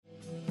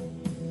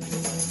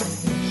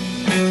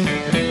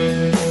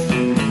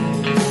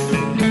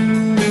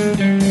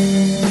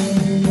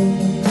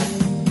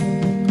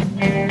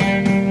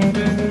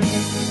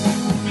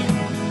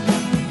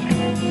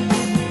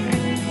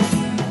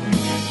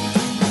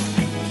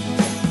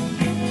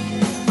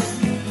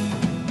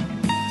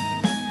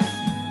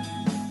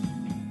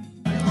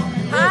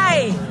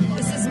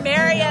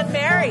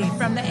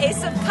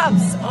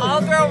Cubs,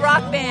 all-girl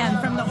rock band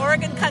from the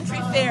Oregon Country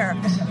Fair.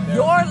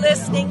 You're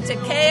listening to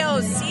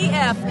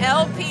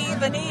KOCF-LP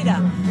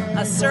Veneta,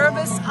 a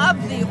service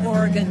of the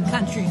Oregon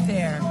Country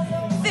Fair.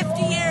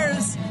 50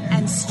 years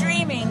and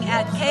streaming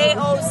at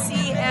KOCF.org.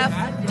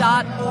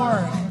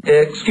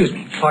 Excuse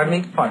me. Pardon me.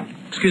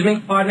 Excuse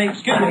me. Pardon me.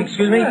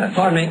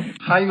 Pardon me.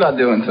 How you are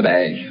doing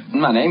today?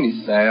 My name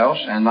is Serge,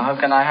 and how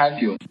can I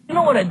help you? You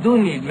know what I do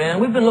need, man?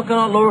 We've been looking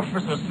all over for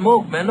some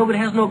smoke, man. Nobody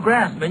has no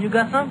grass, man. You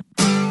got some?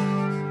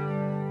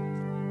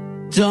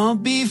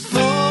 Don't be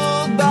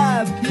fooled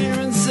by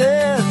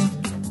appearances.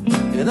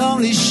 It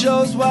only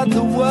shows what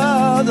the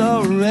world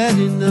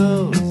already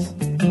knows.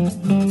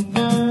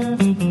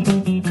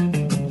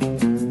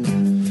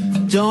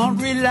 Don't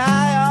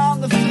rely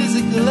on the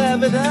physical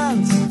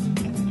evidence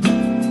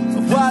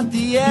of what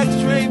the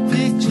X-ray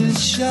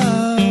pictures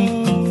show.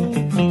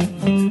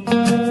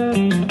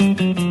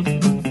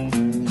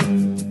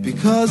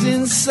 Because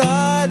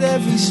inside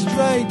every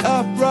straight,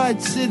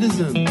 upright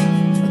citizen,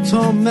 a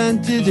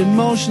tormented,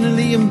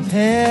 emotionally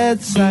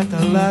impaired,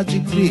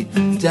 psychologically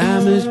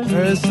damaged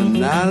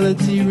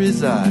personality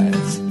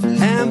resides.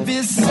 And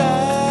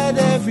beside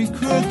every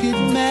crooked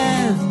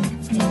man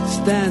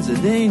stands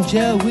an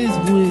angel with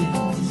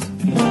wings.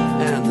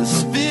 And the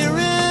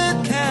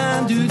spirit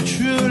can do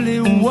truly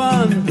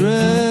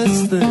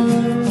wondrous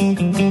things.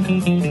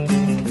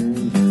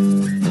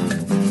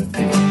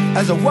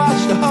 As I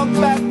watch the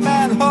humpback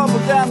man hobble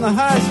down the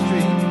high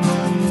street,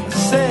 I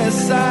say a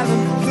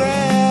silent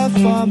prayer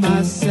for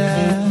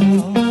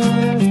myself.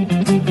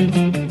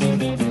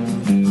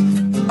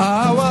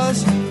 I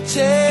was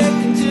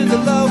taken to the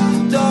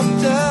local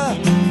doctor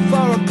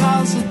for a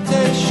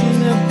consultation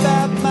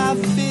about my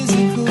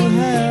physical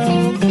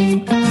health.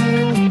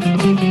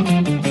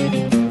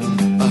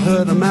 I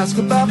heard him ask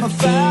about my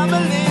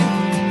family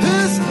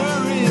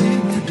history.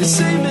 You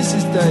see,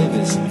 Mrs.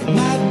 Davis, it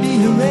might be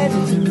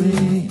hereditary.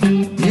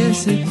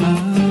 Yes, it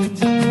might.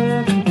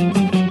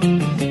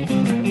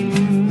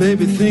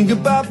 Maybe think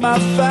about my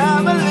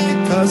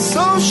family, cause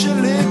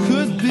socially it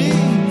could be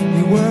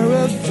you were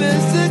a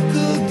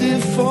physical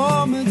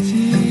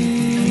deformity.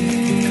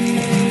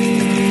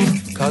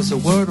 Cause the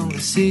world only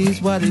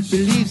sees what it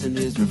believes and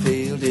is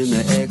revealed in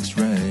the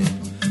X-ray.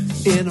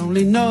 It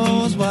only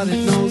knows what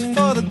it knows,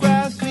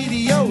 photographs,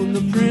 video, and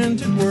the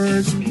printed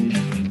word.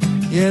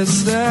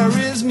 Yes, there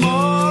is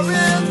more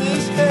in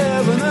this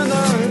heaven and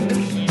earth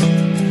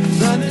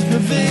than is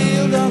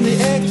revealed on the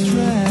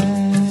X-ray.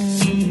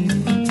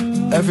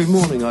 Every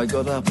morning I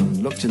got up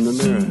and looked in the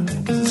mirror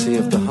to see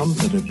if the hump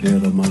had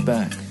appeared on my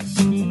back.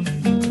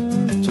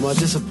 To my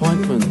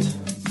disappointment,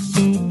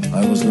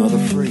 I was not a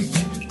freak.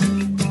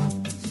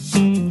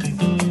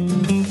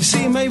 You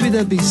see, maybe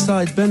there'd be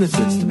side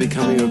benefits to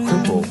becoming a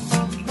cripple.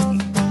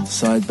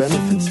 Side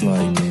benefits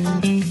like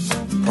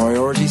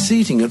priority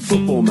seating at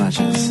football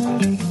matches.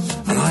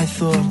 And I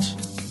thought,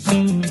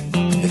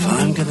 if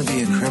I'm gonna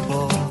be a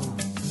cripple,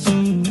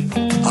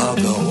 I'll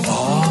go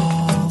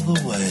all the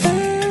way.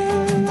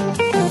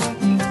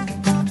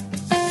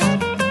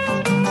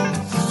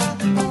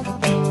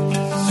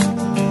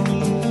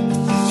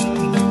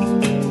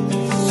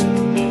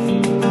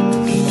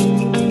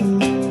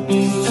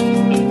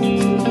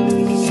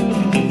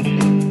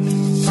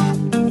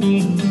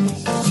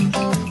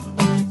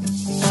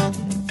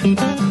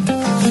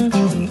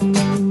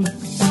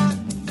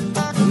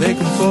 They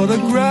can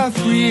photograph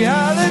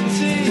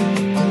reality,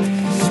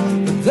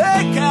 but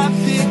they can't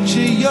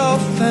picture your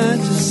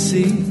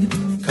fantasy.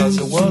 Cause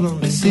the world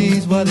only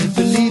sees what it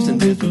believes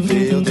and is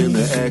revealed in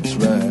the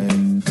X-ray.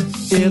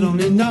 It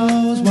only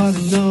knows what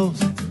it knows,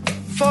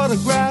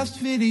 photographs,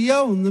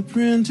 video, and the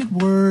printed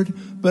word.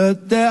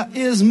 But there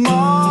is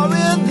more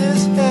in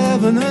this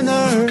heaven and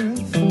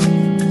earth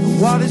than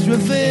what is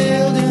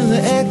revealed in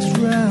the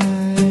X-ray.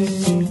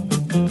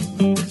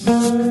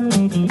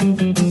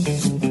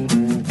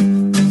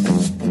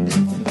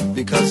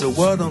 Because the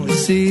world only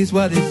sees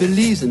what it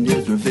believes and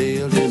is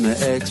revealed in the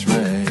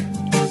X-ray.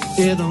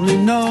 It only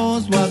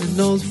knows what it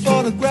knows,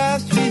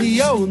 photographs,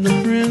 video, and the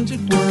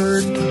printed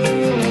word.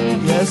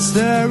 Yes,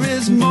 there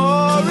is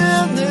more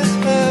in this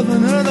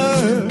heaven and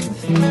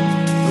earth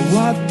than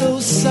what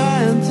those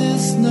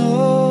scientists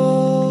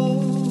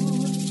know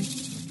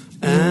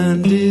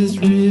and is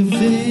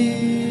revealed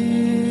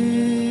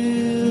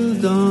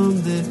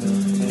on the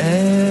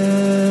X-ray.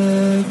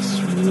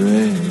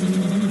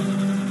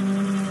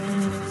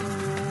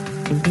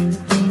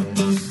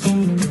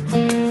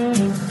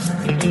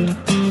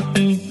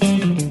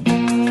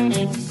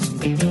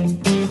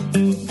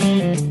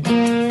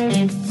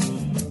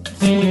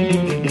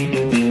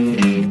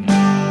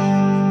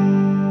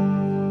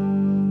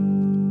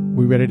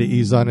 We ready to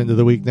ease on into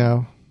the week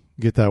now?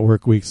 Get that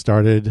work week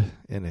started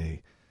in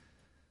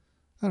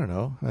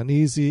an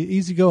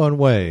easy going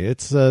way.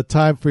 It's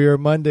time for your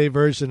Monday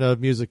version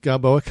of Music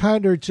Gumbo, a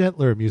kinder,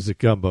 gentler Music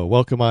Gumbo.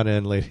 Welcome on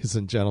in, ladies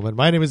and gentlemen.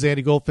 My name is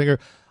Andy Goldfinger.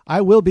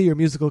 I will be your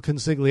musical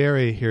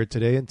consigliere here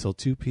today until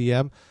 2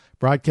 p.m.,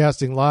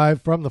 broadcasting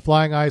live from the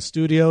Flying Eye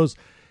Studios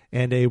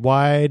and a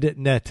wide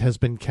net has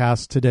been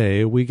cast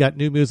today. We got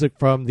new music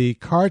from the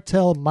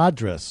Cartel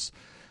Madras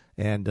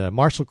and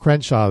Marshall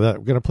Crenshaw. We're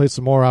going to play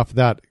some more off of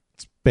that,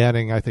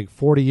 spanning, I think,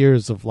 40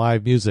 years of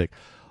live music.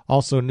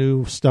 Also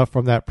new stuff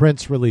from that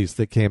Prince release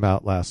that came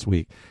out last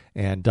week.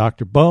 And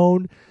Dr.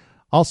 Bone.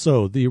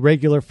 Also, the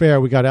regular fare,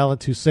 we got Alan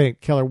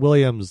Toussaint, Keller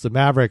Williams, the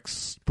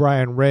Mavericks,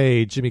 Brian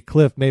Ray, Jimmy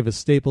Cliff, Mavis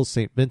Staples,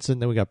 St. Vincent.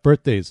 Then we got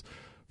birthdays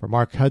for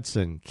Mark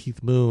Hudson,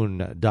 Keith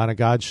Moon, Donna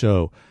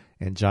Godchaux,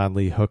 and John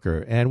Lee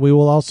Hooker. And we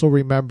will also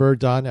remember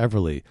Don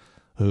Everly,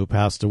 who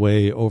passed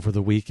away over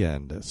the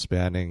weekend,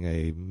 spanning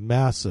a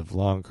massive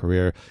long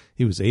career.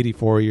 He was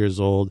 84 years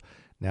old,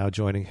 now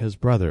joining his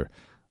brother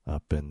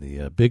up in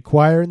the big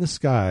choir in the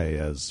sky,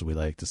 as we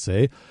like to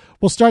say.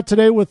 We'll start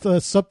today with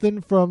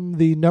something from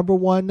the number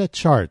one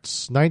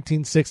charts.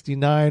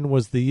 1969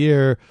 was the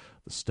year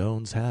the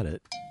Stones had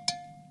it.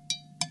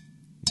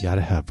 You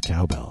gotta have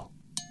cowbell.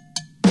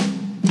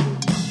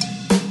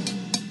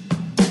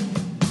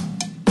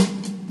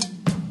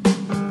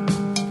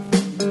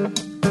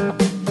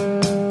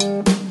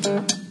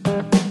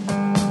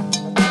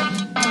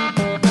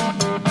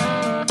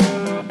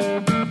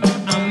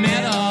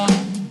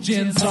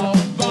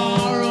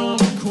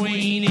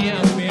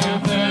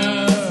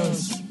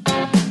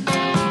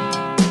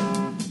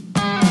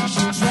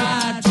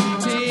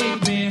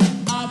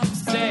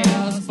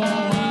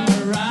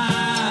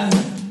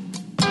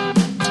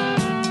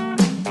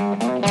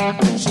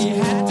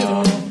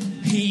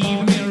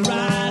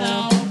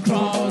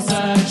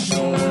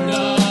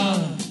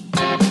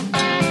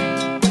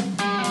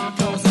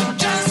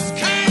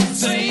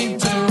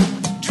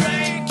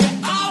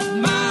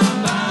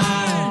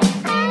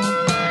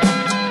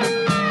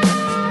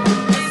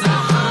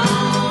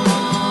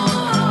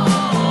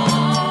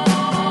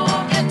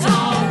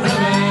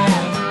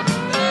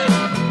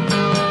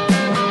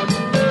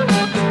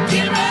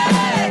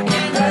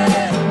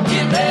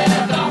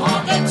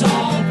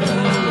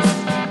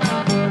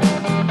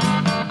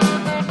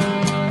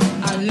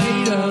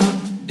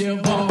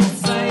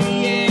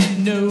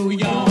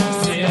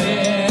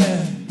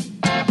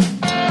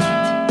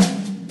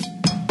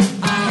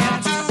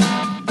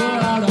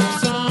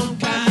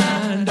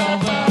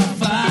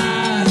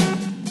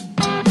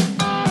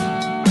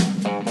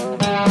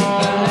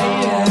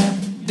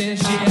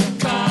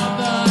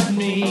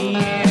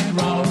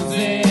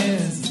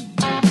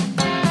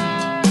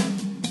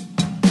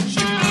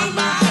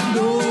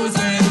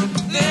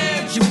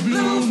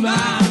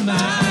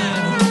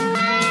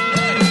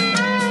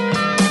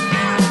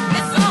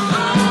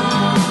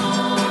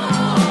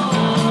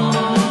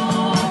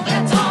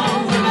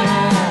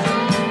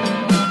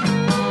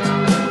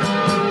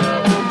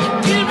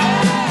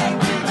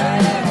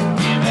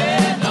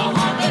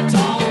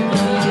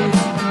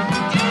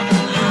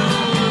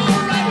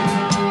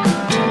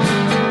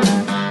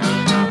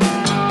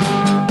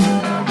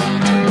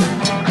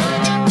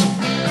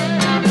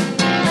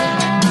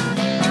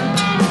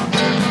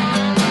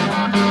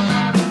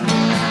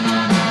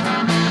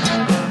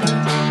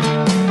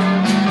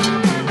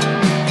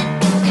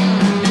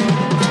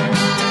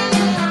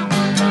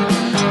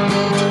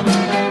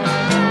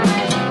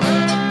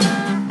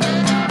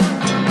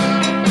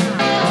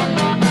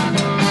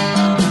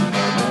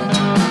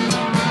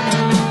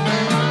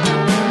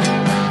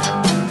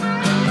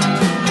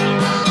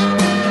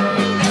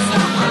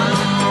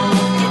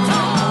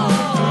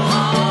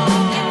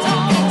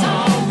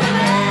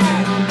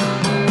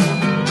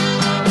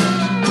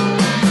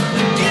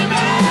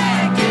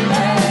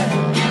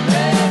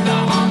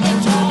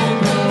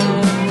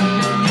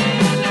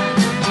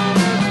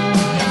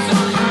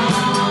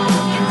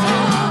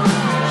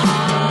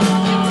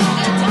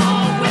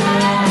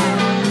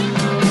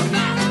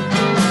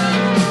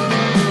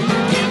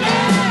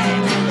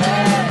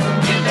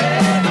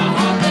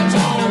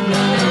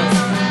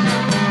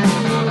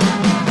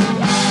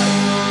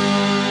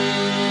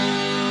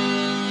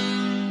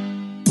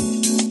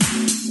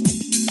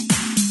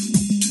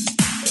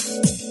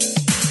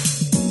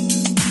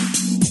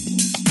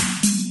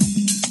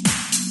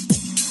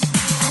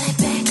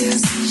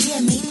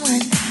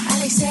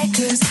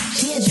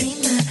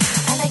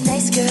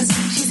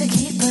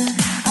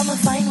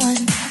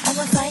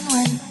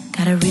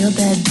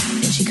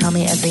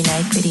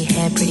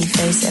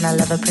 And I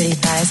love her pretty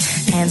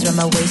thighs. Hands around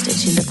my waist and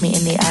she looked me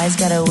in the eyes.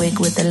 Got a wig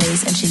with the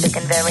lace and she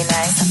looking very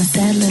nice. I'm a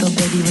sad little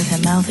baby with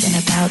her mouth in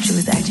her pouch. She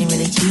was acting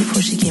really cute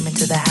before she came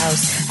into the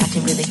house.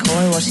 Acting really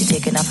coy while she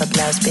taking off her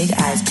blouse. Big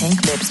eyes, pink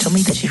lips, told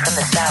me that she's from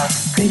the south.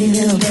 Pretty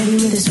little baby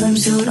with a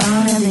swimsuit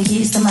on and the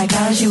keys to my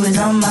car. She was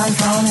on my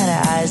phone, had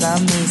her eyes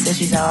on me, said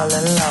she's all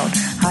alone.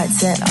 Heart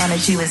set on it,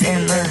 she was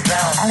in the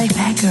zone. I like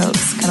bad girls,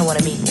 kinda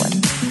wanna meet one.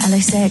 I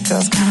like sad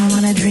girls, kinda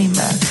wanna dream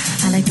her.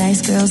 I like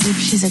nice girls, if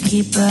she's a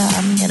keeper,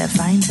 I'm gonna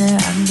find her,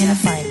 I'm gonna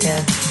find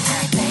her. I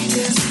like bad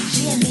girls,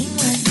 she a mean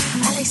one.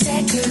 I like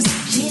sad girls,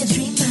 she a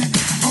dreamer.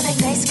 I like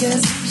nice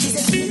girls, she's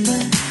a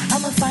keeper.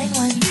 I'm a fine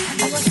one,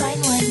 I'm a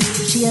fine one.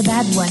 She a bad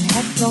bad one.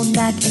 Head thrown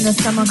back in the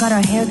summer, got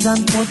her hair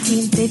done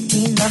 14,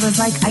 15. Love is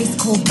like ice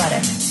cold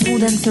butter,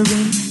 smooth and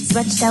serene.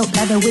 Stretched out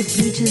leather with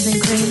peaches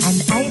and cream. And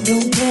I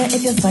don't care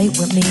if you fight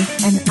with me.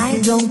 And I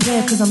don't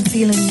care cause I'm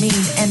feeling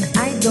mean. And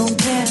I don't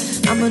care,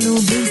 I'm a new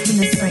beast in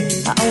the spring.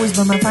 I always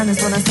run my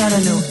finest when I start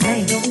anew.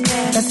 Hey,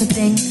 that's the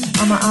thing,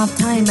 on my off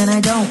time and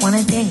I don't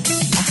wanna think.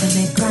 I can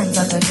make crimes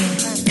like a king.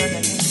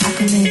 I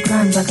can make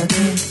crimes like a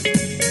king.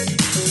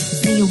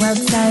 See you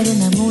outside in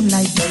the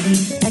moonlight, baby.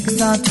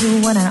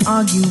 XR2 when I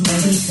argue,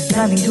 maybe.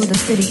 Driving through the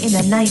city in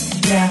the night,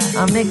 yeah.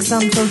 I'll mix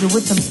some soda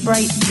with some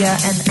Sprite, yeah.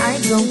 And I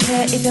don't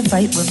care if you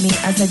fight with me.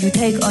 I said you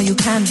take all you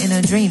can in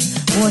a dream.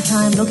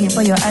 Wartime looking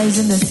for your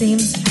eyes in the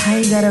seams.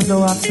 I gotta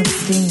blow off some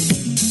steam.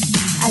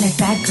 I like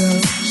bad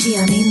girls, she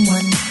a mean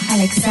one.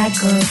 I like sad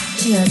girls,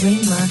 she a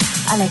dreamer.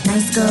 I like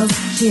nice girls,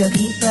 she a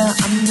keeper.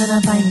 I'm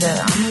gonna find her,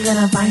 I'm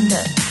gonna find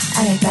her.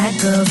 I like bad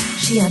girls,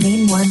 she a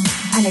mean one.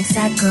 I like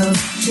sad girls,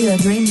 she a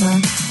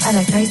dreamer. I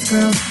like nice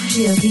girls,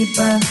 she a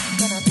keeper.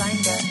 Gonna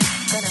find her,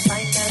 gonna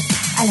find her.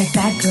 I like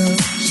bad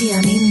girls, she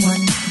a mean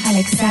one. I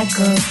like sad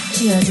girls,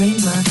 she a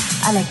dreamer.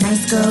 I like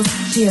nice girls,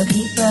 she a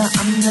keeper.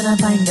 I'm gonna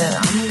find her,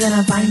 I'm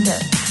gonna find her.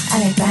 I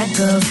like bad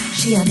girls,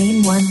 she a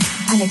mean one.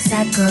 I like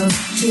sad girls,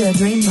 she a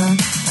dreamer.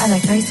 I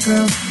like nice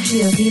girls,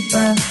 she a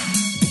keeper.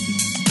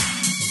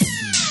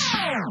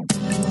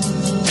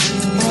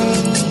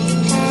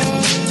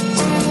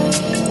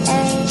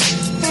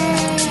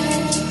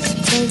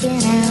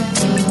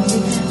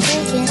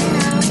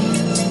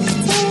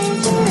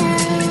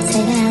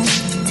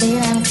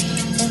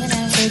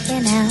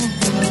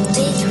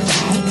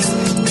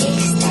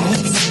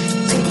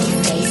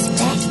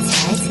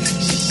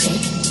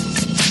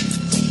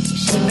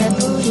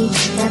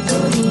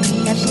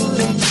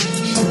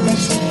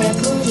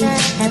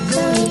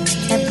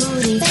 That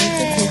booty,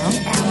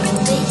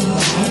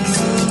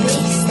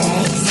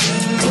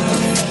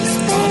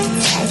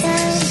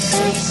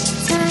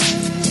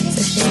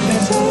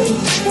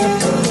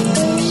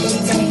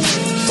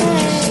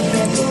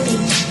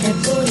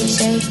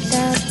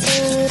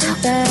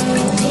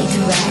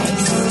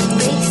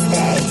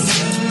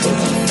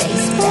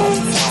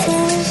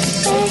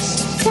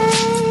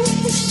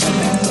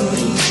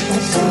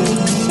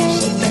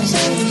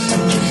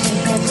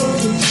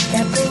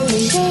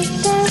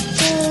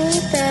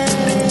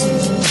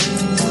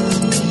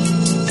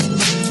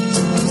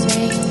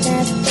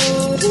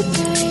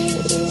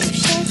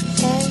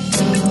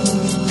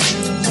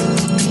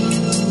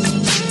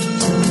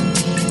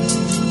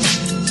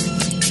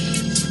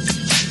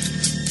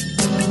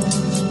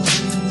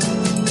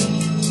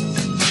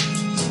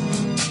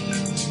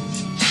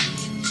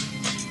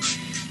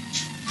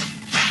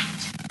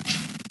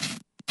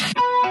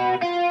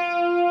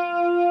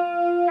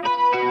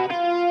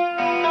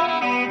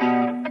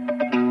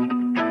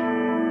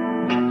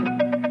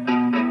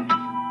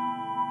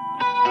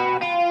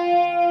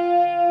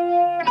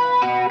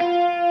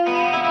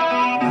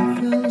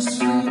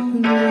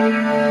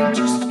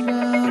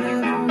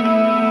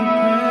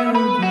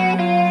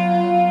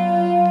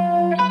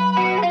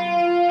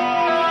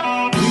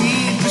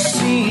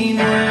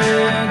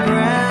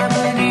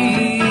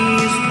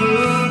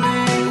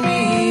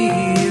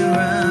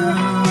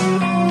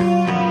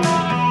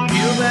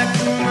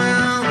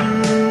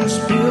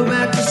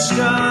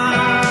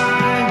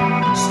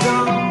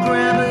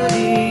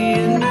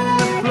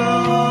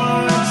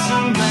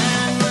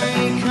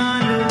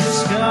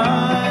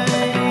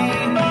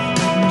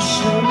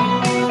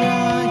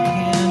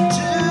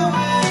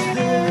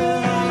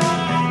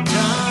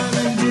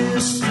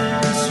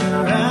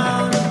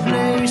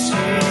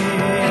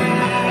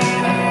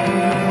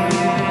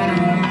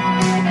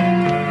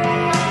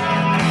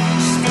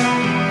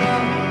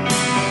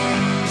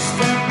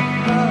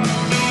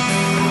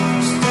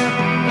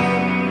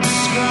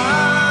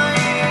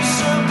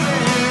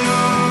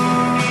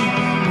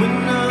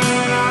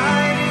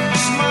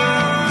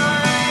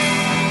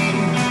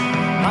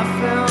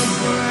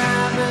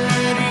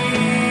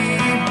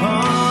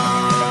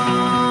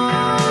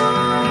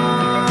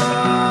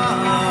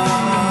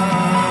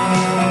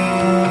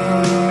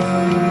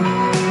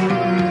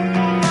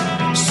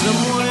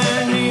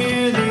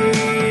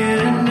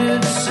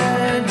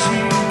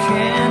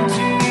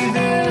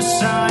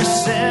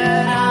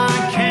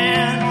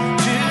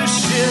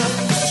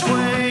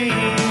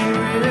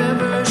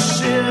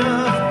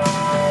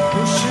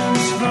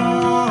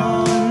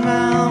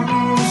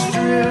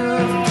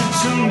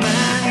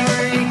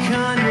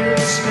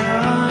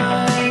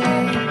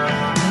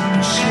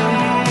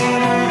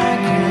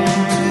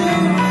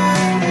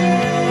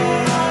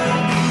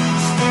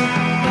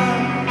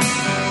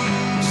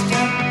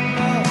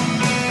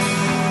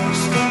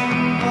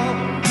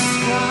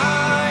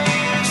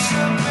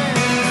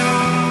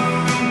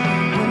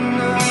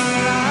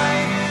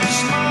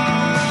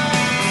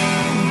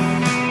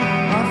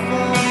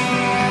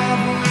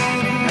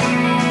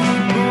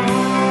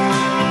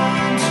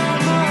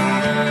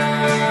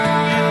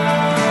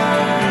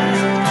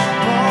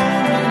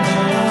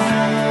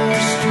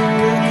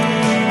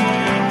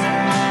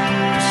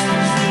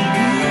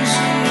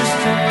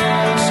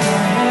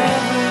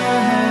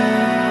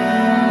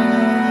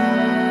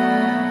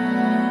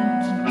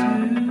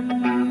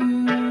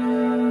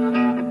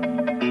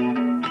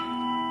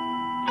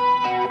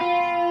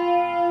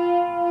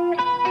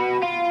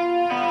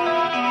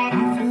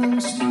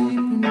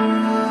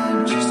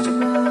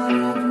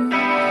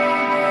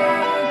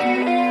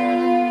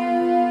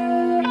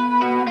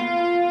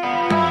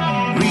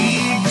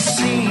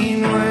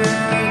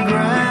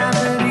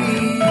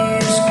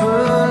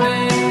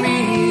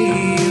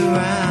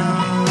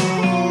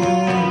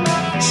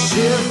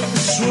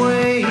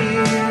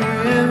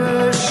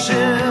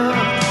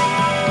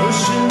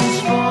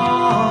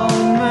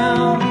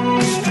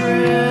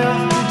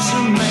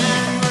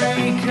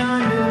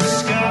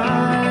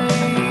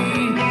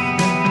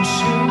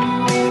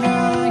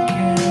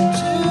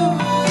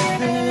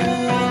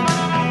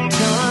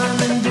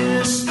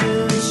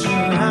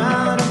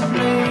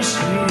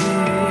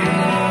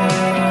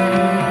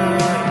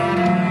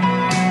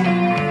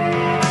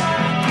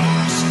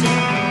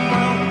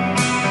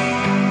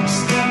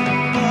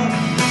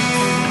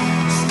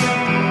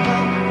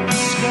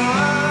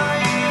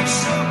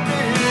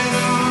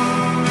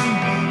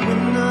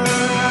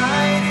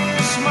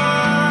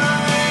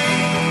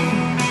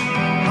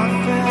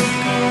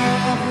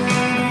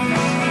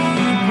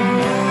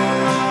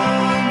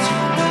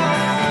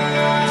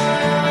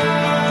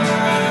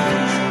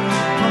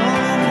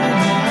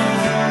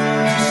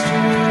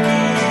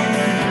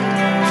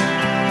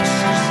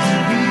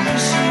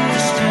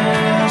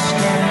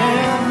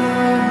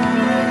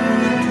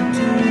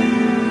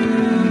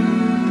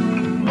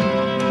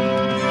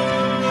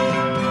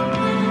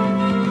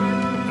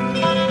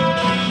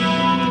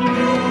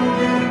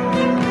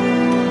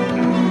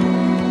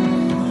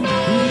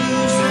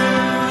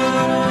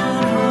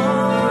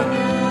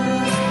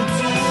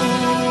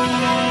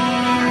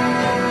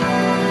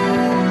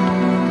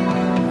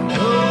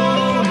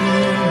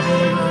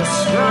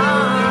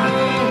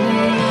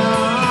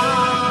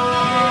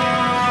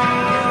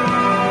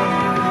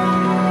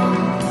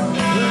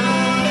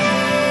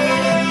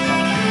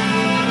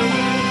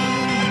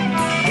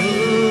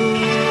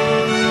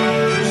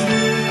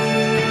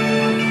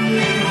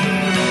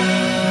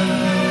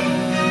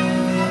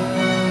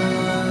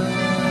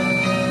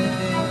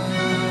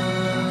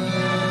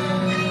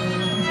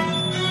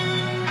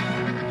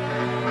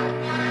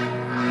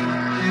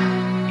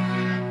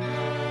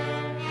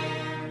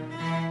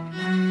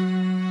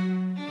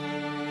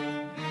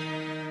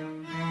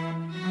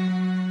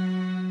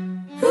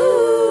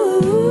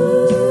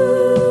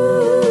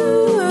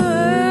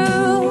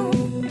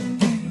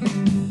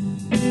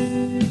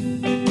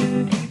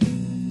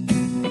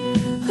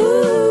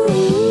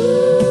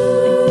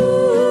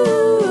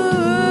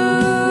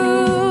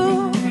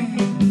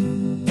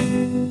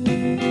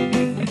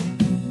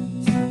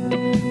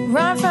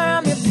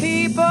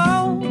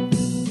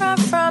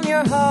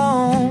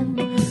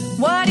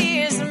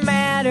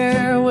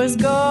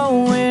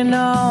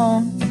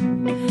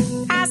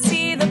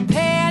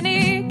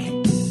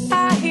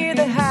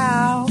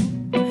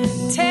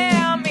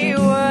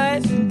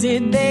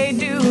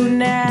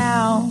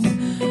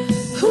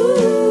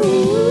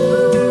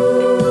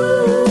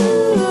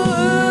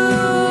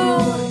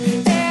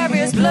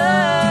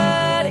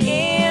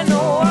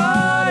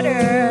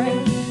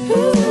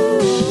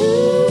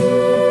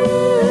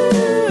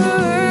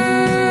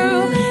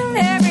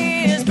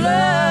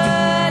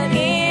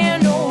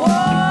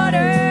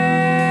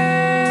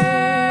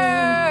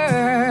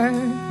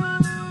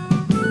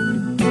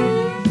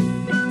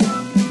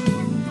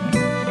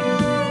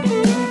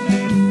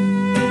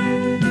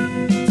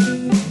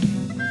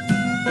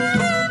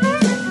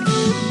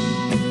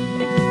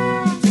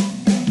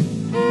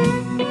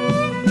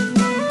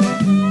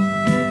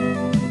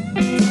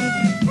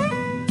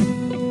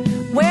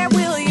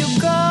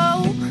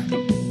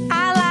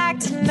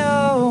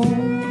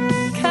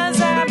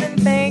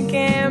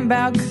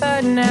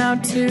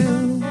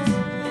 too.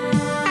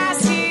 I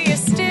see you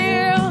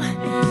still,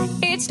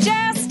 it's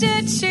just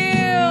a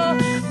chill,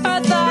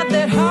 a thought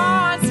that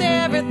haunts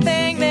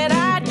everything that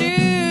I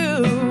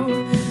do.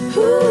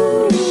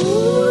 Ooh,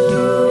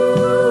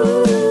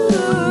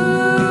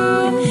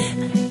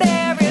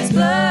 there is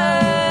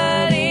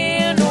blood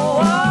in the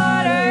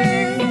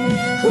water.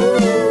 Ooh,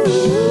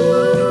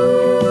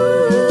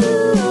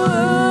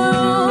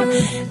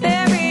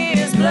 there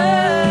is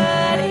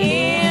blood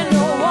in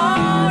the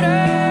water.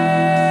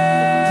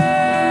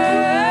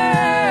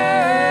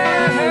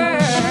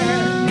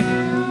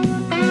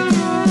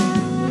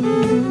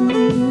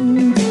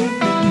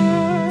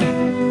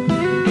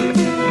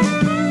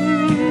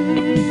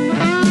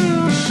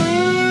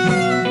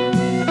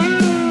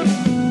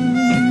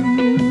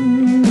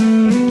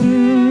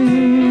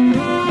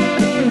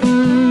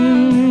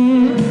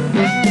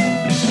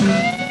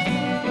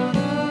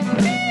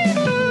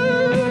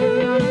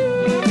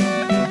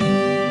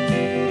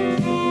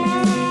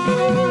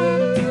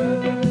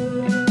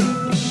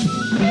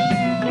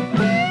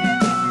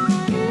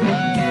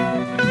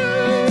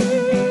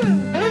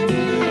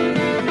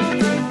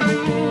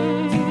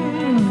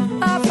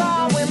 A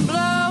fall wind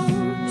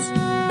blows,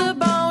 the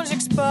bones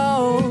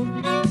explode,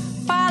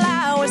 while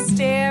I was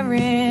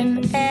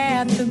staring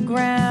at the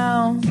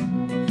ground.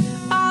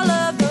 All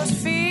of those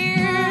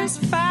fears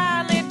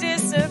finally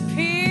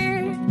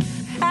disappeared.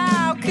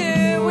 How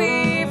could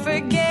we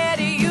forget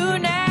you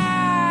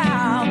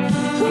now?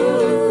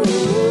 Ooh,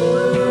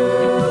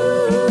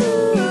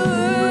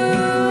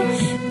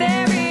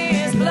 there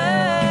is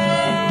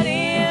blood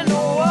in the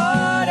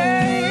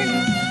water.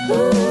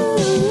 Ooh,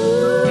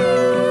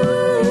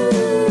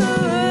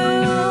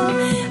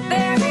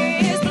 there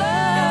is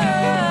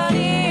blood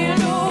in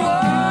the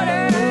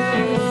water.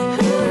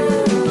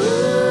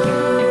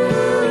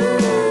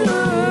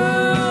 Ooh,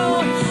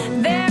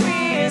 there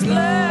is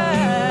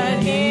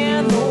blood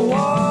in the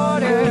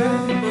water.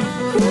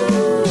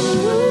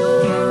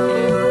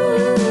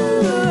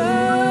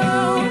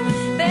 Ooh,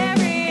 there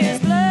is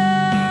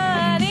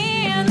blood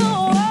in the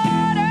water.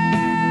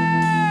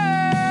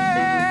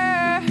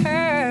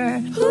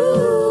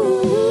 Ooh.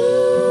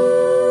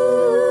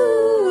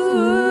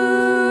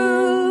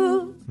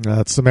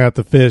 That's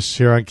Samantha Fish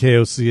here on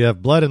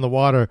KOCF. Blood in the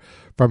Water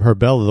from her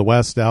Belle of the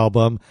West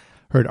album.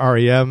 Heard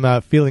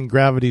REM Feeling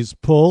Gravity's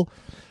Pull.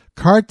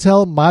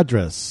 Cartel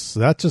Madras.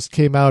 That just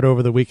came out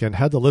over the weekend.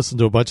 Had to listen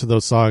to a bunch of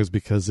those songs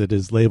because it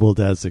is labeled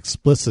as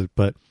explicit,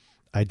 but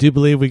I do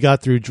believe we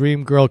got through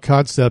Dream Girl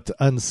Concept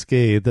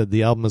unscathed.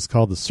 The album is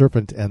called The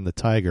Serpent and the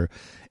Tiger.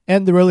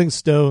 And the Rolling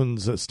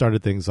Stones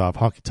started things off.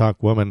 Honky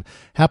Tonk Woman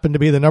happened to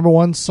be the number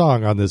one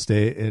song on this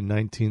day in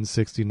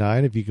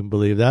 1969, if you can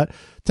believe that.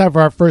 Time for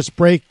our first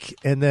break,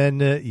 and then,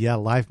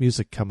 live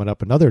music coming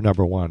up, another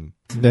number one.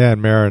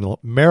 And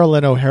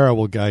Marilyn O'Hara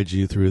will guide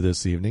you through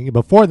this evening.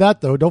 Before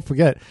that, though, don't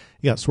forget,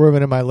 you got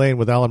Swerving in My Lane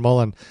with Alan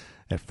Mullen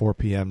at 4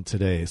 p.m.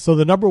 today. So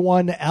the number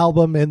one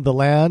album in the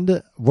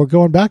land, we're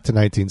going back to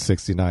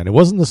 1969. It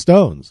wasn't the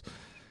Stones.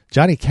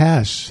 Johnny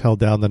Cash held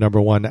down the number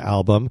one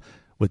album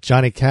with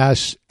Johnny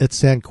Cash at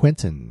San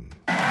Quentin.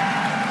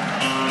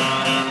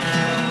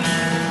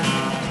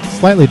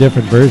 Slightly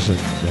different version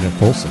than at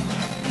Folsom.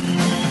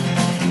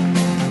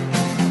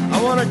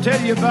 I want to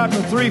tell you about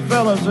the three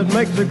fellas that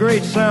make the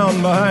great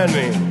sound behind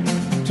me.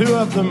 Two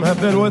of them have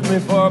been with me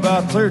for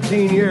about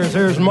 13 years.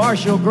 Here's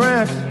Marshall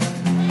Grant.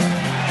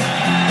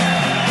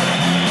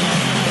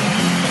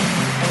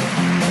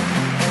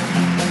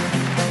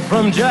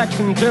 From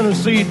Jackson,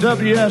 Tennessee,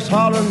 W.S.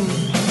 Holland.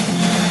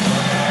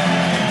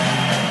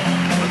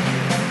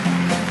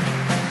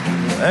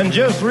 And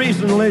just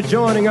recently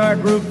joining our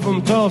group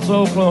from Tulsa,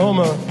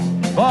 Oklahoma,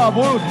 Bob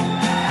Wooten.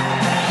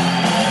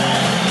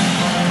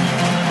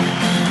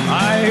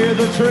 I hear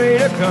the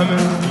train a-coming,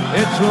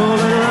 it's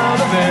rolling around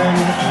the bend,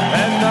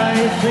 and I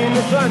ain't seen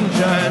the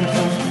sunshine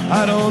since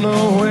I don't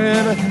know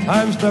when.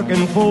 I'm stuck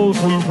in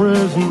Folsom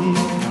Prison,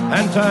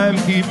 and time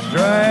keeps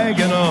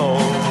dragging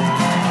on.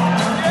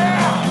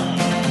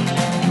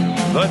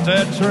 But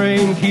that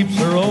train keeps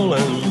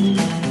a-rolling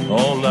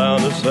on down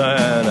to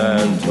San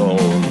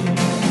Antone.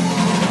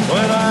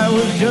 When I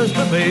was just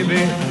a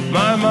baby,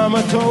 my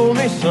mama told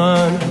me,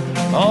 son,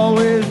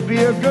 always be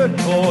a good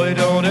boy,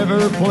 don't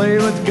ever play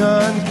with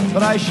guns.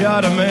 But I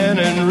shot a man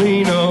in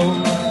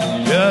Reno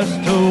just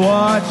to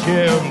watch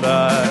him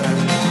die.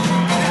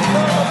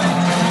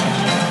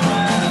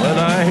 When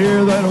I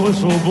hear that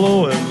whistle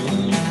blowing,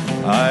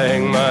 I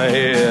hang my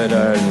head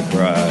and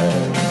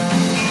cry.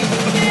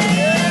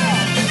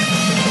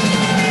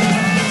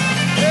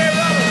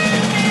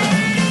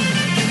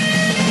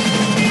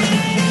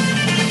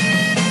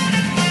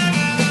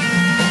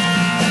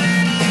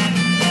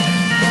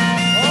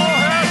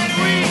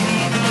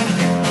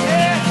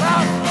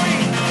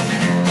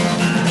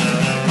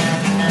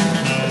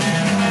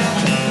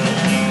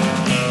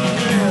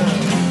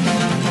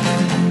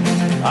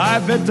 I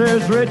bet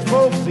there's rich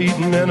folks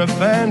eating in a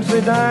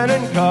fancy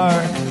dining car.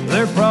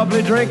 They're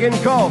probably drinking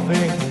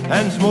coffee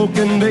and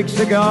smoking big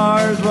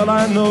cigars. Well,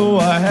 I know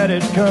I had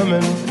it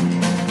coming.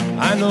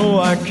 I know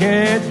I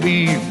can't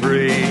be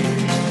free.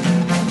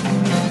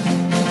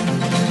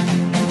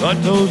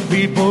 But those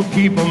people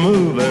keep a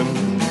moving,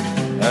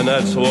 and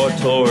that's what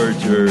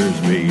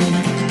tortures me.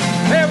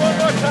 Hey, one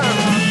more time.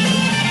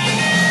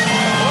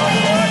 One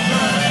more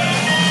time.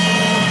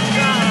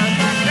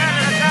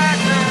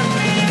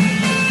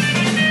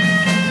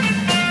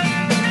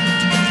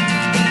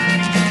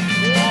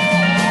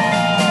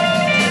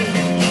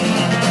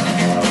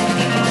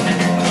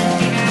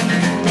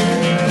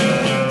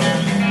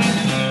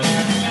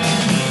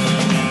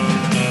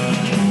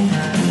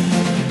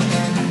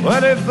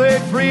 But if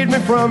they'd freed me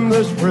from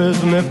this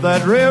prison, if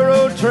that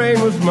railroad train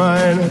was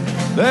mine,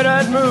 then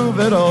I'd move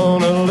it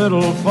on a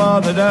little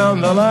farther down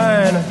the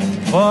line,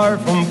 far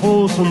from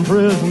Folsom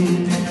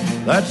Prison.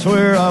 That's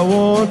where I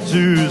want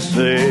to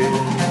stay.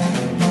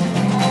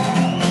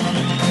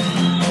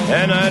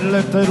 And I'd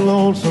let that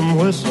lonesome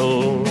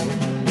whistle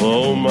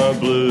blow my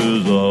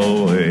blues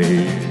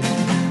away.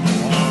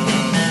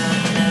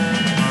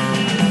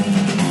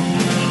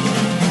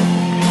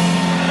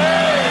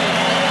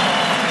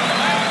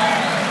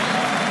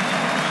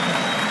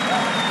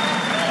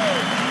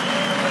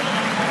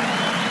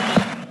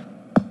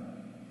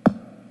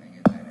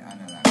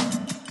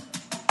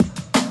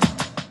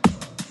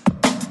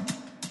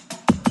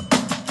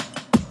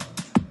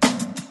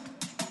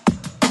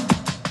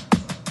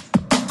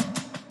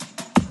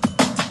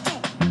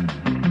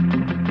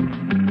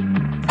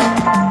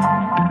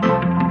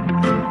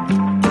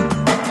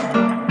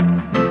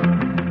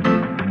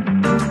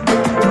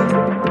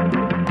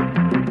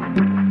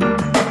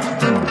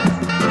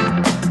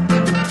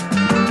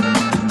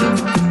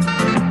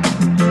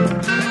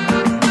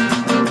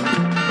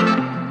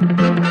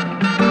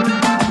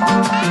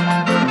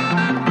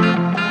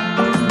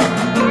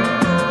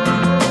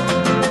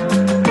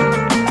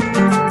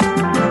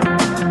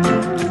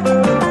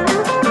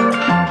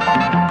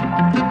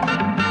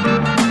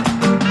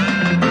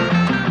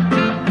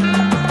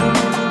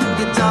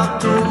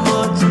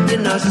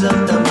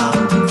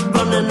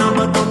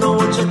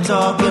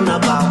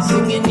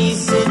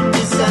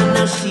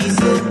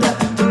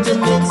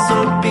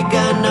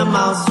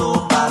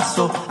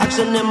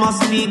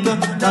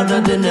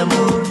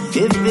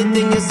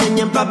 Everything you're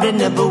saying probably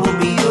never will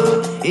be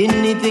you.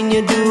 Anything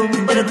you do,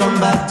 it'll come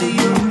back to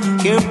you.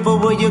 Careful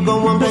where you're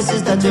going,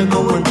 places that you're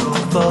going through.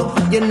 For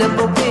you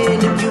never win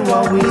if you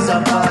always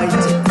are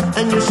fighting.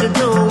 And you should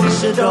know we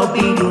should all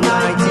be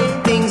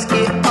united. Things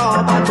get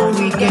hard, but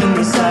we can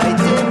recite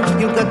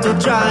it. You got to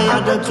try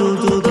harder to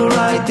do the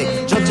right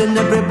thing. Judging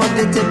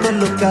everybody, take a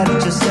look at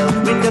yourself.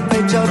 Read the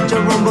page out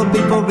your own book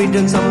before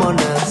reading someone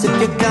else.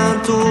 If you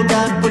can't do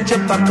that, put your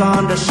back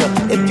on the shelf.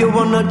 If you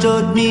wanna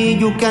judge me,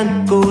 you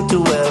can go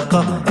to hell.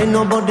 'Cause ain't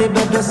nobody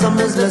better, some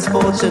is less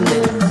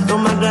fortunate. No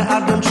matter how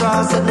them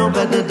try, said no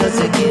better does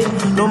it get.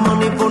 No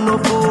money for no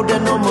food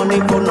and no money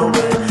for no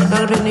rent.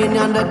 Not a penny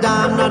on the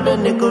dime, not a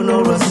nickel,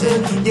 no a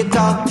cent. You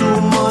talk too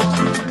much,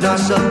 now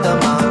shut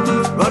them out.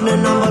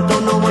 Running on, but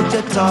don't know what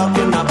you're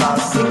talking about.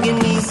 Singing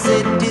he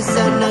said this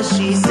and now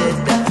she said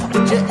that.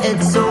 Put your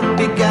head so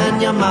big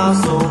and your mouth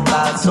so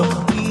bad. So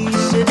we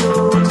should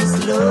know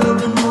just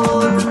loving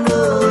more than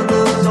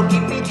others. So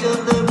keep each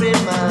other in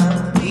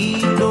mind.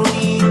 We don't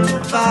need to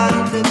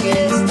fight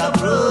against our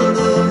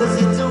brothers, 'cause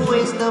it's a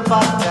waste of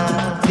our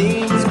time.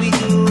 Things we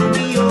do,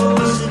 we all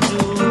should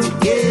do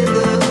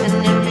together, and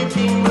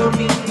everything will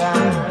be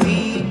fine. We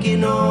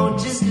can all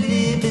just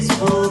live this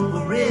world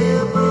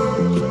forever.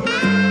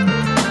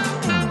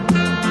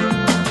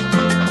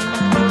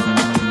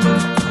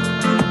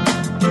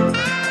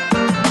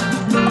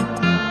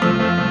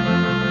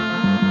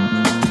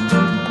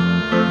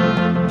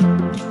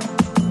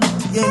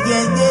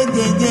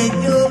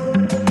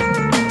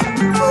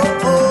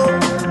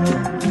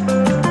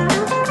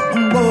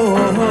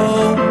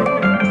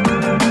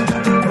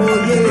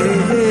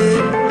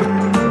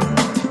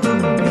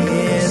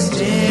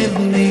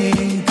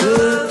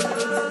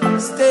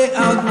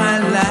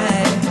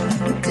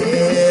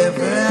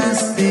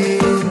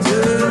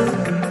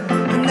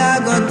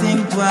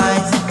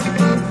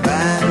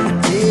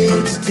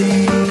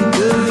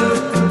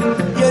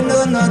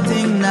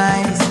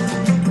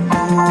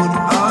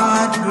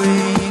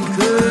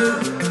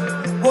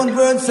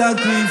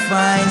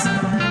 Sacrifice.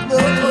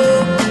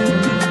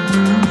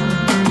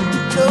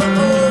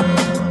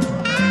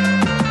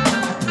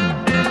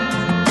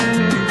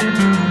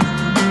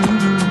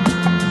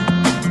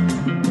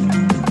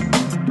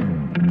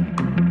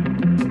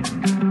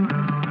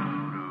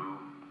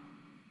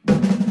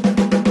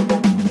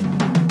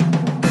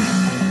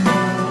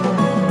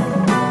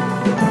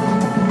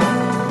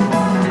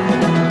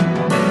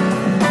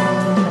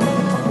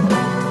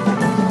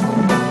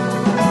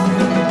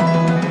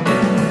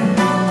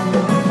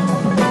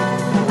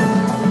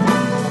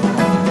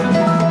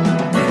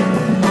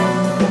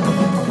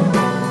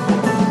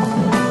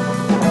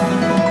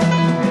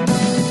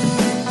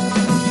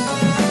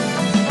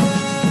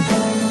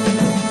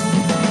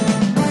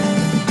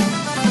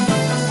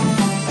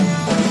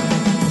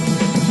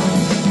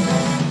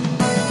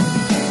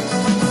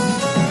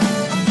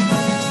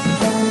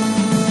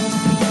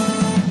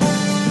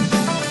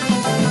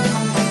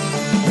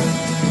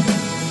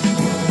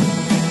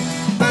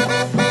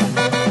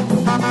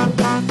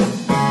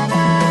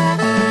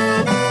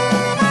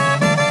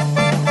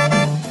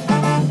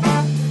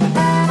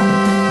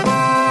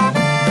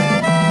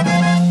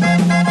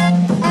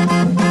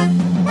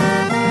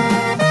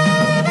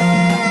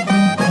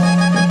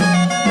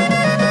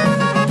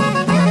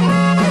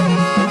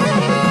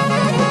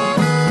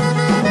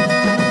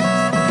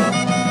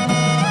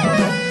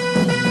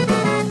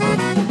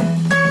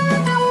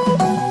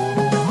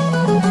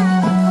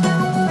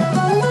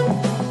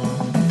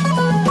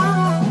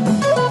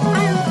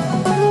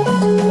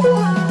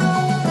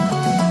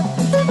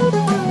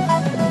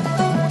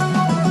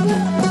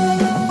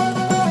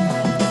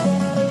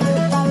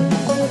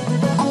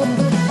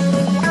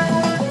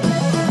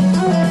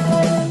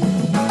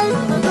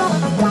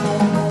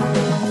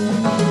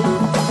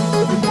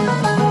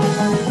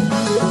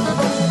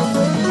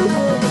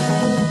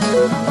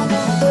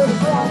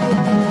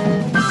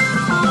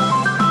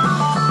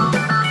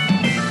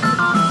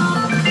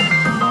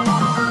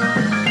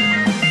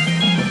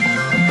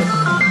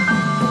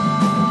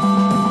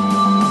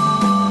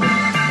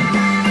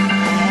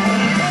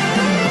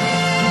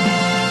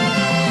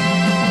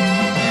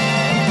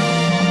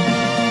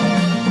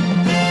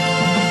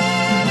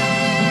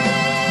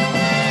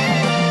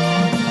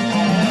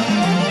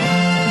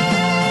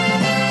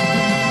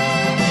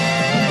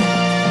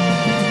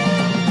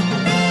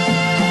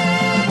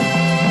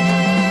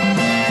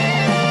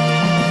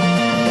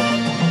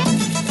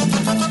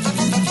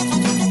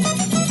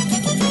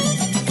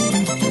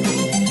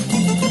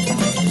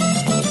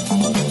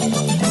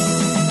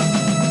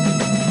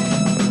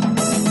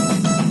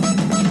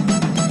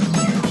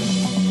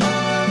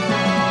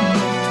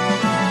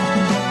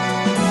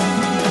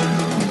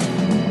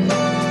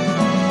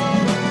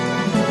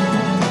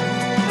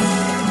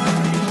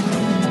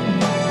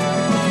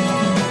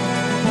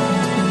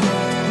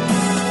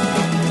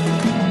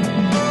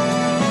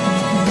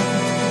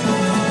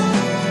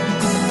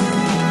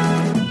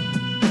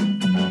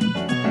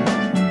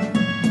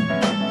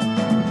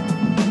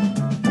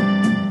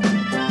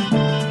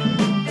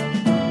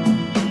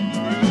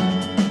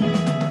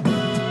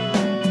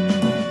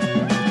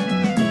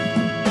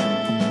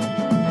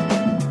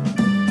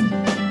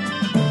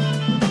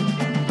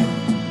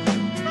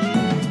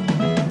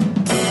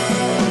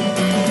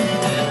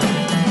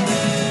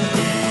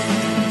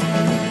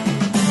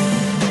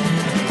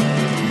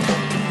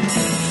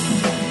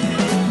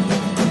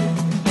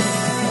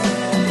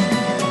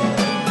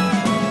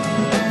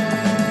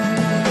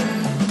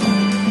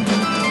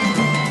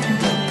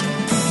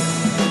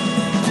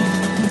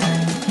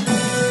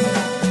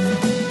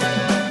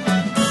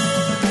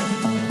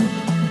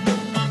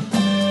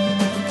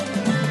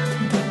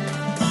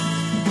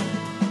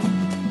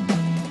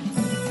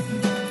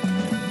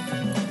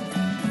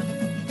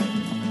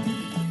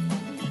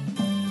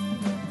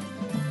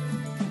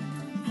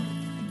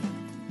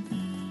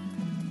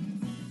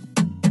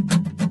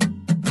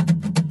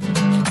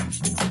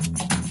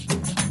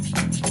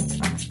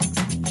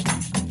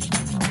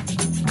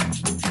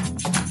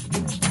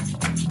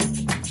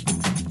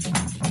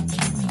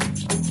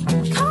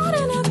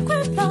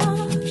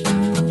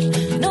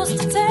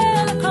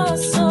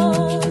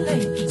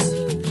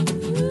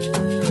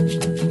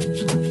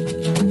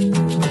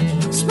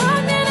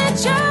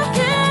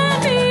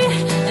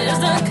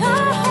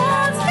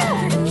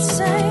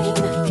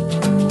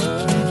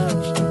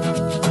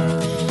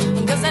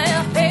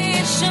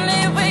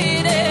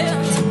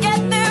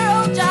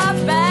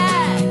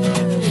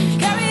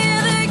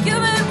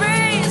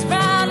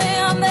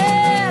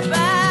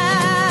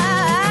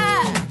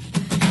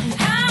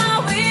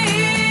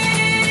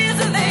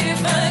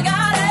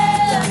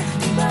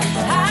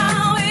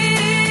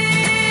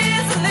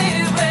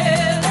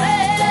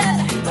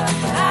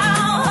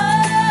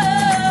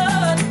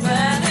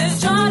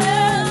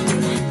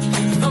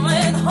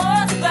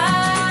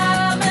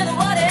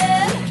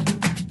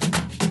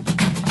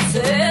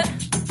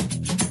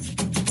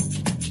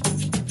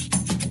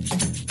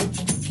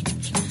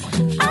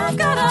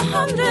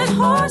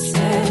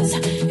 horses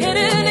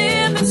hidden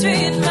in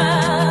between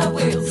my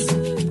wheels.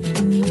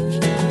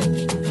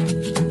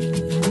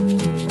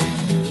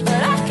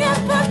 But I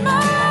can't put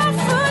my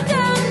foot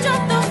down,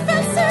 jump the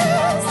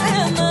fences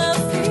in the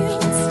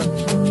fields,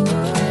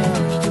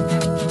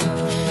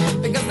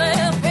 because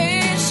they're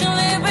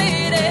patiently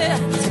waiting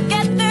to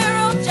get their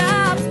old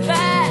jobs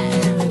back,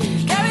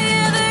 carry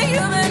the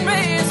human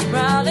race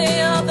proudly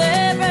on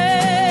their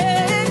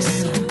backs.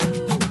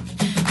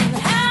 And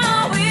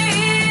how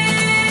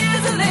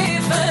easily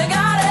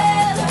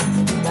forgotten,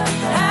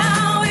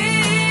 how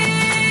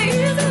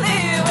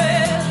easily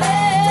we're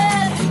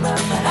led,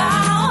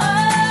 how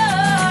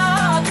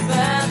hard the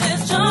path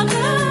is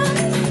trodden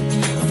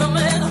from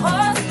an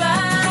horseback.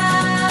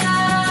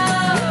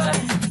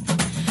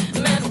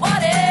 Meant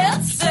what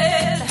it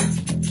said,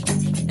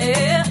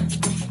 yeah.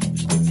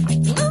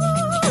 Ooh.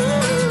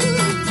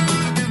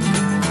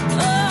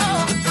 Oh.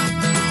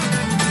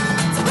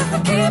 So if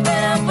we're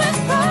keeping up with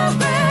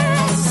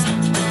progress,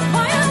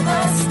 why am I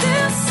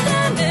still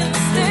standing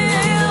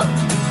still?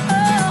 Oh.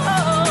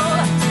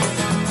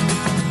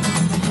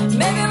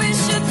 Maybe we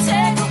should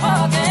take a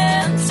walk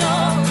and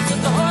talk to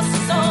the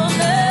horses on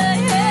the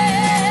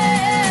hill.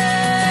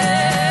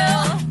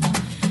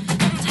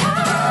 And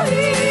how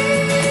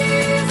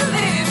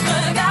easily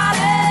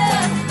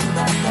forgotten,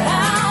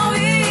 how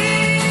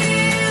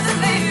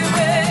easily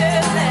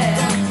we're led,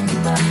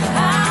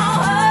 how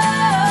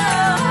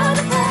hard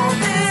the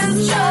path is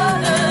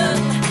trodden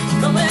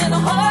from when the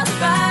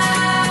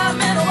horseback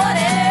meant what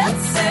it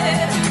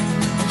said.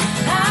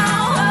 How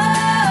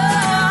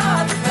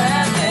hard the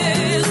path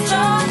is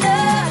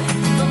trodden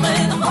from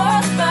when the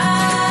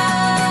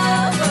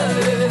horseback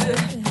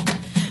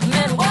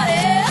meant what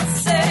it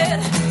said.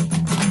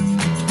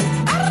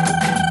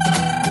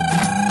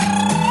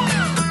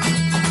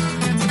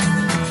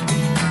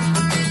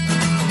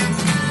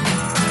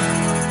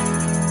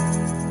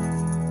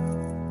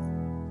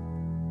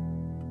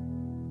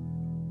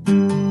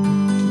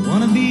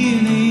 Wanna be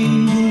an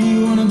angel, you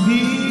wanna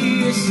be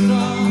a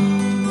star,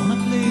 wanna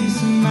play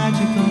some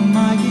magic on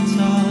my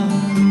guitar.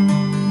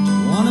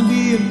 Wanna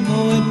be a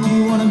poet, you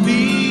wanna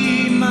be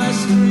my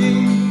string,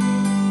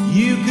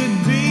 you could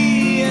be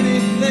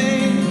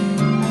anything.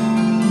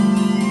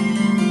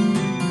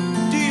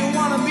 Do you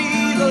wanna be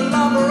the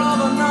lover of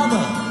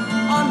another?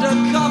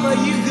 Undercover,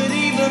 you could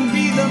even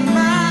be the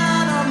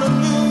man on the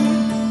moon.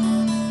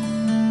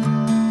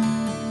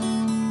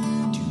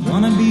 Do you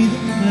wanna be the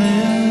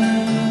player?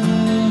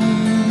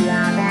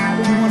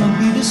 You wanna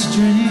be the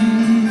string?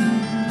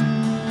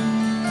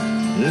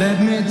 Let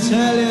me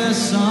tell you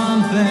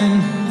something.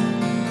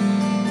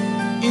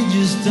 It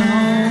just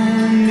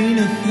don't mean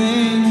a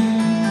thing.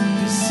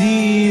 You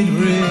see, it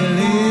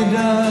really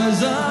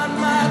doesn't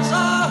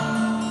matter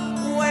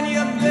when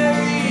you're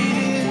buried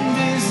in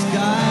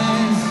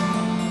disguise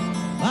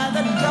by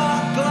the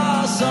dark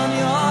glass on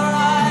your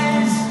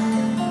eyes.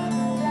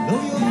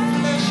 Though your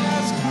flesh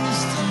has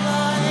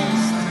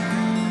crystallized,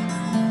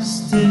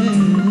 still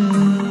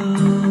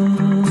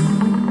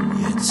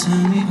you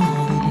turn me on.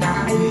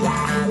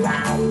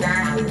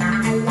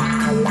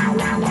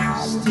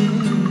 Still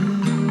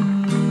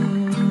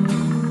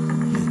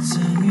you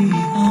turn me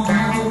on.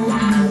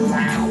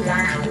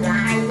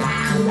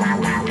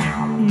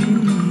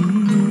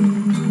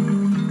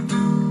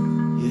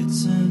 You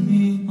turn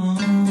me on.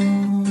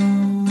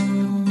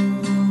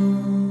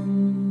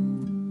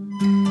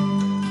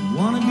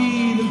 Wanna be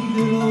the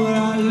pillow where I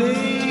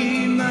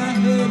lay my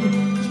head.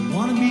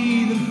 Wanna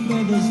be the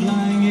feathers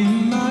lying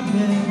in my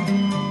bed.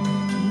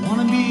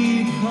 Wanna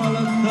be a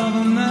color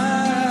cover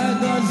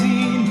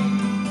magazine.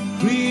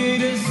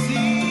 Create a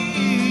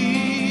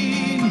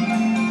scene.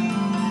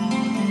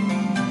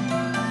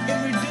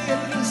 Every day a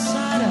little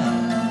cider,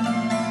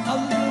 a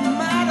little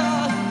matter.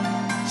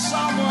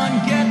 Someone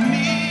get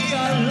me a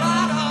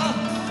ladder.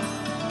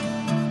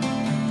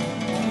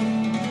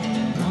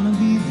 Wanna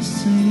be the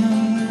singer.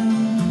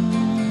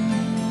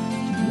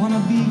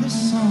 Wanna be the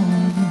song.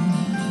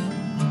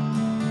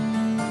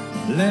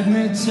 Let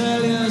me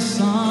tell you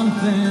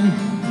something.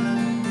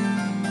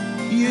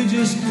 You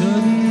just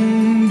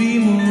couldn't be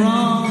more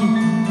wrong.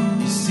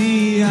 You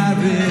see, I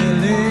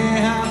really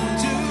have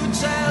to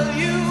tell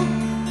you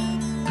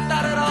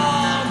that it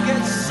all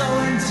gets so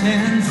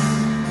intense.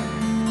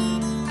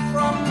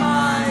 From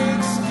my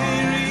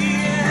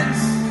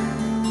experience,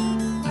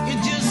 it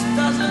just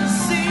doesn't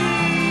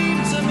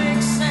seem to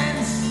make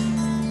sense.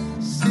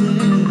 Still,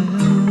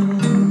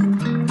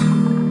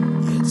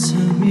 you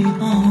turn me on.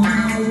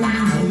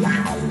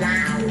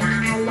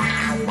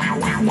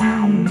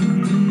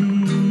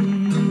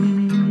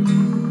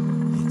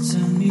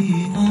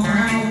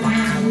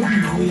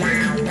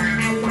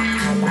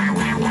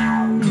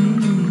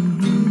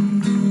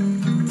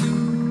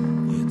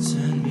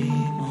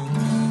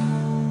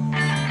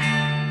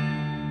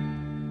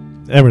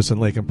 Emerson,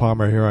 Lake and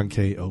Palmer here on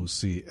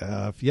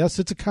KOCF. Yes,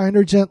 it's a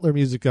kinder, gentler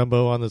music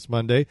gumbo on this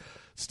Monday.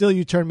 Still,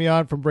 You Turn Me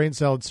On from Brain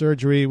Salad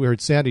Surgery. We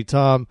heard Sandy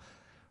Tom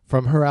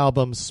from her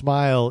album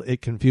Smile,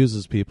 It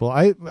Confuses People.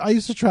 I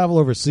used to travel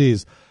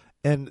overseas,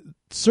 and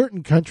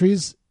certain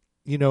countries,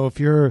 if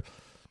you're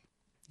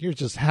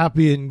just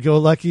happy and go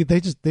lucky, they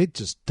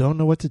just don't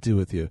know what to do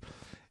with you.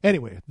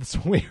 Anyway, that's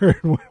when we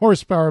heard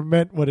Horsepower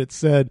meant what it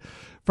said.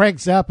 Frank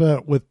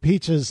Zappa with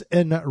Peaches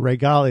in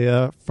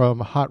Regalia from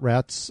Hot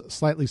Rats,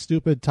 Slightly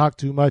Stupid, Talk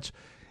Too Much,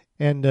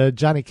 and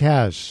Johnny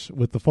Cash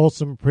with the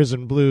Folsom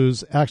Prison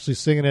Blues, actually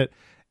singing it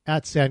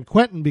at San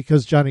Quentin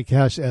because Johnny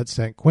Cash at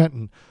San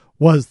Quentin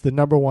was the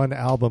number one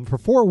album for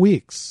 4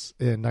 weeks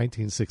in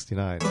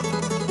 1969.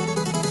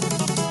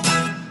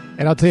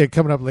 And I'll tell you,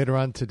 coming up later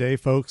on today,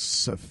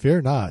 folks,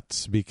 fear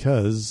not,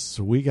 because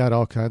we got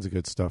all kinds of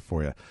good stuff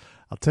for you.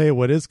 I'll tell you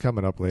what is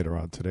coming up later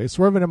on today.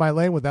 Swerving in My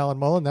Lane with Alan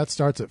Mullen. That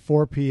starts at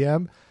 4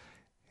 p.m.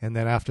 And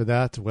then after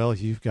that, well,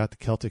 you've got the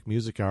Celtic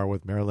Music Hour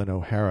with Marilyn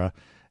O'Hara.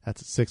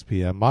 That's at 6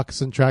 p.m.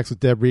 Moccasin Tracks with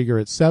Deb Rieger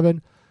at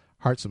 7.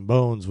 Hearts and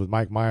Bones with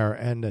Mike Meyer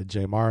and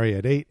Jay Mari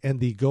at 8. And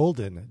the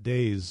Golden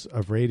Days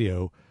of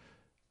Radio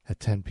at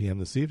 10 p.m.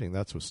 this evening.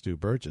 That's with Stu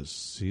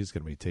Burgess. He's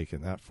going to be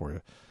taking that for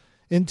you.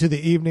 Into the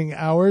evening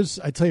hours,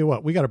 I tell you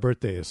what, we got a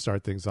birthday to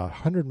start things off.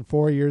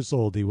 104 years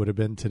old he would have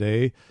been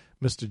today.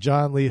 Mr.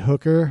 John Lee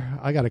Hooker,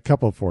 I got a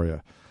couple for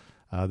you.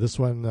 This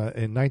one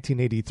in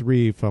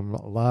 1983 from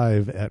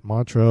Live at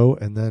Montreux,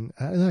 and then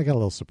I got a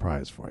little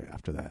surprise for you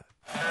after that.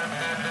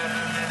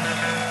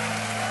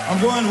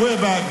 I'm going way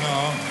back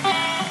now.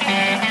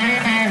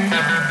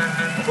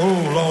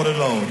 Oh, Lordy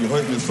Lord, you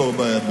hurt me so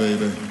bad,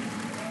 baby.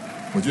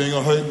 But you ain't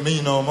gonna hurt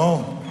me no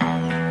more.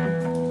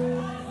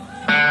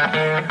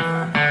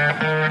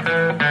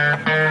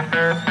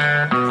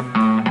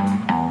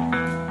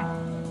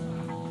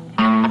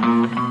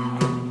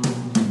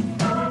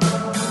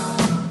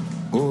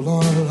 Oh,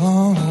 Lordy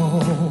Lord.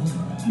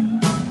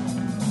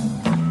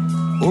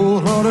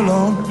 Oh, Lordy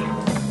Lord.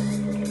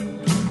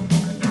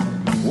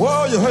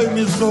 Whoa, you hurt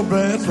me so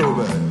bad, so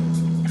bad.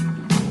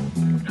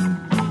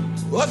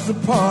 What's the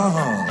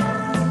part?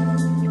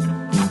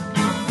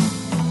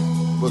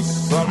 But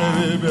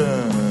Sonny, baby,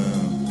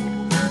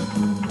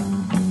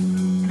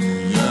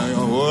 you ain't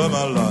gonna worry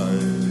my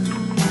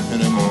life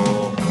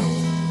anymore.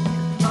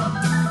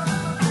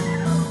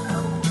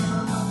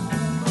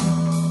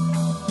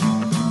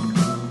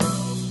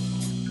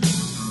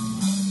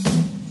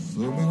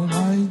 So many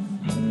nights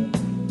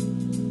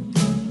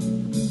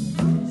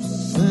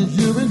since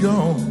you've been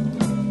gone,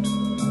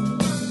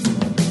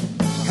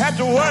 I had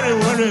to worry.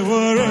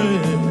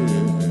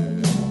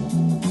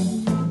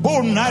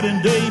 Both night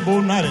and day,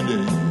 both night and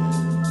day.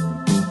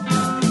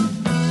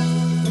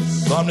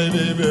 Sunday,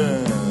 baby,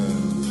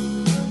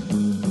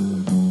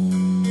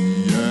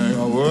 you ain't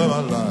gonna worry my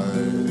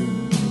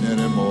life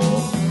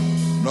anymore.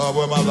 No,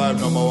 worry my life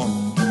no more.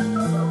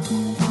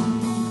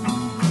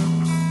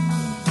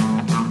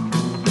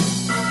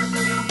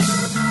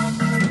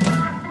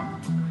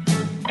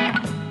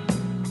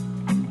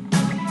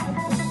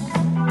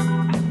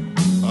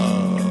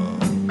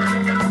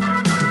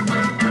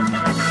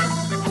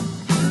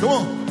 Come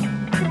on.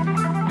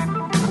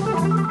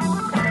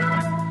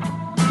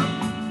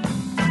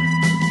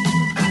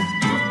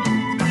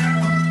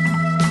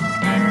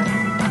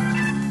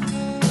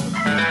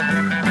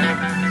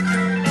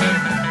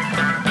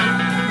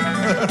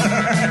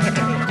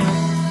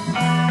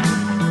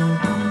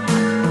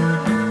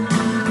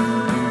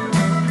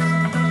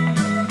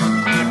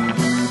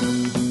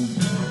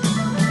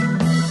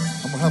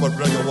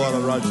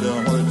 Right there, I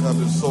want to tap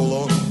this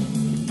solo.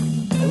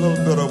 A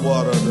little bit of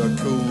water to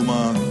cool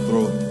my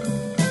throat.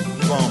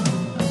 Come on.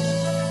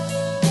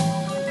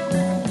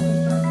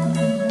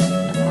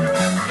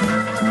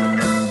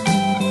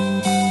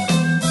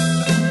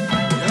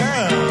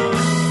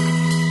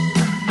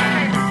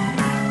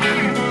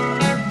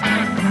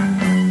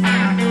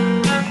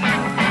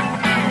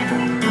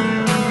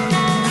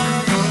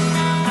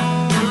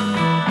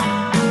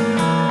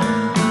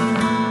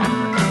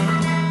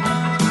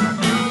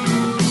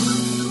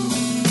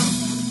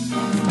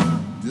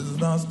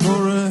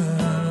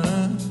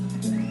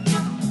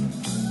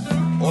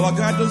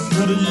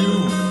 To you.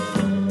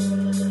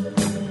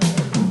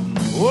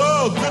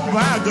 Whoa,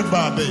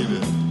 goodbye, baby.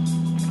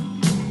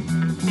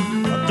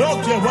 I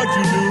don't care what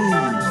you do.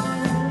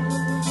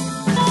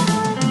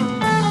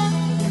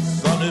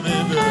 Sonny,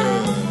 baby,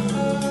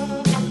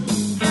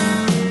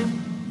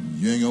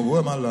 you ain't gonna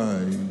worry my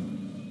life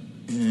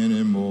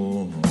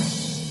anymore.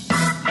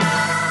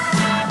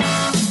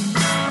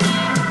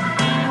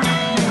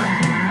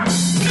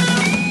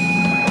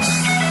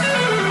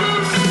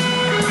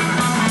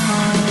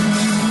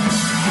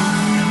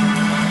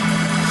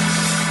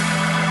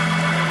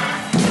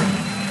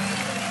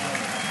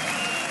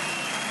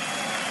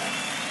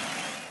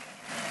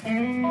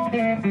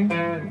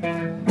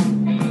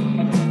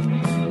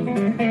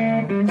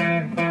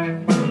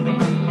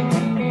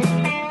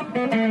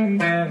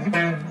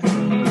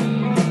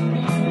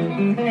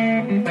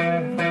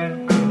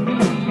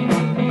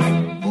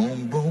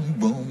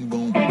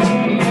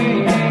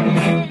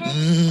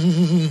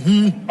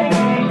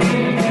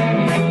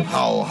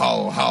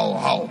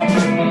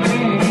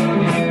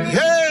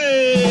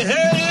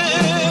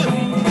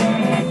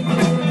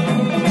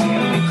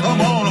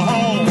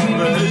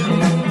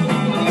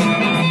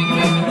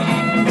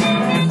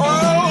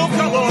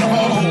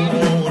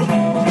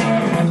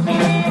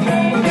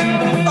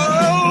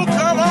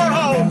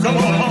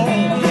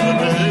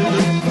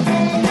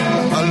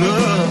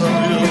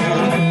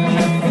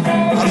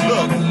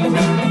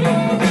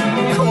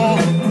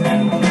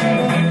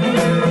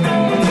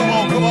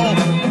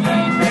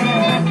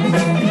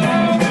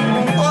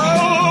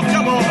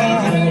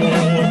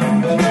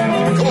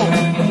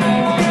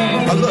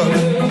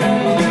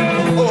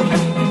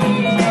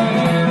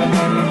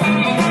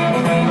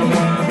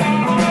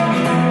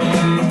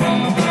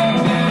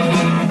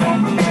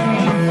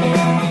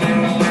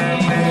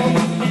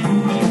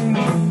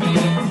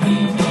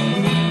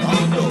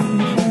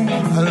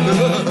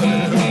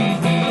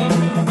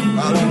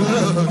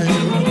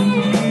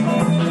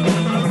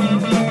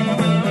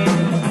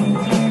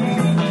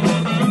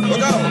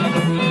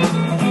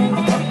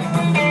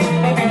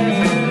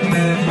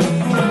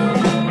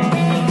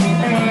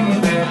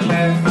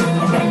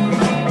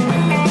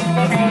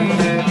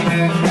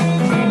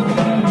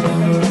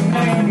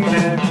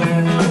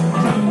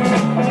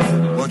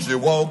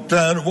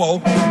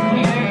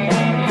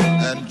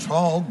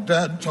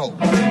 talk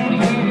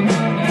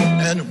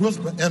and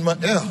whisper in my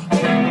ear.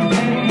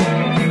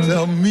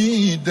 Tell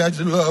me that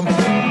you love me.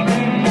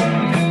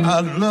 I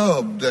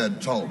love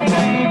that talk,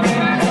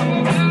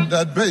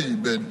 that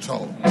baby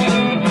talk.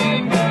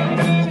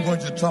 When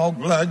you talk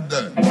like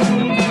that,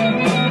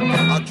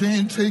 I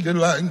can't take it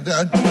like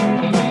that.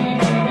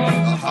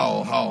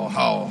 How?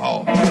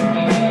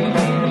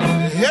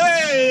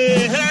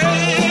 Hey,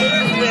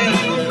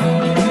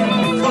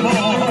 come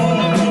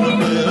on,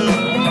 baby.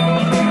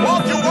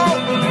 Walk your walk,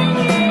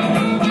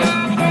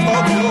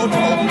 talk your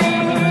talk,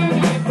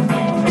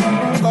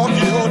 talk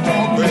your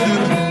talk,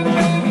 baby.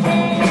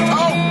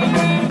 Talk.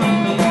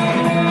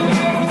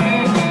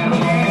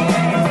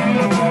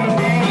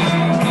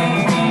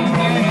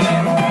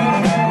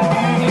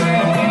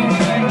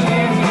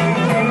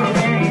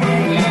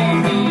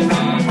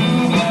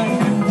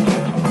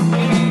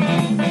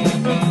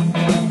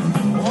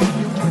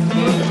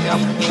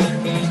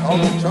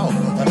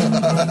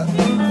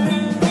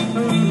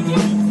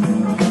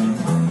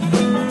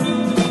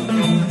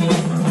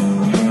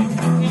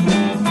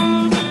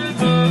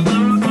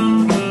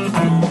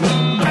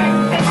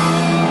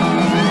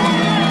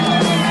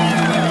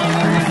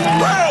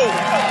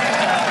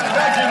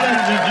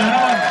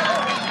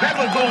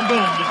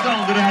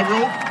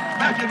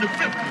 In the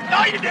 50s. No,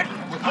 you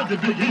didn't. Was such a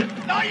big hit.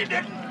 No, you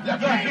didn't.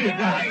 Yes, I did.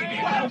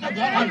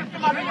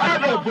 I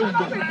know Boom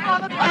Boom.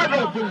 I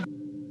know Boom Boom.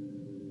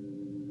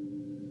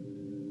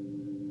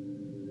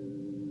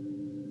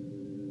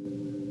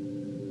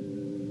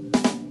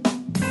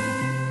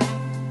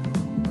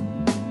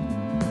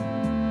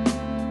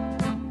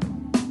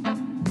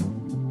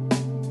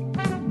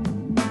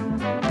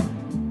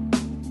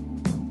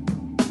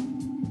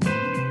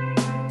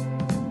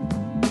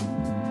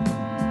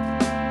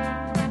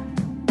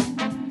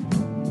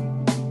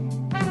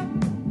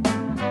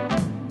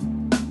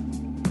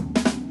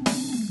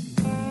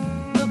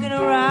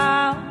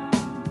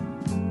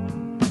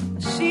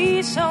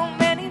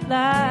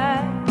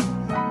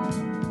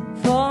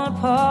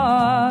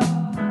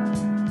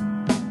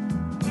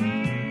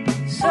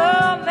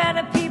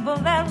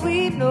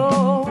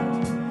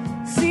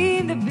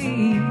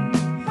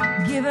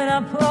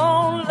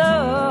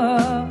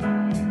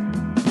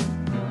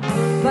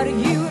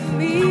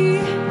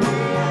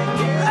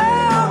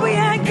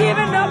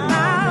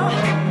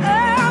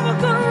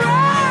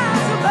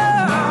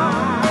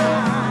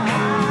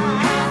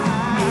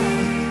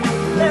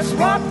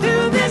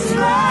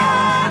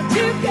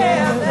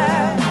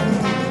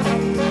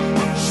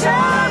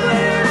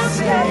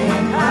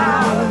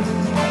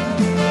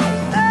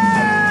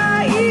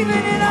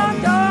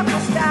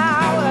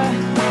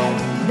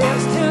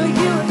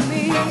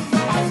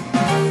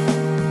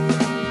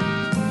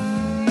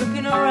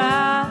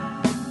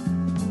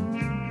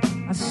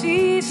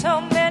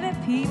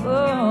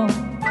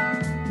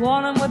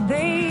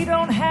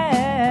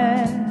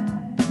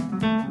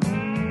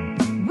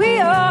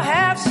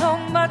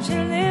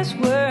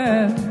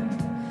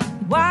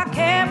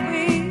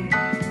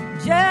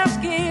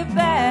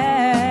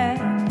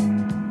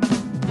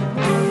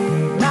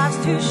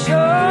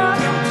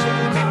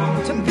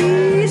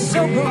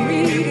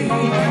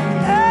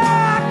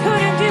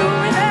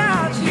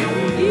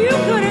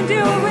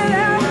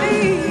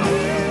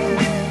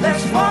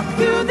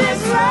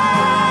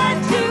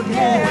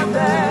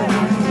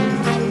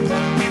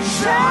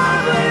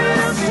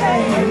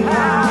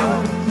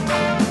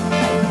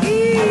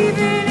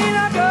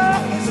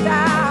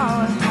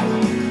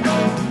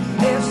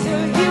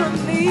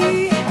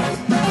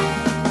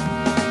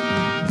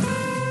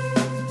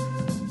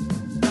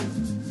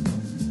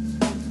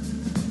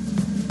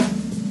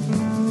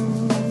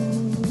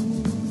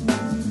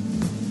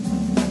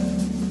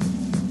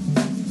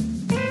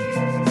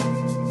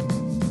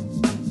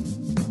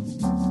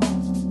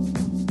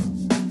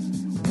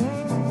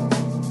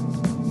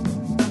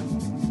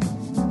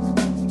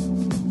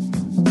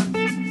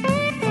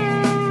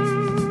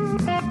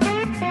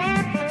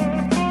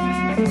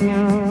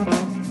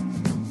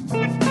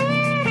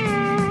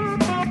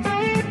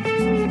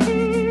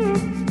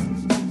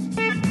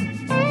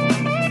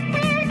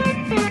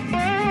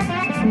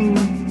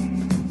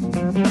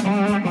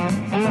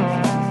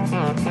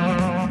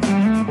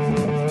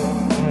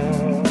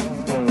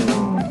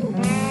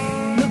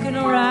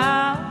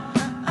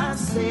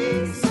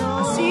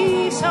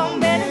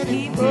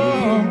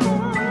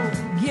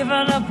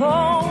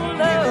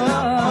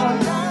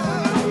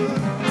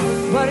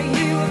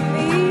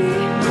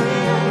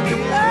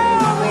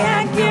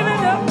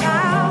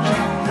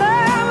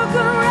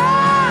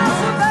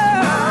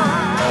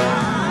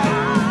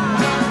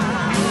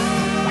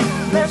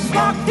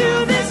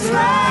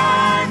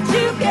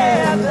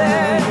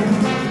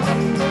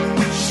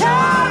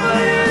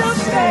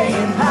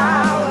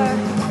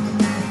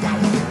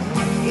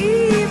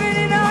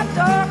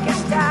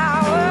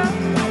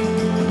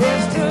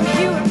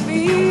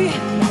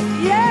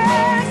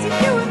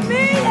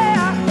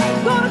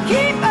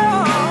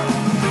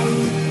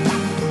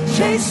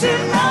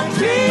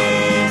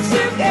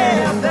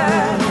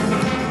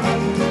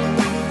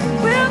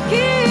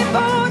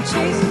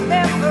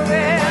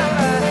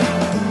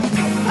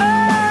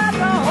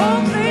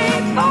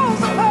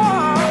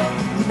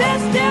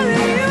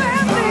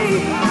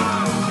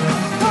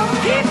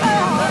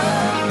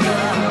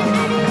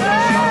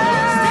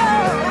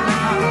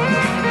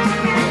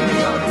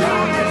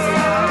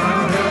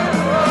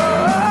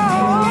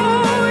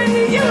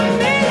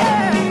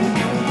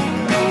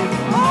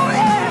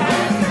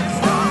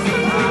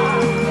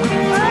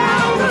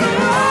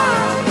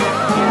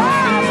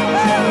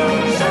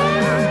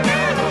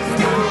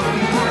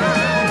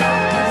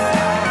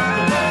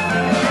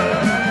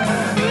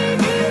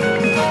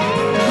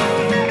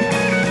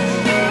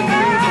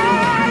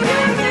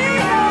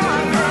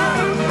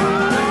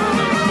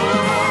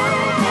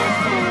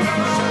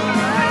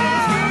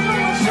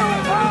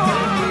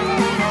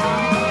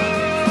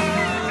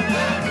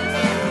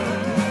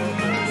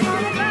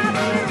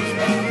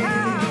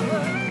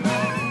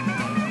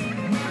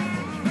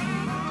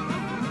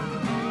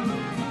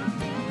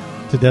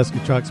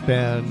 Tedeschi Trucks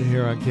Band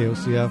here on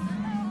KOCF.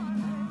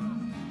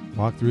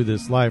 Walk through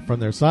this life from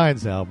their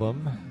Signs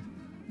album.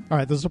 All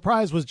right, the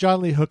surprise was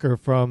John Lee Hooker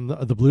from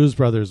the Blues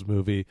Brothers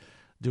movie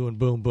doing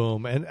Boom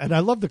Boom. And I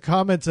love the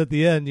comments at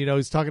the end. You know,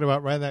 he's talking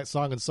about writing that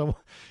song, and someone,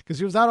 because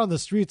he was out on the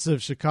streets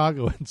of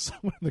Chicago, and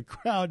someone in the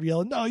crowd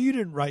yelled, "No, you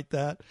didn't write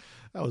that."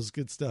 That was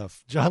good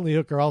stuff. John Lee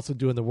Hooker also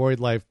doing the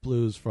Worried Life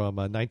Blues from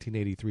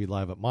 1983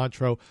 live at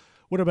Montreux.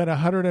 Would have been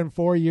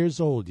 104 years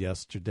old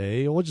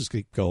yesterday. We'll just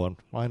keep going.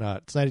 Why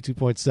not? It's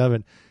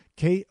 92.7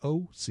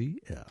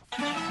 KOCF.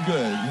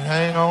 Good.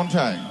 Hang on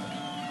tight.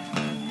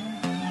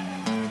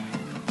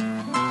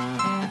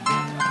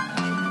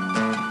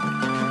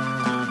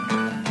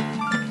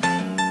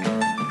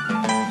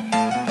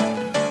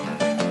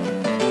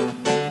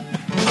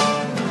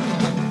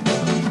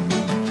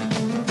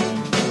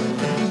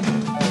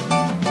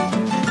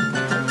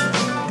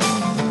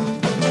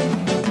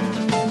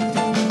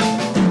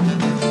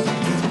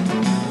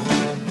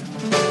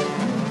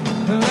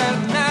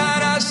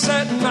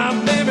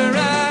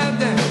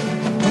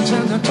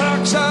 The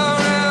talks all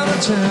around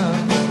the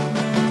town.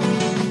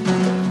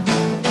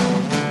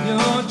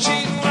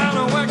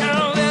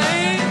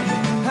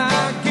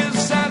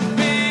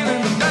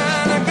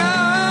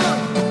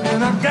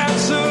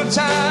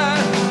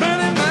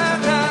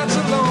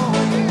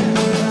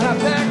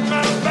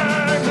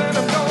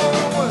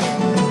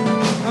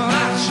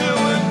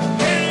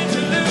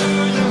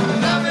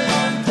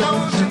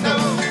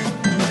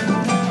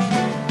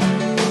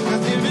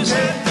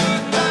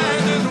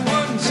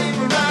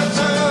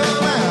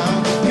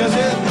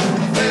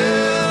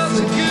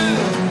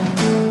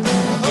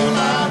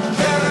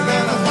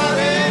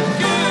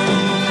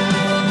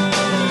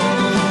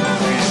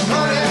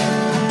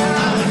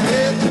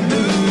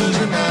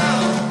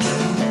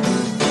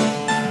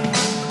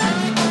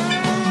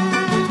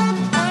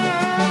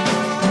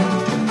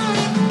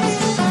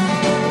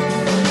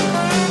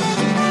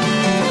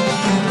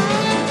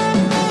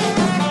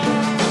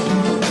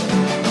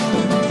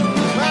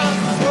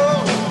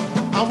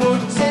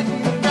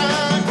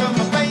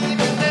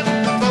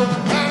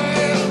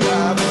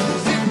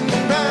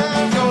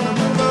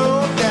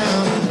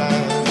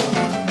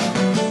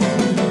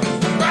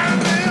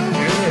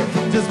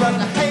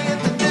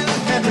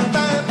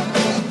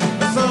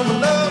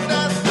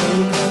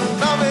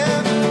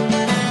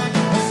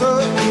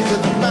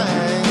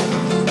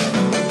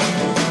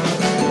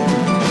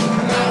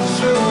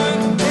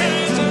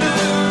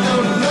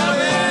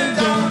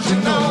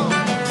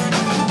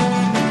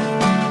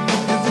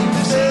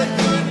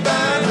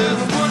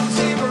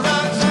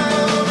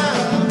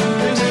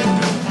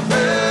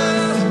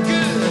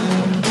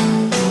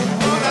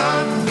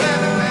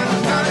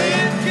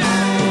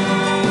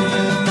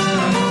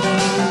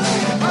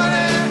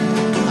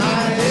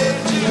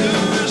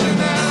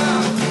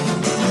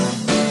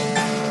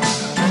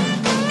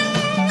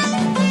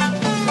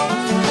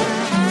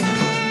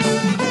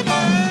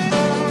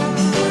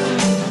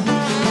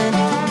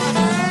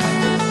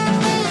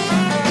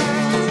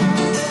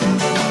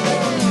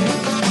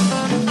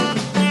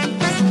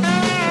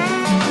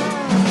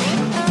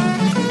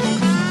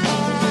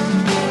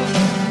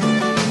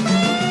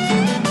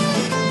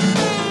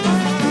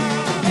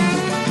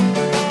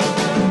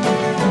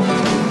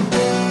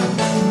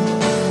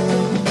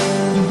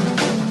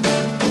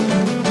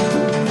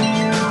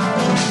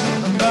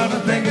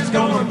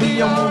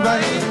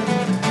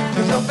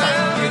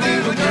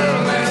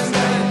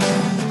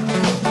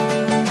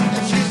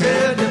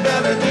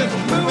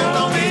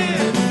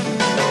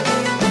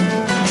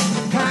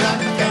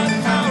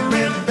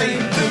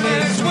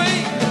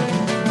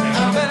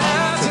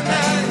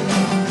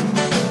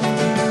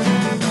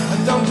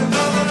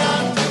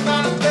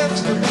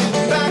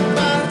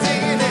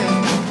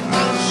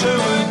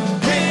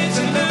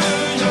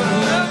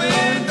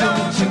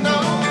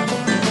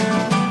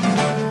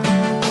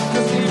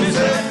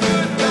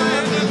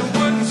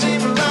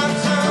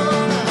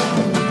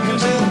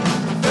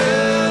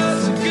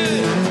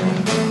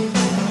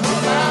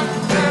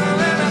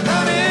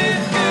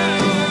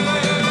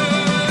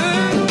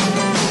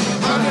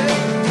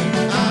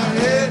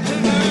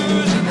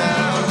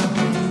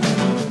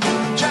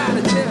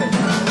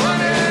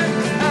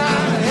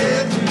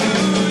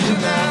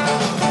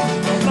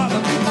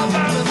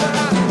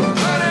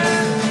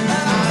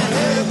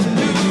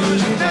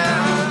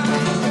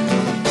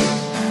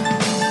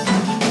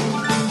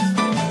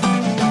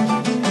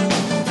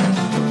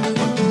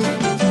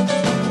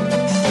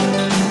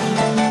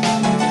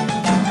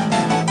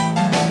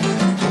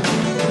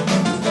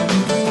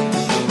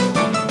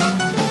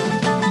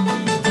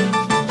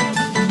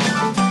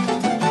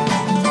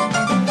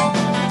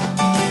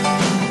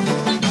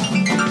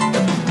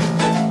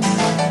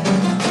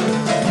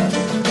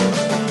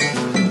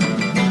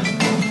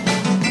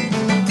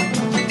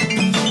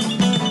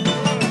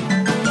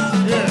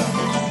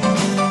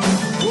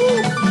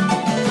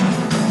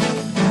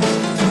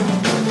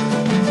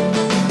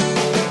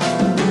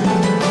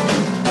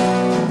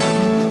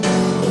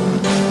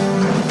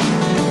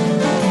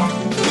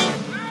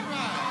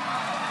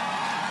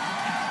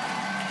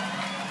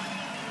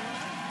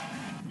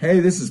 Hey,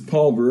 this is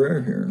Paul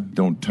Barrere here.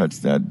 Don't touch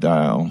that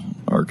dial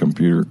or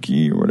computer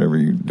key or whatever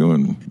you're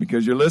doing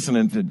because you're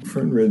listening to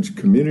Fern Ridge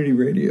Community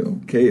Radio,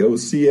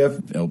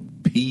 KOCF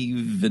LP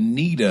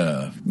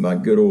Veneta. My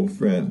good old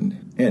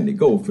friend, Andy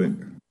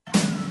Goldfinger.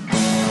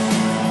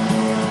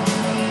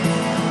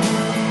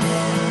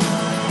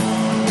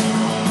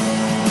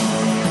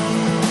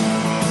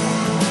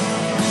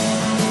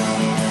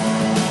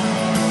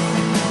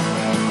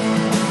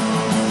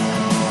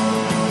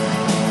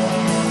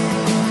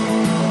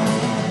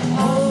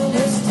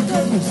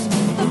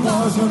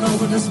 Went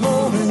over this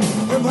morning.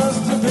 It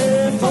must have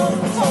been for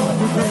the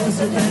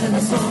president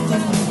or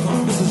something.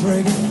 Mrs.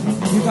 Reagan,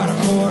 you got a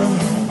quarter?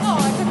 Oh,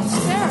 I couldn't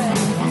spare it.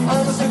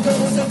 Honest to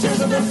goodness, the tears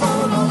have been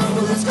falling all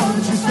over this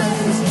country's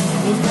face.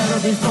 It was better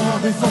before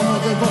they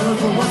voted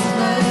for what's his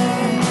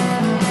name.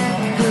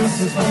 This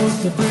is supposed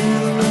to be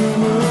the new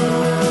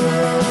world.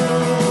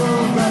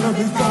 Better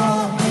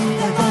before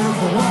they voted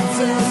for what's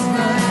his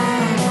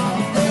name.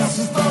 This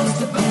is supposed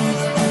to be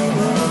the new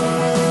world.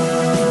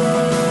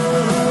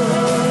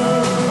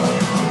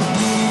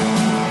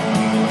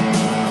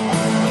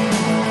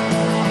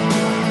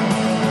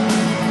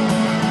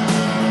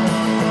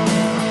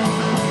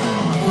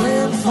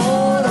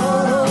 Ford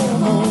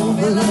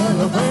automobile,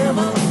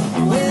 Alabama,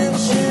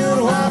 windshield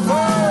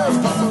wipers,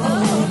 Buffalo,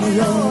 New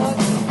York,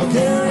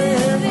 Gary,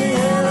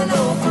 Indiana,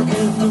 don't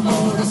forget the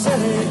boy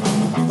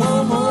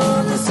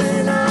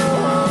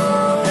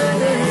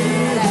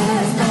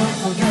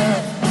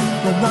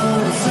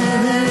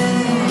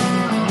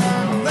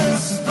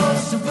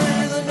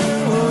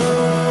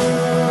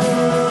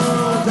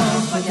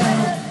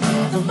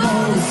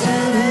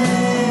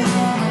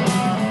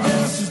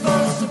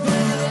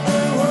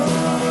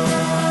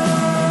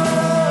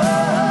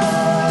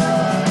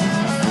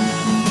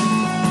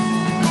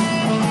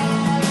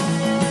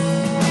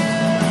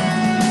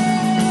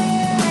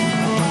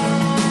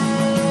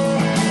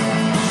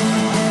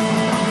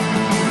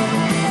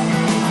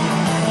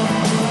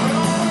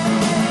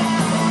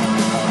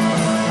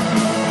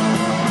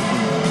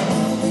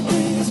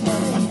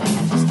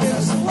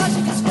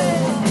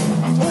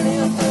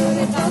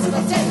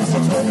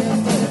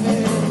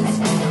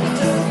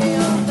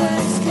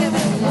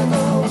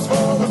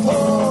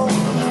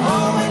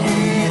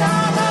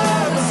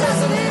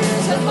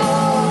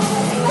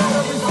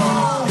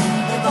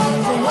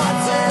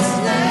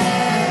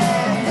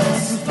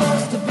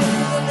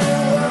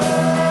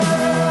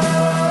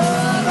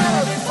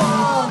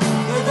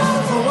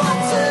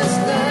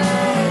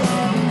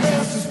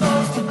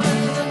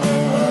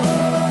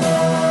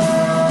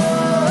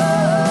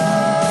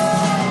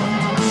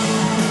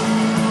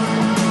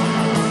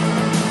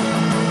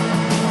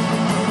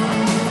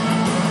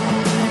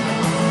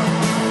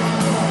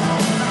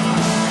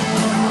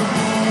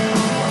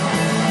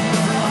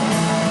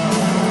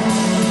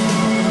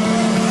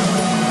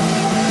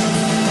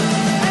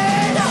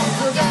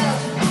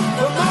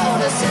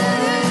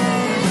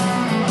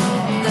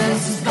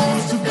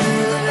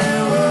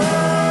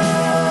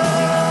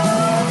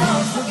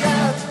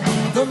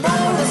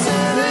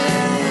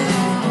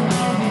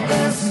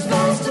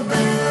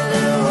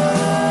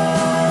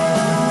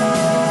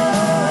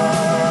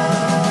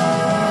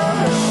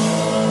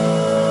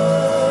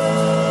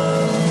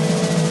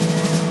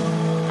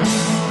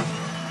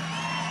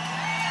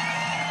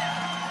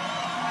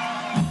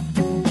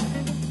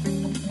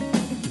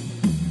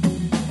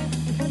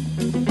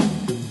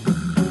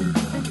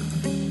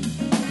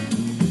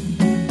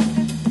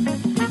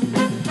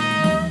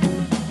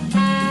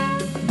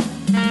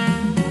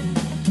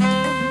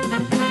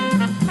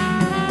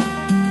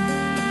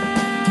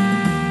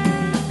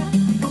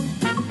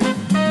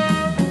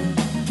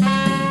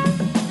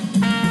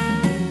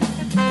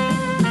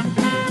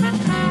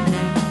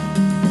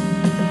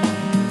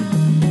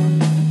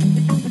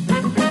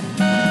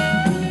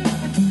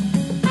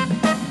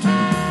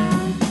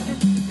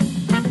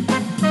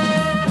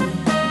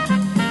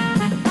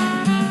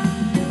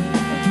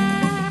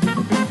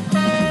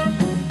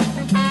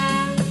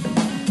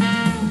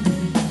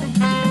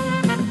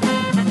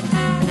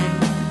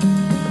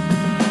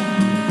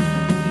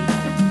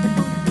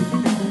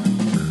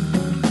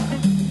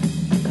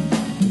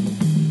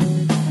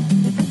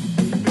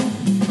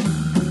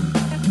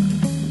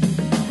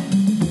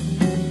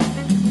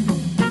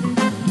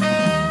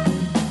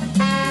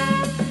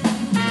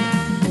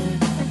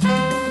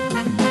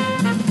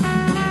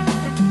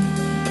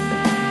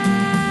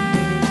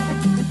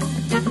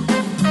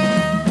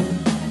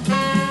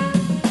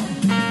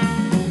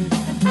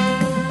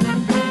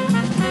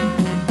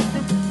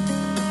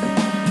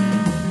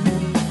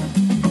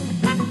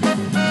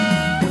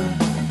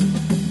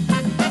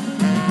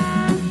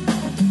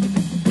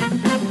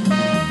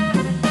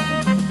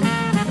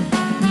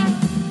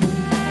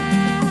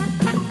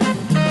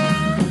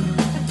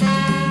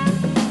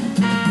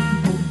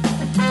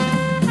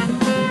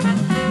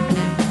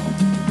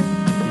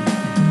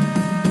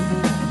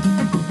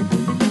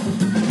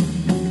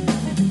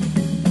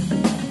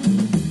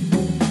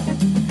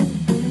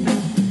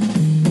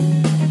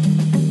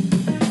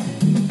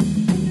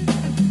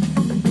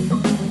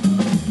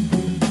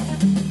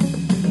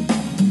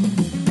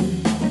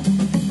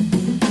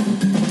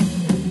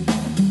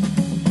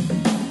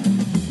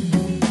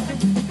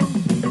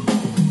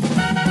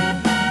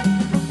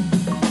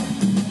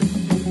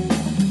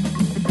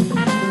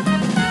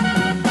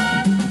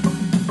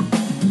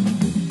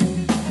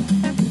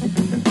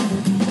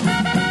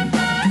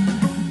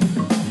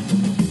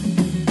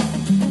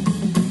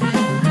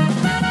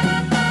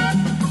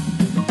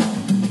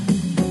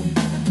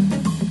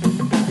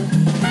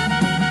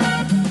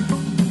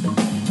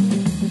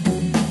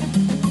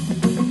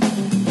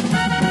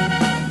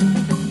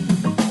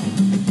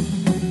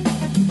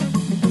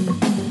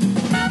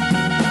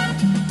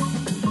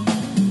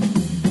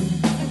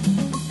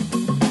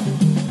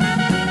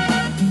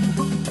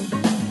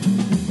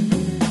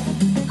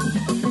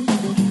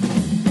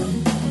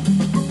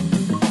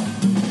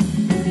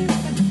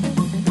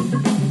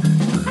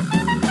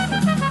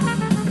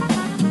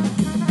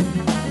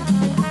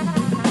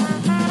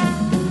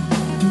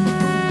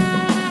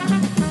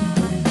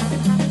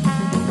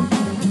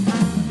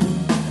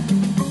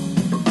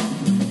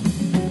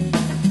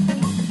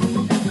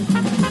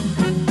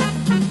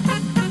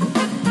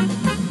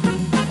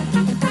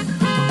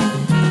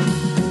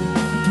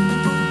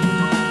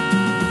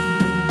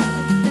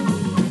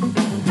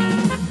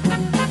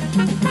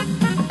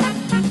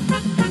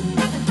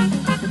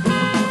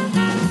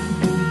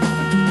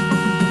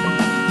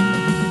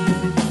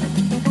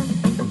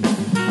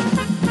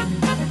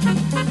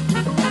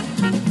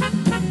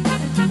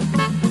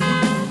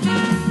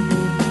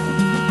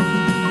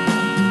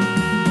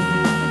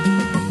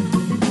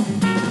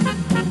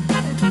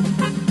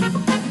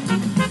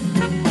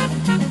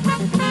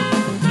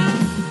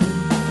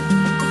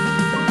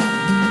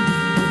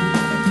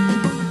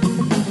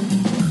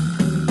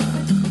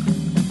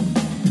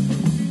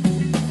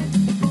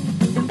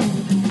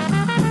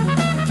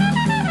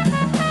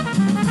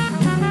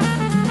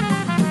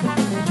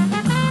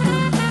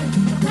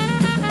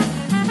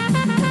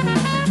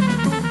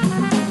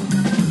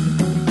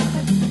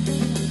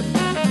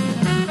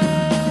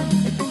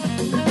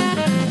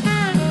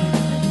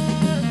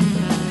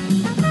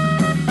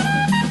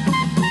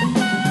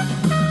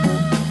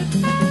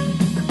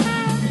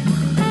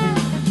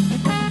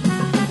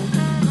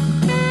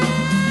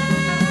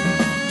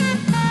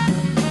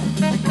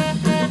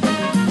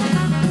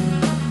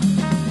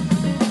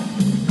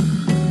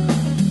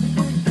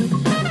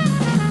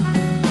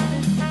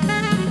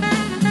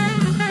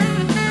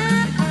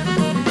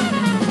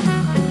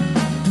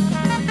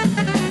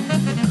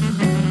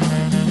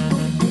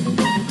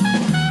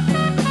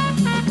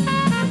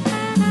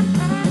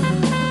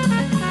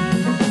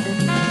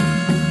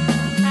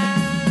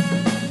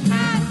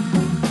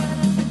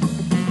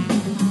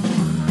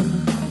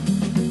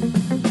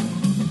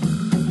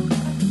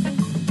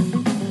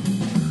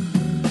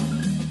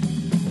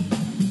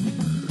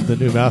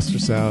the new Master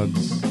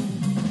Sounds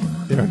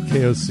here on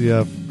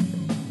KOCF.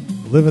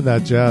 Living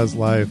that jazz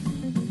life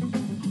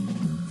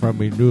from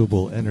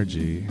renewable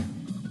energy.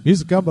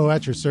 Music Gumbo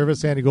at your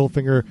service. Andy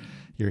Goldfinger,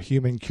 your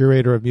human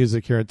curator of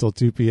music here until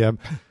 2 p.m.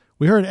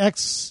 We heard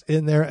X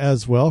in there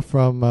as well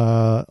from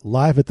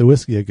Live at the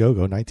Whiskey A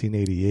Go-Go,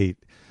 1988.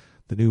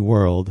 The New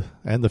World.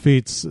 And the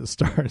Feats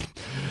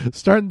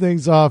starting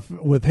things off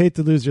with Hate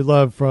to Lose Your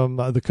Love from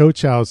the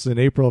Coach House in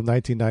April of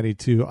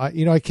 1992.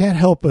 I can't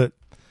help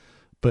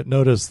but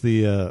notice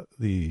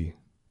the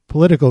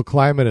political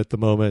climate at the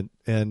moment,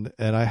 and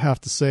I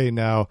have to say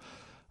now,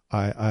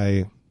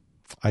 I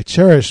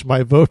cherish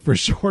my vote for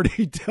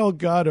Shorty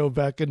Delgado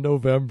back in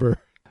November.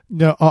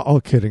 No,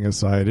 all kidding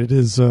aside, it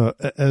is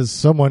as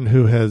someone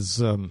who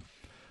has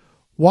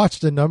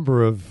watched a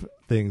number of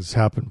things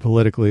happen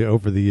politically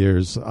over the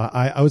years.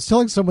 I was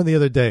telling someone the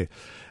other day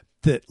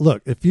that,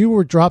 look, if you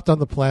were dropped on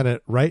the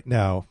planet right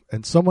now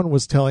and someone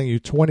was telling you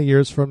 20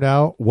 years from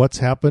now what's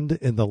happened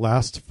in the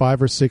last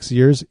 5 or 6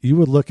 years, you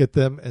would look at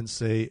them and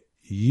say,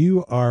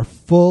 you are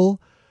full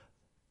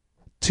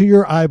to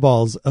your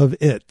eyeballs of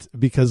it,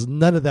 because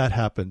none of that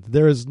happened.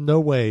 There is no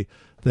way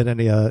that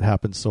any of that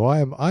happened. So I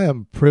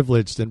am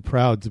privileged and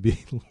proud to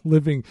be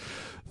living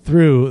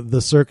through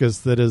the circus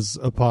that is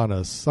upon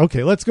us.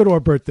 Okay, let's go to our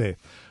birthday.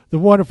 The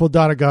wonderful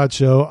Donna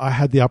Godchaux. I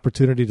had the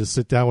opportunity to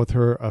sit down with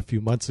her a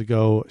few months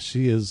ago.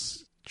 She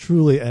is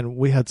truly, and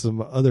we had some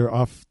other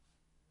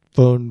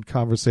off-phone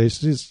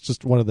conversations. She's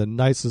just one of the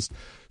nicest,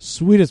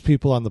 sweetest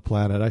people on the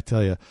planet, I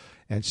tell you.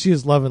 And she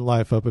is loving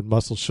life up in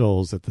Muscle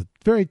Shoals at the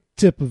very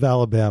tip of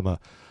Alabama.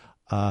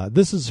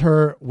 This is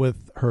her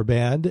with her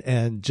band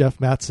and Jeff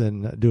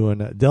Mattson doing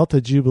Delta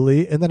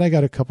Jubilee. And then I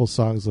got a couple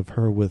songs of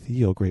her with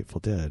Yo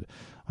Grateful Dead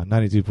on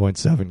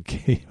 92.7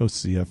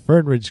 KOCF,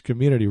 Fern Ridge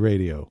Community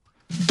Radio.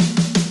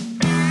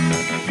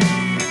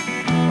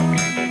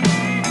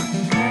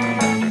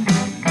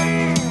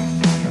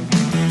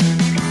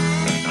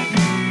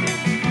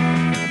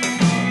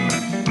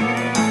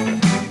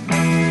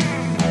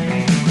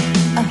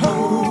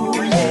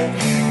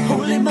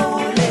 Holy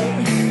moly,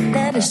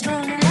 that is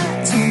strong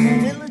lights on the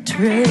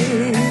military.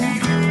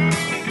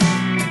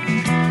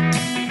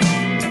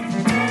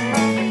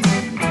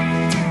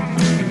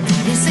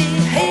 You see,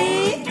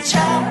 hey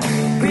child,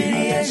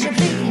 pretty as you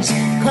please,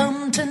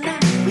 come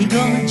tonight, we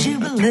gonna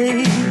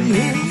jubilate.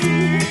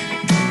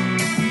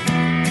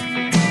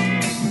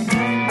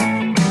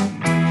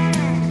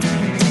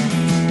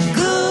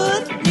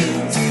 Good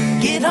news,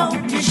 get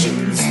on your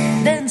shoes,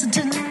 dancing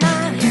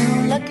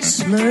tonight like a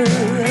slur.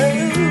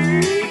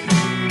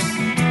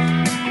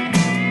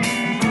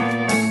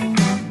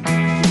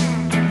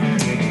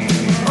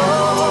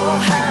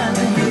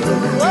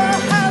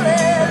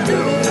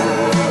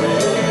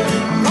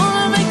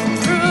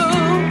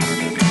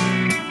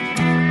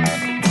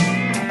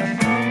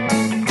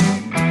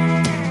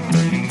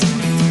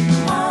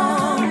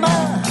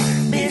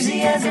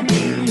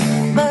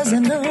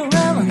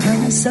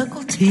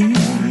 Suckle tea.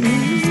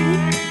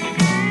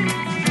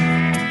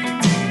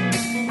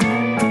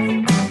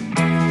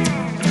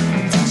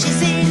 She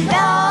said,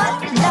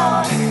 Lord,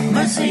 Lord,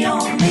 mercy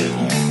on me.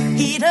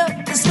 Heat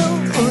up the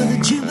stove for the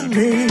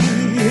jubilee.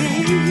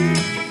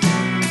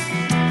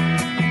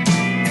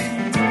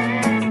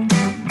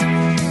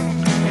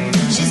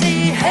 She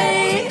said,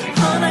 hey,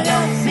 hon, I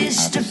got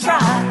fish to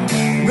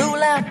fry.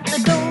 Roll out the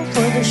dough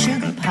for the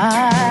sugar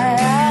pie.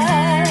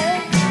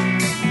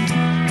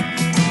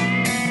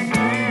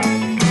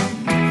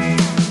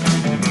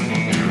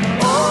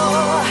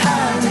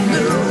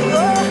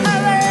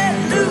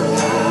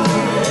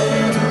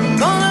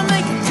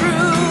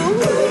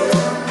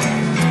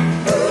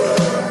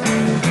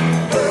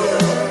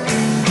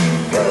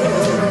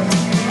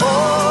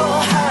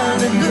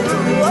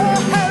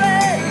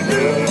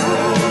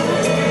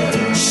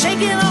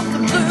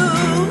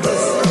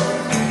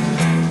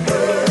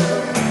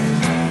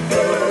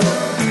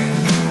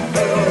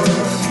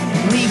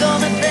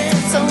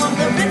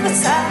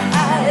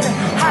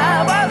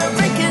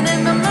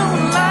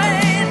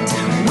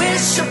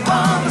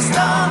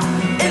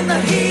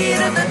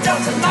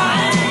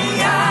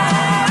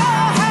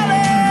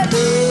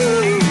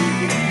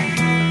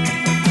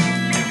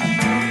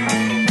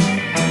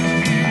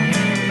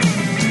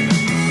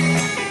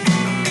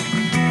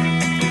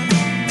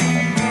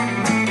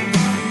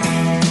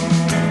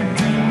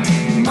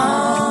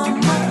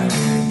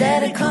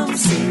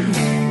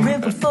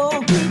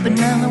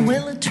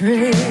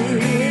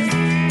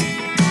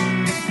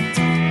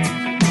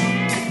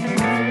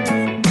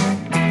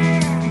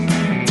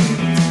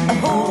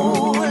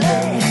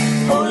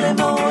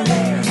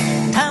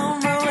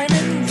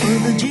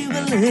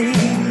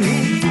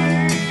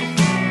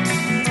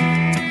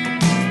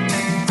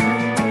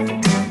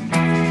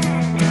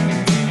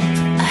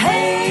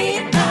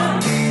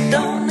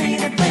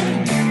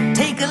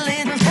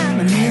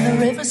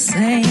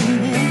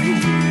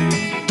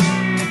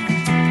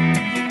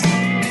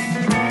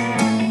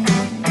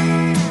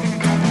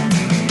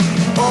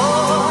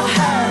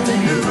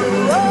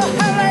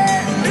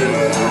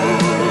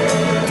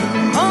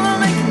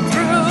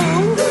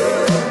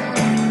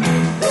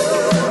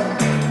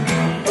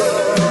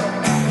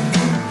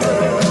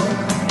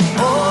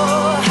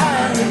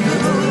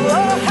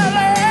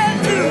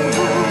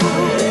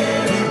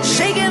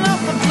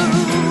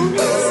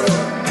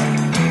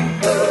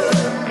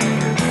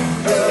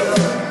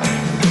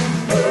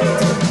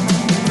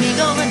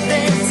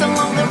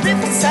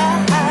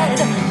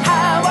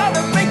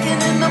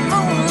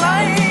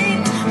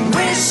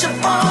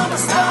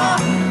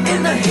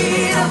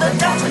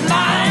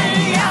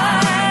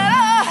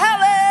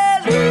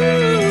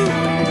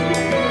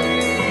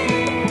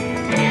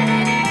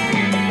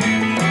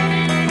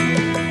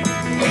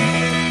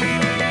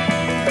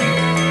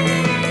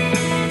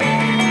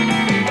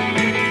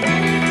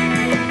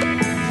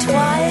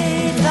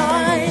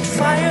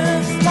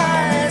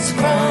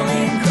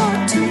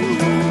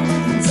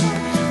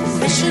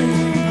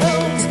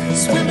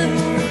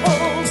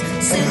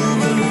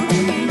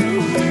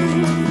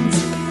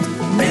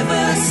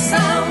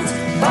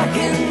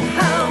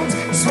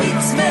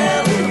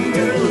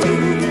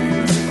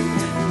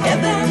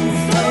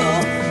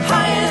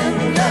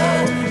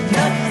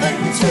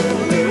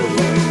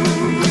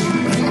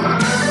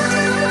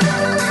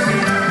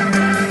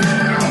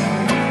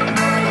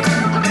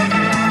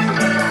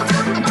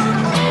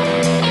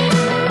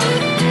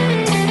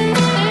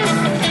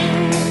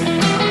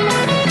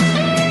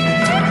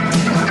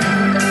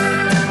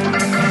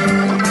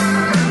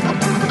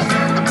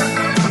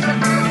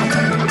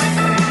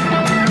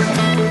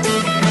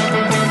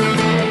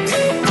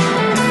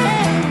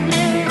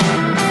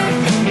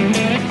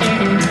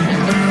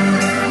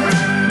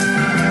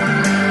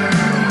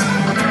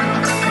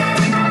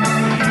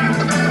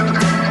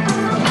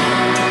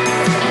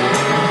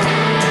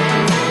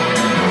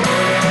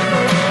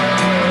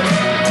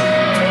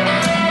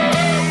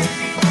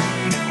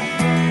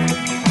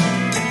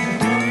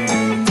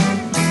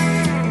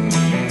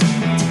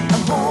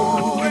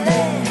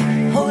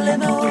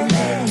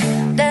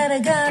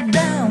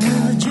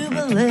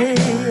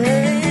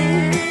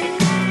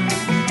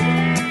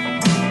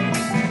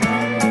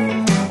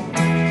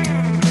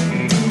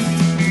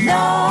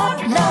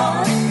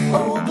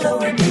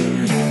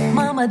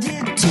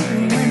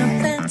 when a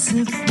fence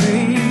is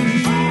free.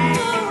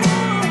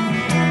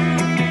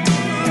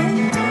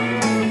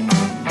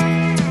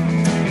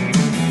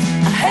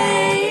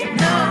 Hey,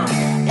 now,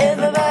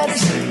 everybody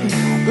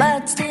see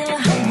lights still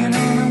hanging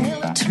on a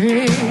willow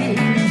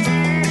tree.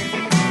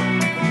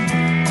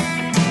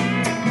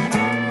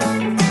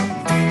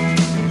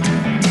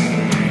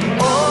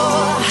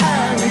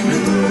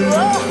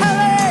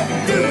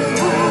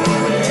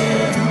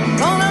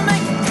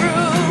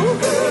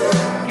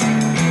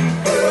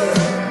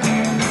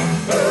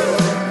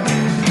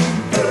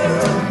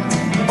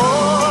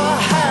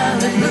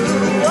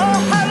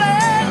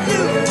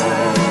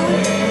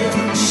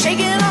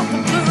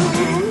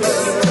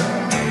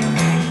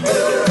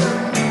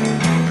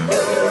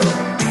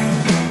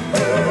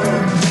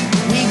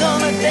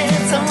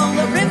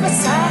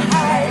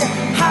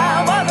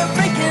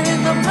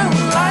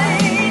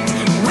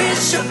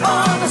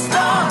 On a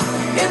star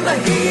in the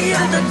heat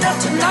of the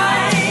death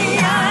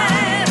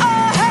tonight.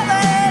 Oh,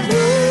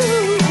 hallelujah.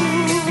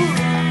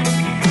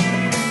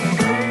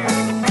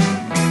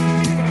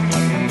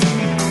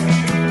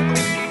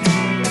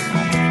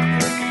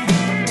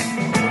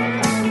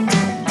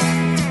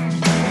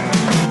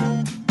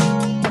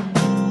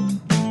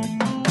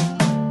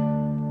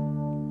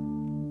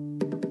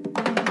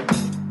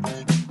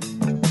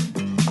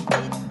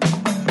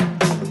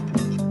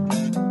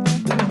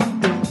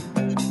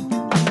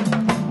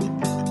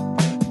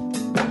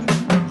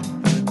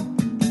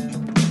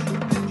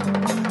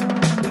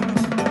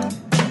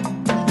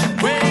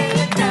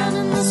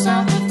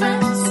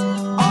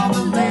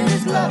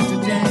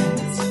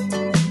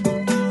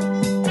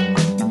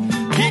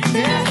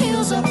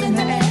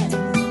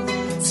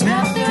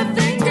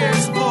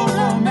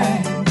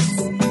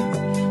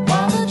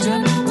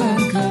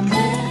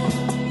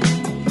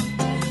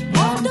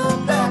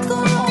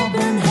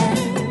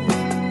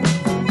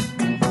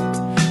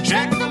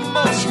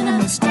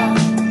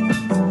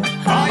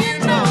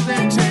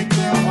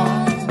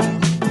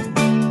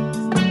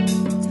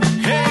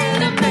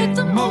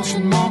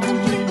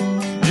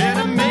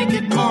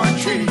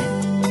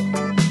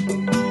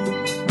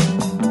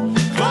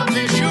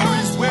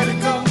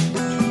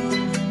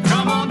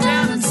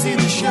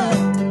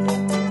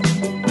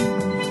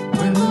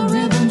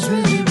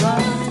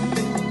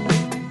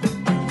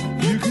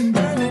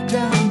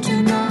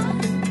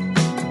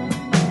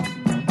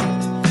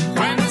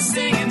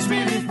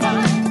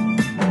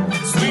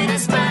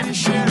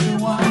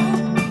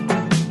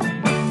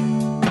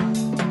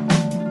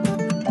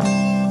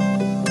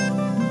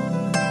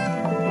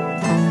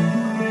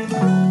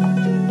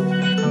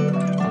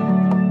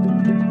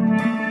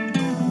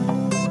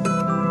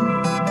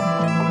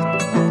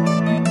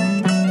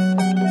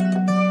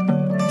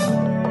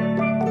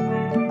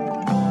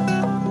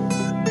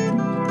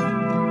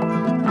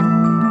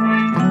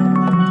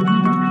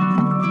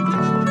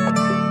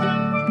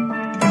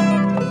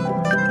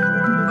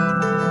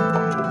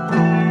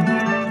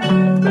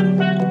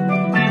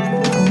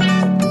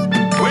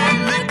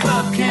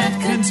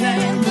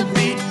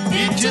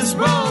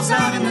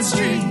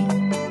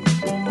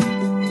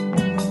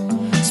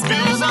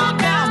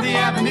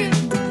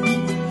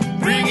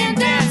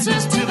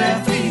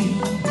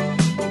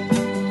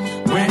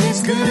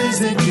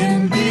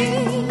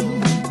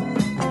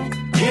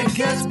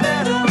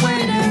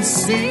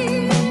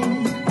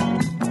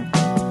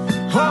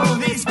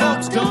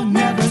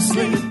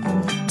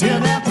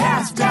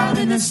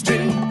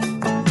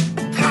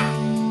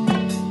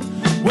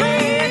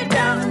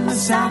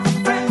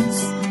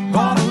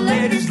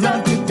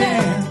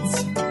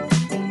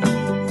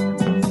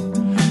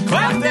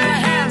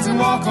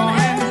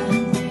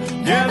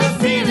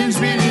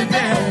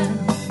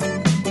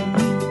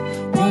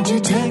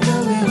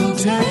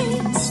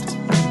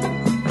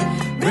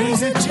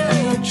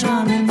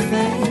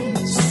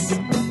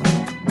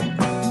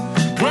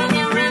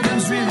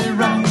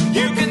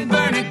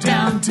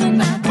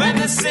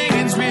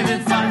 Singing's really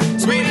fun,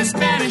 sweet as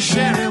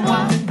Spanish.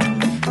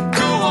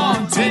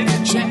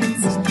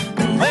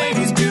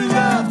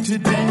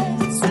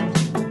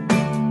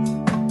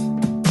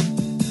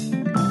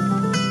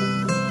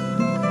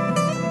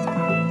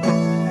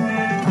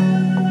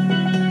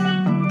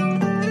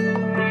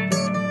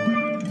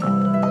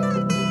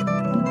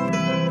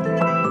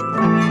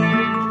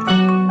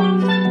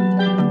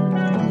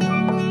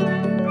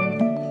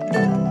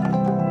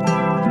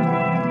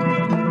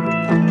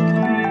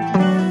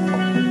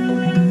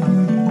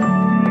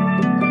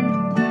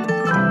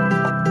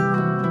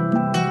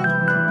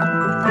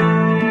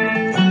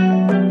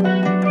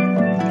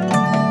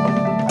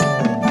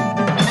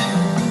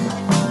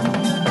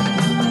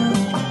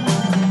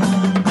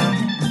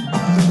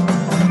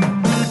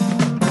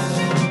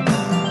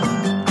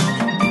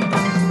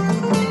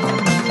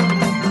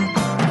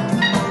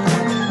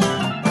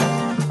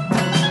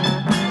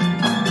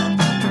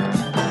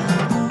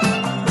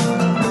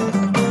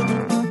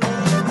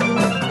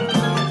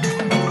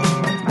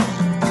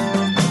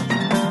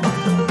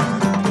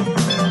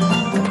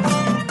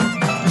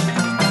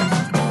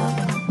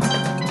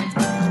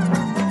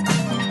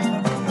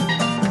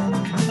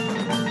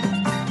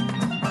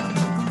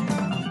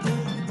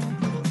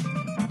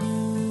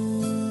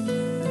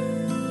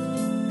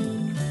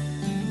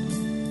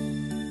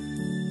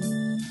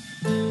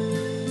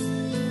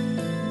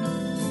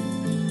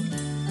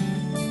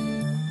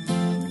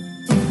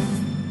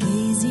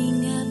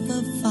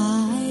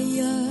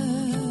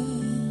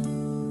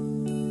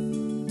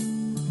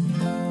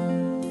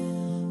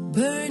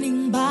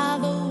 burning by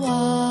the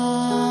water.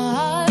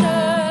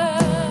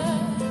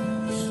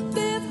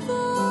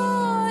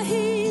 Before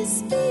he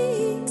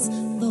speaks,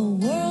 the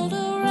world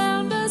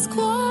around us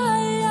quiets.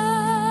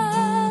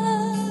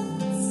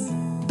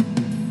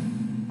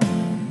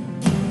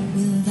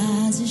 With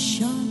eyes as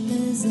sharp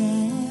as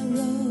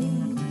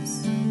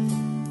arrows,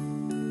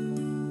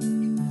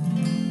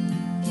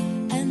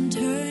 and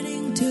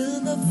turning to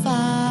the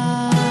fire.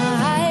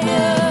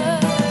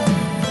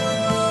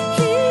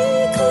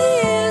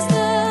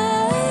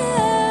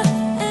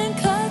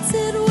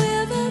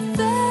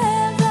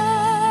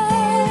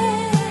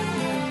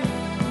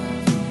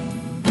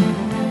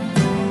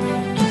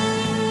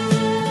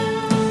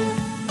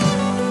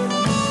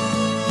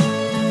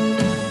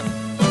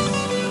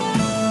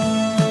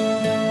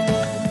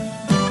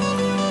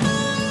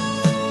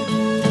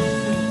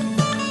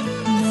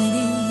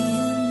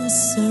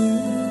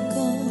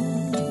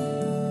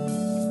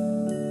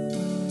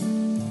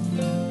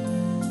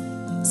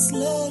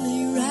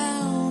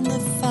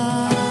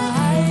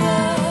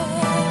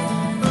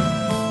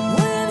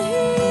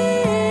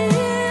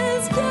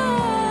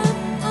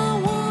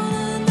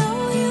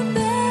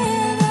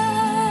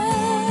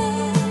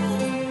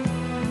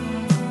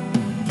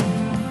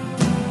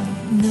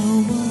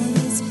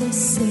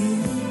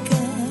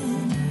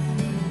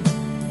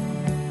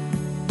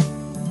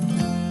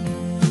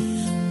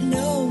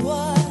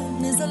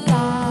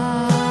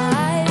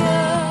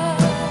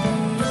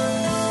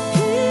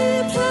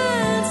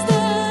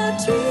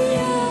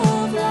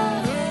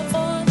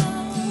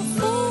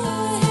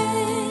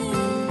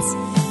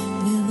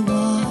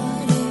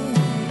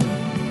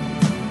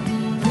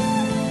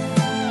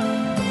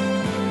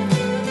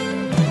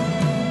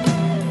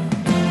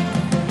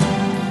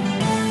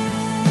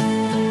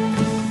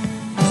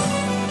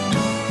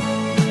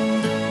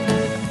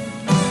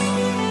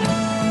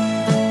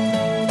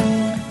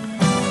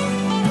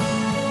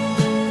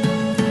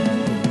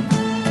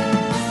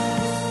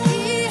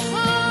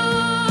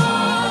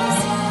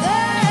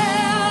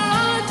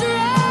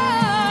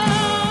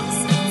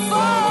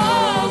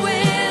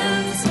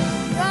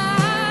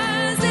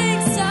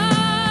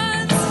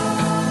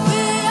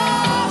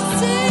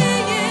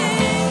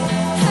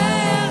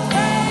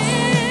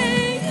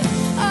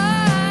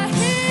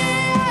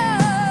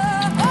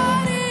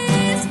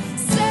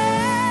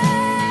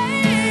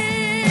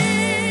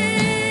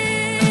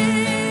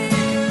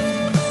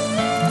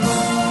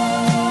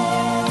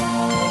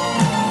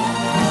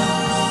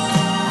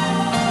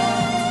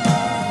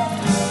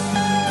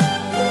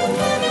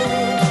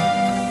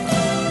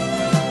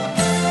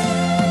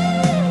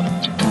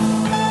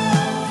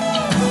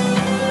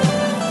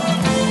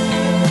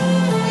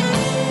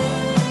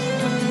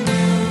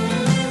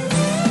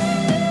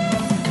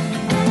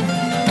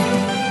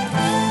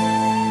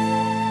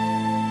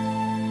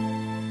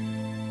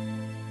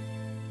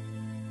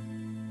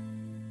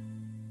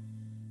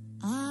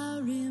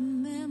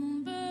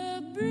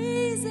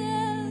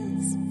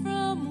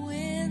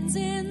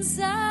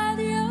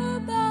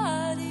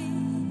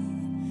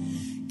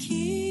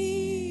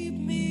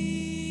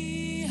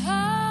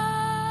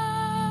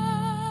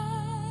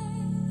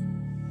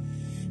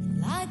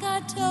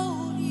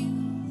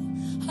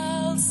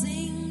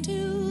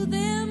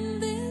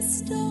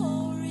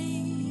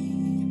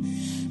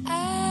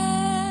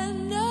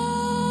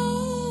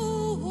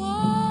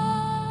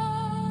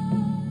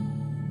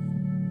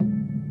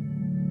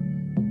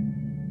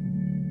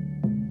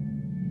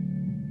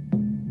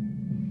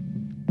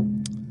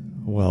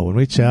 Well, when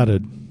we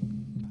chatted,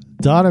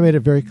 Donna made it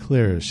very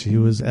clear she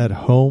was at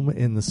home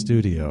in the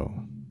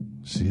studio.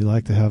 She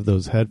liked to have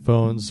those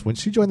headphones. When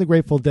she joined the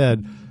Grateful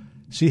Dead,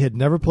 she had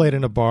never played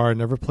in a bar,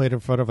 never played in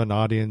front of an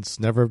audience,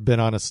 never been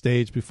on a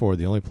stage before.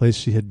 The only place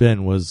she had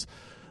been was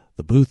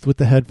the booth with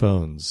the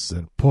headphones.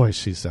 And boy,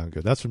 she sounded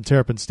good. That's from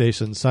Terrapin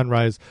Station,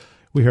 Sunrise.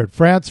 We heard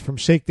France from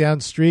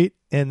Shakedown Street,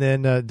 and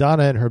then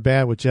Donna and her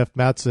band with Jeff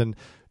Mattson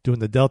doing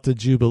the Delta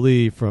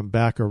Jubilee from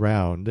Back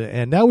Around.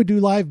 And now we do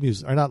live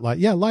music, or not live,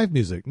 live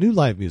music, new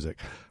live music.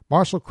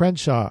 Marshall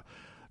Crenshaw,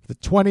 the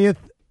 20th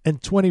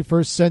and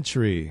 21st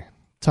century.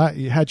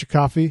 You had your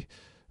coffee?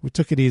 We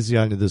took it easy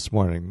on you this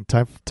morning.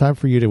 Time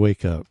for you to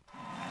wake up.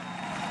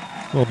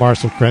 Little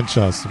Marshall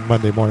Crenshaw, some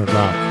Monday Morning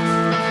Rock.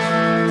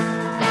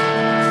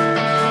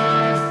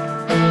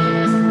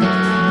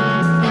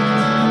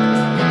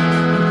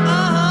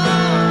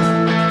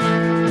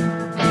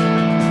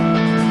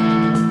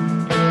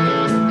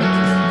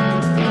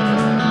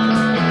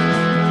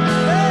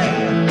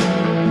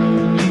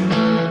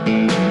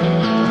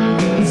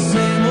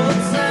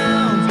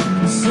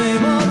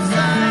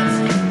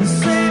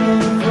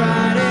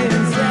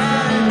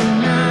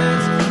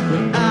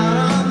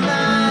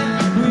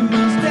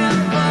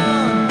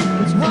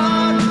 It's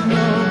hard to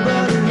know.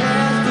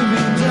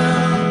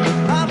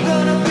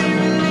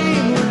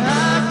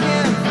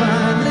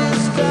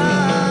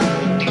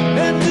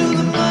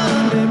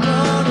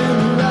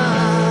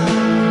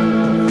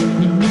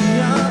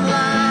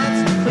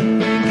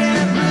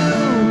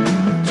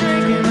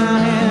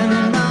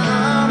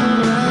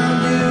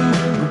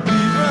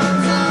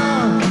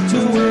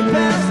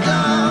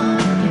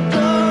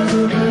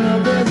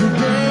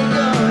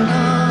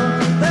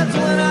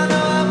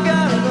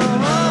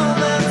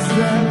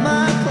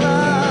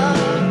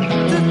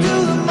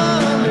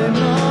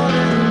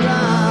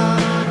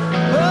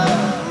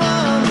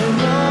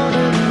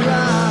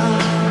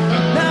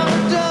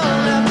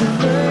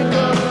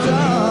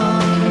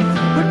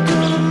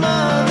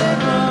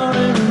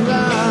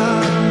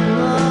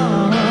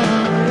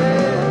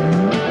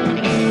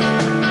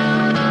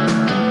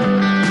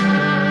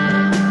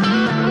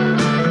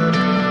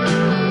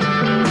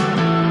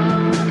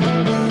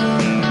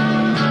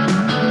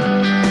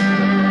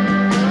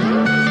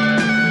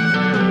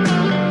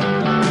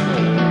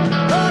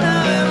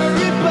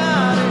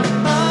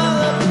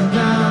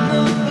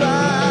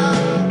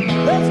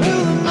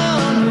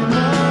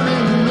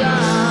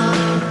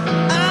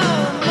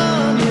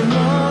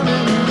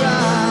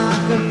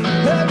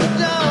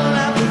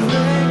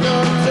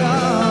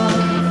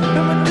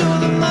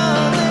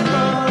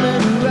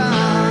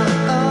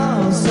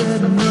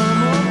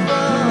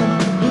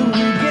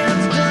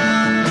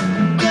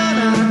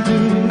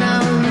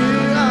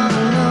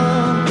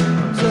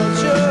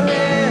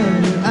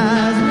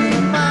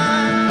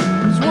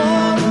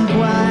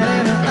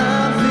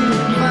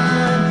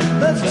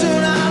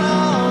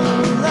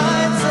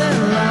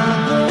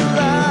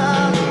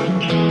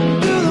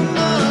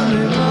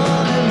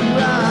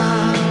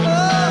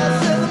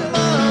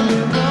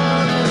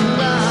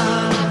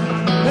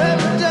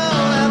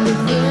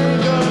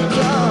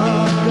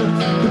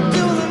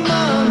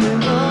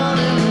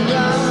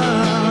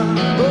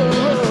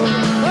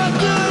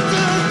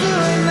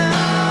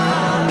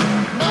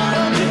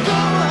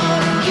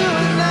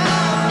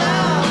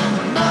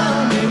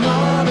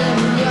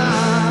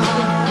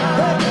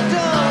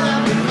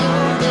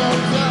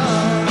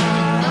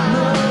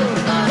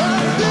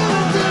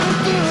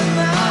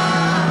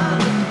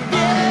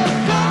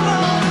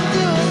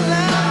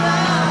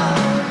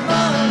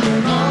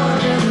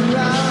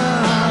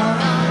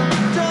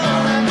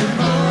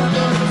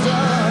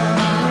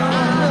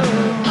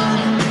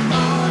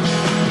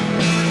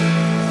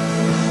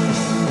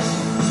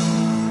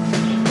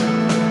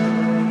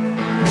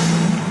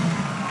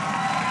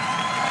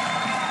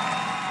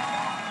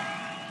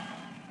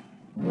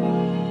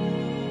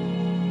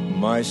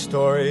 My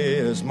story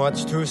is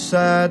much too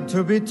sad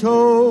to be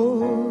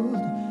told,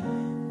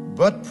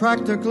 but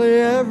practically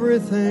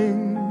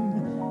everything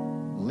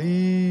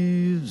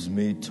leaves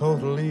me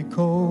totally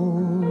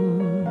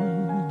cold.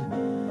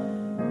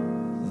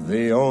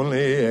 The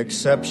only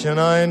exception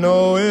I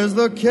know is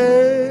the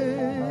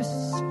case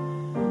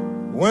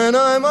when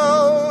I'm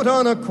out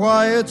on a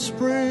quiet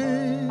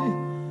spree,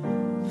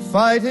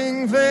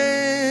 fighting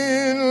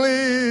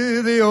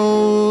vainly the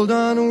old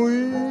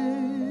ennui.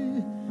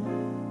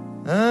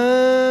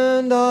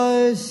 And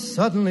I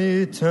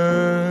suddenly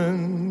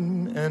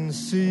turn and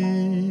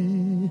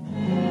see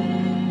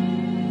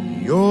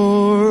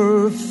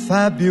your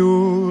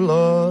fabulous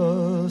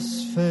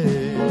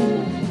face.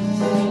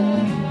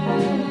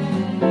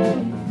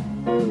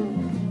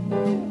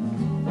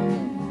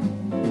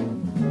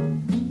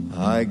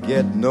 I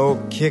get no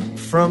kick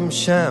from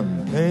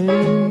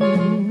champagne.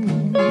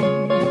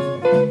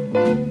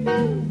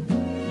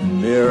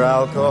 Mere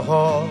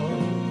alcohol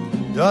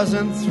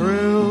doesn't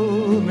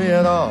thrill me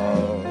at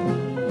all.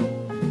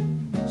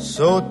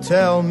 So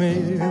tell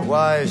me,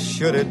 why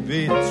should it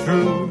be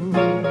true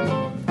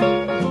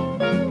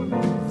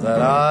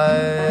that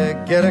I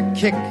get a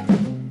kick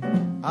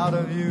out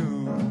of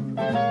you?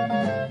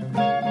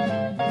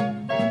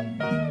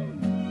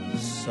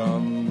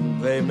 Some,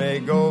 they may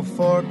go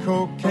for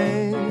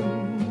cocaine.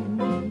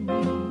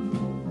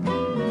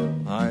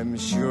 I'm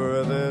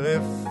sure that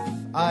if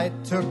I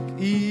took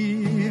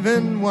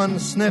even one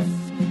sniff,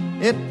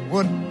 it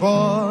would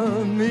bore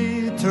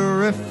me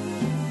terrifically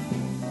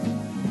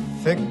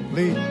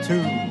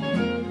too.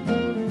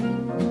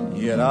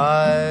 Yet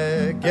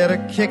I get a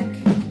kick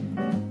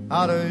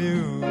out of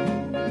you.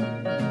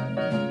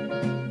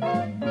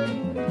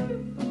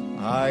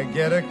 I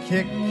get a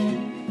kick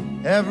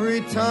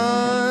every time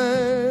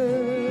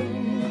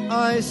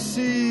I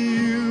see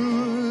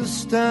you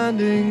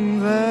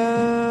standing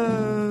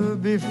there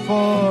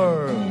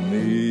before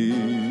me.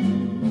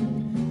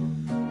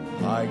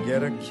 I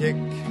get a kick,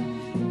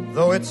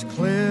 though it's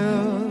clear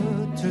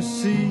to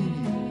see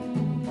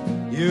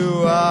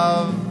you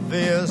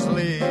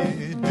obviously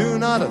do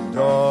not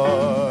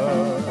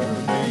adore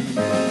me.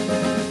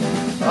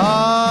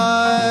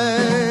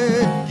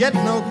 I get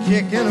no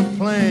kick in a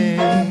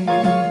plane,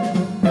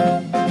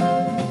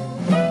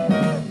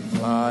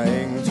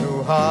 flying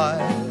too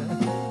high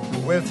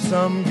with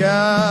some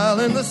gal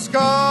in the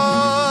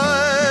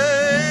sky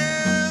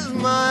is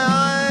my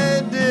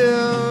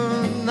idea,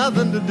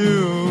 nothing to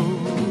do.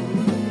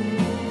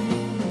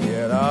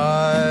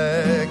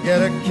 I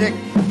get a kick,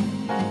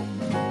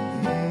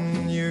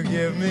 you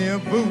give me a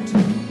boot,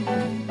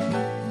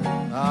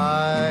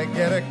 I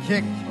get a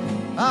kick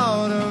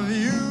out of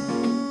you.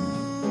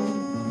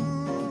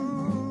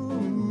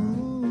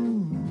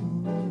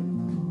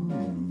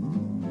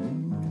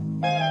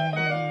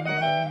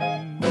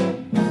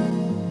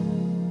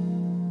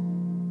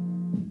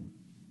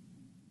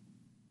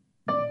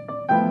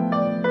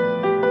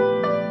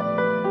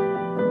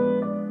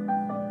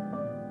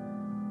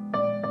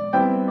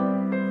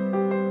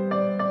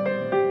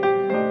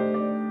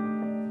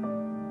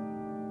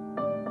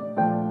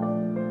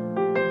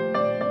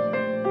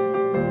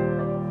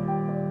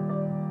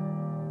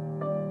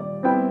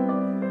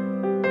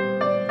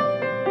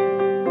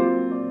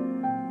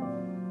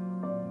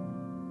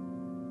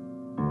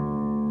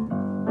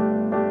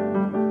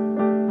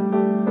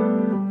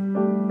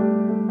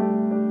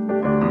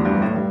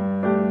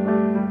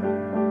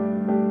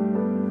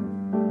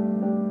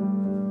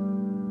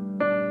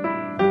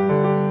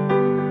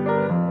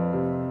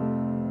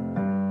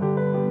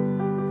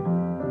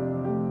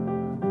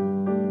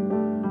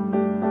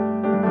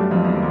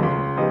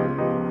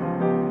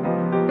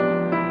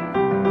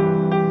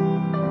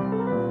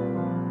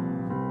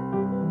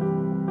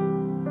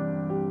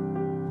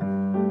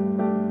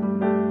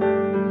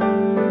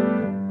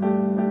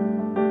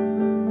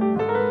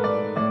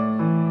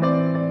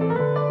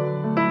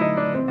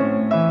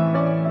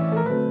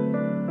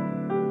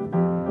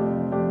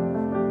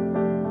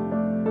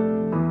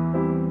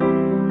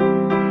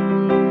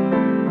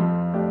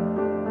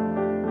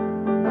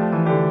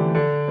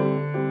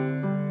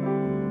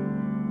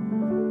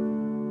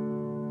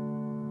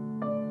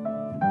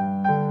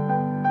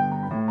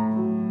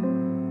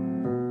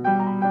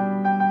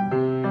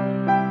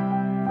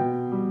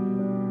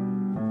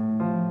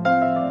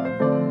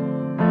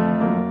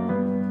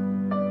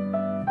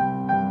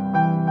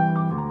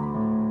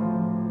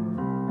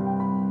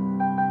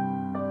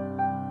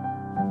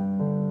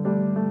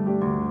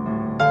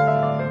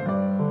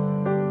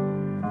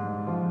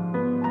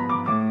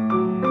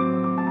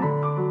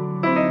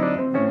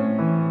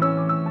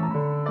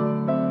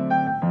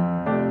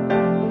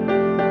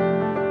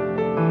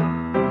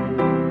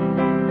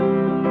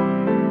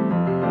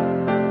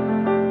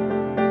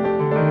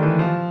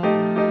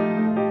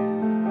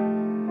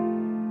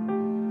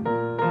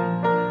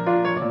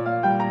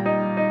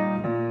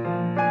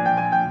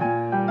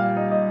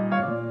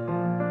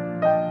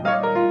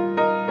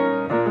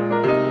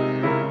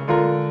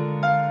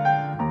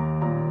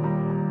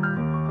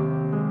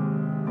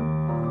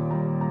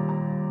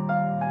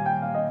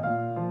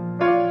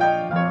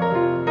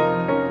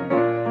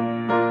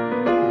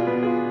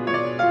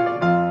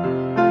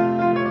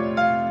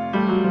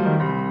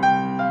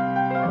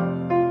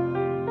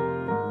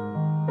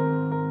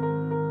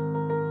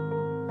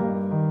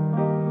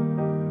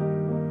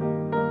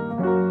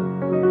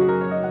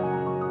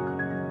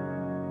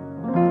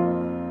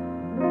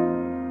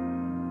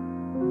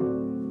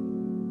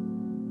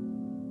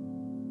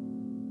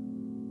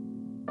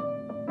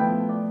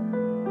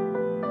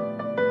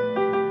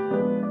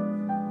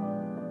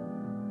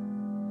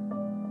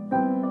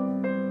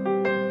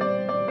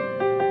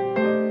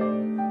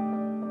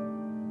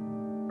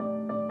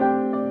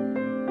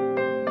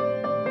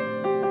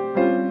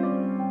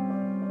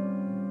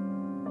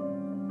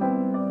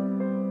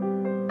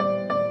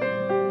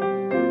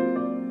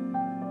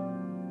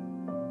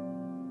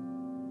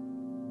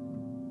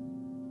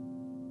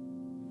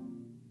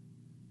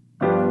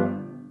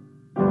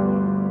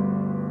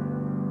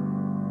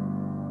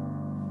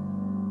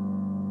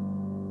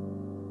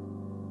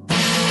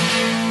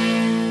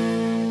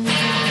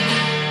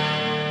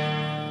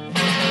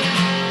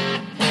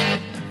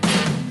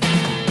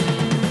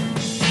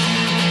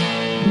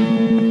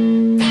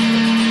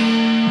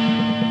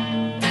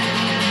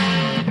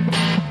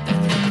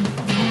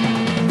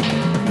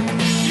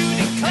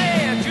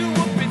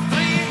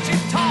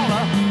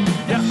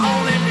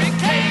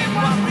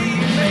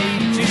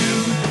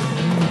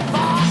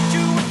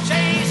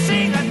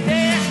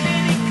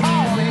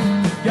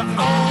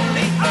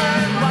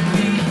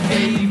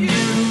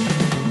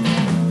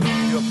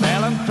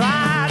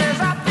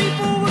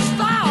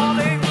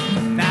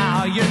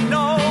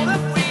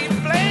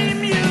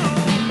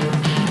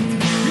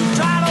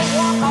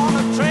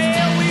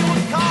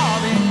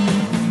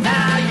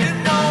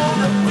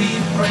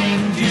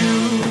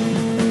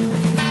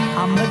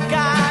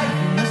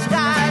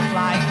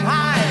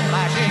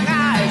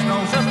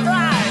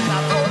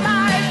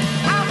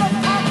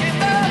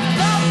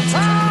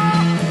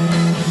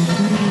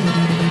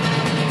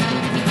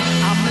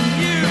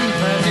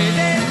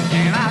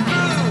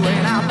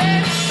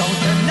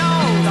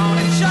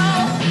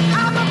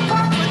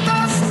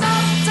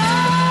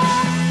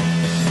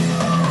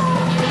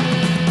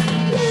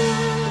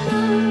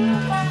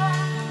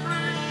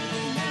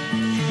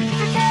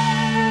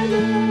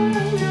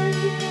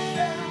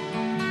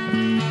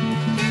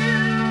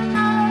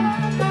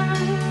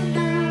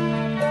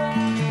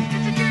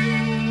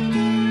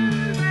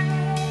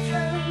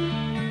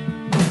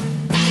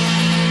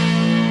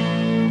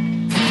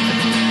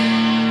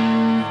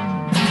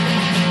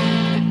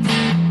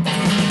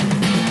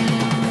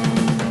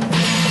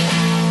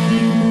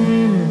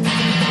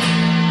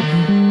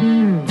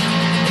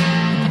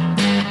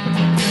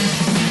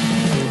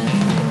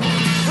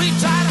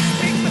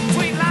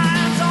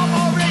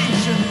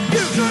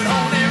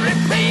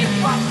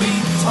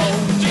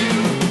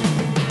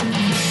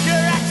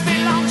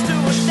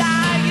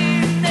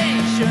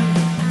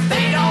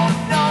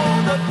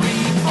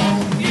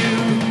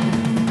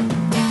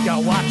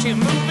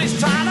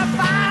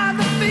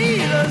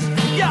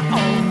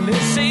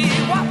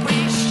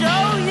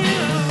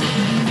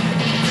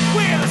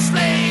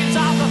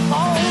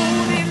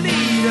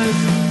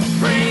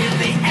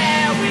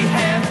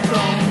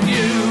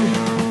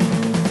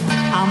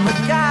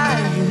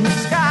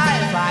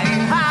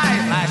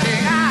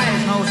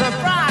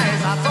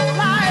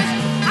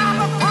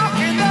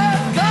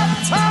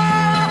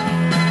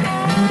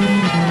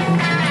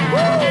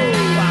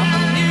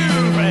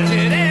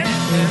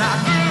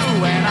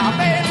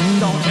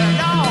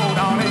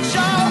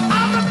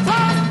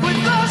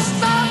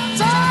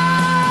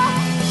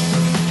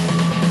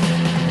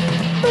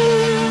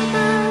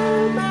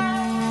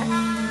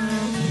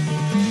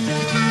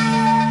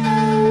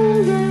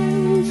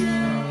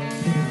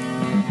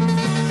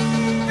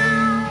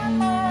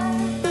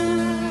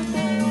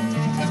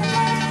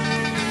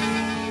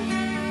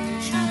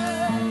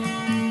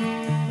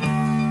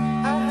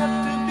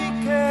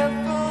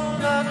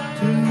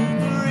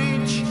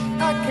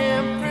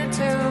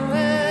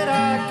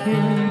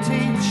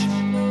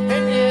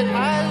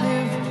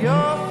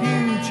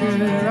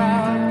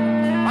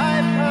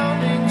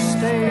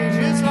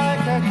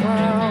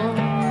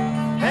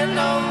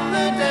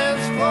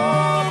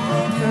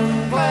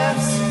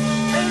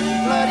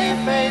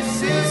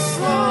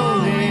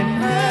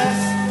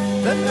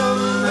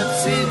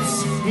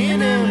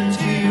 in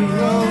empty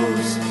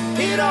rows.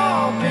 It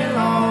all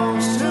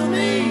belongs to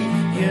me,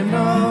 you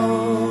know.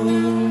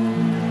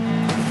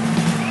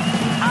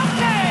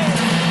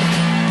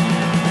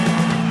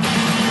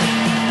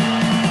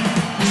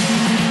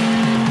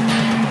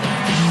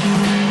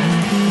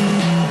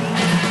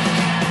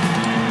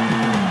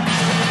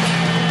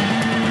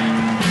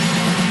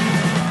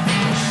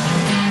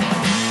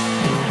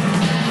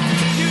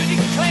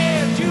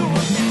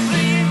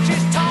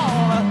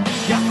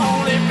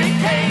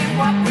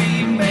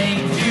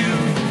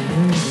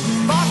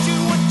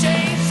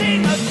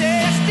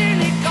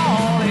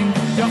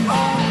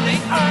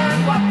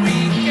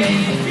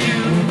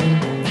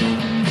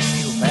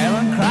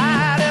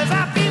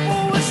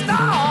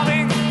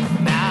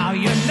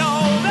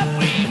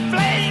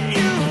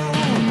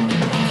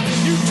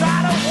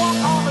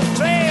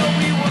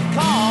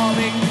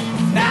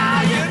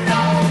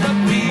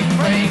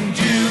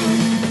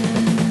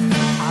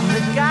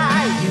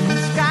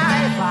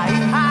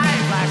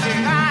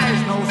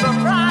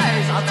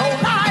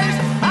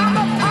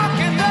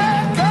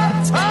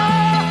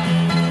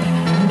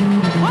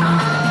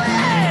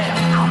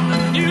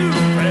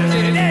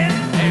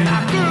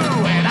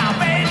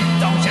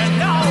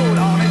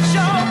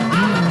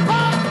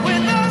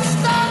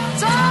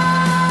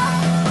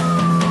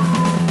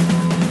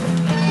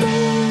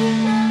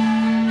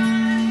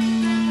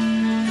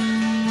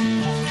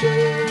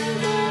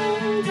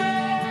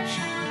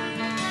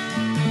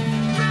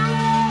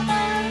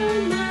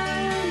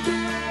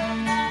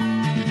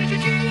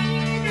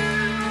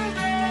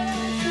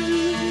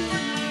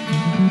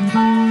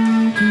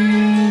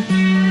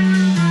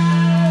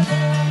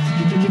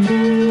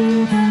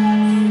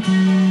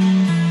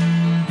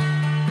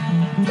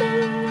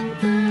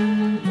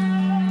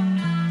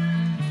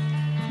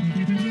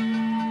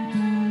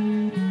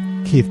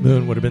 Keith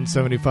Moon would have been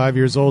 75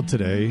 years old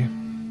today.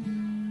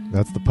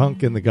 That's the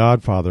punk and the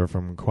Godfather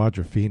from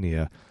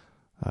Quadrophenia.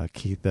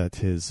 Keith at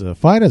his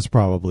finest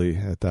probably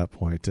at that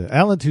point.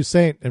 Alan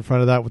Toussaint in front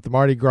of that with the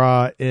Mardi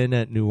Gras in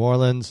at New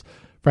Orleans.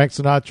 Frank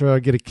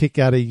Sinatra, Get a Kick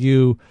Out of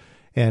You.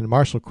 And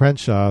Marshall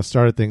Crenshaw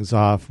started things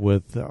off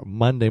with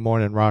Monday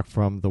Morning Rock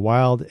from the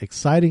wild,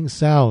 exciting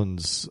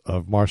sounds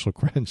of Marshall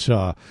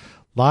Crenshaw.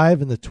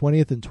 Live in the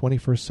 20th and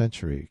 21st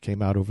century.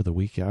 Came out over the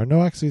weekend. Or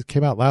no, actually it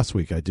came out last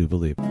week, I do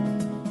believe.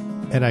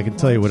 And I can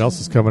tell you what else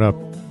is coming up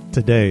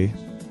today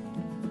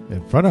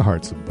in front of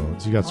Hearts and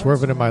Bones. You got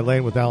Swervin' in My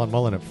Lane with Alan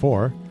Mullen at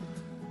 4.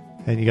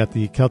 And you got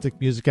the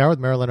Celtic Music Hour with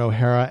Marilyn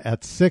O'Hara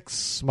at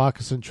 6.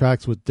 Moccasin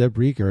Tracks with Deb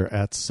Rieger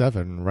at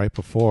 7, right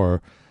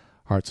before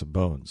Hearts and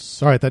Bones.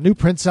 All right, that new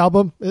Prince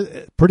album,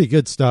 pretty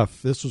good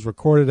stuff. This was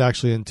recorded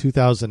actually in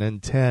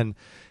 2010,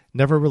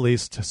 never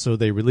released, so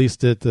they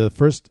released it. The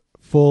first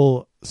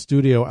full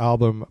studio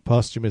album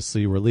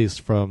posthumously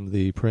released from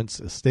the Prince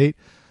estate.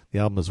 The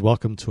album is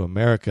Welcome to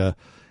America.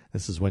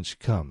 This is When She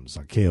Comes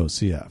on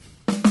KOCF.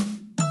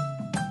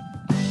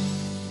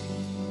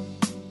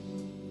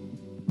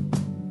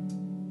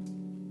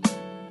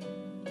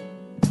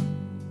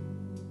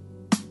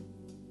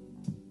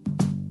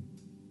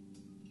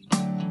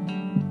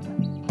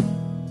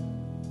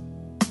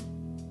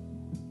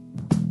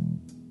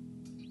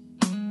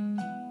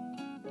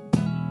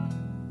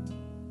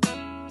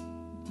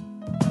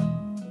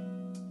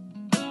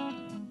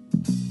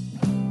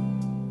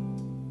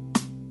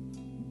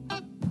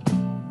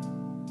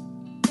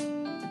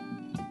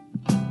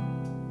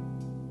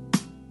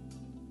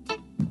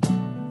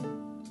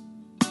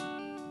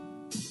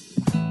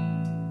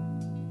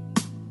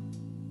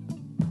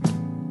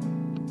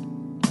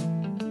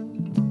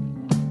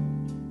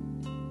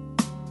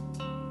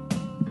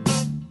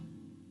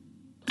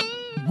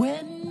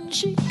 When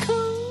she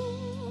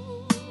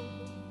comes,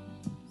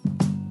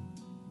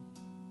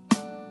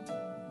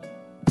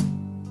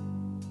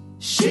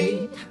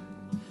 she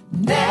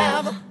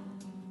never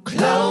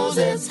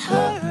closes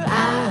her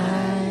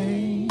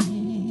eyes.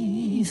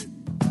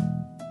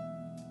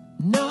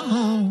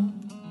 No,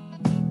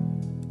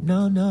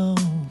 no, no.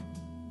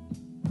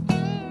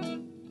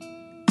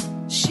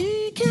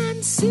 She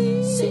can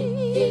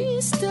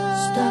see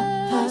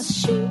stars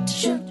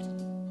shoot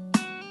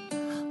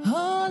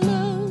all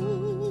over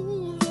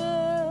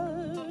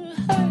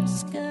her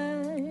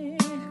sky,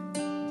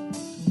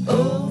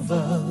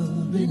 over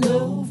and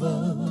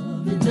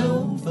over and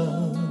over,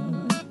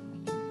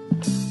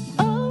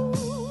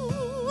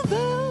 over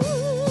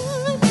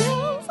and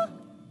over.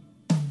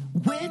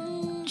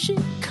 When she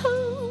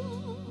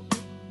comes,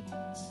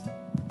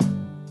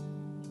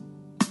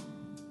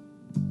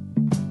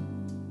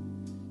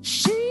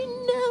 she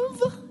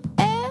never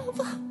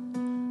ever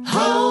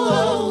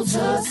holds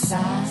her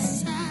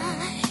size.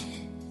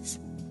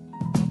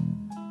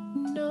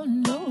 No,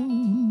 no.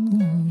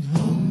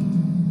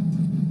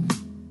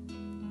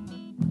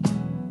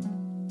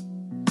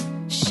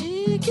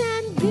 She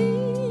can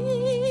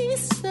be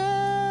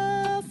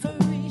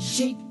suffering.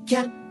 She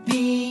can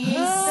be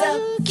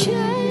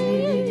occasionally.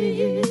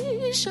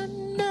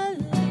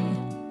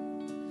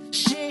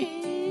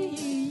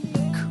 She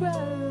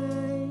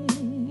cries.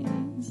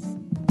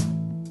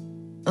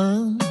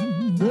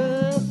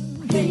 Unbelievable.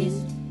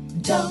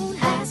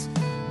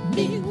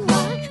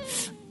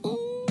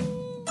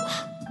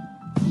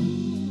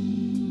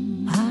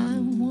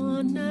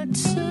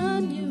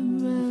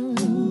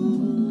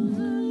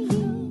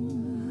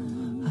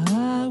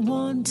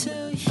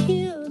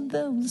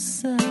 know the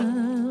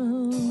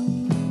sound.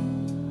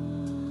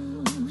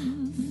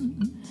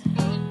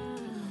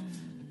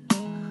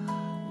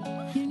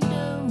 You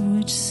know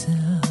which sound.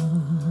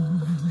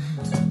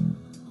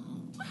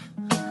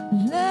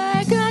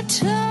 Like a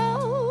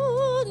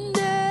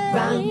tornado.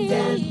 Round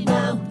and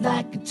round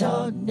like a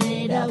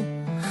tornado.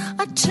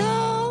 A tornado.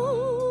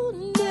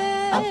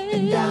 Up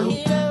and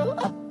down,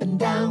 up and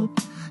down.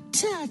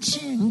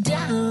 Touching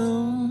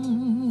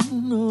down.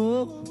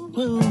 Oh,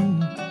 oh.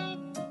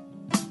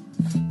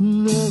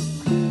 Look.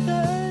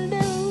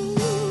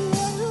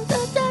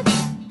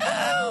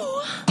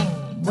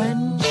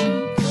 When she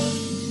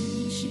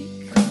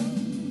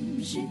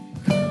comes.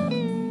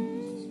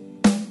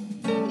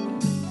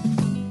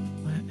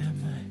 Where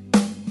am I?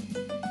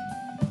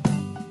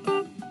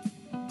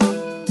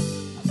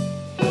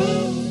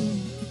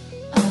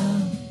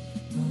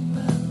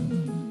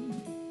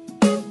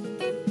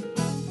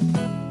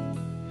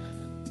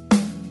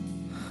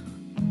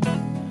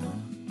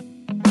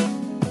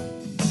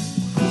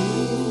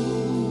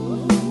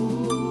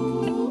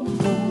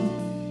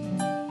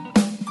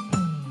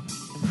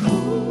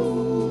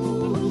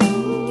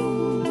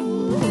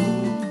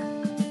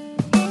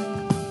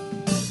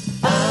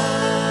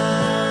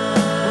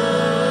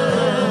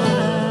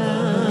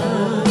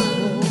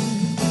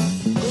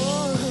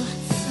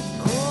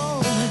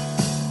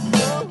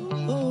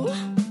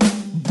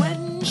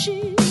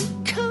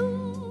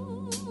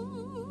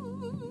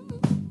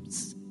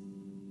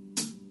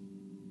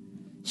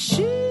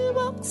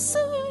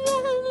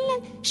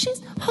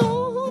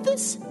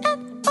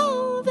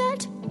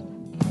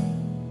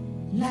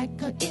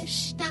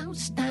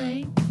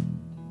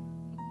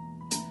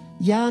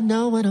 Y'all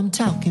know what I'm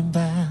talking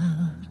about.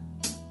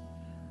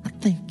 I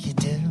think you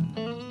do.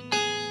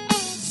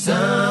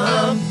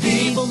 Some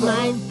people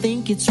might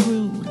think it's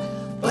rude,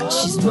 but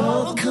she's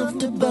more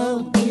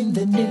comfortable in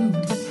the nude.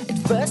 At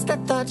first I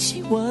thought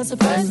she was a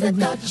prude, but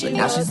now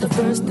she's the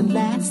first and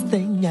last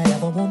thing I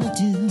ever want to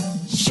do.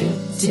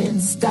 Shooting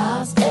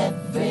stars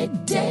every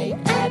day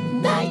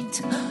and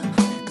night.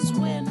 'Cause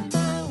when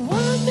my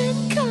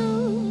woman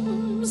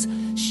comes,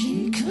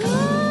 she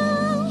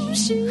comes,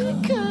 she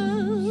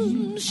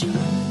comes, she comes.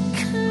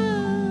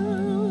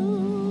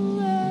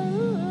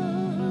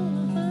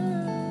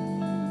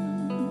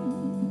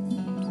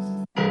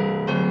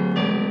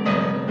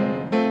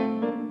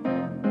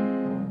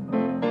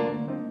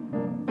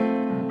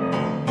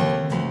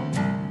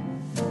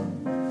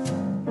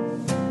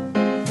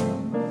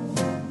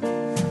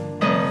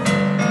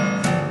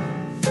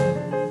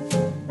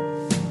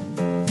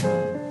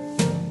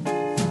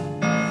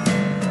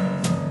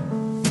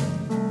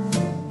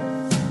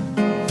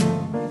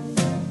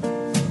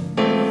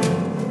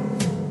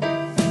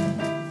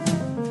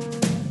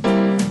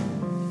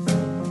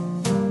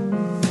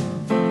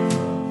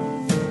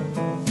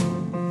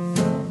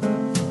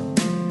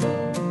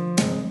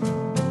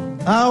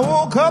 I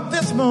woke up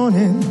this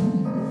morning,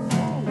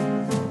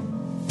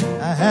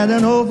 I had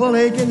an awful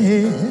aching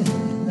head.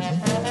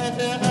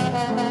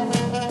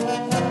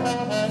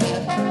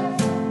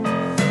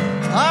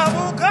 I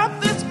woke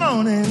up this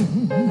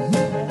morning,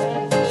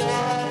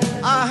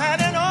 I had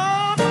an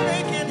awful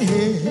aching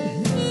head.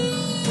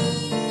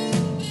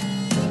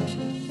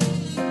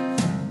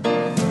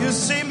 You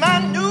see, my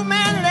new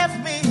man left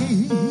me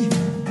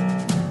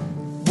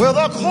with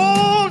a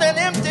cold and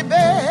empty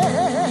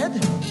bed.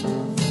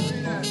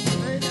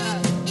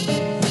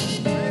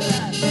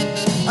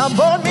 I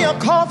bought me a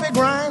coffee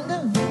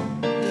grinder,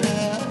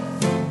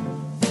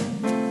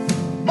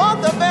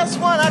 bought the best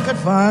one I could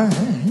find.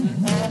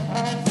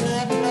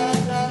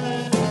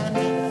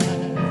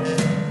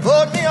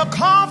 Bought me a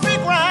coffee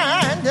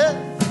grinder,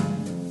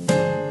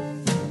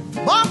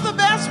 bought the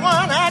best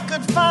one I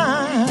could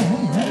find.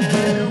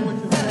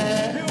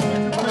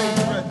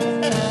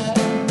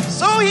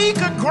 So he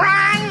could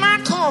grind my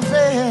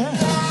coffee,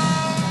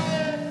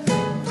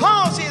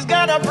 'cause he's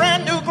got a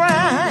brand new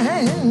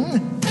grind.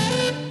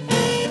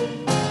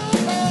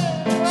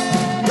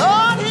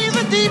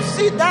 Deep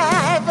sea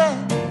diver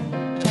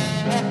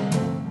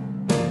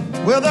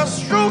with a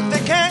stroke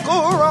that can't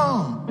go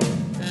wrong.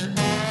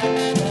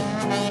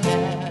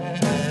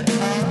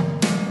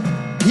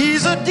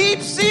 He's a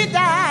deep sea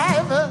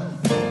diver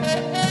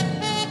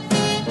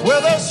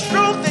with a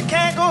stroke that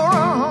can't go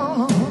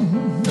wrong.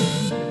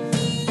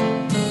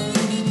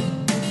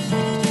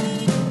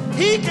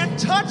 He can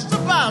touch the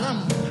bottom.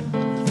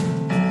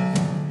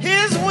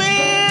 His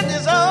wind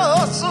is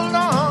oh so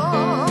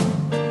long.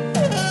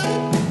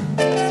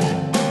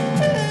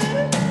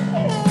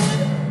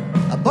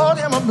 Bought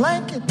him a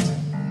blanket,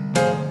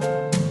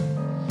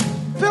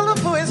 pillow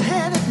for his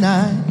head at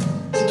night.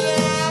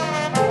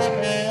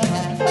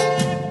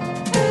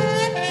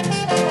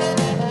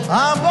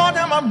 I bought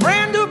him a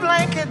brand new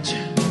blanket,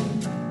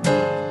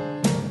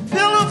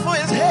 pillow for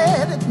his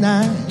head at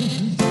night.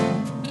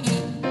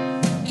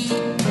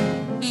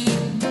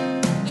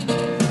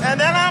 And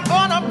then I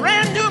bought a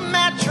brand new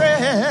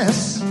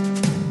mattress,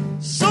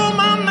 so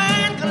my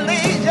man can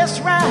lay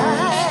just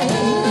right.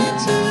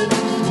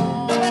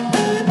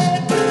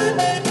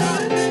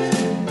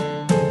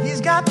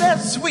 That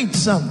sweet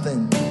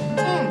something.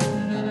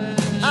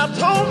 I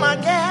told my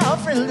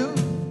girlfriend Lou,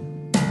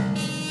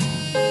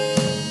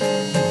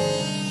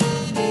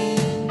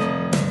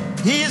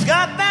 he's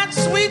got that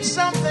sweet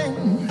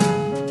something.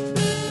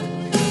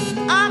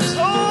 I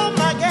told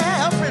my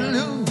girlfriend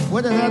Lou,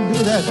 what did I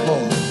do that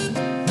for?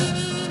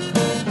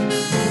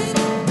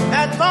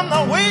 And from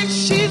the way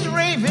she's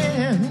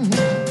raving,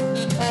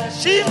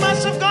 she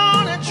must have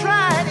gone and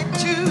tried it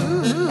too.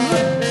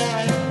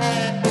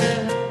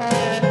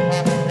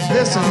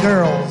 Listen,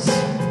 girls,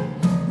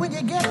 when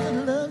you get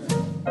good love,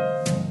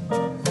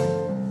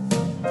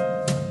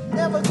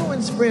 never go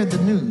and spread the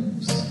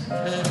news.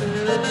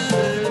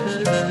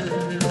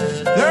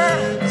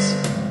 Girls,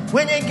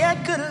 when you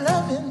get good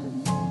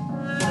loving,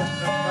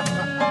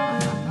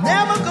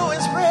 never go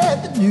and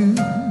spread the news.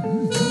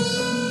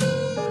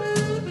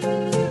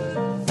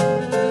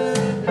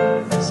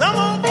 Some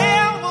old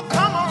girl will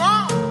come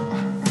along,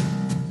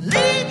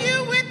 leave you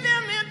with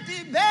them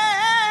empty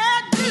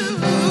bad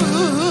news.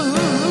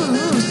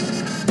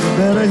 You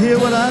better hear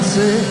what I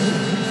say.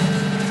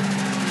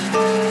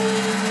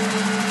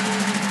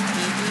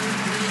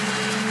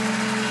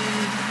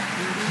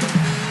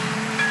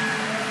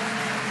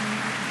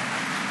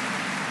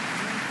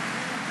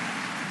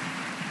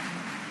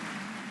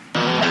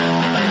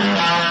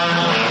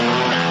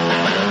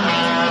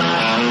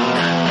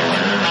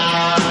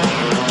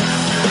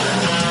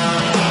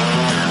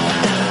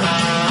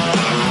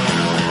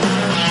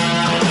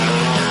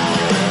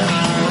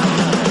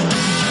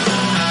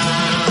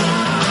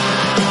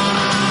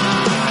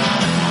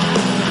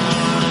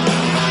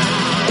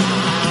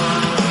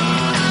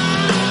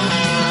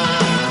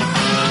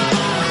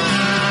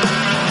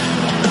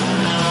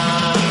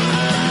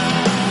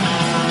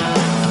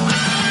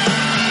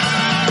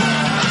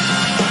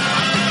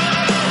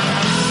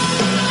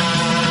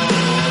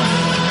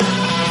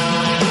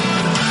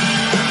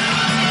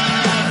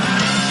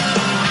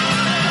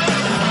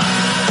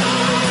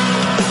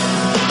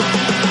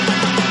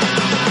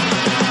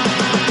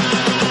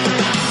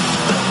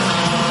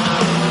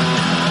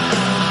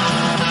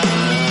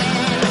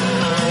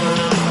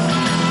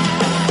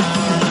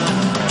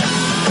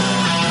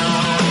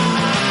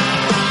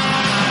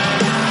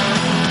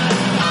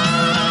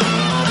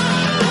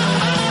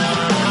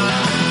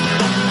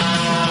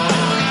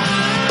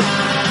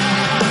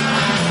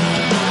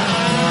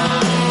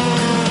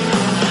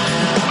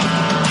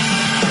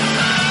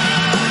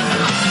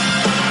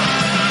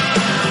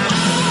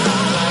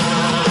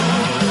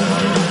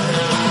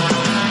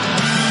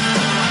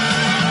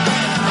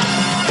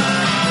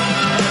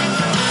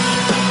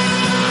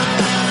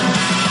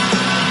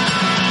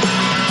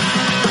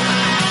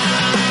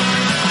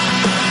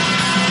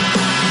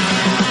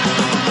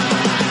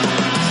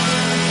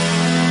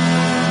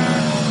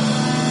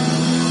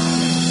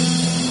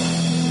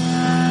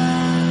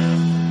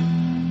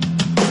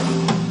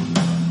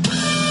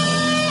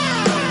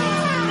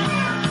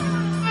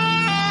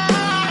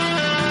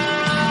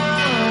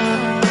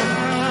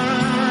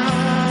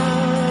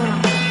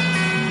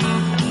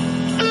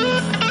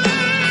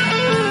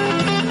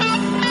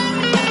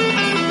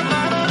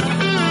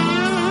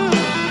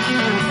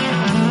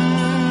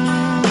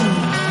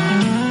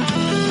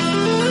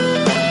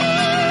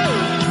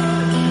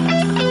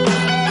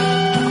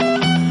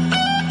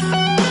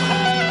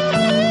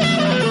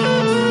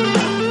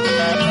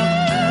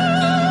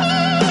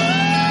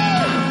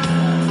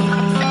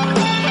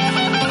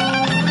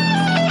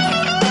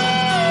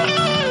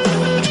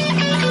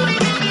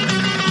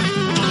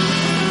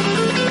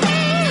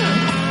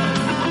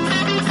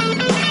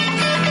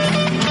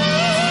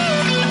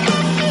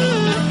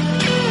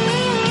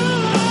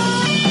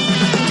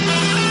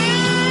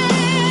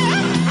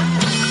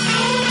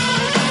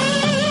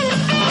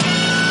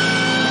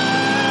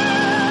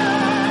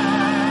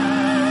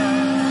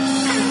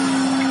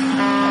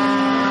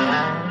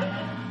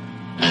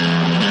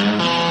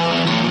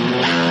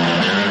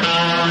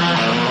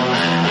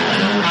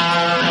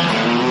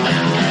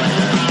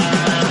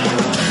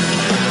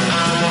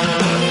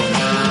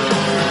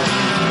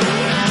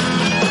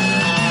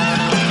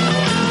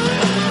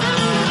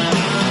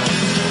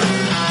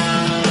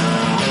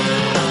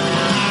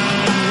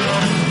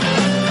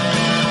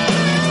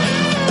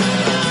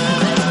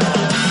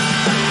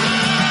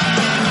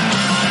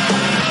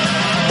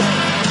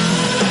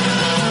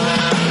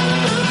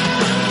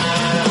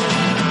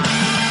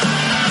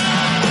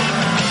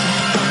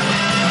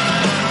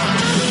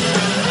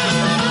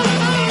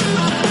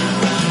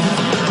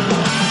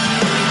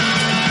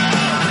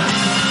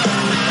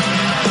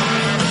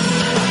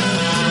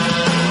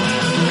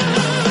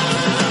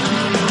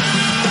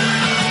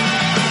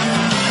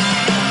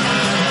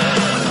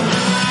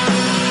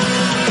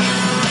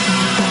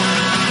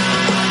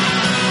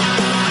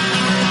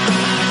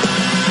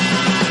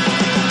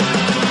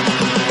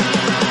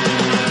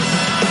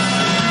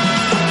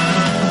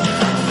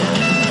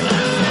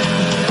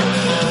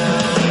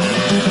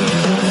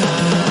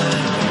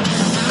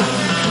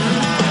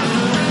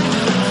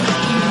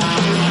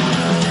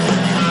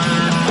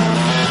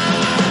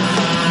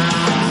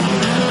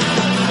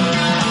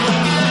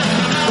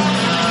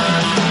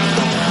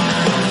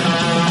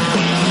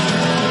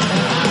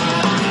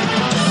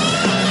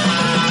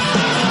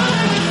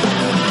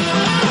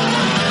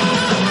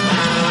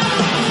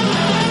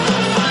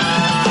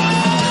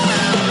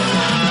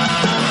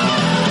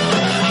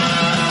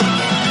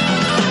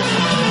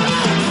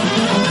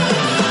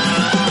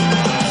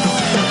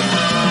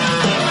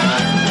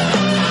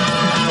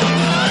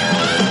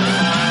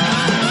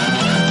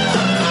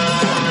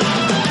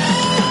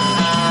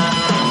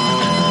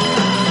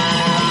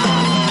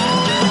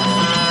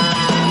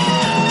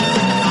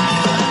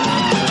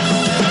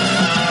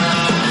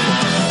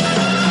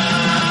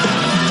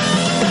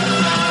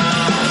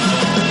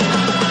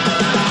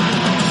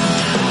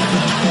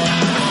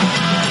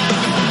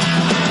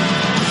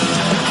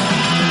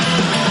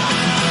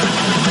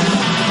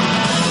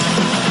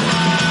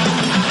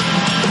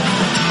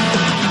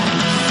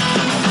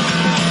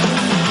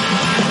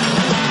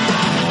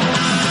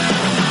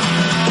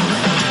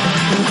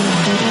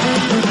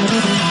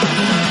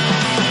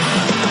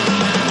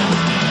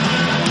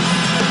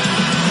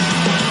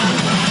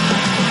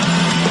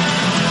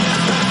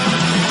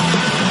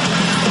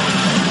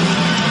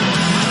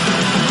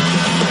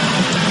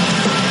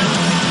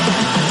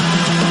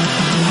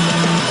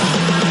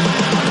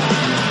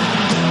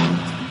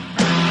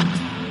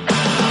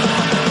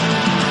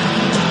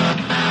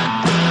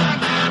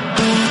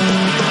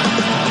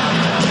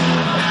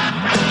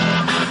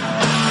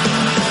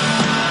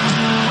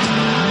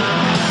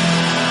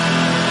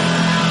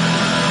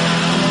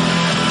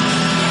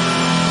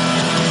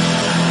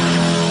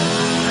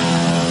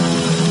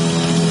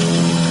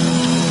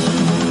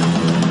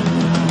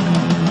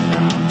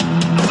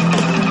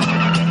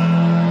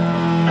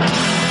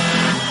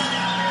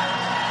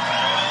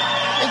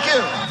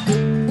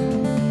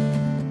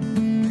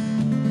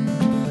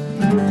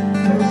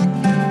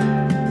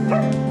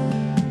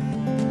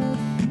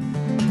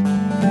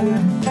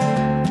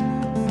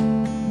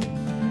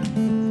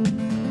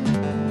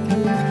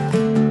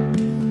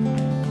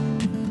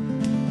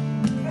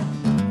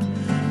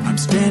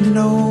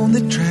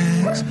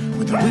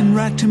 the wind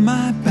right to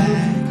my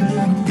back.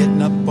 I'm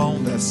getting up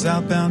on that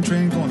southbound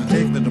train, gonna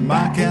take me to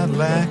my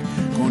Cadillac.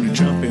 Gonna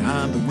jump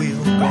behind the wheel,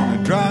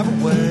 gonna drive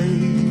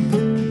away.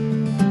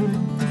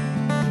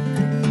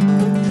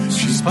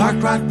 She's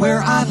parked right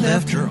where I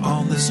left her,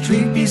 on the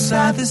street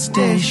beside the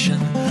station.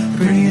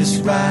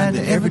 Prettiest ride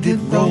that ever did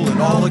roll in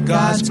all of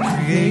God's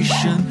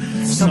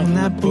creation. Something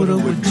that Buddha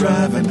would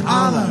drive and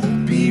Allah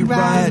be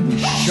riding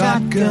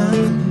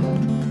shotgun.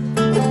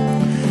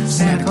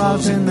 Santa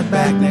Claus in the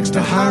back next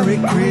to Hare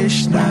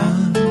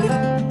Krishna.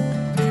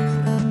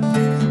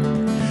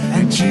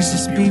 And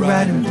Jesus be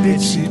riding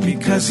bitchy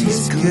because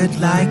he's good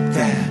like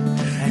that.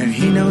 And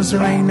he knows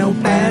there ain't no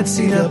bad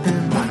seat up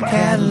in my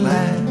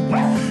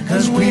Cadillac.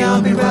 Cause we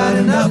all be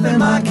riding up in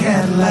my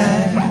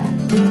Cadillac.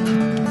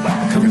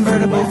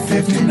 Convertible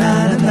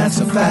 59 and that's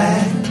a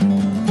fact.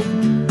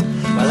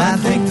 Well, I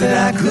think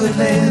that I could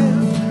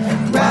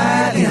live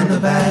right in the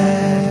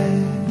back.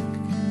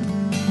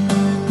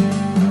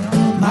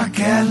 My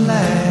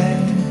Cadillac.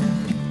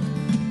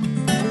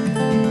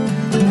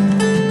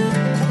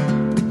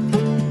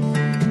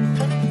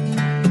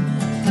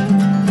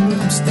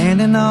 I'm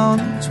standing on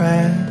the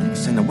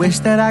tracks and I wish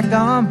that I'd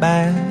gone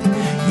back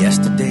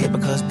yesterday,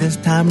 because this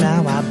time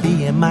now I'll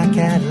be in my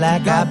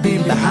Cadillac. I'll be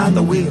behind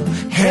the wheel.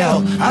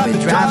 Hell, I'll be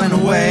driving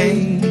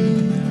away.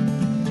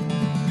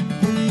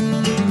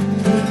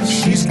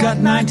 She's got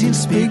 19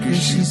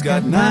 speakers, she's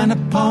got 9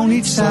 upon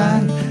each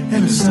side,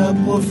 and a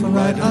subwoofer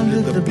right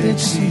under the bitch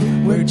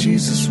seat where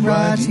Jesus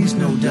rides. He's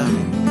no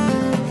dummy,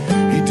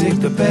 he dig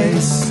the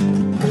bass,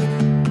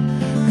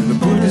 and the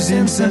Buddha's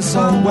incense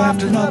all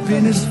wafted up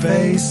in his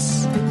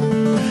face.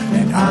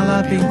 And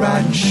I'll be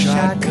riding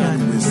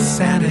shotgun with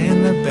Santa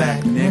in the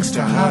back next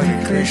to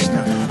Hare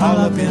Krishna, all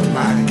up in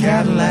my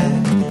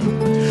Cadillac.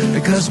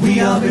 Because we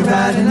all be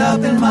riding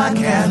up in my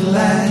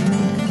Cadillac.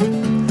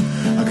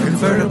 A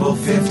convertible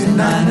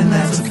 59 and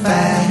that's a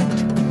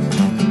fact.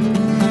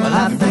 Well,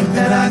 I think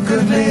that I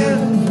could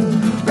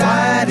live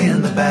right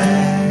in the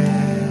back.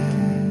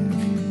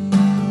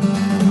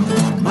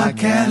 My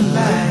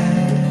Cadillac.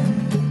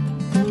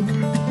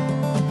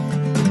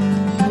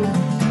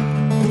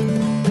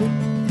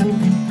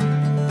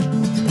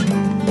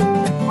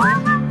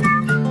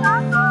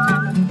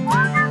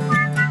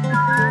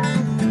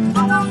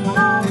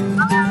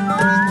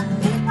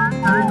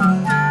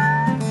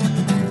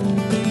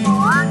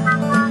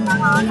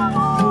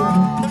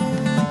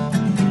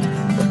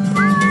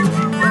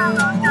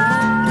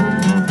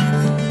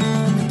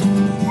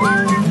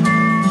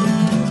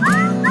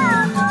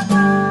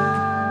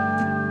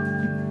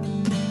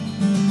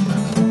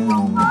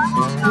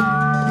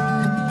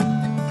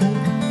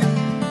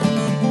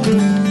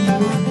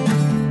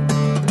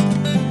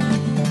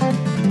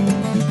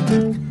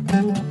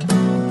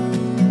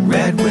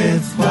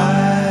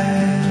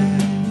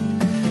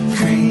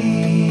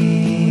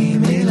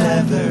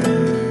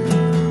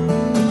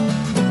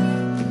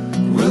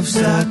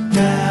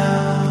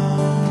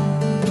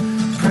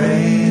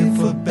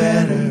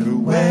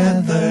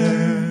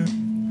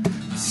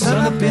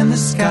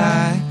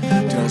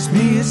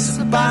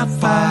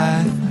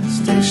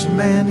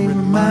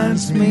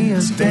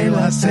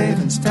 Daylight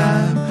savings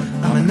time.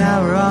 I'm an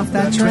hour off,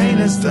 that train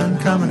is done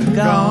coming and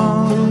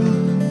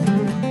gone.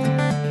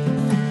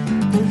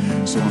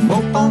 So I'm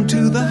up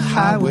onto the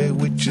highway,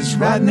 which is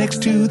right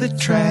next to the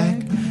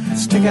track.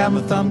 Stick out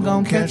my thumb,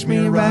 gonna catch me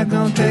a ride,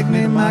 gonna take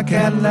me in my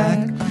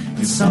Cadillac.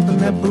 It's something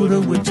that Buddha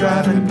would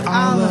drive and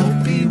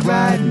I'll be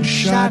riding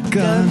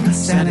shotgun.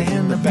 Santa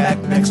in the back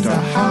next to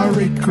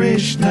Hare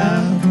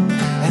Krishna.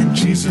 And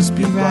Jesus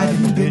be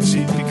riding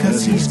bitchy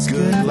because he's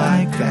good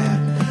like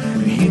that.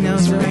 He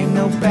knows there ain't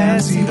no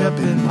bad seat up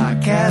in my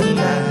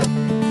Cadillac.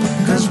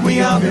 Cause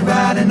we all be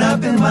riding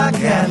up in my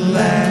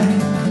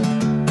Cadillac.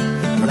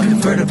 A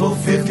convertible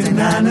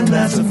 59 and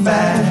that's a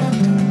fact.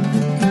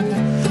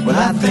 Well,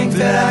 I think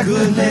that I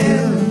could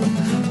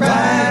live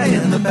right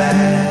in the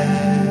back.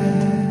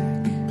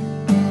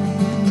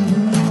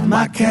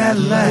 My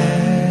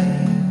Cadillac.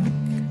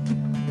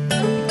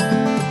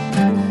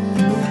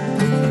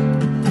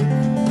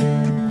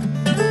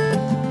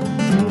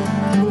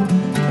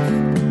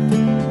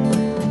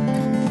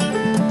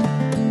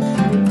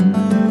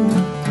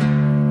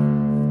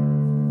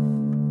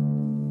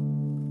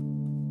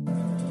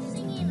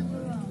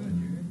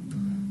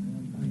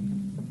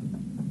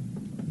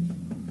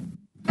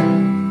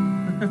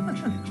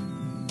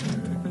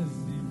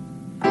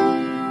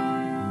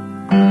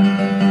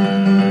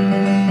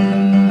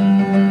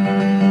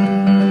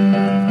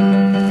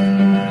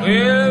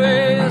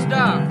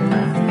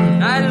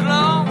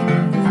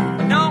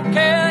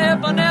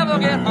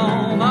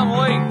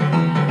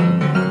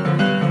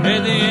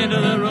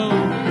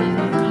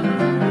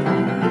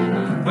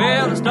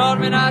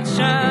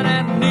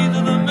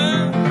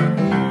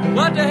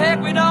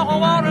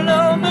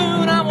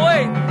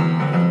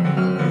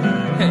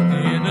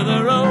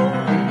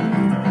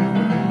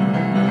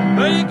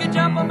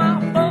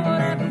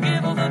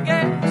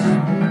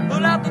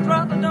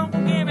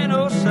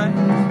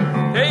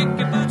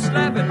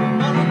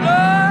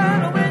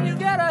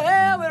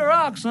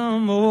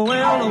 Some, oh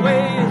well, well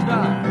away is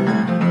dark.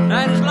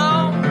 Night is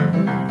long.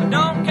 I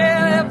don't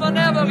care if I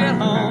never get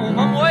home.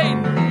 I'm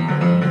waiting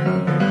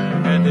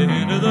at the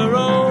end of the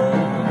road.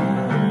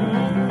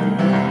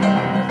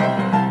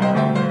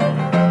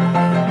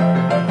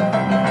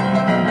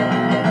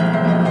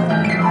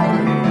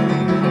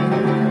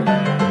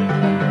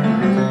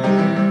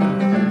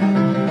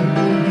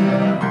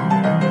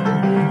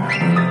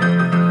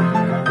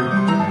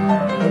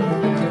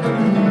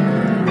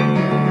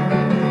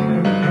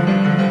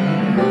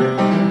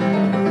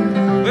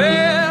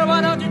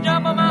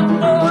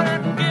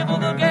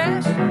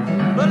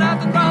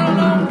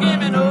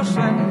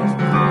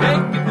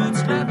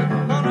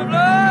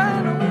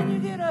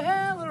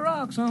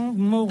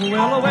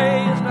 Well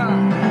away is dark.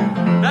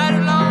 Night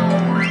is long.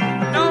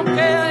 Don't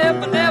care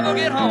if I never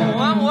get home.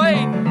 I'm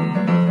waiting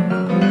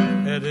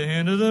at the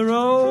end of the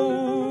road.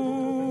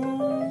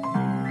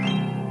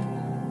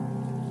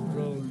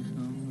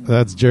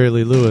 That's Jerry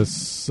Lee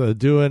Lewis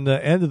doing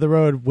End of the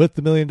Road with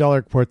the $1 Million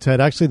Quartet.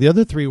 Actually, the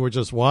other three were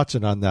just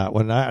watching on that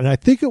one. And I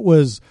think it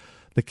was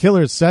the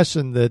Killer's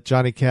session that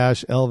Johnny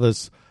Cash,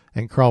 Elvis,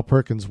 and Carl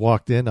Perkins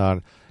walked in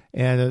on.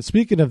 And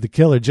speaking of the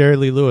Killer, Jerry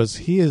Lee Lewis,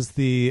 he is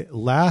the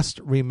last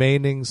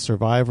remaining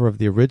survivor of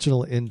the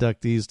original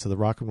inductees to the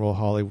Rock and Roll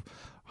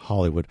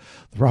Hollywood,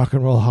 the Rock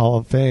and Roll Hall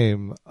of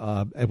Fame,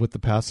 and with the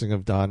passing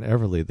of Don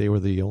Everly. They were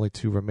the only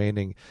two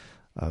remaining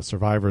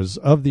survivors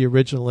of the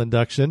original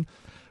induction.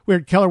 We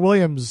heard Keller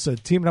Williams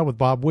teaming up with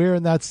Bob Weir,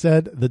 and that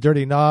said, the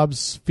Dirty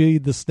Knobs,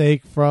 Feed the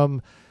Snake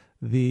from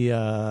the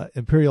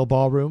Imperial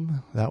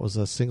Ballroom. That was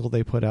a single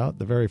they put out,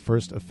 the very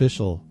first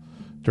official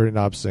Dirty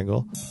Knobs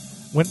single.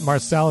 Wynton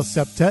Marsalis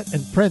Septet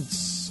and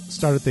Prince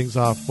started things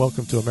off.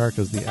 Welcome to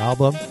America's the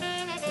album.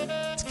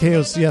 It's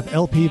KOCF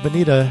LP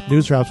Bonita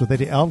News Wraps with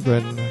Eddie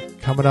Almgren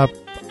coming up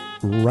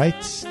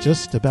right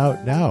just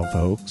about now,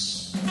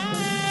 folks.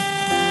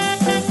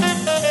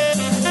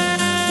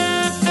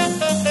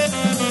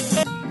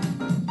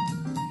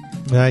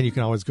 And you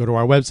can always go to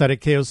our website at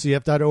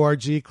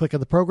kocf.org, click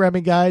on the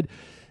programming guide.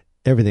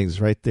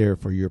 Everything's right there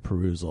for your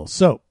perusal.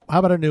 So, how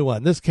about a new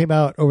one? This came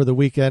out over the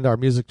weekend. Our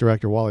music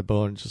director, Wally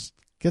Bone, just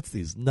gets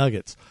these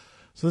nuggets.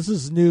 So this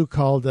is new,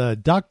 called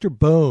Dr.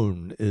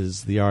 Bone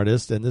is the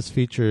artist, and this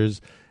features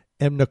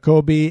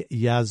Mnakobi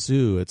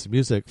Yazoo. It's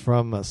music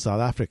from South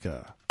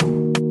Africa.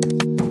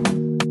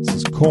 This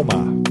is Coma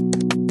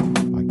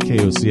on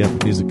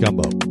KOCF Music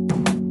Gumbo.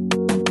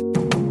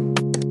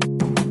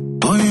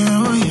 Oh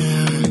yeah, oh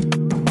yeah.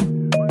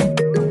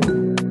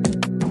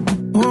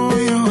 Oh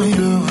yeah, oh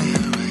yeah.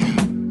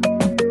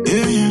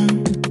 Yeah, yeah.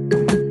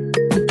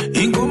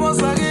 Inkomo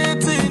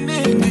zakithi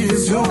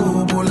ningizo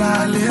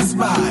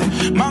lesbay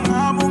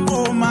mangabu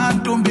ngoma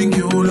ntombi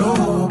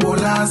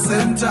ngiyolobola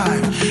same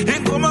time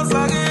ingoma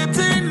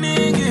zakithi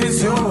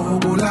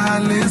ningizobola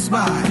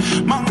lesbay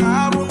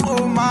mangabu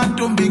ngoma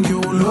ntombi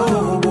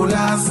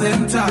ngiyolobola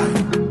same time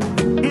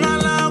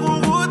ngala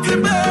ukuthi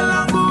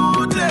bela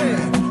ngude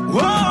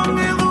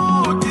wonke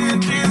ukuthi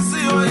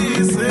inhliziyo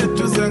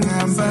isethu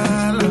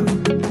sengempela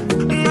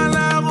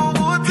ngala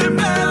ukuthi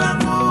bela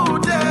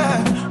ngude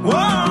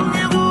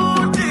wonke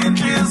ukuthi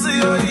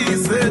inhliziyo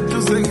isethu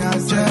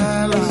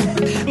sengajela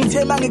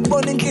ngithema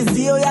ngikubona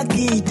inhliziyo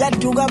yagida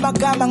duka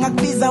amagama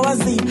ngakubiza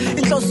wazini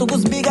inhloso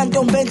ukuzibika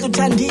ntombenhle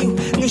uthandiwe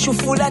ngisho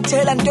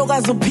ufulathela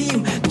ntokazi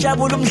uphiwe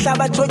jabula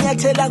umhlaba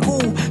thonyathela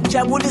kuwo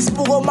jabula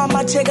isibuko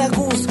mama cheka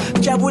kuso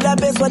jabula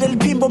bezwa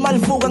leliphimbo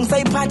malivuka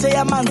ngisayiphathe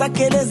yamanzi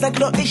ageleza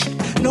kulo ish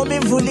noma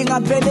imvula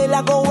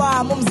ingaphelela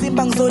kowami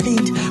umzimba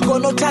ngizolinda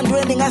kona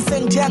othandweni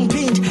ngase ngithe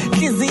angiphindi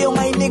inhliziyo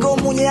ngayinika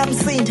omunye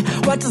yamsinda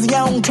wathi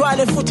izinyawo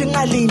ngithwale futhi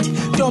ngingalindi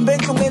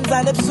ntombenhle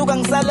ungenzani ebusuka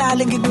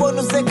ngisalale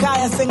ngikubona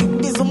usekhaya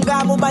sengikubiza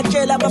umkami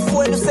ubatshela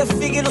abafuweni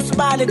usefikile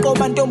usibale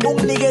qoba ntombi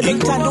unginikele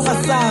ngithanda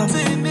ungasabi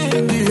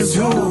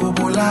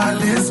ngizobola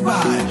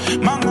lesbay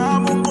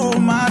mangabu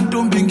ngoma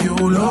ntombi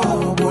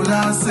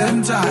ngiyolobola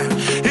same time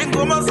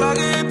ingoma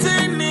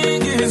zakithi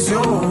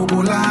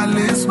ningizobola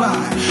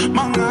lesbay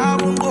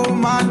mangabu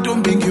ngoma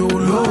ntombi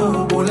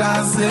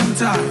ngiyolobola same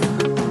time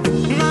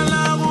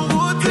ngala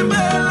ukuthi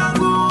bela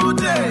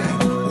ngude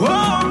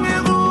wonke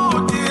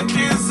ukuthi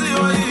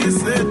inhliziyo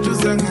isethu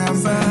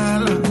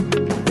sengempela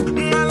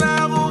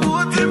ngala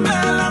ukuthi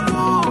bela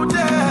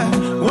ngude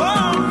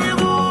wonke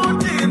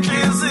ukuthi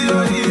inhliziyo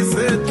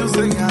isethu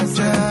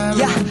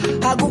sengajela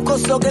akukho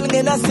soke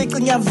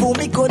lingenasici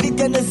ngiyavuma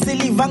igolide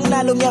nesiliva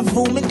nginalo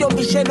ngiyavuma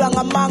intombi ishelwa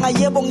ngamanga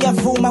yebo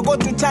ngiyavuma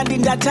kodwa uthanda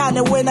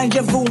indathane wena nje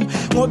vuma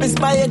ngoba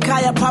isibaye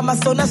ekhaya phama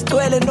sona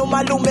sigcwele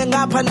nomalume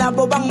ngapha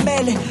nabo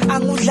bangimele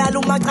angudlala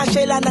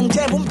umacashelana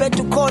ngithemba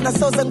umbhedo khona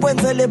soze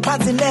ngikwenzele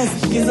phansi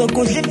nese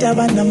ngizokudla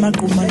indaba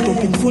namaqhuma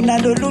ntombi ngifuna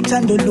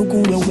loluthando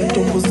lukuwe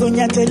wentombi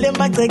uzonyathele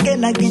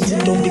emagcekeni akithi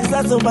ntombi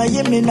kusazoba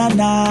yimina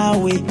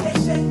nawe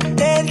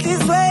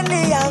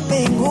enhlizweni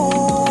yami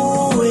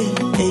nguwe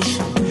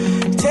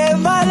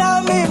themba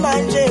lami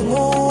manje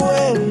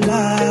nguwe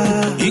ma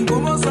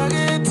inkomo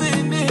zakithi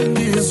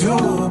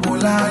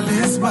ningizobola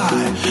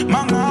lesbay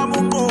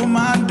mangabu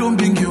ngoma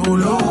ntombi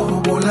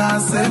ngiyolobola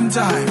same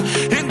time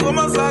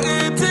inkomo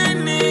zakithi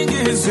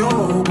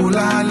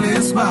ngizobulala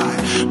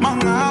isibaya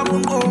mangabe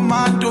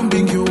unqoma ntombi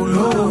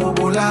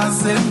ngiyulobola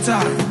same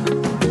time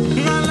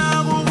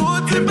ngalabo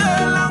ukuthi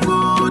impela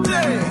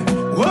ngude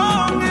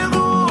wonke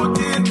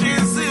kude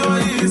inhliziyo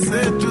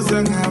isethu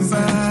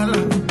sengempela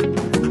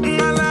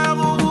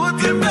ngalabo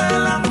ukuthi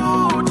impela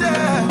ngude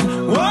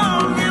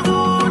wonke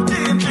kude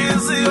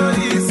inhliziyo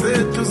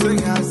isethu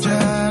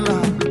sengiyatshela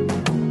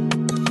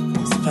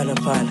Siphala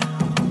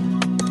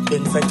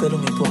bengisacela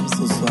ungiphe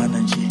umsuzwana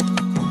nje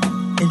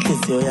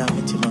inhliziyo yami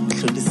ithi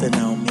mangidlulise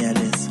nawo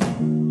umyalezo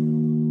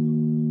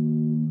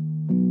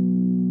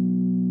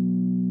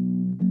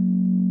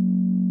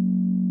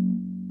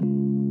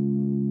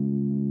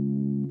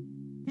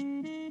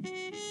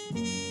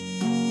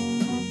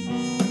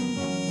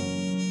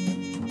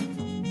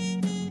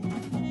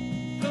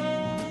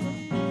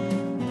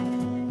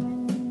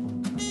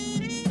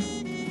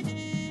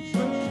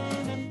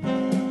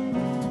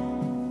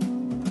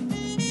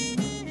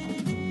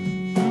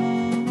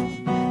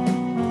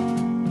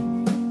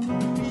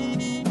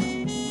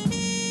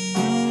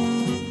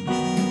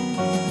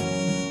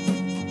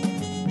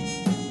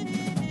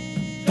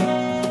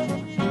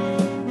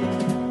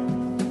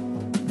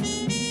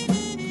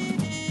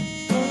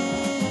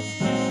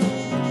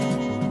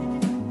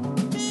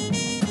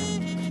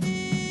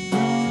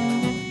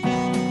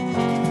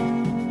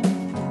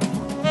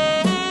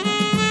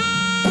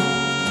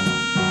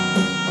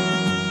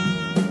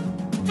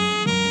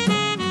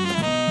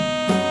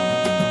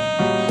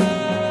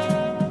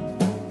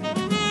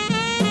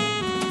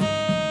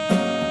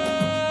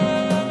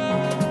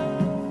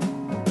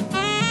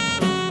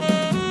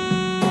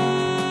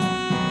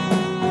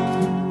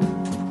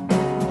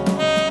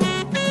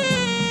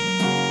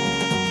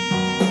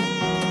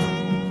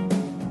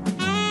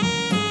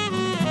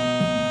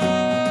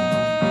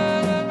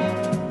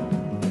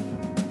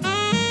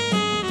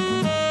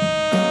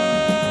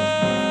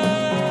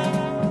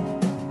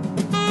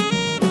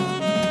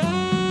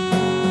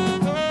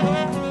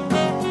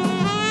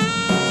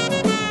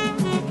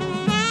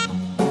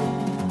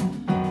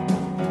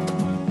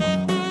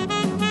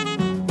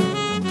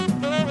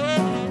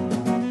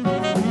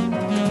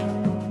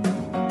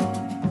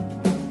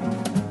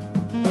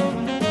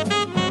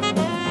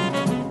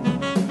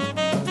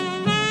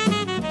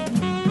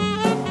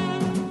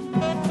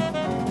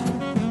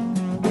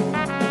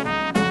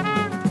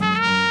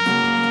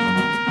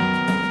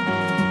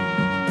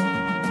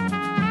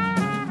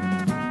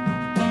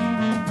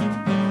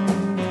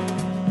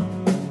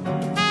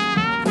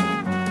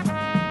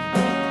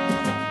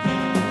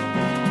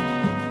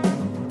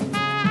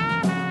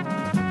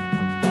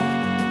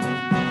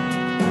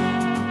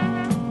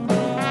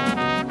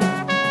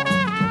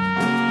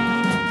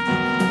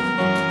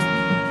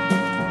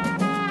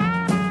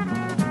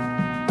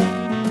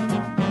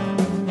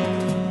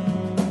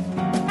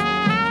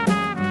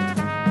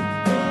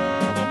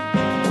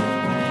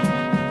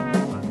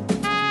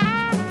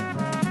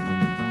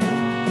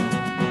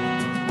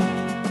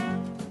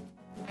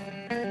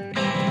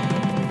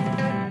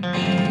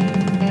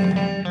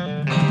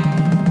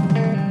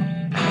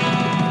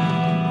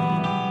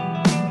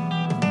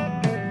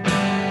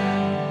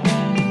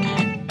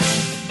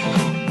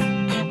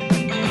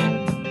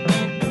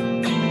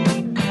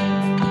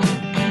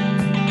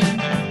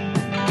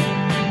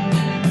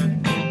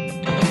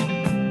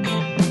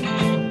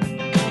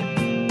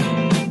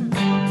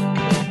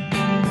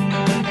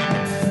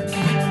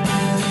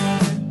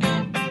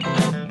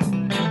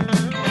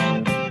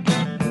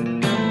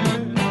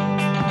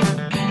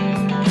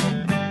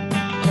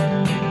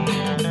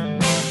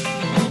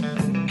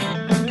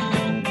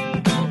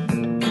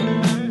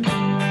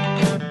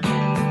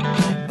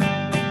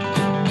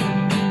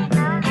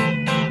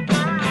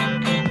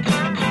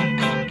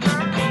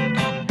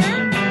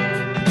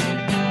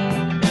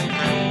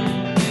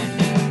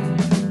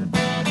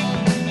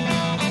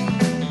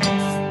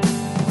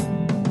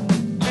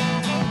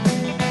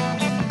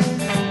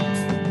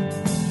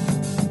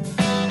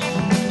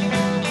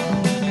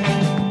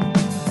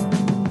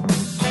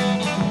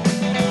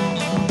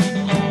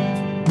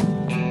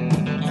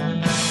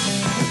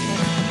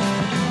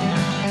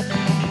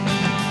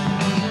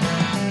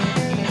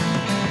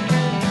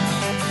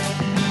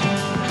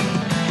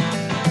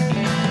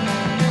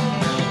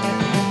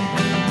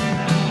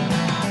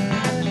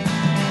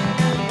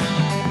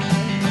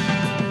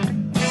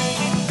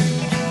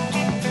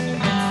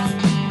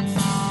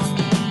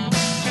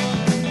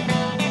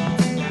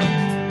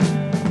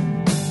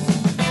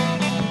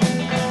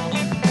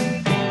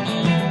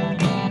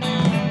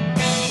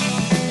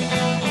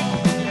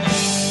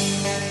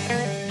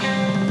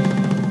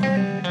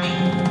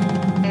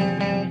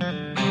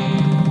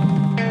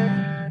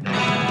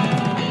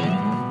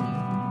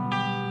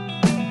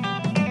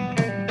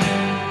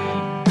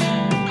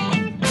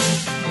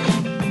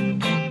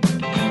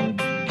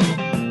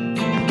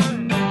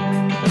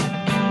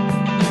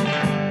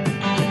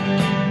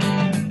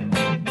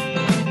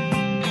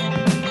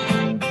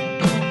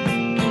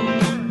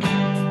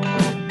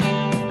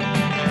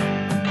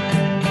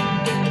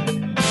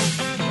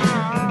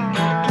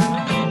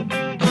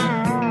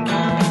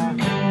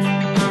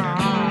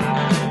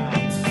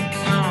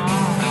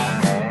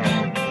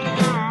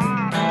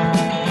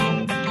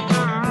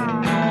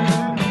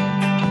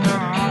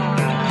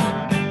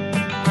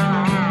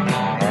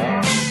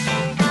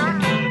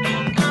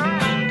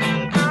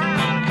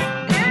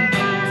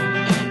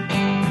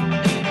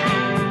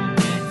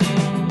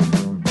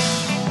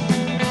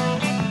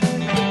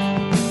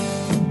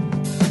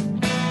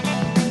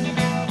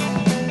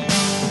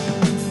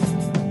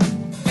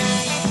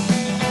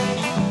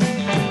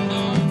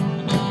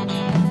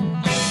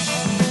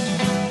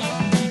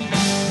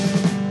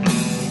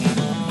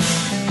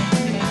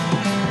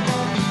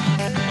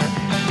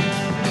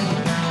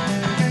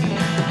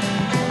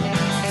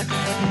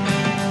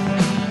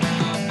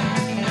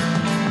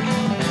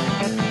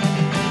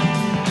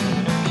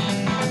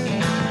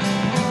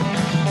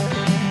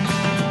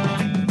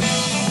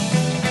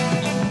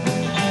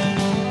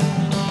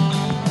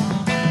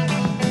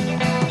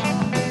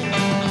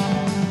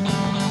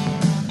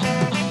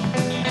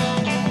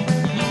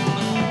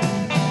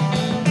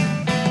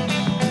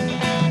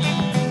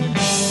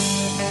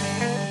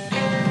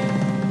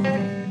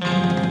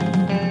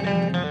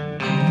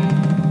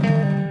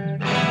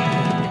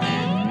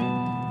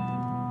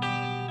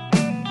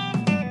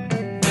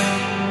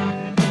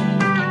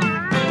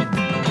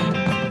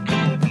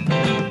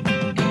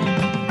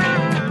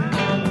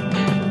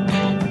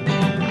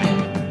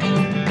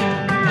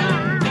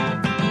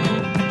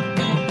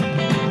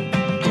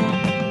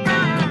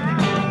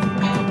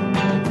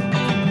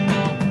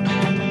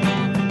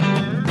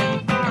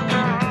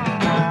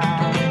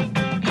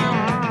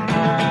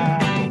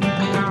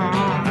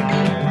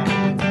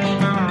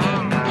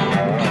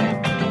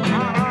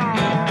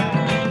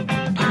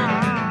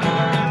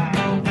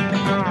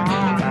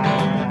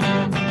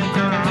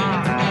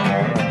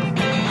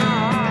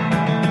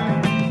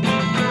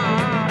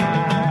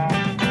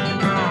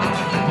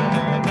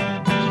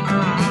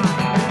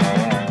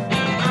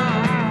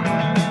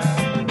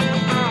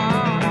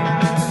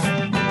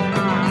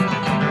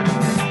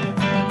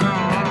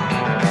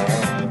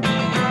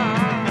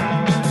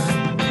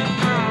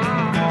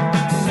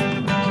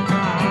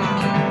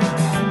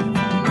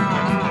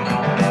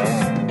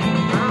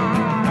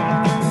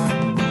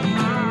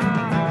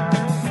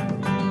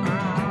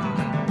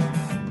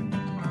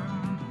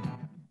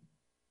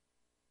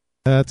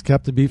That's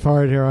Captain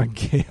Beefheart here on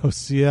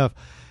KOCF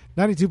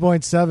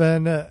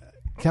 92.7.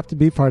 Captain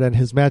Beefheart and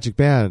his magic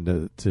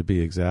band, to be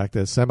exact,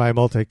 a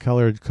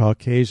semi-multicolored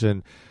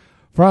Caucasian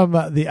from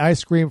the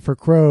Ice Cream for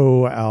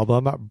Crow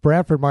album.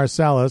 Branford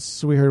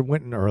Marsalis, we heard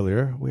Winton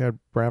earlier. We had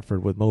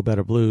Branford with Mo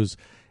Better Blues,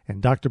 and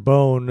Dr.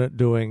 Bone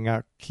doing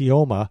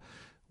Kioma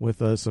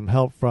with some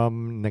help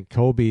from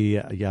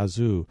Nkobi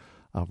Yazoo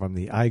from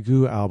the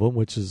Aigu album,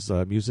 which is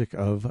music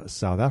of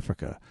South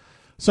Africa.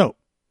 So,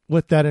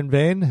 with that in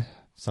vain,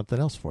 something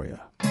else for you.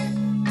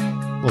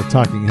 Little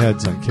Talking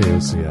Heads on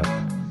KOCF.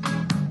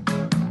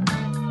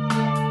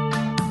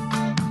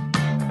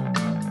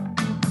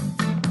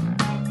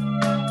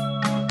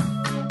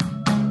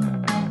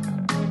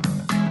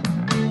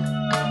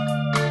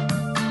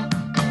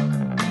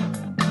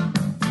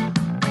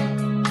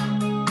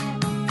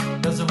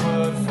 There's a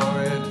word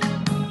for it.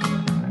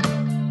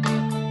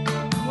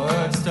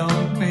 Words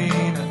don't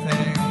mean a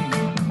thing.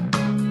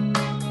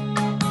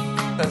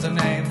 There's a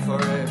name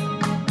for it.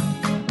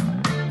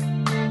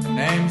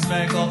 Names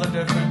make all the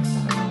difference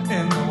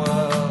in the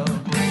world.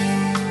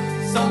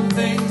 Some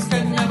things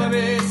can never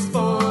be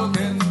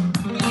spoken.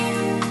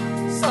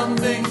 Some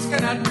things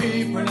cannot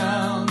be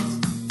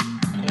pronounced.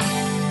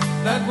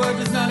 That word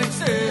does not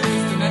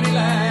exist in any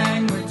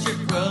language.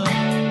 It will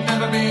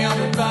never be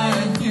uttered by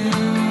a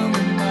human.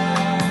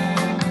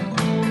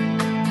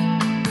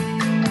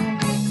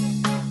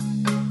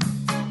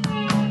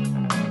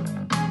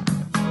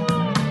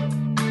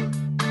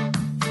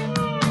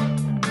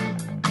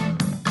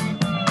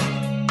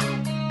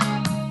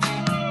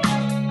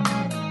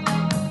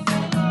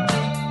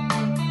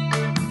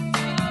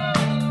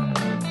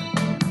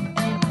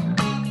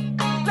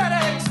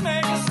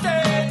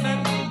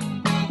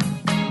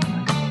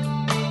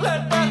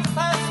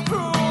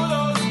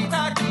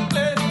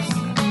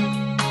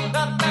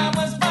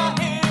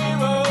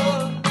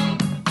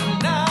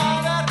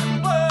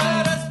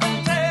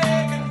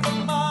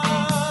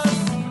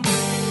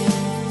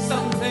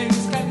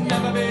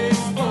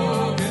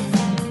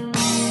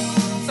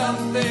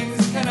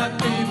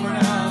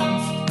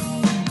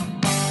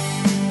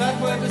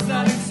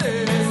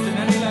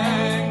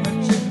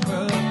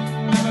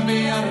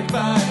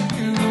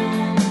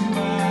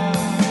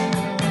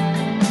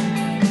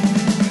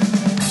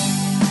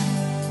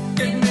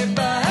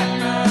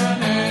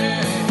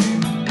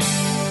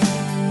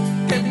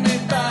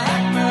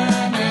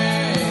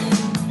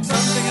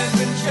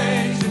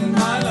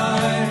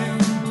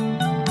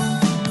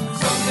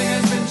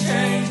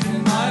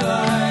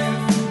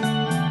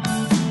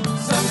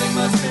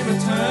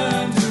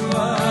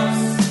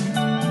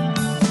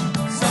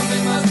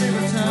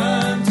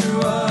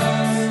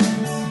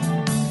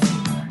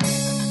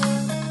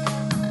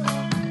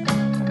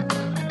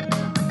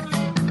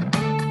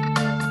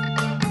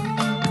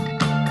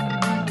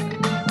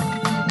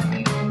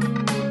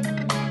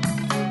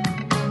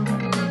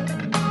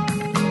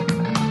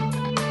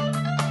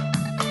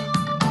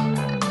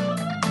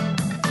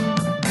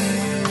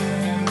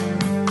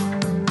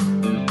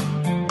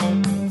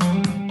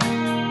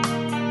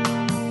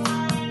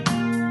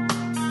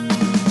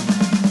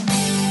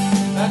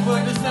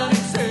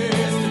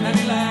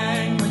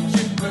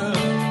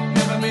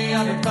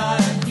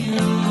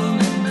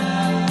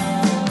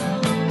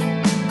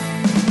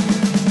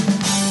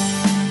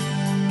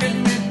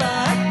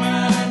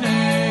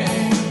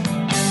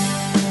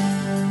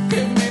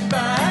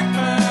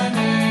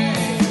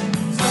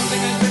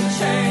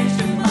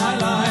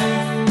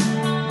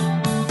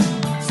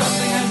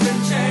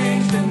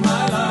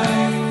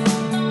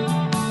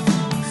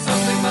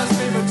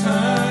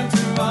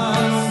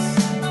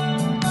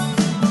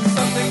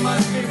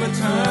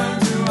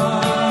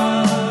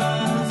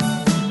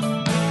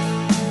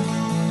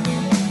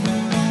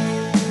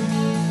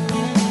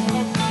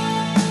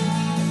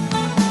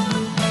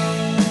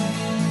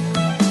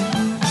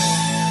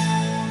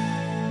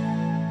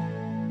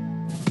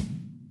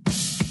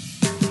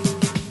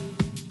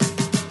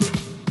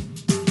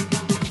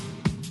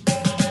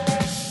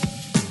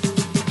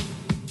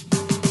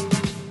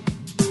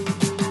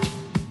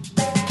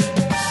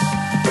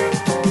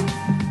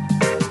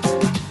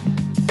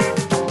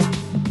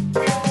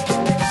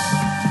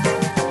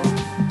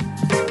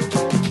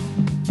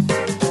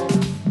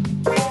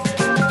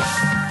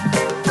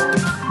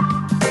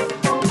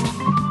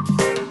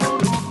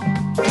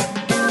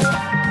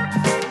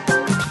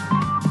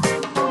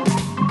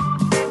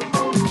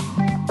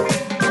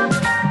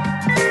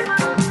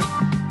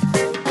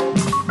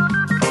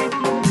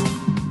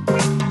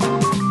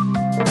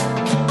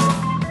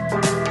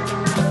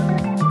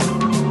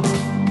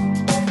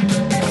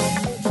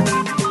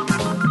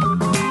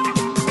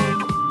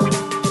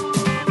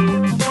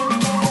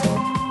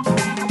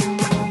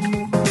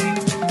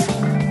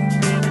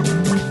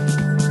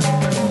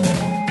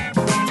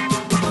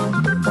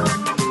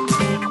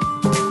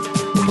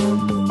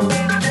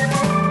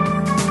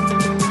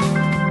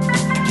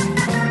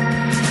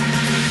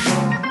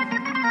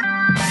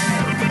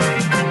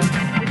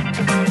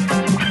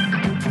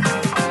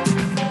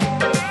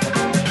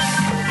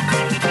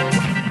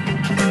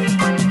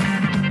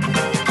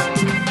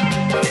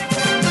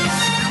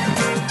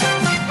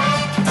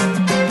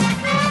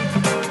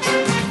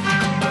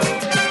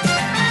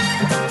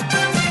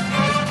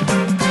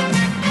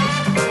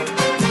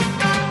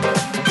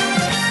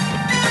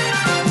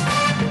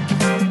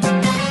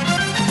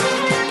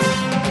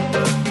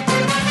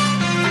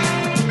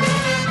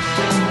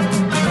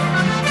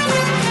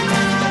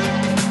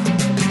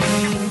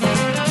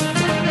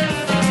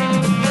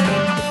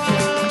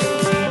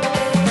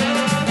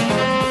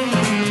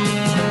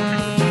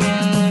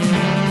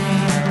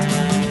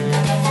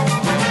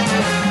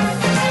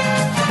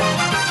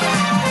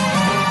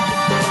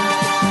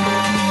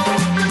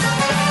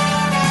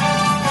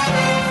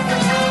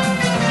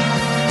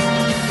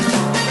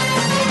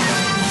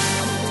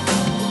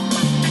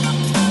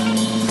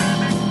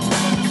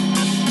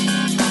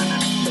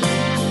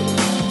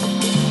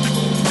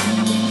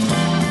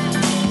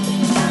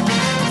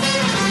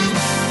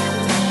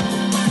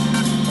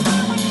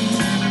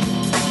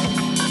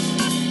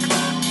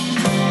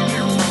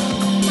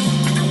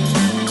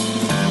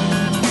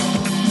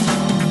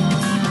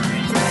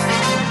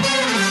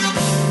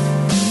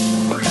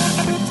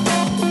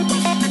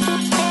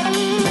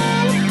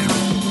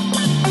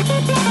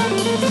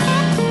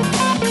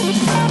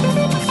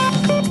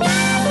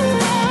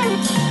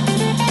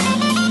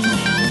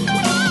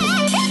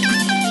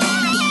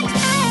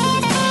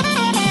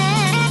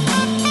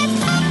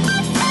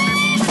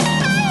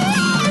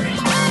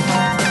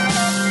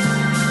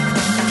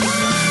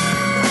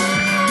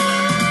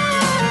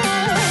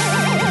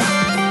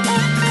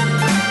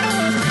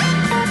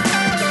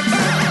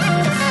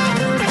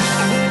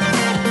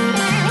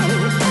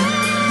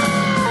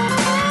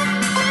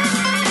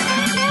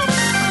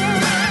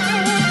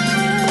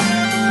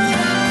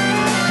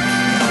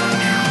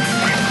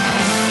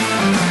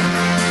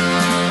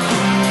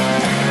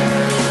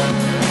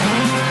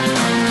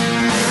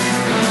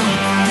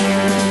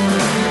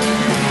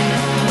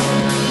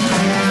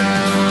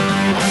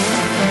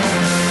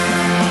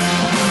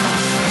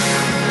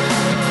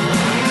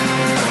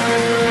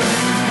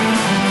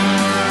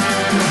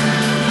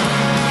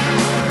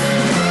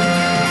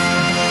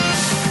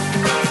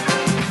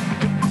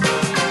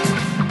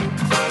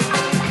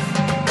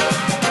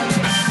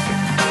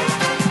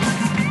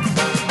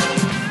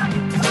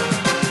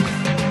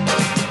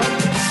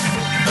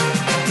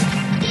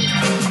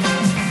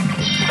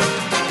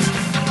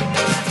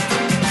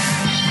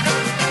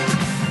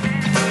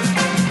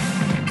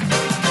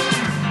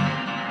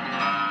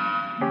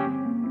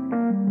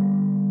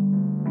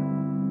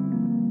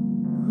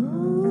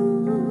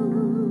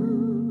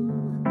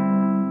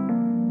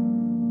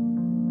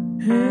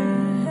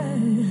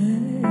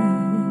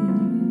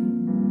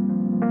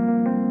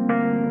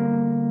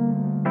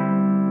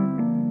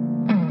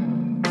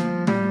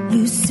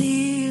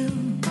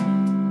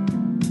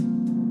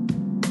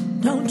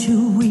 Don't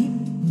you weep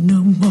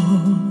no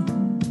more,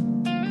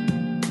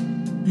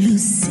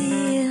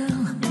 Lucille.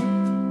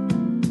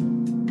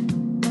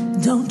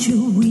 Don't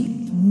you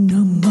weep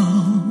no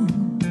more.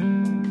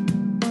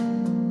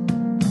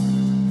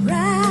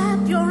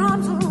 Wrap your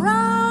arms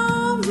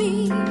around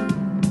me,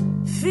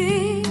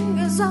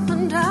 fingers up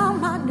and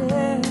down my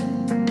neck.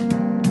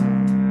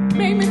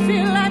 Make me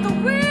feel like a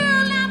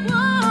real live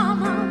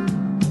woman,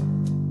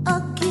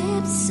 a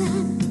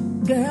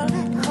Gibson girl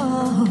at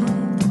heart.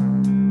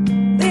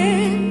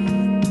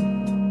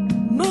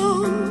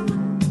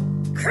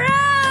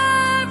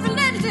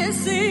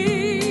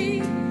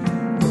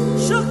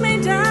 Shook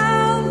me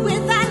down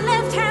with that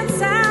left-hand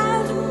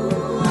sound,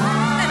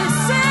 and it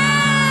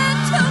said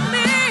to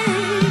me,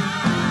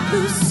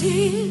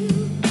 Lucille,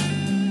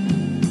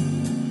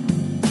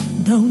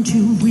 don't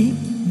you weep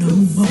no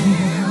more.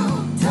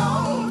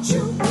 Don't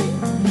you weep,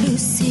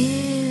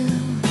 Lucille.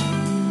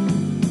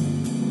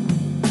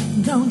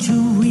 Don't you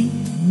weep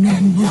no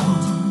more.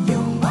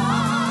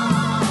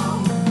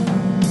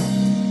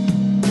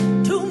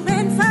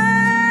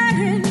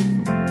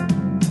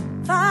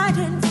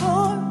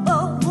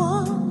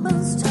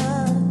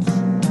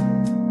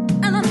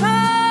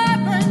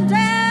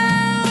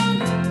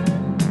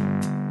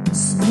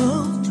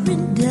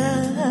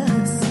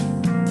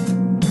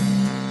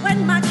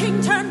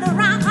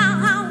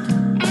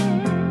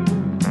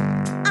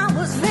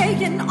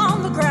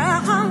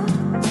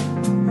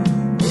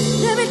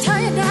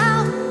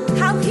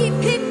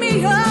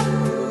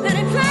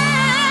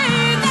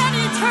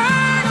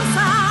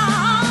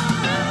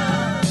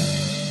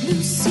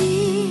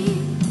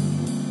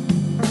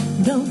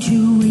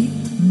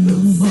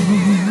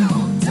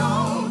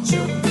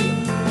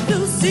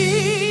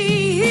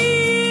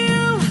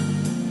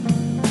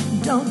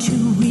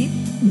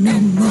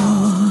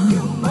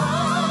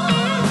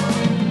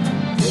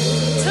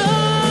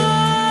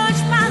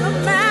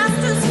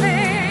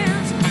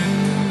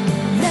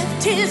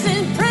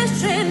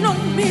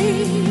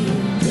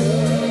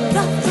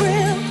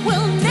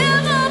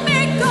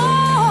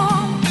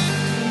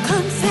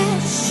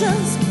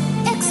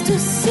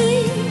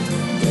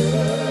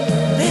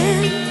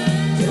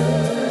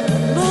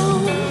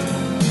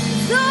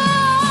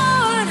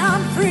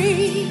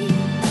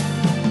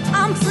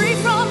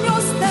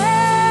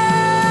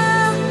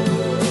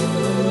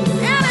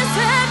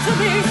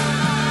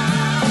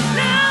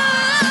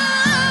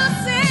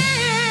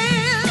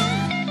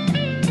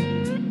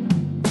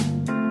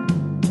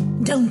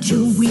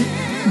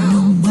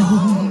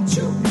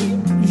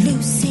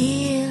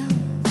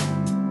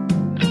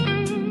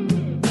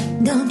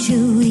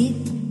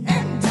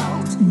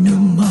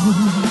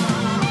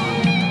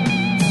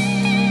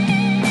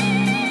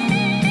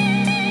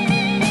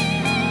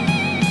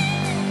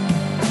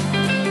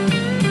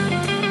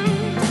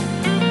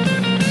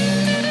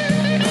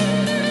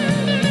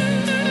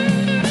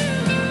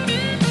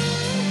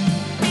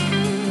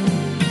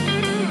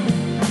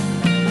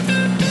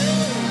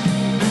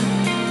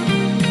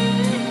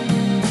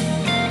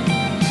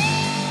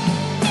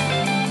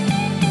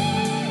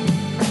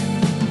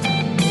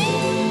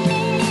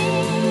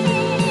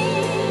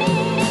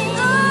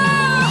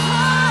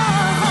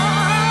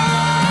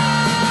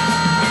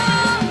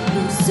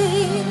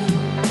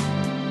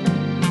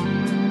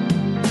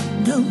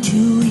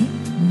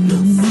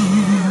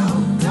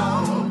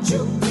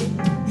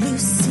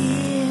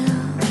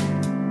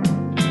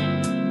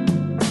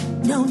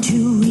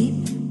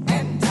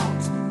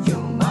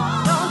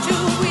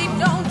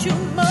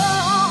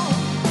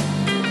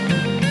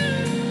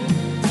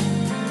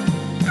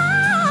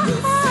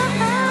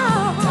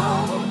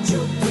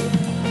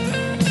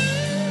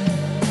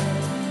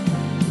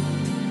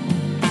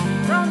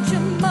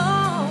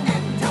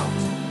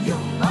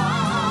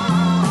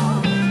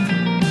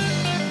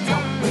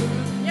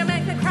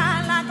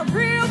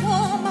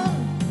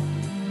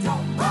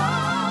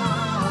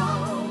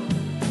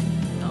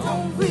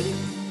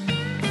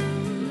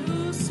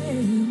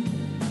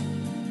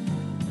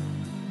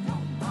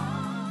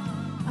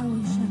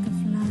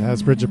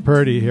 That's Bridget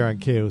Purdy here on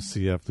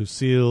KOCF.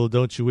 Lucille,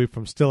 Don't You Weep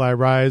from Still I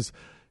Rise.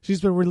 She's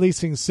been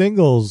releasing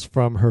singles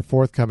from her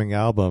forthcoming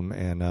album,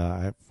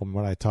 and from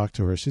when I talked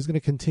to her, she's going to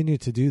continue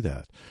to do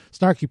that.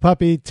 Snarky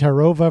Puppy,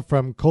 Tarova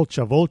from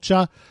Colcha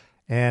Volcha,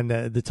 and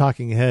the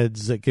Talking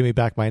Heads, Give Me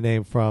Back My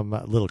Name from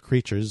Little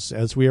Creatures,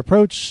 as we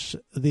approach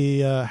the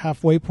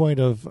halfway point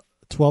of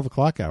 12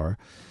 o'clock hour,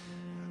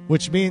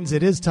 which means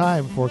it is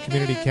time for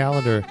Community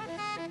Calendar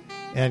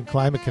and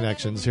Climate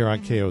Connections here on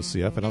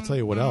KOCF, and I'll tell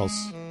you what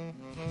else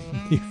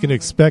you can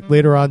expect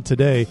later on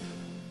today.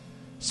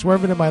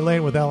 Swerving in my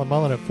lane with Alan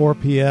Mullen at 4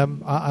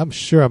 p.m. I'm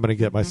sure I'm going to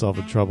get myself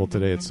in trouble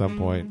today at some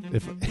point,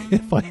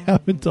 if I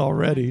haven't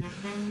already.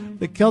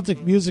 The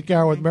Celtic Music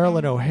Hour with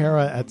Marilyn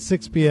O'Hara at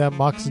 6 p.m.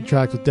 Moccasin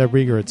Tracks with Deb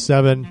Rieger at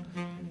 7.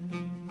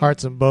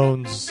 Hearts and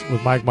Bones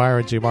with Mike Meyer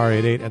and Jay Mari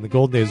at 8. And the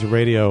Golden Days of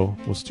Radio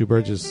with Stu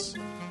Burgess.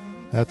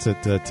 That's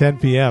at 10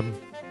 p.m.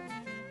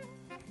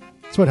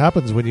 That's what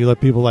happens when you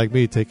let people like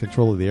me take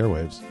control of the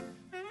airwaves.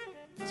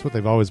 That's what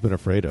they've always been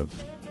afraid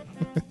of,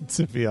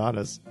 to be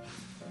honest.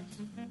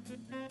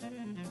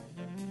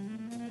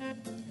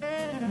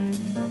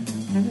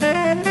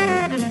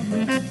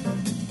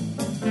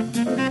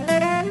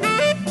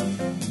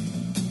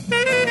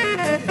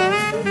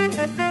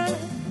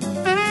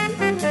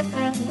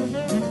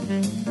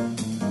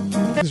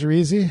 These are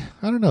easy.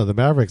 I don't know. The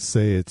Mavericks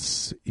say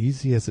it's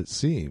easy as it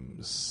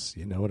seems.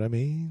 You know what I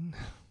mean?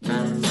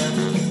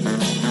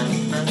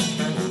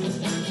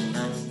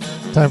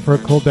 Time for a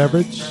cold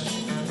beverage.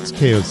 It's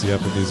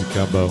KOCF and Music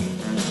Combo.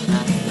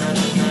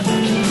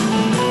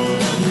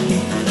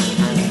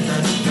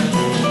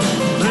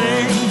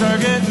 Things are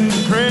getting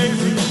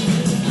crazy.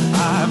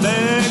 I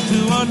beg to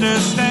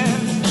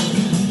understand.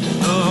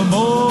 The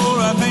more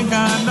I think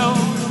I know,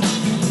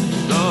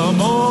 the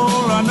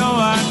more I know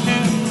I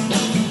can.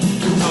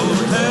 So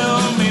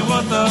tell me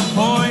what the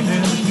point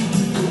is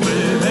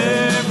with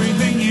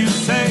everything you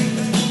say.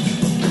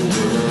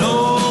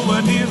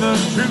 Nowhere near the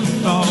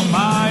truth,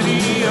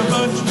 almighty, a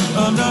bunch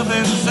of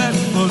nothing said.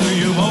 Well, do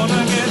you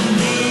wanna get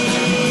me?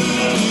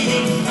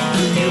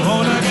 Do you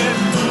wanna get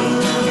me?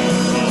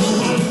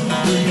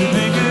 Do you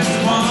think it's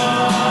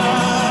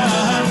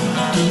fun?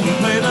 Do you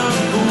play the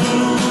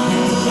fool?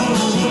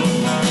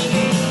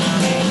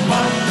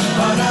 Ba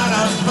ba da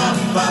da ba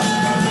ba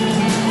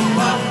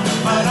ba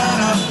ba da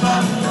da ba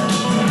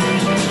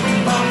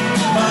ba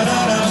ba da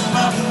da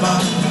ba ba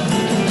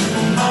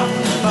ba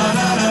ba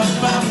da da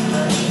ba.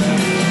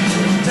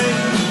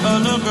 Take a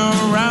look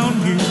around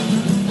you.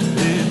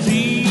 It's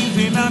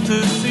easy not to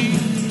see.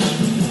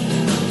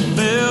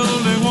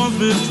 Building walls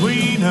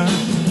between us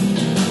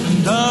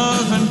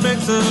doesn't fix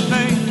a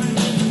thing.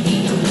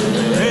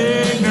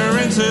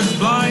 Ignorance is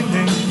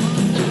blinding.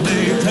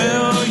 They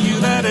tell you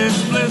that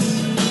it's bliss.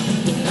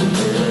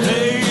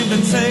 They've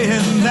been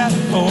saying that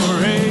for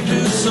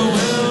ages. So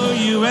will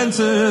you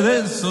answer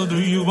this? So do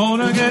you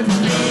wanna get me?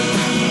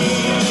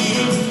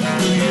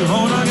 Do you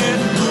wanna get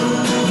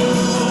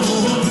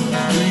fooled?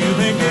 Do you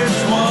think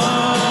it's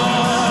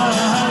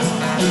one?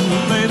 Do you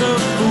play the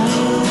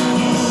fool?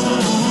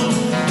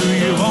 Do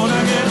you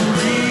wanna get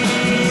free?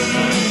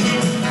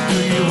 Do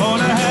you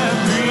wanna have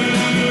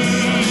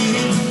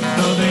dreams?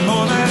 Nothing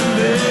more than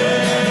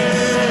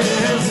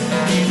this,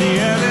 easy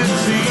as it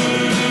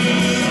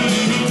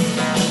seems.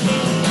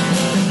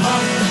 Ba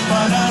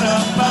ba da da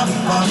ba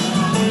ba,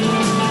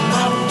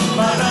 ba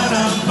ba da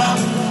da ba,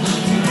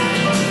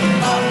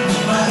 ba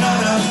ba da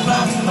da ba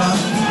ba,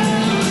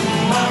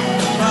 ba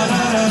ba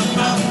da da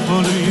ba.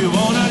 Well, do you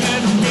wanna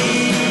get me?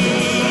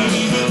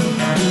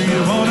 Do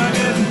you wanna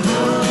get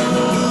cool?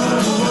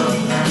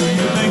 Do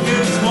you think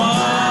it's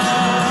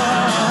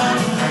one?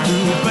 Do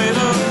you play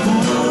the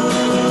fool?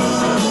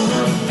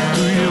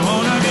 Do you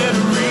wanna get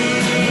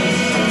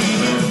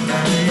real?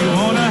 Do you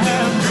wanna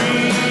have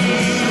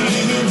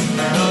dreams?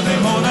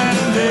 Nothing more than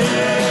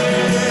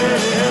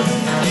this,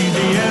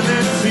 easy as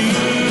it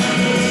seems.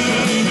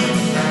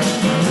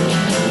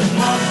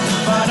 Ba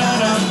ba da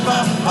da ba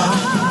ba,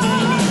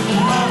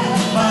 ba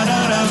ba da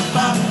da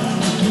ba,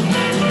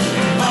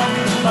 ba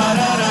ba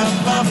da da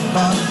ba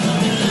ba,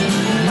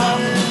 ba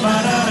ba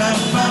da da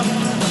ba,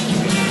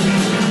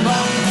 ba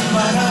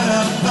ba da da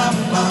ba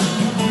ba,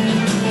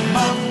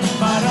 ba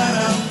ba da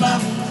da ba,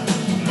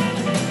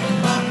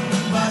 ba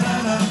ba da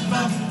da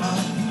ba ba,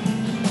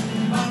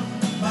 ba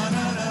ba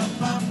da da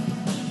ba,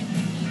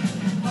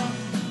 ba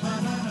ba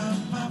da da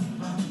ba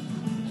ba.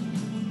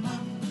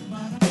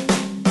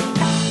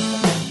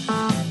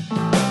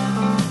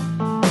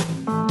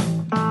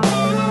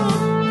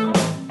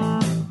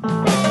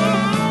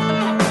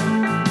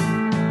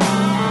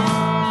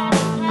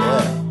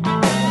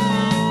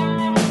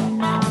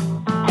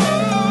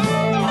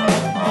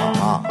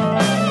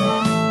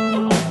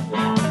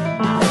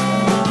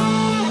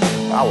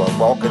 I was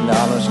walking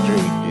down the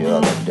street the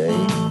other day,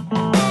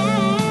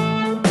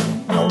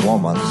 and a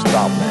woman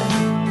stopped me.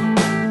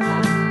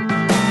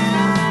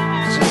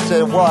 She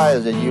said, "Why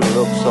is it you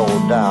look so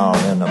down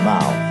in the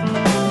mouth?"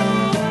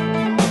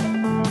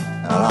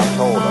 And I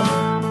told her,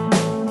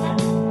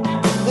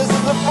 "This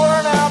is a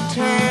burnout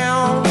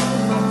town.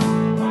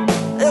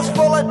 It's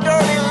full of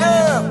dirty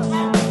looks.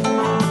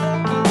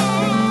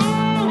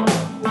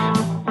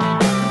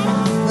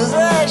 There's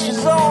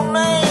ashes on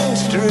Main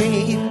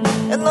Street,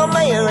 and the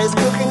mayor is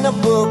cooking the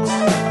books.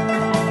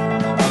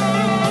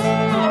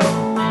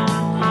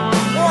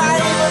 Why,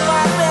 even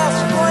my best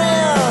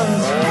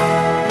friends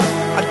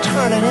are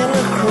turning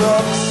into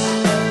crooks.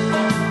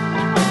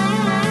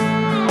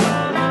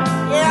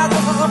 Yeah,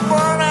 this is a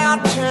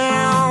burnout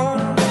town.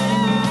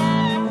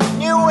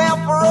 New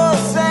emperor,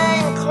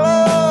 same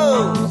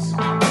clothes.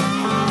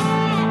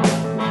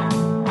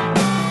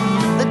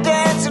 They're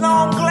dancing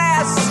on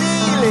glass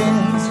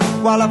ceilings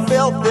while a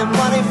filthy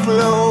money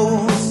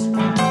flows.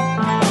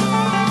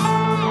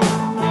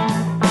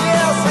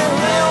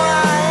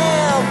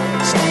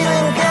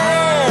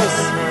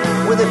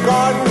 With a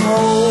garden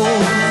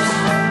hose.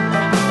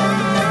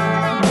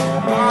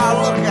 Oh,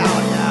 look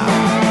out now.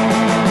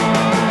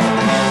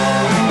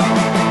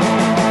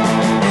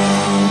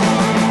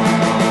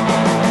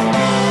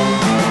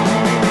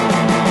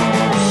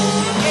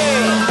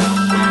 Yeah,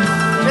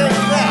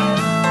 take that,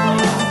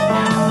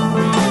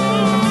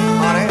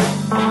 honey.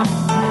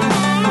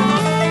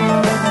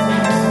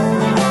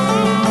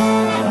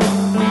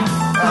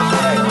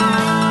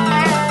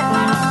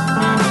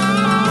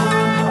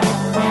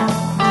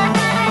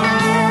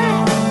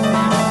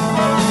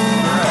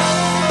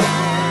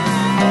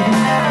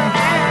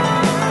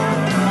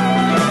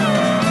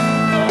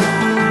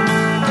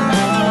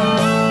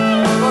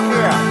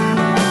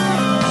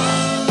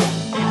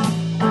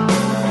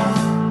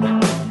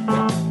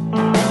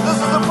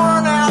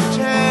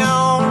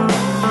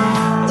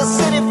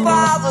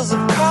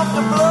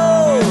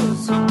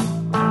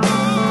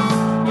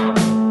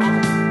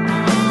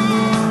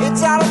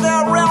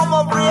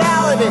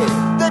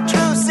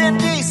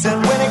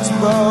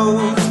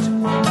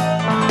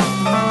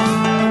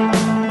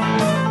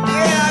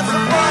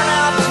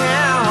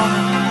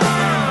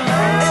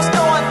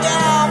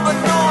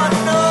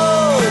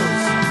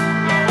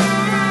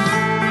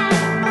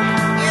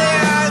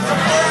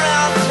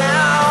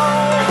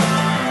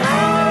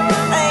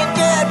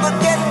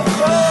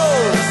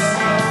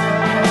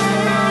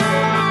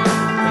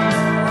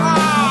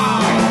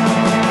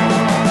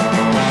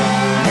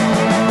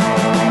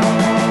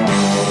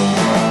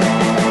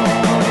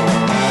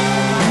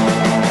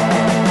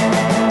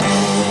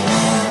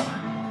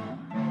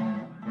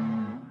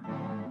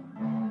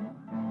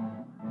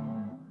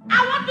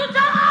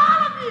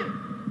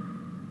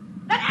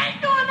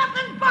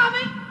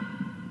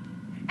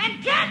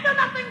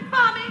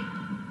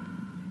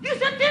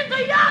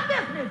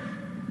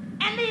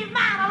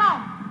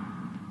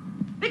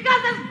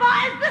 as far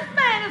as this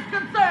man is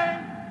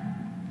concerned,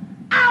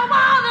 I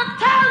want to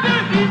tell you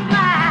he's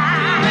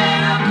mine. You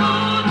better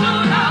move to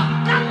the.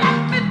 Now let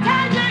me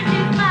tell you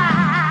he's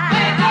mine.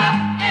 Wake up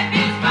if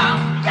he's wrong.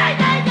 Yeah,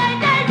 yeah, yeah,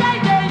 yeah,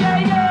 yeah, yeah,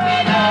 yeah, yeah. We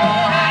know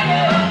how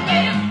you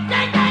feel.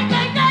 Yeah, yeah,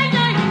 yeah, yeah,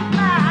 yeah, he's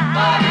mine.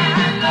 But he's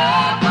in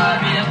love for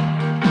real.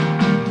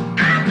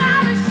 I'm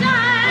not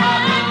ashamed.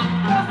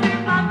 Cause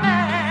he's my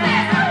man.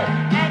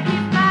 And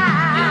he's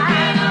mine. You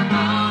better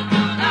move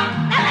to the.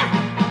 Now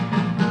listen.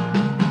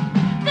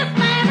 This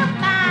man of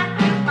mine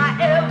is my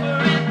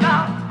every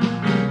thought.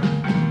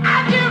 I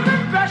give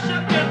him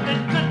pressure if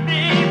it could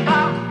be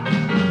bought.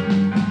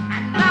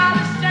 I'm not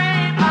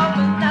ashamed of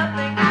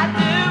nothing I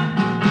do.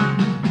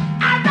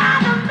 I'd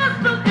rather miss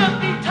him if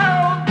he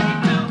told me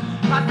to.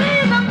 'Cause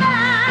he's a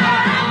man.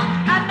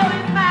 I know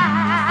he's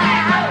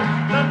mine.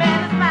 The man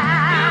is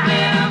mine. You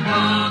better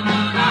move to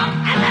the.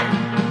 And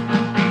listen,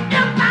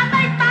 if I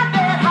make my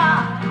bed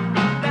hard,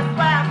 that's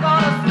where I'm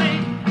gonna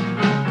sleep.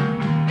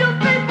 You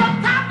people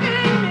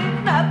talking means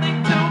nothing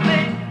to me.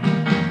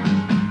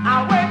 I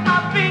work my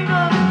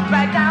fingers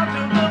right down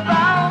to the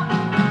bone.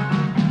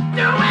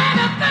 Do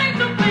anything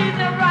to please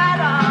him right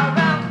or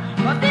wrong.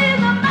 'Cause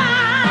he's a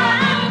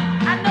man.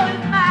 I know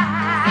he's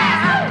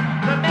mine.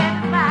 The man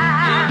is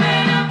mine. You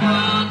better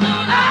move to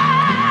the.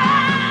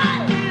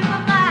 He's a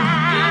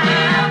man. You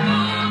better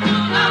move to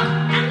the.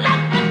 And let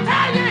me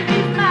tell you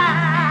he's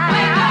mine.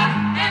 Wake up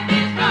and be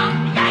strong.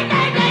 Yeah,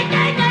 yeah, yeah,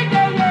 yeah, yeah,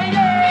 yeah, yeah,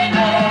 yeah. We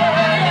know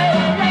how you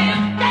feel.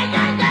 Yeah,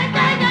 yeah, yeah,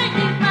 yeah, yeah,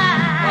 he's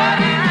mine. But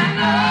he's in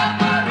love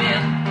for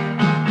real.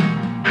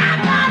 I'm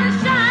not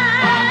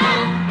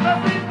ashamed.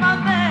 'Cause he's my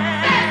man.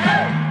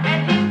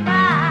 And he's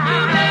mine. You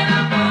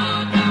better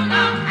move to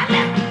the. And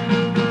listen,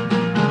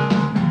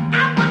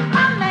 I want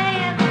my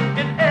man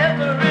in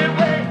every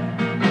way.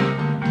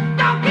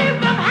 Don't keep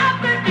him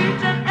happy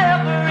each and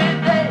every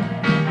day.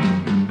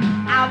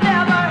 I'll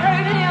never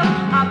hurt him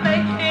or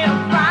make him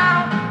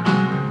frown.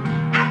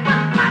 I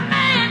want my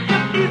man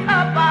if he's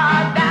up or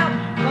down.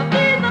 'Cause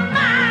he's a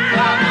mine.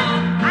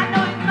 I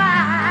know he's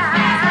mine.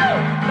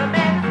 The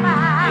man is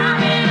mine. You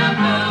better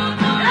move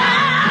to the.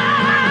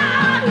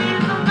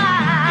 He's a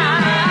mine. You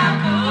better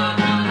move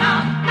to the.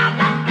 Now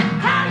let me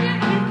tell you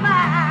he's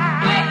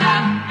mine. Wake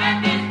up and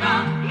be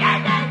strong.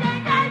 Yeah, yeah,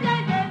 yeah, yeah, yeah,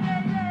 yeah,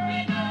 yeah, yeah. We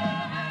know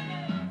how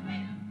you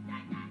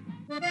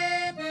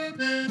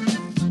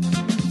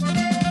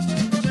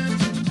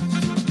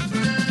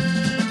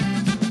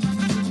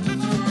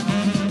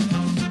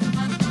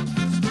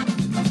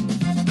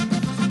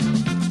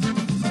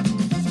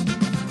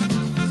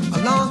A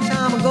long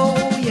time ago,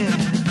 yeah,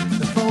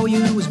 before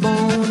you was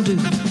born,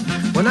 dude.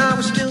 When I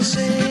was still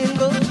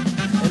single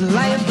and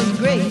life was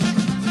great,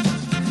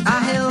 I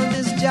held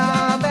this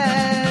job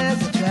as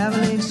a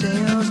traveling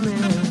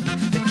salesman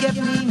that kept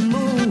me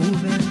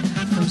moving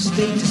from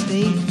state to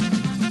state.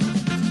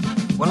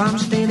 Well, I'm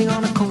standing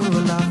on the corner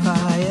of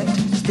Lafayette,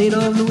 state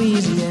of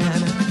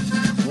Louisiana,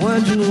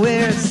 wondering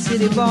where a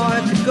city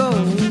boy could go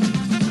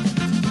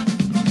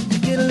to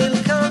get a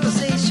little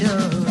conversation,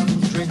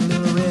 drink a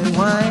little red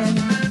wine,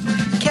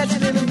 catch a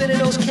little bit of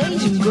those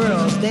Cajun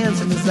girls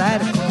dancing the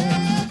Zydeco.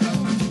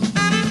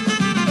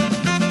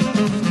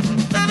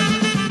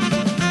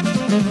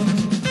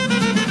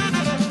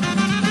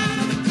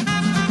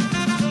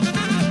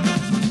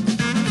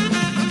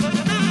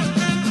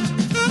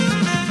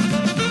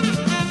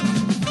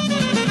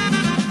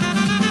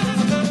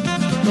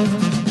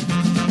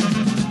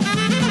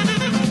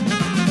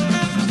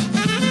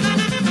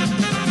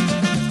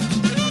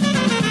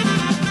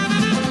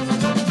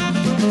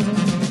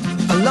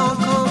 Along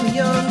come a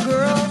young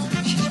girl,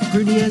 she's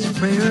pretty as a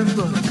prayer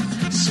book,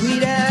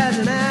 sweet as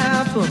an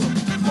apple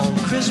on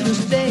Christmas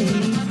Day.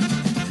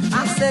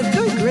 I said,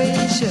 good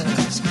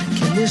gracious,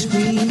 can this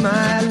be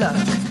my luck?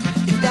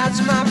 If that's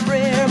my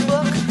prayer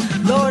book,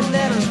 Lord,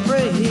 let us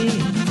pray.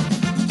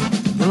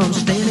 Well, I'm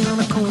standing on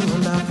the corner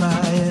of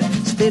Lafayette,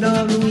 state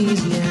of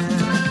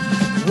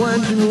Louisiana,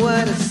 wondering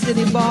what a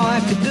city boy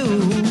could do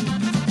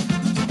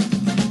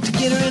to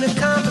get her in a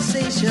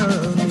conversation,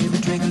 maybe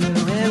drink a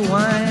little red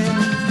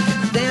wine,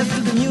 dance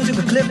to the music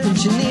of Clifton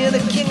Chenier, the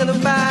king of the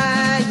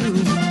bayou.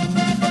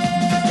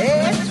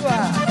 That's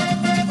why.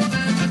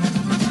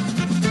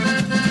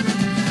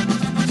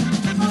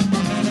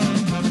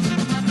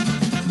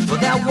 Well,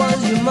 that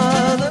was your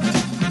mother,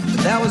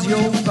 but that was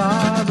your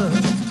father.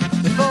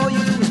 Before you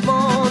was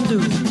born,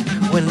 dude,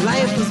 when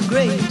life was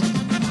great.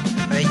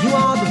 You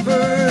are the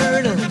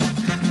burden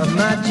of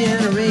my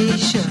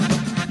generation.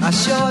 I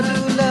sure do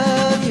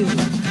love you,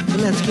 but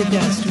let's get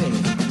that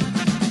straight.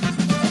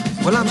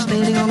 Well, I'm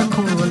standing on the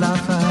corner of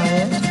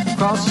Lafayette,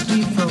 across the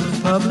street from the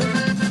Republic,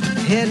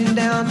 heading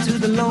down to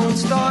the Lone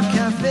Star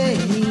Cafe.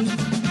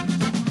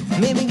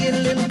 Maybe get a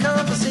little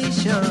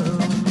conversation,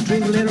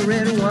 drink a little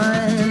red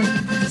wine,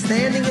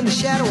 standing in the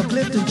shadow of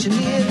Clifton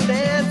Chenier,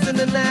 dancing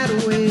the night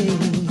away.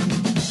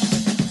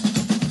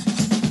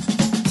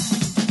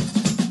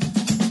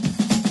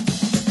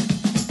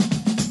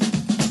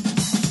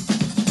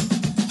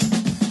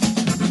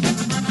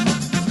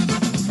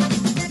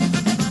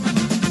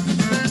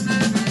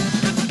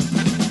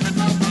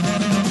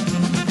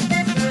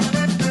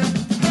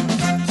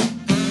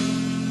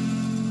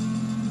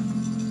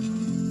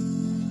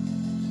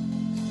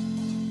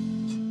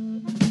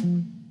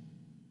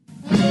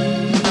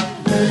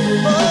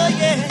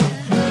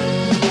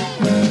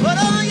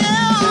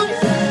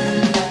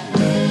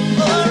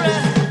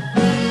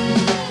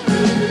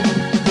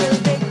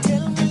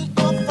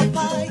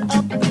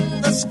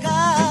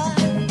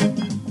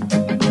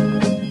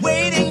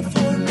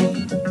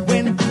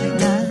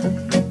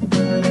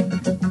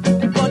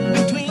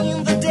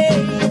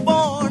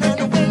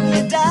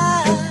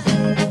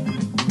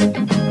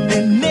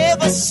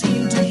 never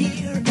seem to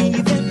hear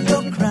even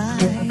your cry.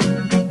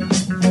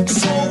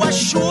 So as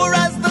sure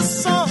as the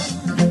sun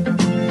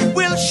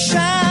will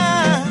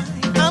shine,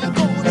 I'm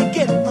gonna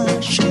get my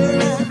share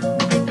now.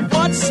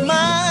 What's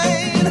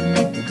mine?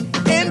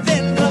 And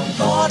then the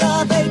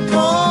harder they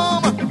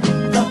come,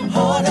 the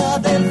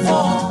harder they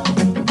fall,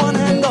 one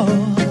and all.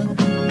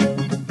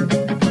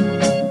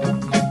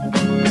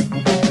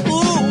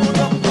 Ooh,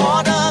 the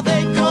harder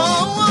they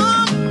come,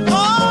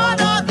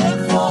 harder they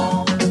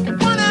fall,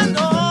 one and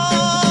all.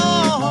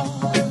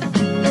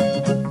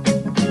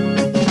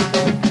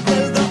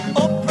 Well, the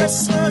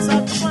oppressors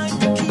are trying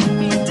to keep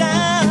me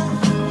down,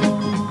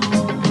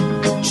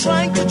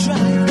 trying to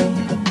drive me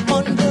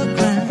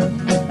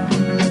underground,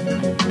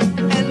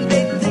 and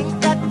they think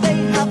that they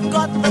have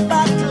got the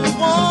battle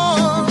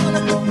won.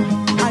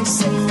 I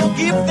say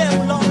forgive them,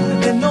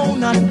 Lord, they know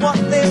not what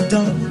they've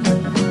done.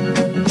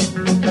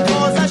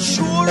 'Cause as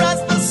sure as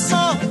the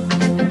sun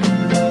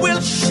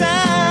will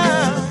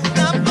shine,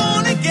 I'm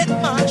gonna get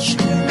my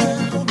share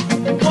now.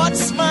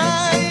 What's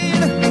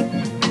mine?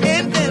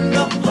 And then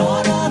the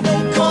harder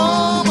they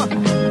come,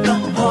 the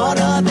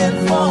harder they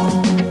fall,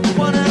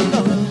 one and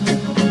all.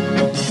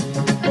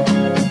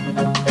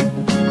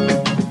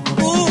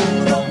 Ooh,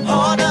 the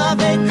harder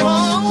they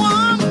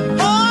come,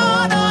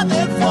 harder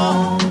they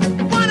fall,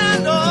 one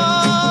and all.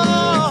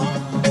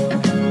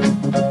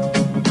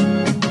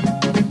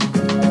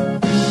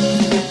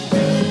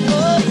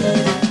 Oh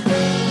yeah,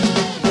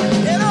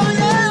 yeah, oh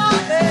yeah,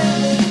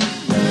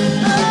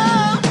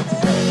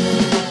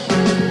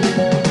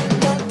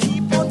 I'll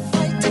keep on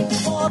fighting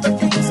for the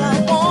things I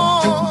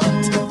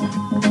want,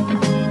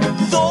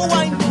 though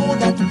I know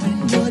that when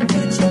you're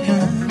dead you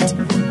can't.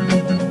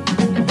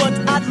 But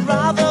I'd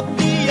rather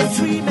be a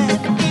free man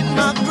in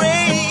my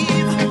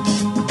grave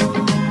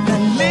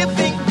than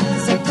living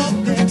as a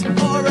puppet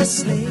or a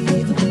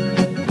slave.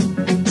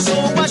 So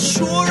as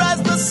sure as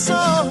the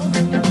sun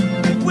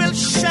will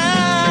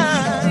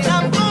shine,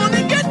 I'm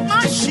gonna get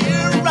my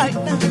share right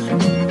now.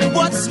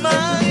 What's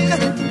mine?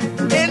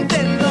 And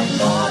then the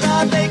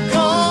harder they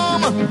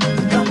come,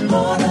 the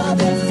harder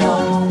they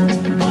fall,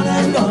 one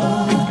and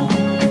all.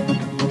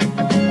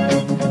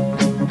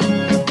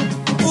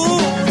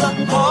 Ooh, the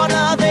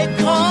harder they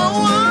come,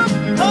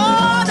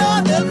 harder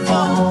they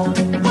fall,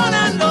 one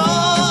and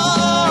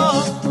all.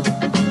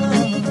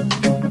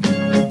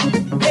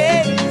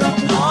 Hey, the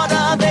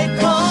harder they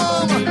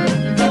come,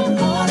 the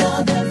harder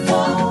they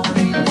fall,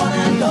 one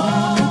and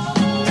all.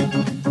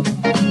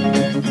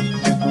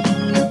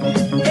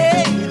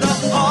 Hey, the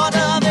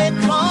harder they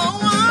come,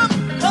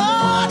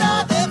 harder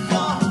they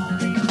fall,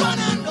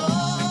 one and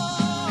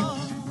all.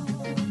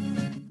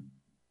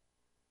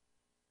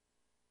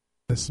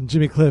 There's some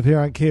Jimmy Cliff here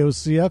on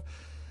KOCF.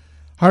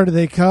 Harder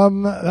They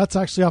Come. That's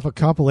actually off a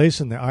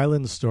compilation, The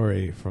Island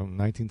Story from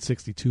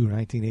 1962,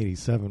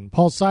 1987.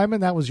 Paul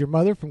Simon, That Was Your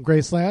Mother from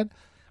Graceland.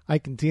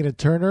 Ike and Tina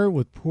Turner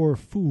with Poor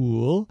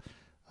Fool.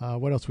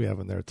 What else we have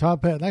in there? Tom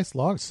Petty, nice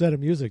long set of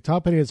music.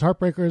 Tom Petty has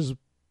Heartbreakers,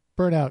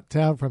 Burnout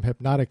Town from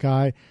Hypnotic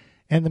Eye,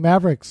 and the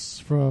Mavericks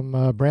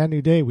from Brand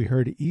New Day. We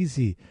heard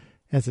Easy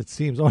as It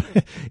Seems.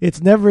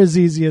 It's never as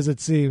easy as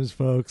it seems,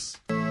 folks.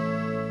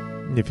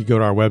 If you go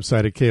to our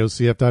website at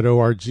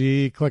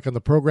kocf.org, click on the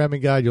programming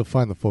guide, you'll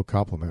find the full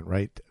complement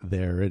right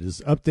there. It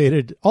is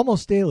updated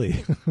almost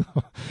daily.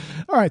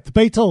 All right, the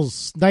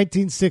Beatles,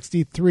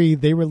 1963,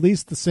 they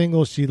released the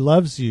single She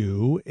Loves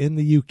You in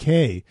the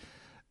UK.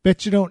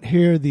 Bet you don't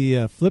hear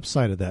the flip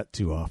side of that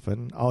too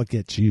often. I'll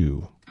Get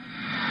You.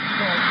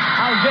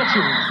 I'll get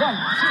you. 1, 2,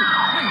 3.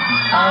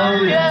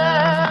 Oh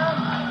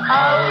yeah,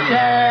 oh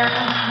yeah,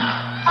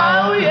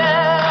 oh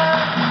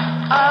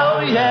yeah,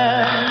 oh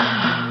yeah.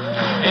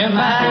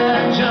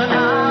 Imagine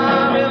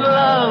I'm in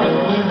love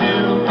with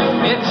you.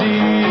 It's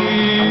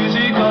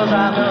easy 'cause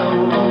I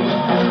know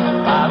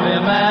I've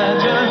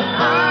imagined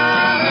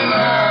I'm in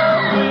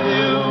love with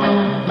you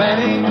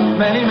many,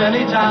 many,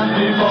 many times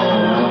before.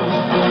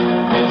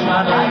 It's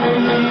not like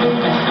me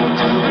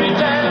to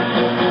pretend,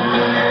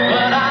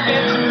 but I'll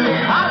get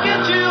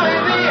you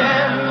in the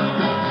end.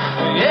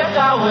 Yes, I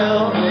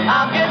will.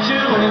 I'll get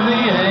you in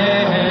the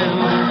end.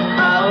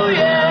 Oh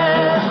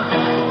yeah,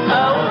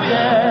 oh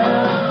yeah.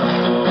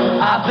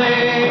 I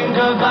think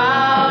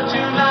about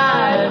you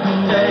night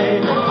and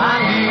day.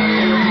 I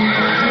need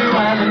you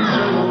and it's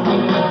true.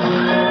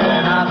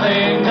 When I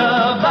think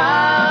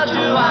about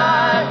you,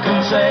 I can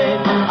say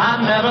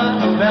I'm never,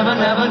 never,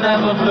 never,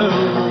 never blue.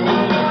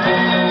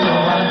 So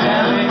I'm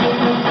telling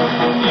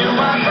you,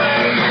 my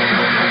friend,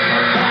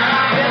 that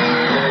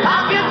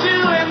I'll get you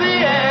in the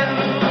end.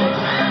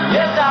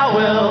 Yes, I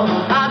will.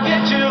 I'll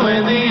get you in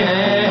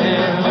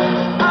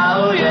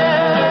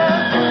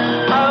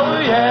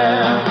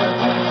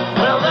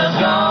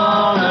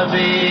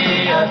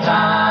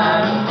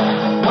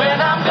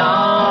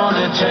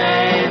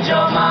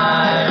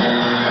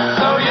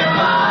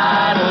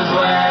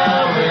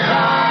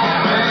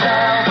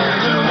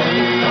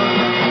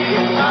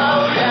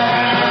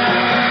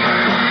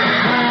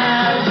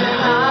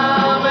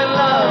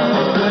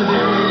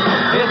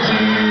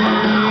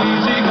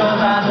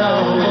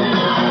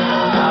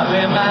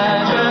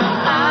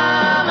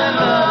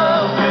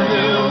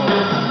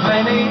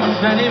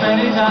many,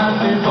 many times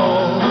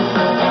before.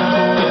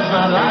 It's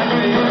not like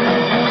me.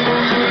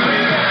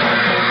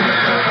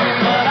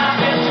 But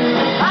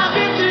I'll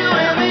get you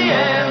in the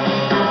end.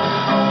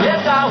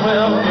 Yes, I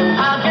will.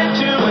 I'll get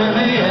you in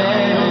the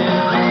end.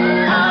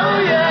 Oh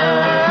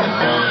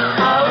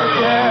yeah. Oh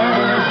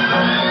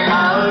yeah.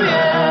 Oh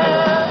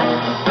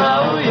yeah.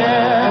 Oh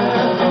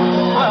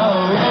yeah. Oh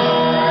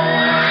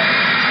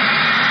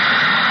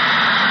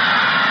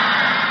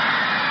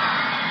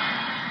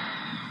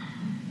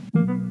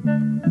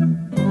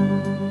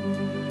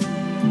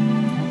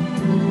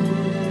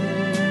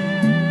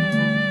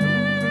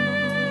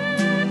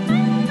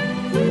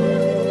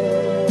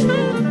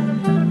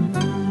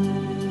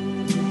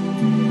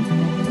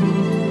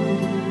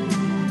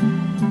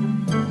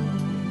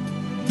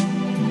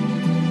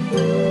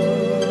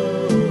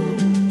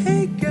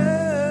Hey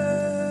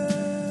girl,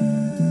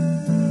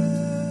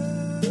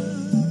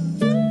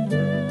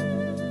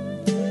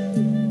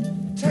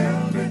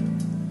 tell me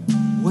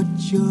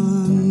what's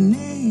your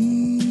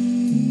name?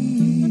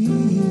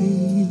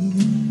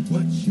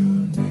 What's your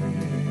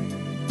name?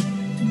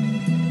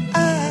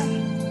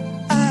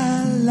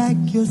 I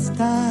like your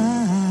style.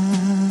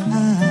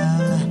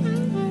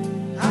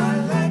 I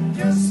like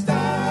your style.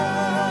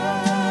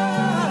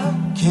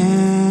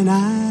 Can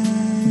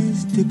I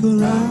stick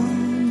around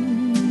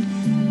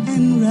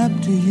and rap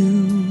to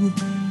you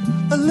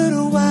a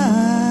little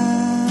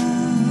while?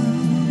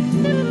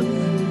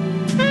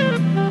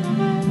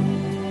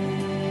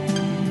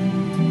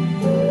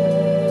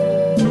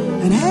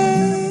 And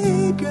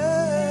hey girl,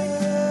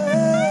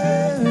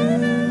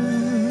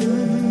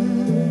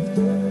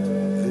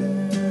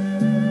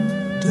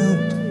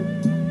 don't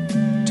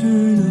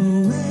turn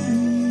away.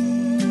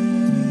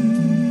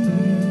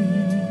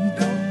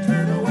 Don't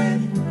turn away.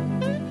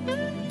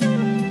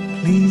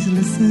 Please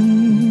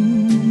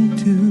listen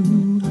to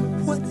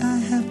what I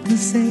have to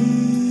say.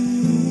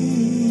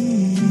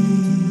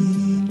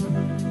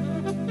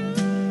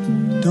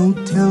 Don't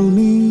tell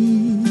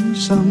me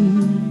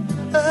some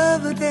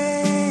other day.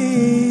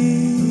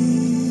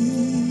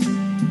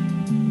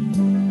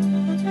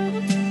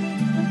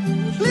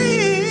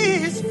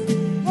 Please,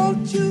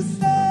 won't you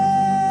say,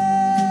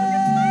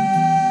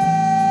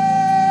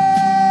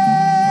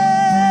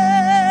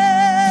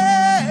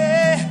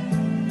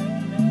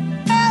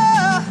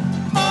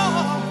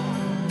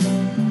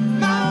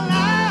 my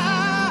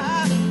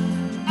life,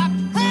 I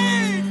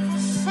prayed for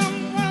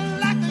someone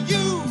like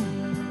you.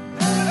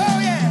 Oh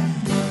yeah.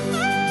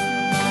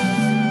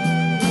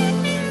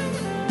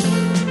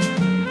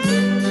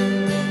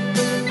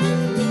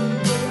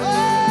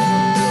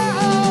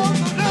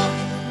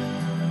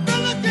 The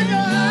look in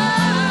your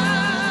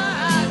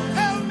eyes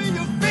tell me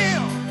you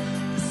feel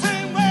the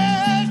same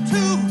way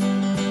too.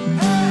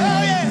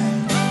 Oh yeah.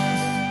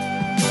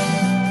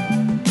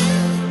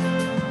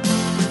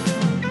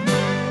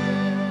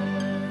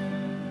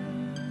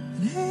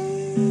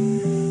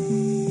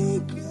 Hey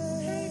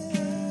girl,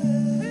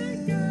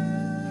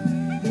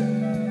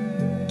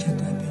 can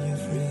I be your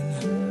friend?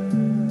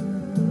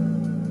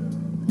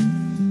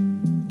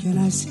 Can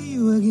I see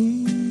you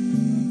again?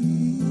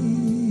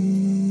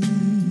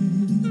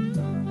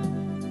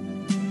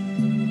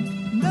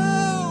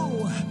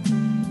 No,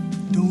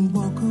 don't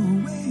walk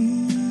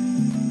away.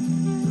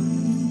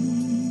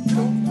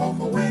 Don't walk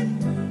away.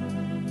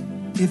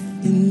 If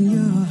in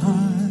your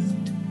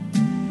heart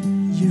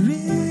you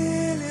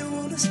really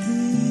wanna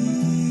stay,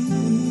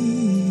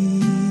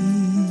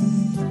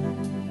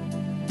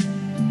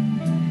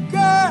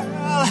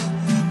 girl,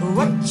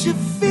 what you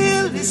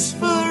feel is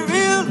for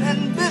real,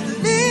 and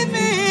believe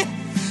me,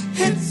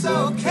 it's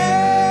okay.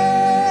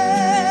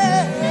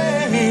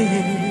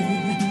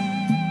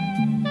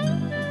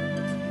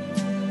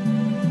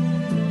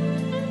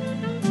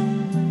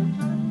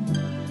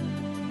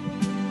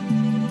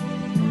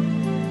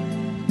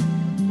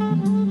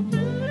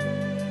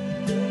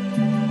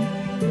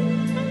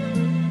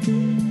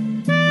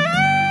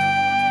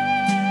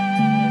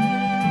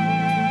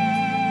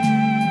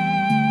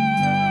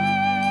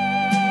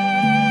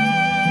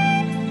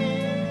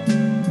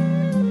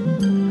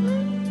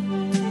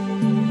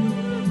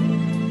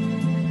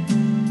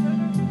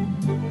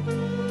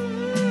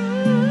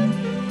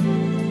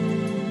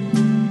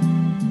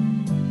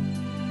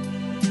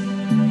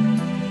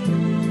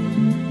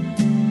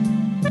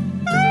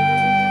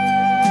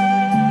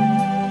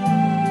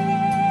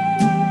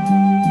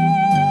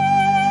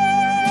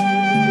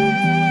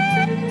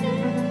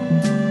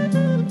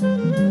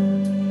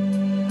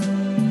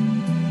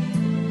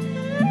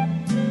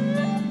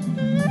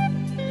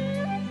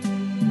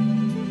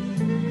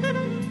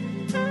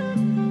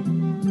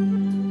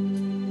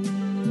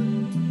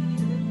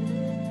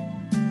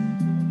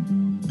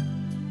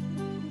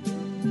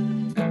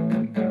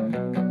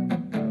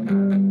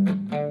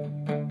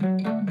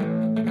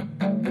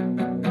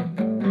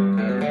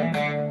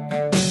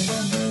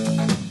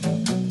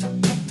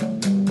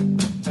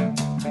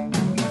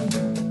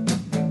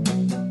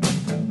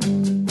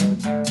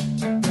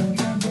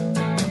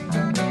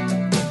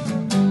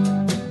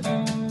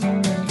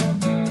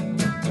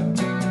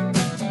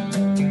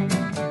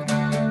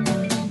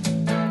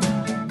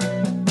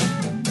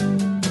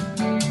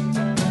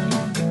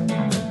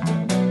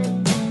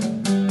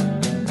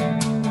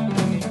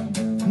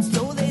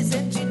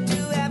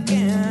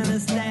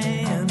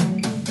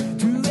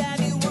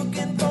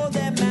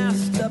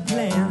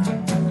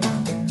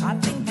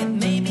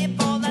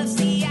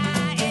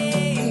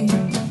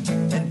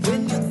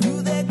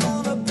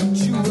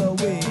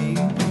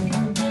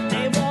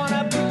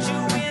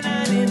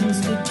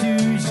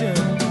 institution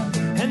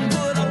and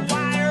put a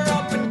wire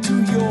up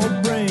into your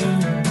brain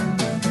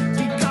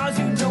because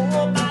you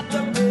know about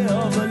the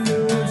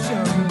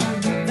revolution.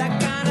 That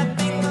kind of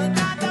thing will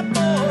got the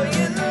boy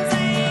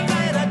insane.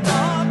 Better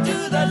talk to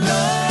the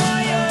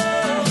lawyer,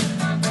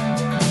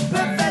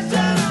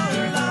 professional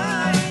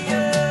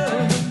lawyer.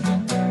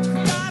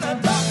 Gotta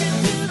talk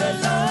to the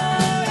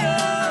lawyer,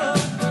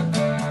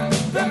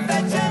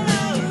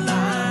 professional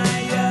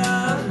lawyer.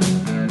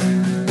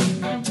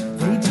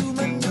 They do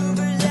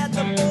maneuvers at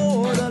the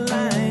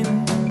borderline.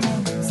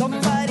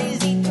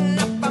 Somebody's eating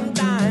up from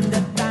time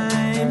to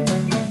time.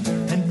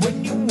 And when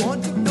you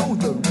want to know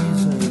the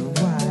reason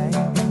why,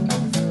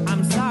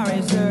 I'm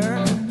sorry,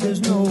 sir,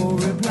 there's no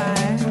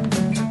reply.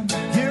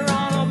 You're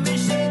on a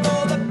mission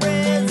for the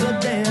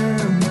president.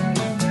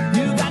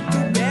 You got to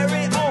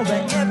bury all the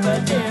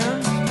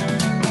evidence.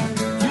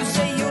 You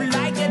say you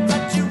like it,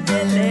 but you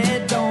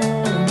really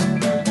don't.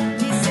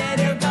 He said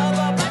he'll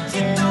cover, but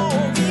you know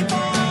he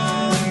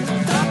won't.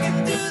 Talking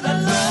to the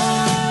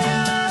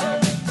lawyer,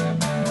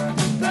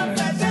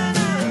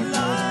 professional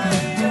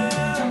lawyer.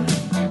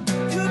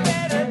 You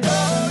better go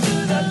to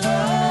the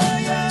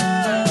lawyer,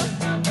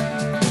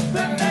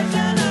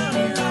 professional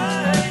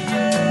lawyer.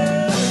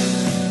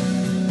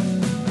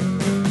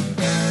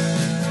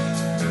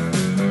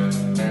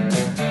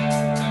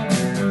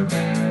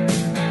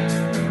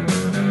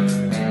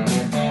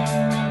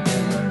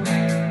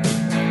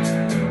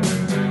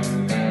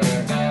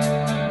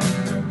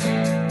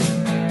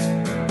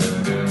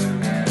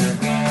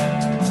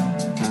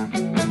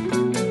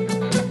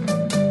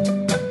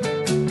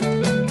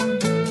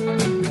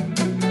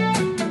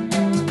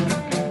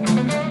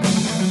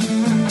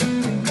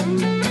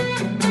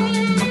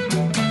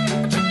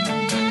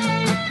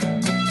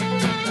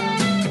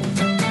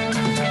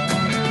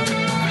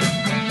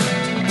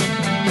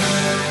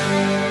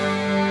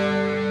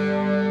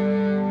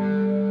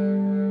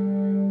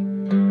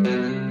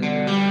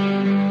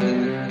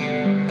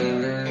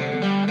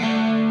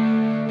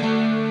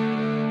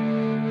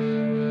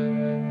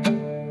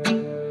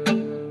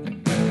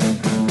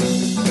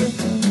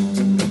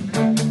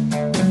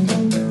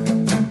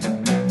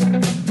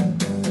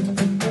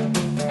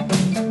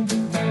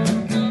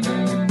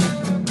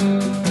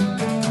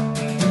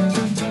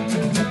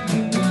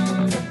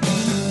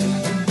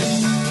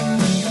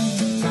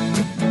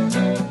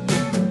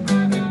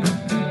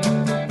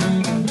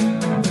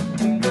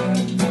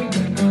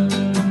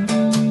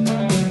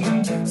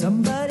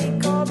 Somebody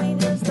called me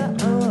just the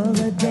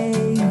other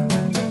day.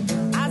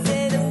 I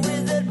said, who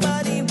is it,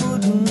 but he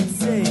wouldn't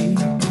say.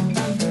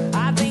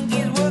 I think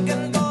he's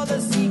working for the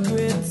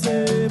Secret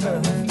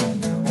Service,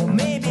 or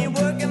maybe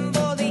working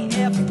for the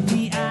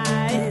FBI.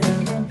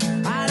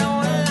 I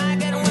don't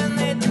like it when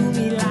they do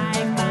me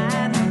like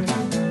that.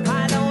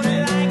 I don't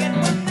like it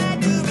when they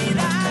do me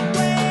that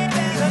way.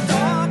 Better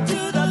talk to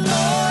the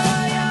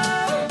lawyer,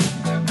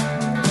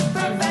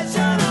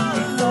 professional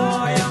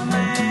lawyer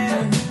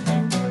man.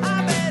 I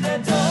better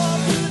talk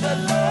to the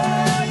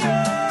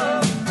lawyer,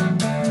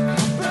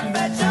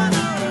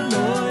 professional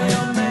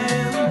lawyer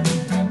man.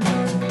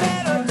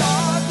 Better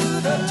talk to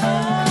the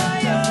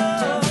lawyer,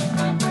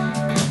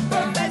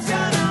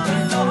 professional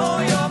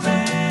lawyer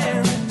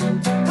man.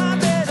 I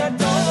better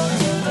talk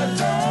to the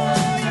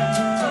lawyer,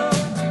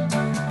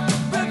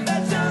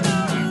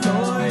 professional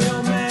lawyer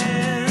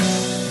man.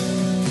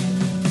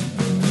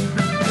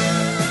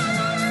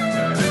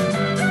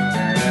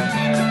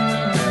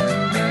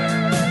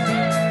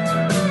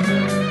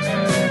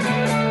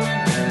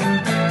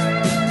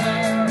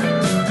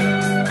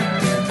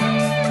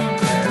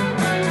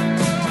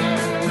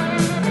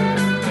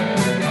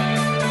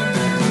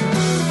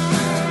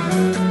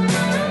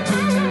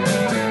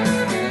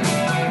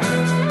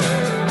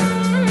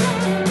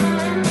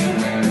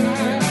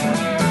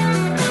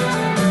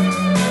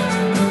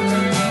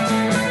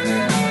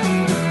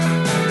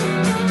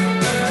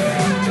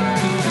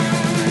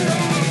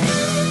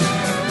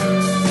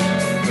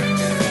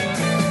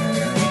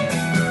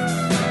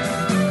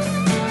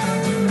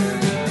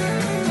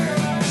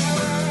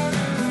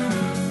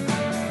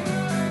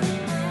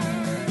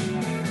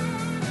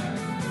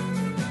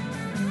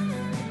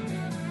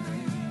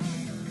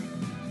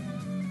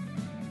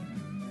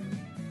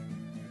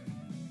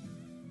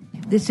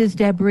 This is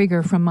Deb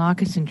Rigger from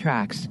Moccasin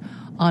Tracks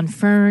on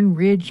Fern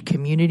Ridge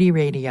Community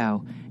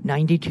Radio,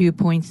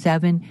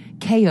 92.7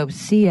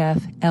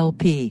 KOCF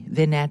LP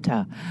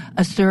Vineta,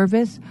 a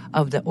service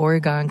of the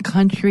Oregon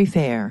Country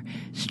Fair,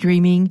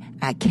 streaming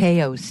at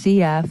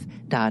KOCF.org.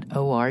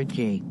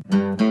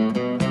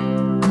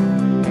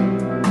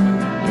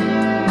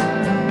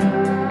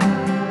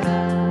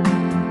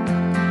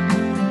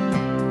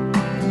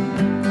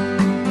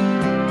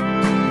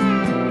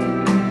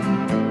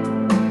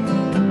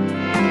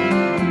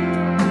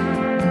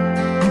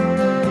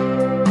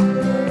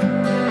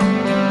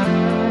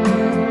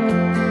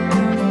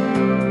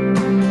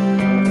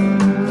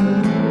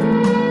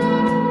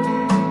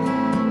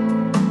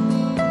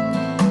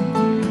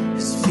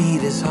 His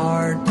feet is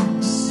hard,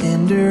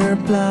 cinder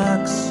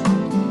blocks,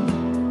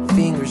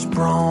 fingers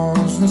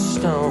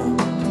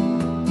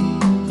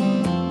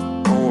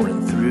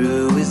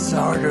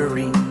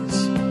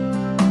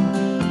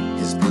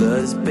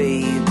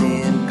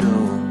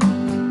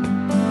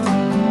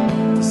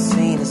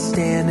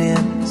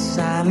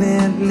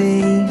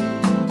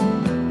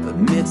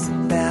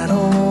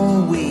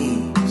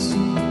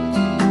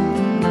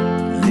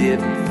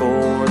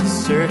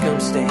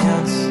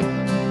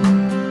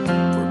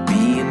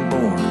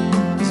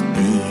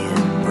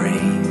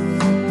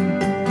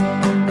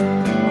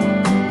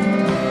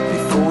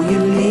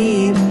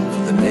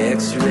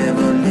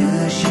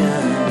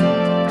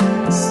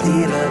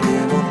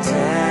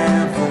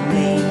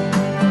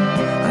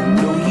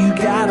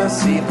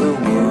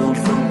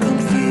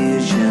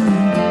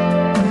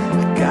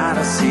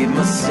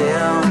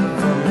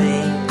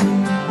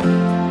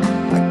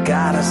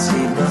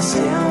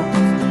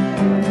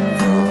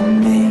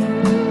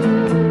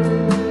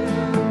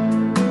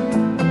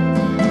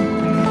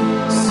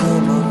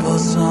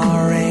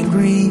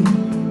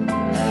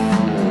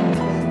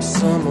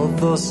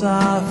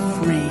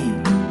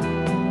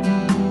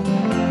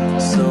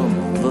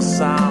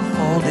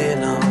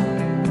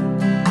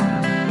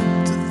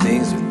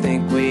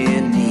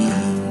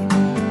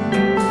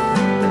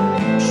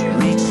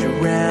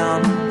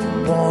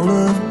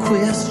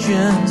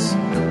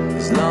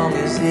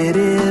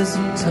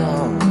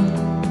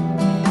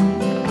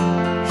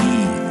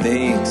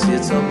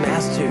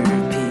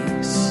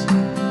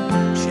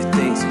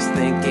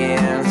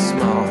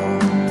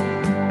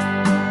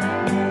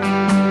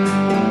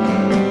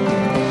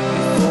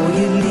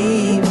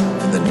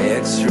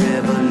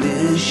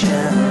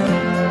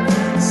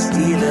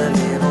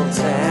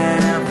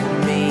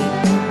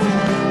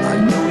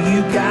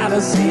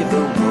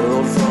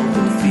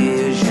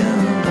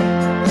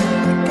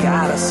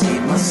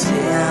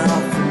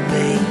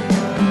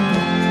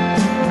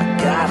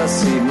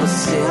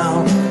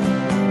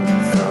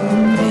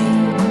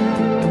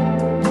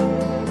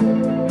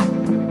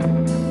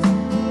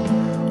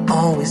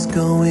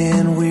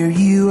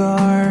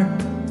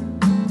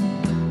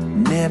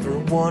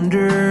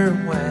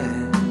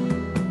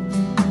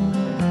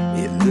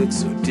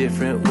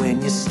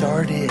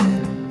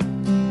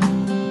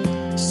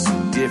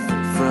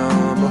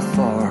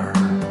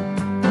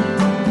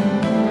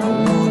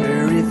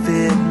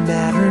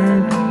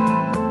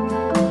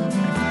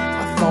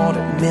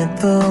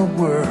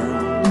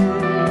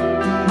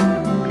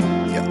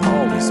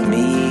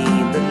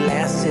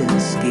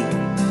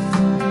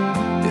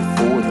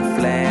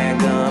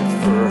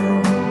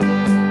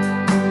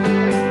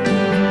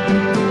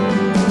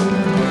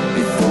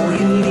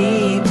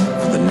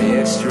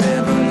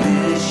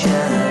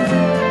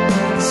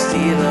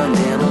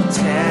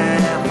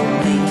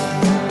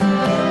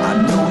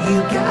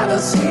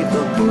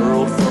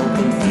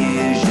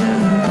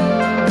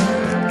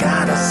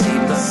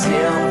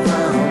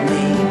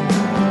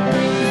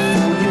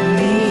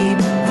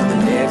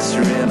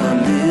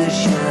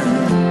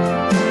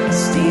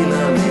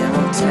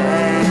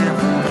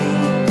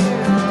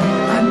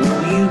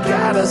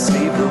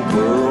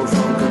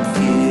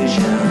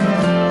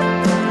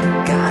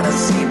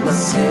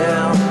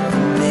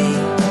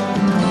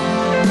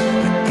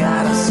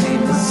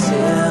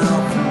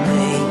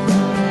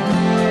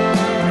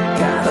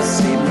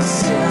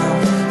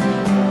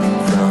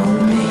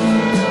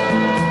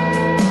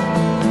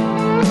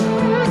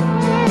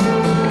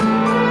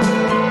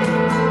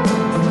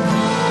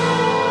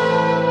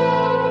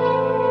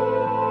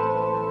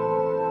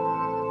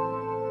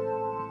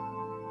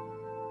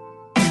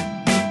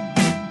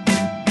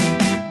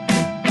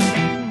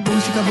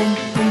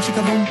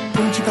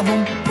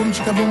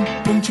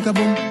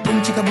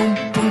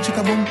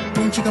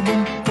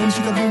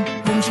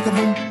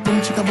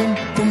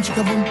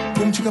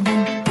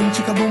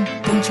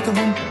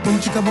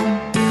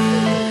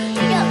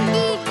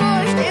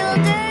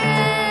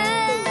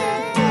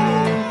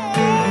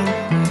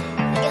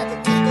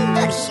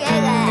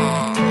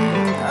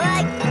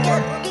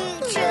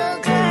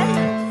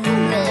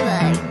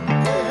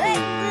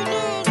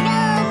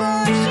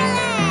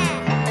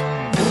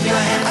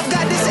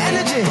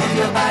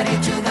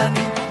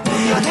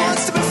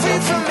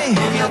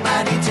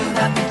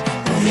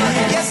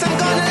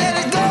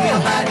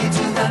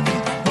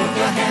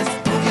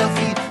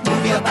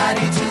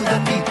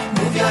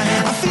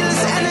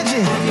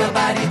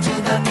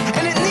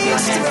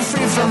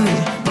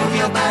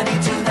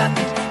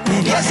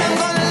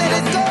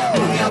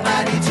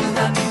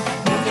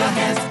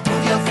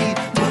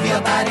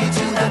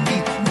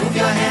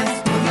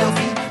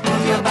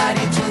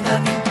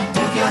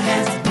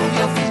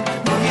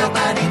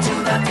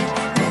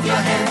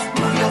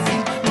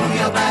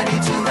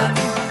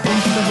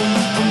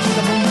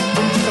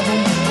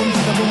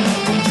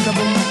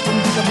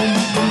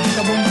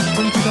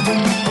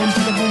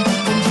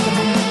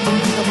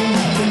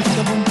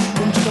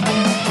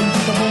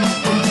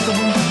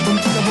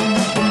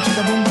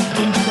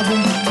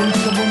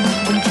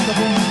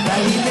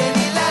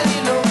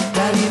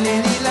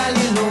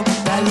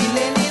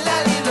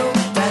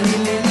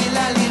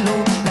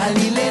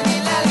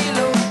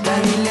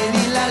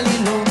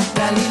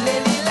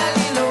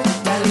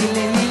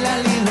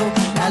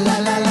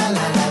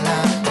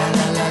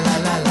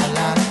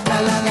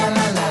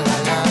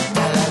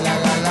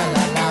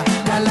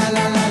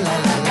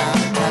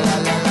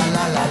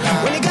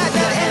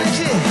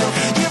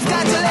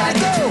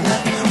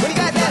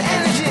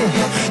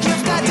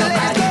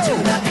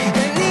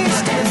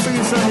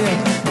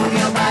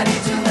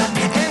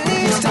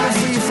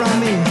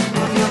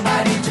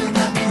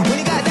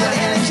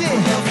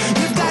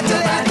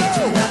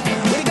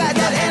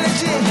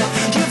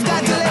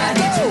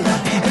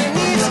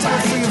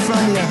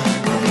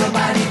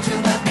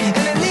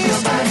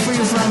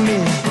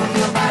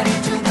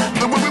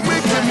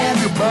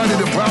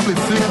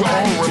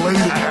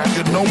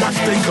know I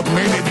stay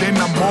committed, then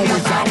I'm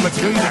always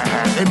obligated.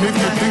 And if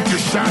you think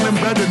you're shining,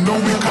 better know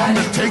we come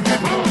to take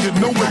it. You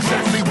know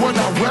exactly what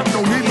I rep,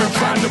 don't even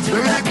try to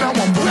bait it. Now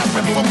I'm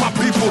repping for my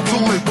people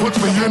till it puts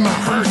me in a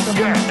hurt.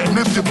 And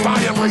if you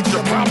violate,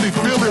 you probably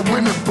feel it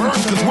when it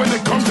bursts. Cause when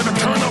it comes to the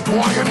turn up,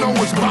 boy, you know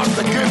it's about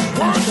to get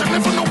worse. And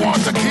if in the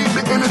want to keep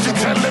the energy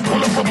telling,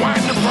 pull up a wine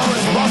and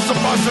burst. Lost of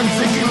us and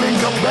Ziggy link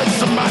up, let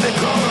somebody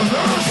call a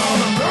nurse, on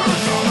a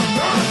nurse, on a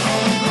nurse,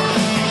 on a nurse.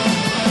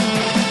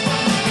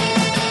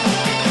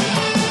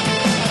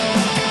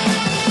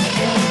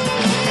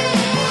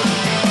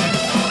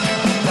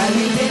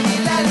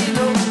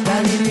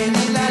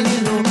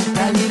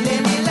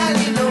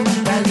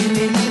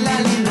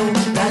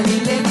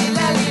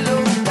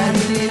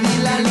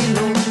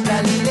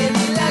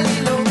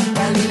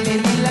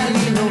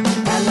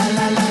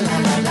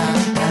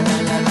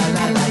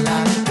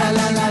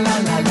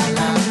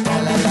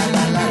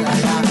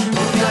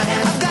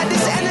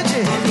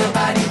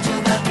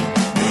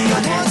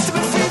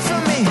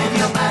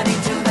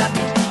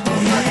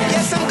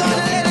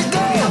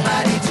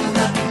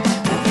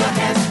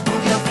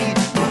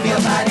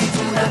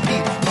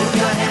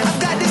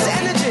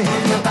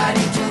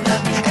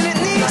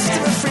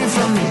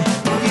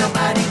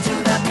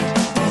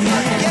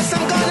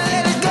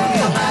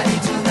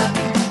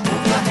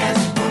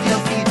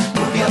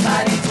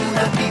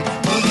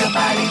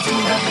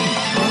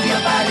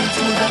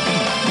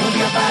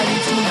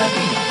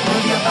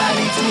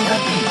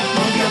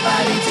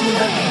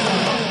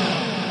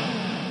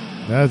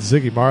 That's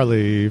Ziggy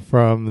Marley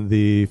from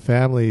the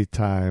Family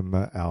Time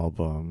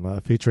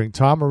album, featuring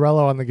Tom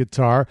Morello on the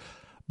guitar,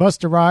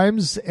 Busta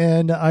Rhymes,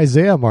 and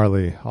Isaiah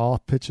Marley, all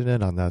pitching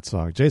in on that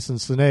song. Jason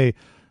Sine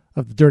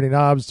of the Dirty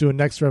Knobs doing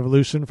Next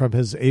Revolution from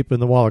his Ape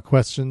in the Wall of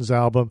Questions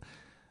album.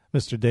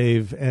 Mr.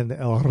 Dave and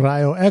El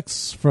Rayo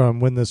X from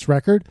Win This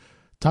Record.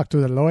 Talk to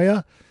the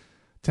Lawyer.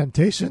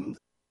 Temptations,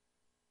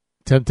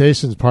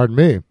 pardon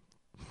me.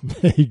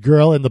 Hey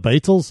Girl in the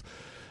Beatles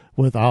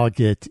with I'll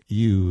Get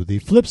You, the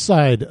flip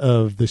side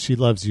of the She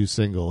Loves You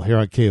single here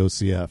on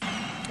KOCF.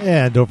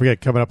 And don't forget,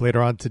 coming up later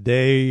on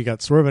today, you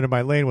got Swerving in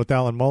My Lane with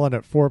Alan Mullen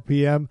at 4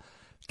 p.m.,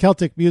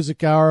 Celtic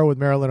Music Hour with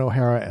Marilyn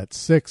O'Hara at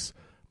 6,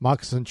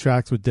 Moccasin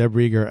Tracks with Deb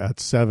Rieger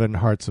at 7,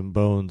 Hearts and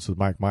Bones with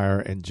Mike Meyer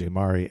and Jay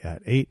Mari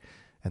at 8,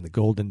 and the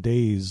Golden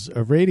Days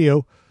of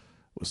Radio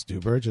with Stu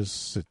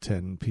Burgess at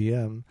 10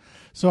 p.m.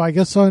 So I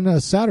guess on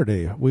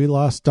Saturday, we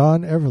lost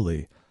Don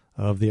Everly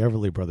of the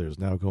Everly Brothers,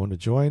 now going to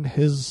join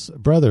his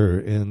brother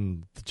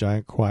in the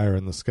giant choir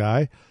in the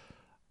sky.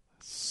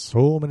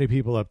 So many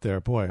people up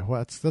there. Boy,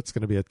 that's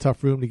going to be a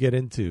tough room to get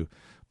into.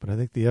 But I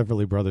think the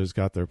Everly Brothers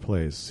got their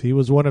place. He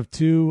was one of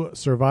 2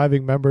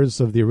 surviving members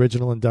of the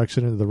original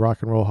induction into the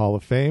Rock and Roll Hall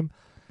of Fame.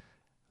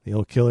 The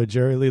old killer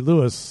Jerry Lee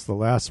Lewis, the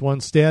last one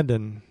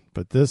standing.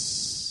 But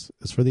this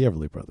is for the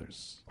Everly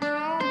Brothers.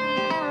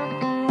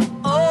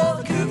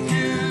 Oh,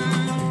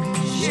 cuckoo,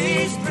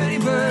 she's a pretty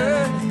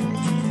bird.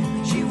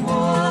 She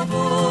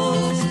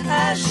warbles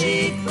as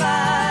she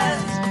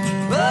flies,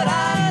 but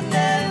I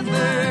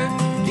never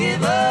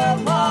give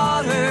her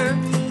water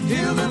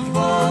till the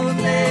 4th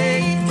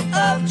day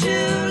of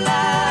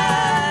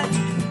July.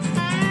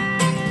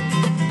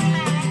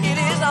 It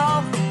is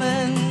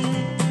often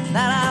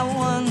that I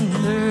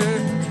wonder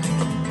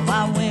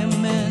why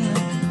women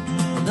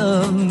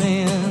love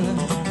men,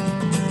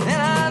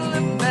 and I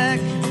look back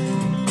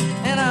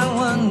and I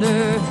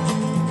wonder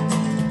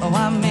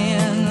why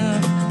men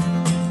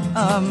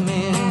are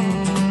men.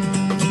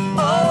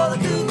 Oh, the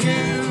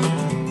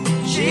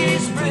cuckoo,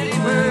 she's a pretty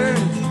bird.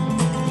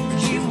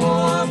 She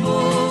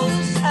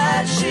warbles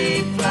as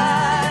she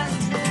flies,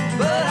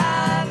 but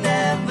I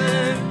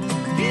never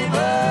give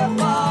her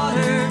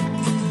water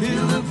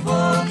till the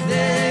 4th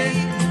day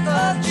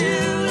of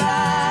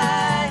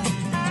July.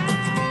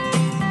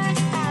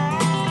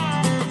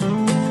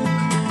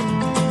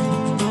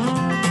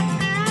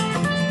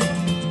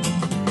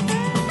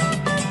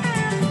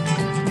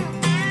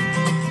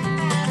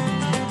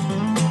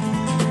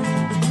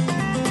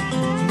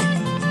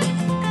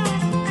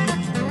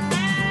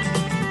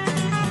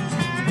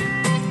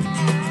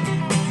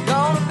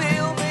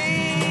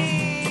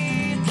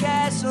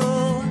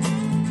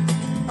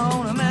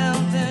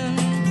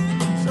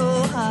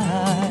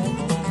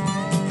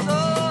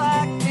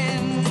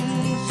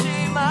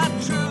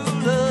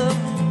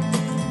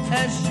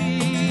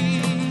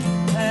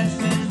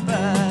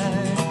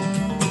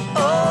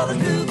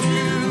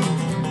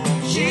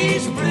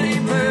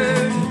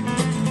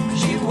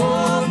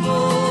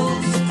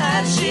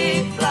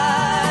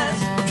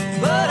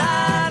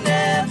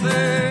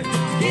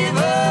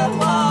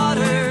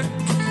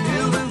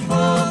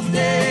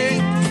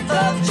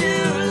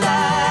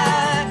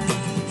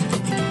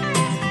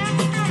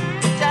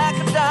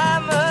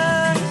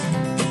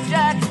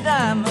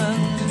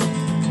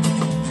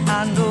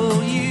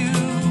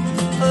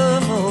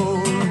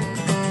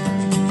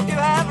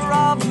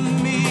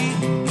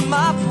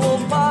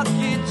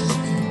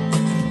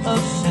 Of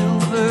silver.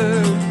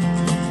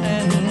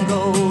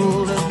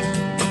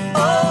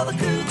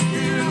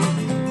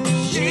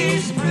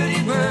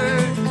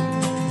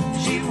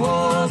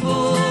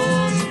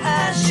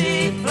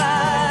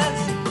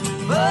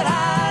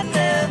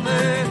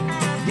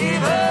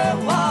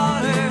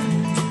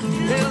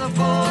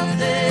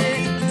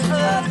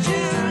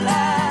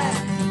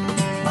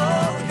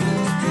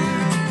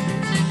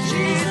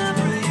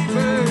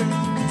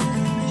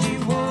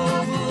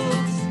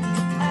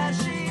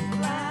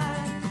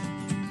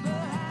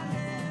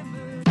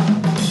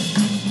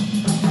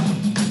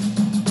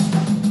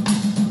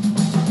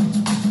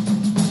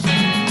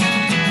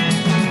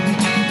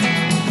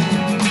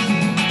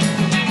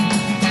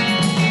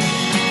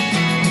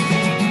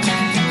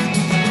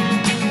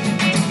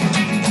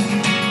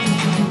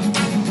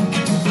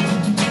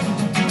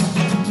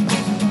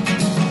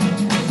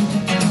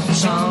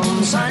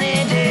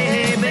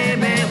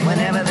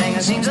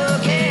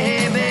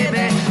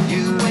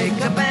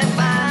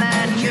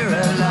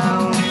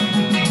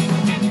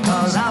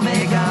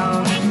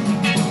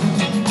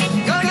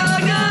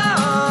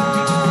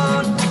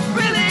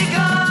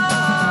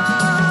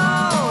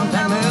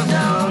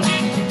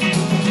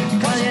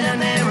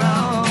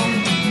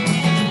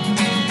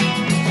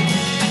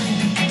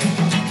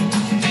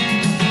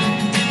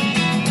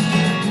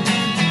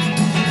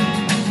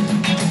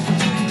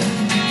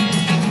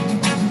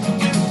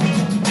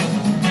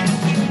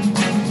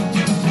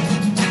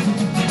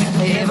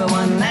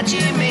 that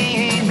you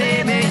mean,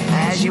 baby.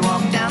 As you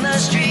walk down the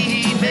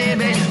street,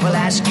 baby, we'll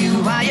ask you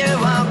why you're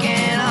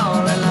walking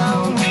all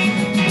alone.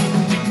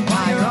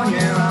 Why you're on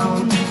your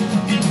own.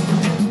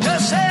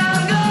 Just say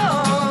I'm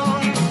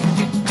gone,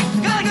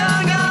 gone,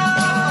 gone,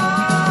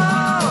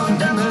 gone.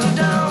 Don't move,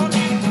 don't,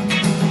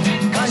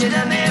 'cause you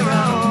done me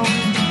wrong.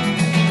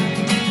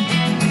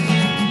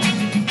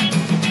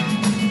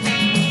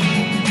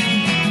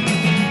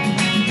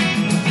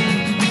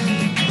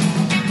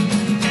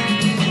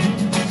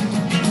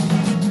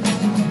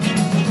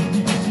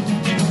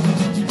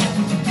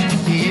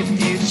 If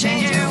you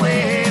change your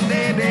way,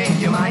 baby,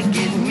 you might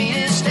get me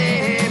to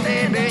stay,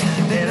 baby.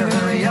 Better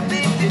hurry up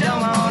if you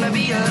don't wanna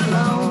be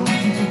alone,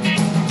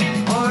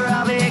 or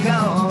I'll be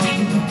gone.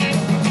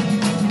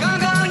 Gone,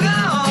 gone,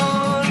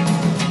 gone,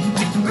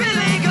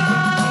 really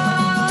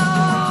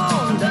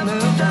gone. Don't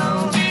move,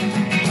 don't,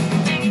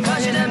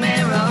 'cause you done me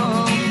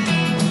wrong.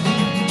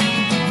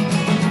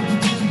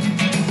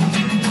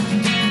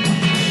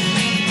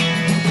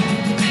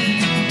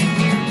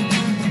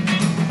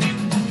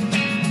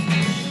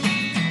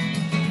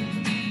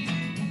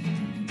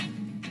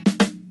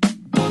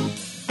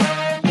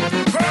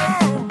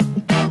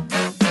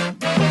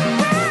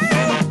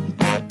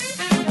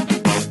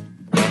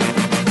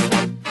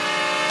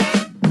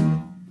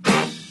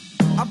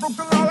 I broke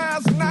the law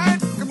last night,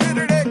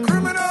 committed a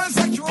criminal and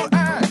sexual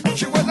act.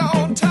 She was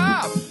on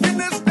top in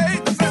this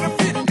state, said I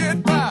didn't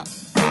get by.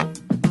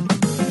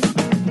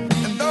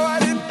 And though I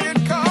didn't get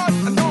caught,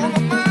 I know in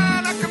my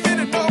mind I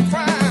committed no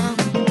crime.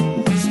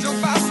 Still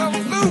by some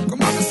fluke,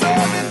 I'm on the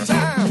serving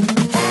time.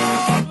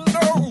 Oh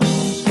no,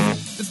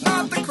 it's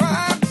not the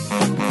crime,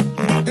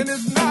 and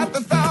it's not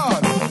the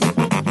thought.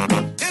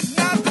 It's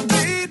not the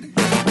deed,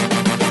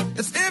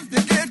 it's if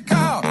you get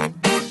caught.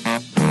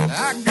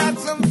 I got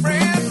some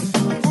friends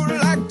who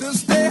like to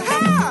stay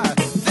high.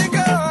 Think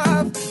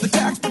of the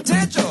tax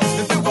potential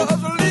if it was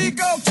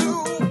illegal to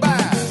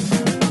buy.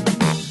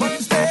 But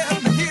instead,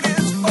 the heat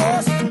is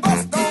forced. The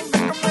bus don't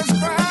victimless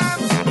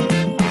crimes.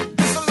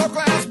 It's a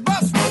low-class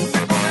bus with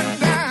nickel and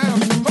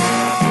dime.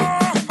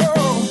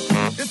 Oh,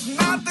 it's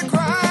not the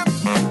crime,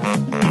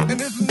 and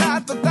it's not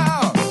the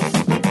thought.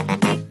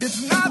 It's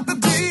not the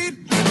deed,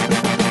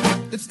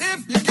 it's if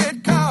you get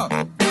caught.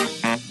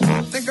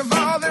 Think of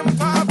all them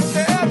papa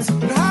cats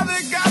and how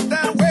they got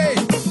that way.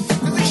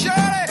 'Cause they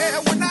surely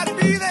would not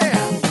be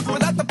there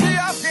without the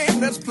playoff game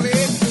that's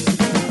played.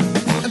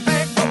 And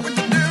think what would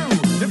you do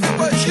if it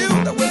was you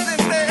that was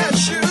in their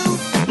shoes?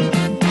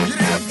 You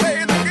didn't play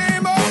the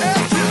game or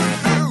else you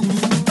lose.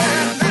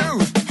 Bad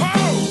news.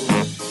 Oh,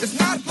 it's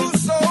not who's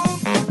sold,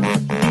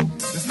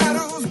 it's not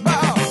who's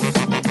boss,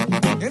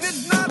 and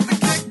it's not the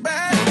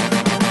kickback.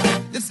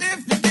 It's if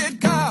you get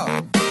caught.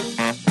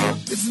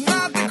 It's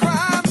not the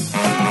crime,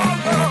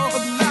 oh,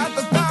 it's not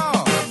the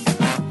thought,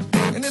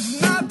 and it's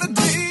not the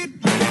deed,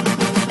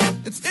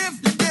 it's if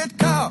you get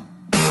caught.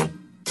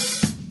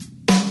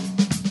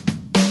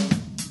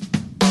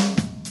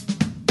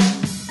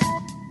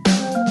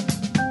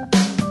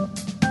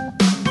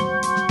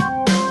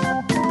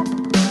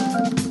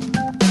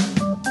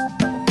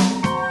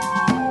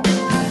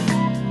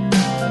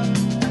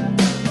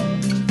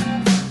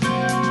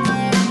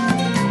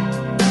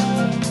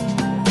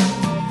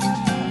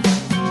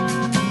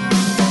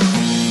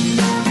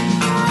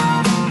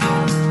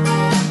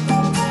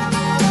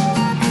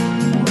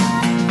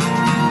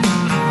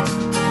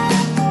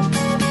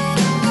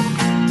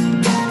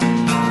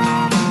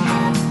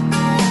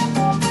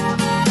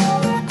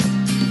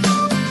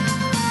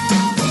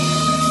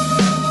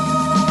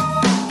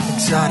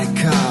 Exotic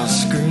cars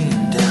scream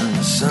down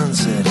the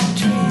sunset of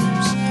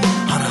dreams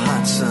on a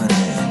hot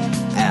sunny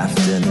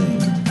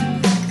afternoon.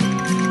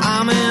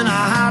 I'm in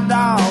a hot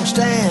dog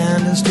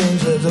stand and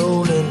strangers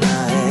holding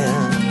my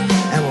hand,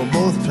 and we're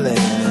both playing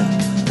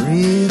it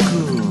real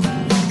cool.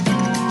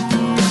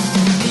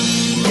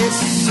 It's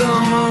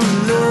summer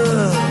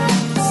love,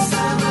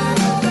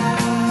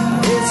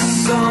 it's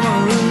summer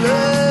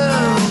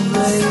love,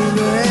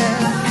 baby.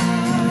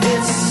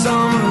 It's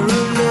summer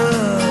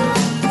love.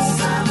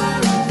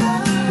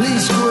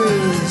 Please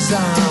squeeze,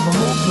 I'm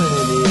hoping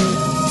it is.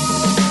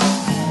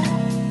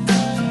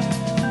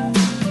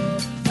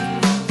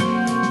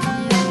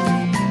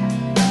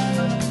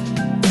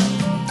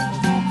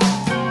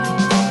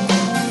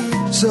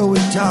 So we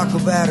talk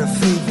about her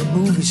favorite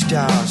movie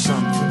star or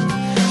something.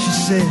 She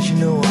says, you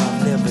know,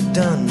 I've never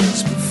done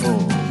this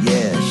before.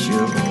 Yeah,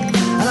 sure.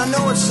 And I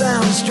know it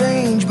sounds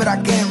strange, but I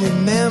can't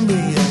remember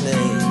your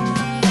name.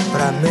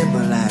 But I remember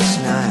last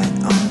night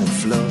on the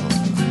floor.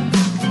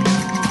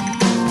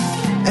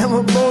 And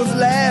we both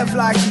laugh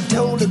like she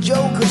told a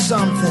joke or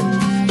something.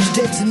 She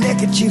takes a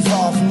neckerchief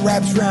off and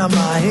wraps around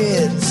my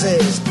head and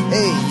says,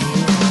 hey, you.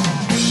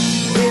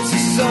 It's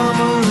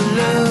summer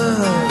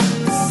love.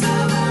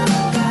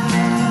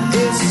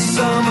 It's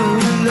summer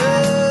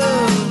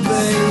love,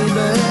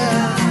 baby.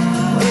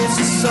 It's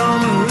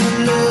summer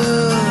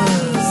love.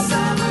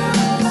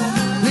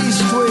 Please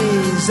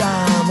squeeze,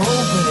 I'm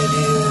hoping it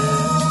is.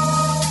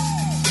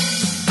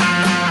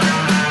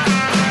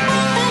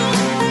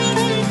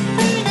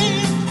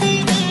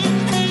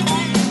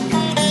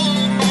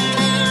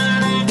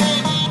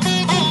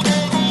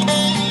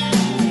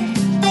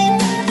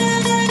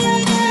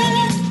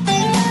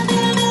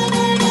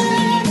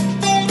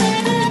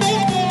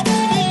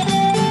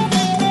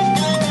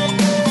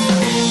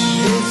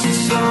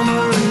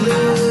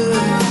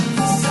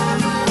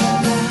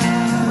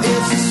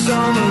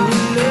 summer of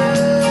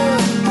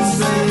love,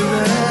 baby.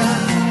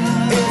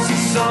 It's a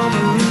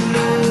summer of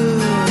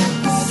love.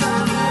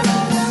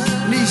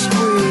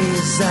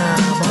 Leastways,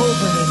 I'm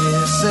hoping it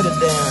is. Set it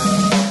down.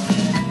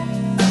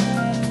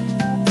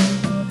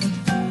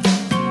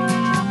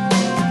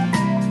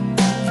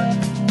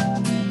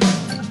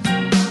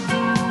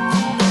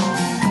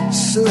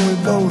 So we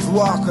both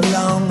walk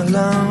along.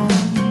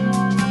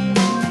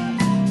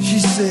 She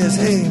says,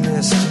 hey,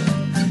 mister,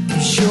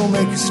 you sure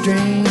make a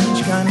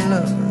strange kind of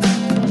lover.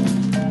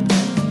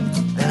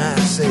 And I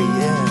say,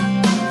 yeah.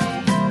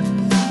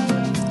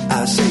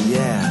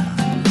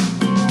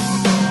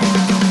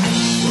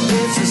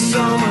 It's a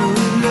summer of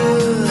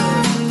love.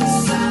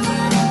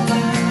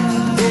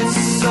 It's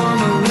a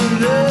summer of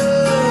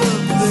love,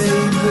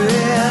 baby.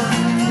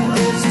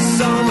 It's a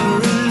summer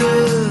of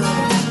love.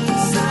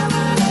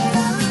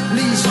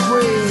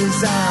 Leastways,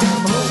 I'm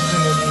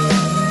hoping it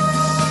is.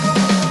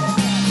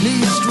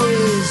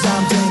 Leastways,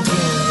 I'm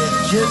thinking it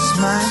just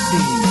might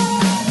be.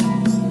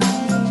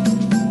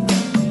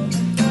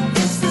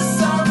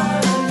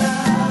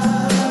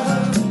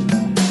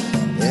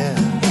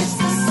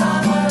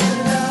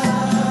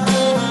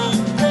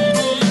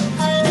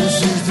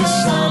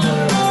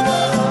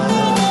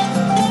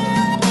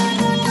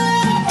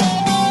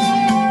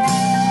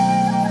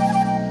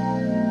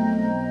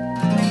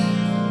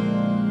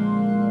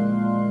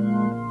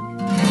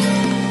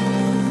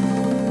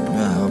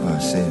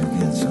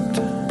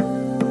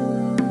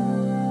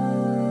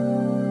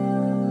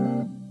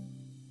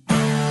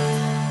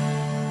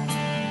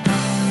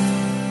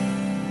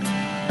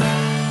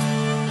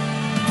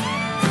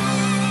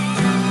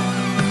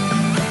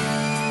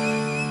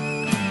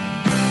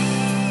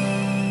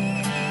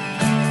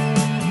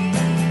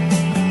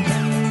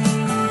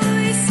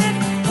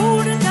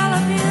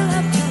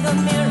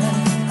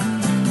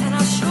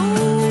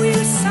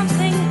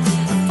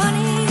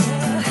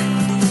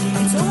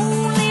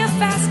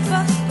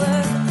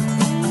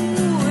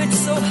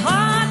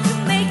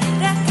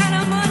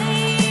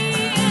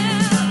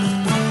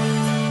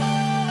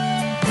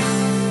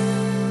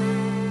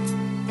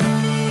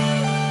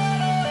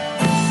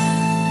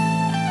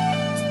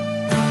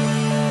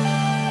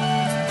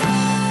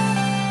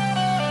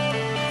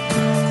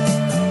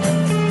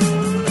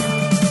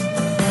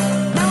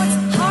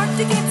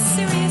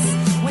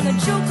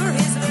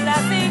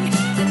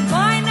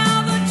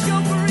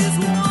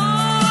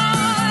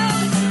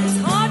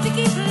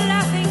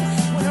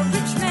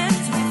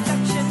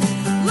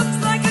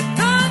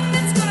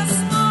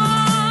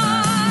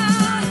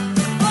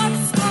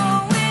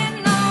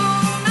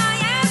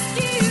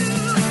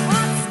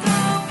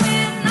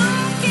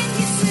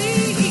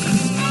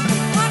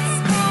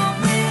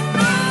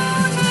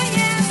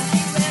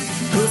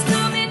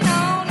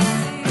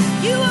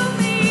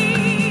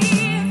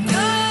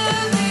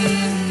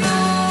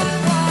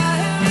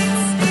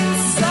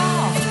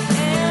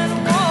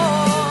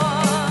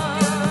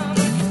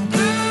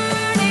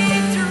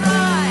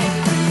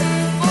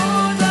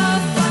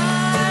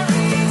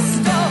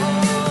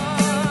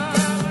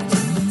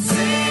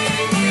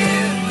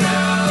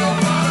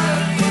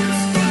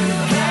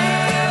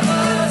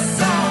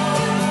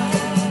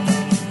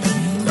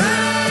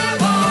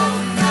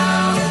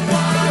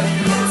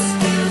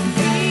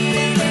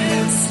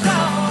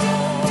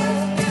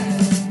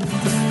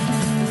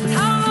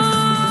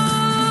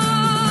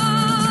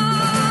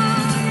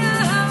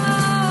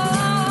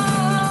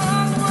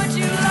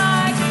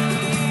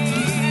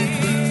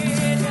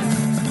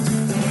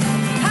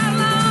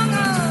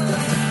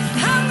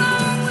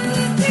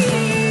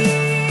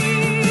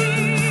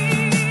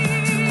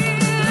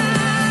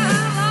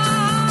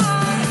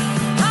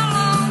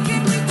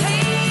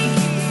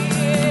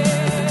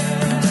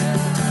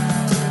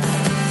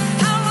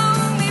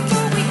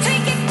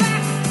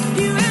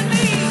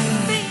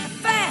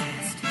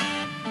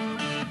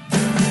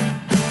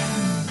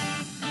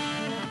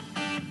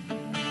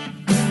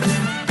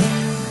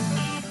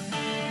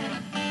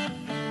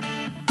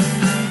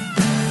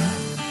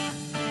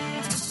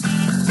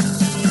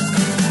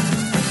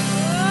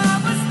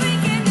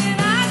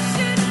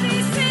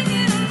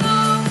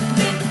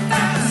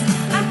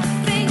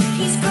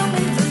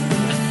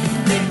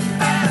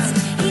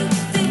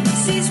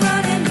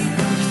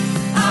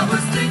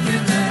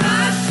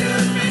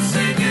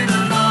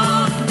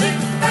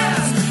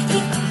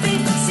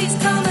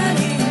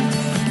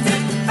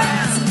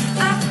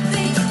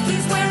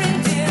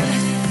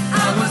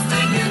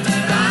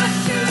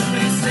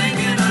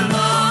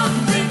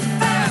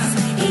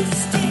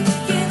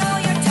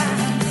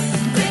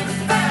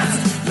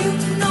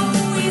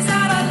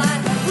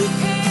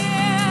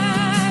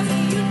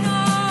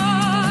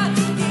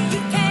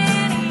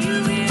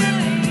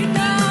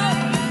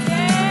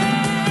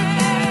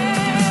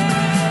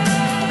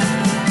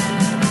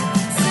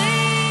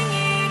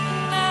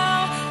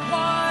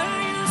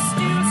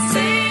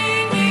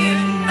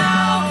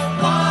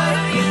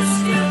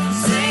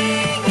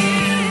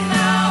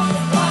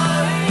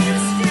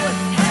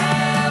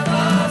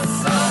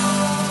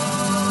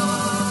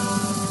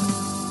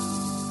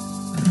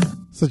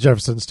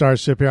 Jefferson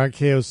Starship here on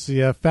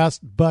KOCF.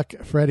 Fast Buck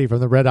Freddy from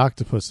the Red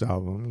Octopus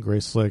album.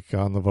 Grace Slick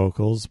on the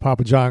vocals.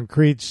 Papa John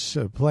Creech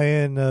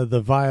playing the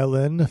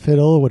violin,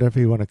 fiddle, whatever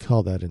you want to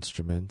call that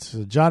instrument.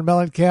 John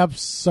Mellencamp,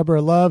 Summer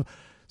of Love,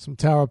 some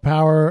Tower of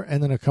Power,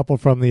 and then a couple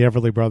from the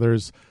Everly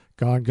Brothers,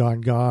 Gone,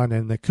 Gone, Gone,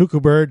 and the Cuckoo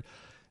Bird.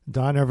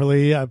 Don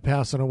Everly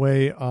passing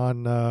away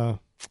on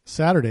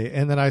Saturday.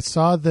 And then I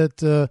saw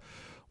that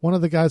one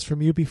of the guys from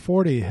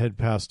UB40 had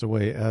passed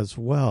away as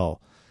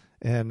well.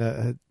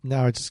 And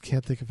now I just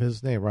can't think of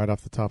his name right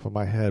off the top of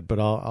my head,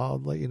 but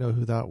I'll let you know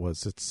who that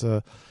was. It's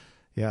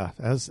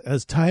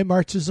as time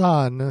marches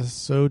on,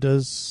 so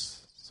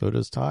does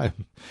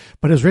time.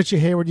 But as Richie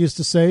Hayward used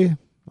to say,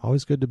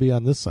 always good to be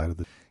on this side of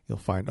the. You'll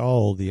find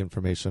all the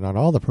information on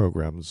all the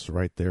programs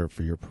right there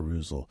for your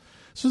perusal.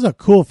 This was a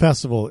cool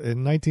festival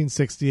in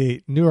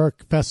 1968, New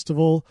York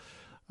Festival.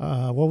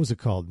 What was it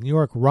called? New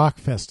York Rock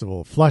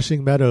Festival,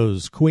 Flushing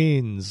Meadows,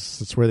 Queens.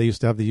 That's where they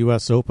used to have the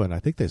U.S. Open. I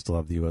think they still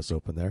have the U.S.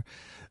 Open there.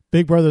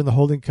 Big Brother and the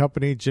Holding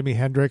Company, Jimi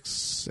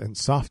Hendrix, and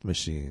Soft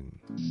Machine.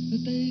 The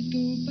days go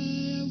by,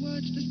 I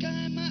watch the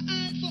sky, my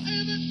eyes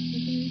forever.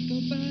 The days go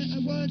by, I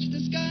watch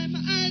the sky,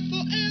 my eyes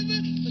forever.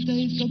 The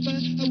days go by,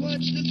 I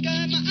watch the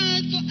sky, my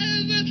eyes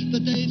forever. The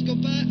days go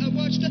by, I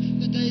watch the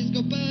days go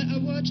by, I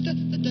watch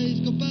the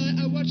days go by,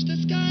 I watch the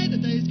sky. The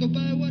days go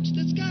by, I watch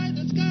the sky,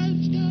 the sky,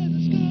 the sky,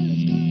 the sky, the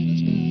sky, the sky, the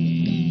sky.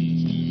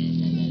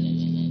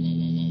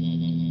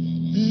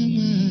 And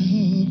my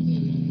hope.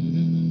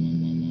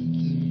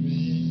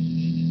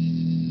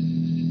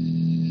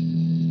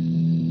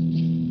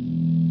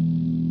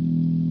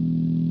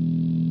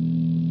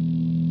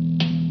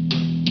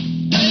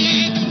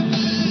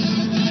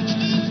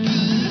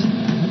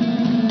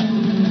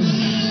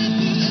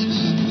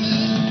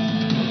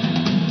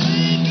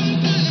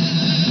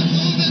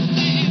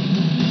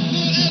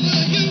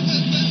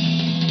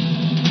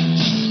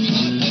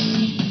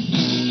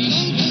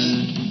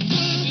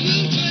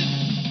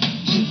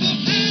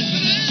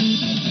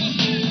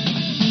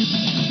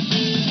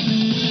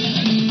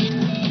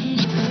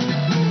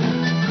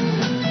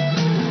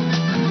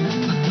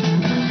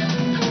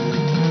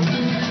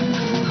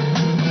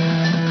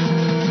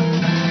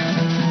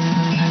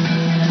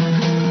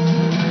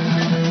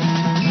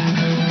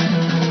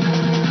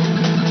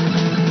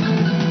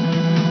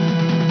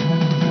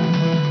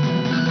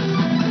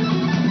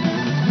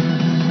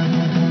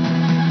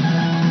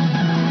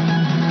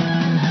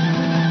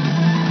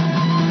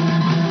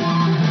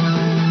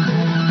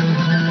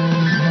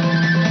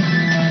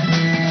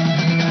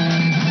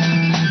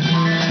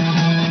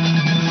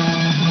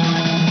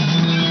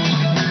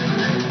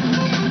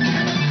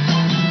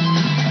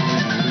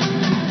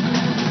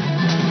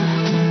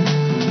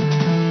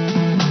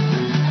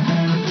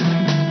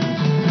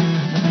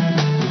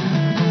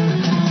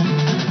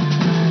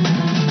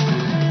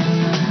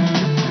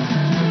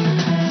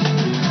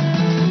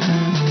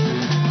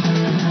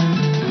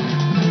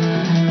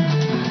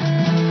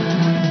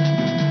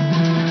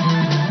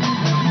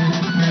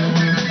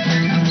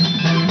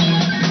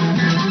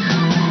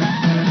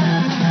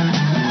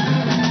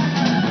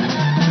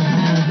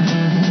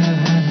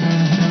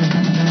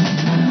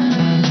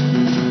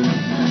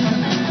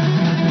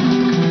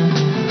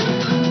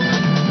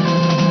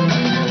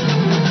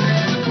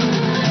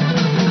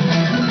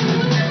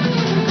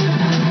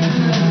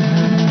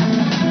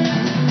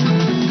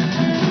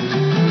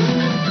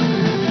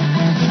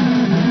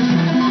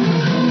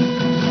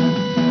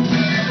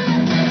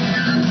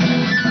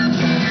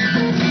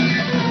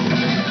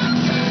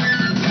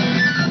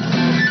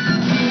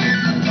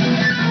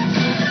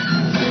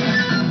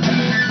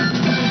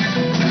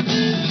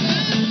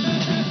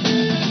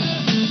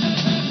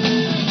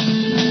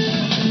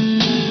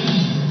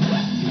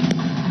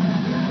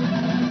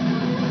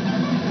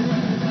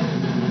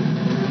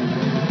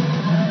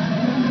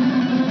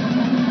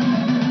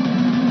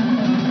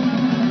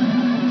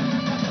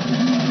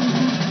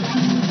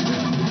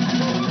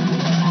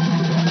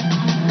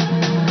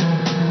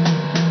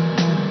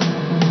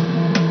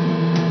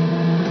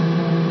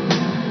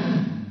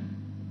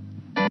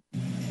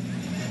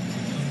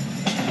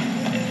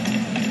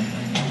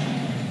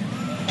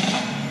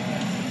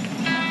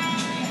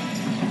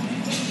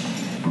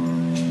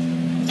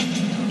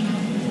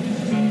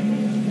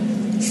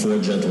 Four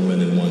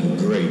gentlemen and one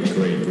great,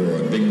 great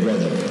roar. Big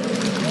Brother.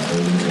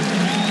 Holding Company.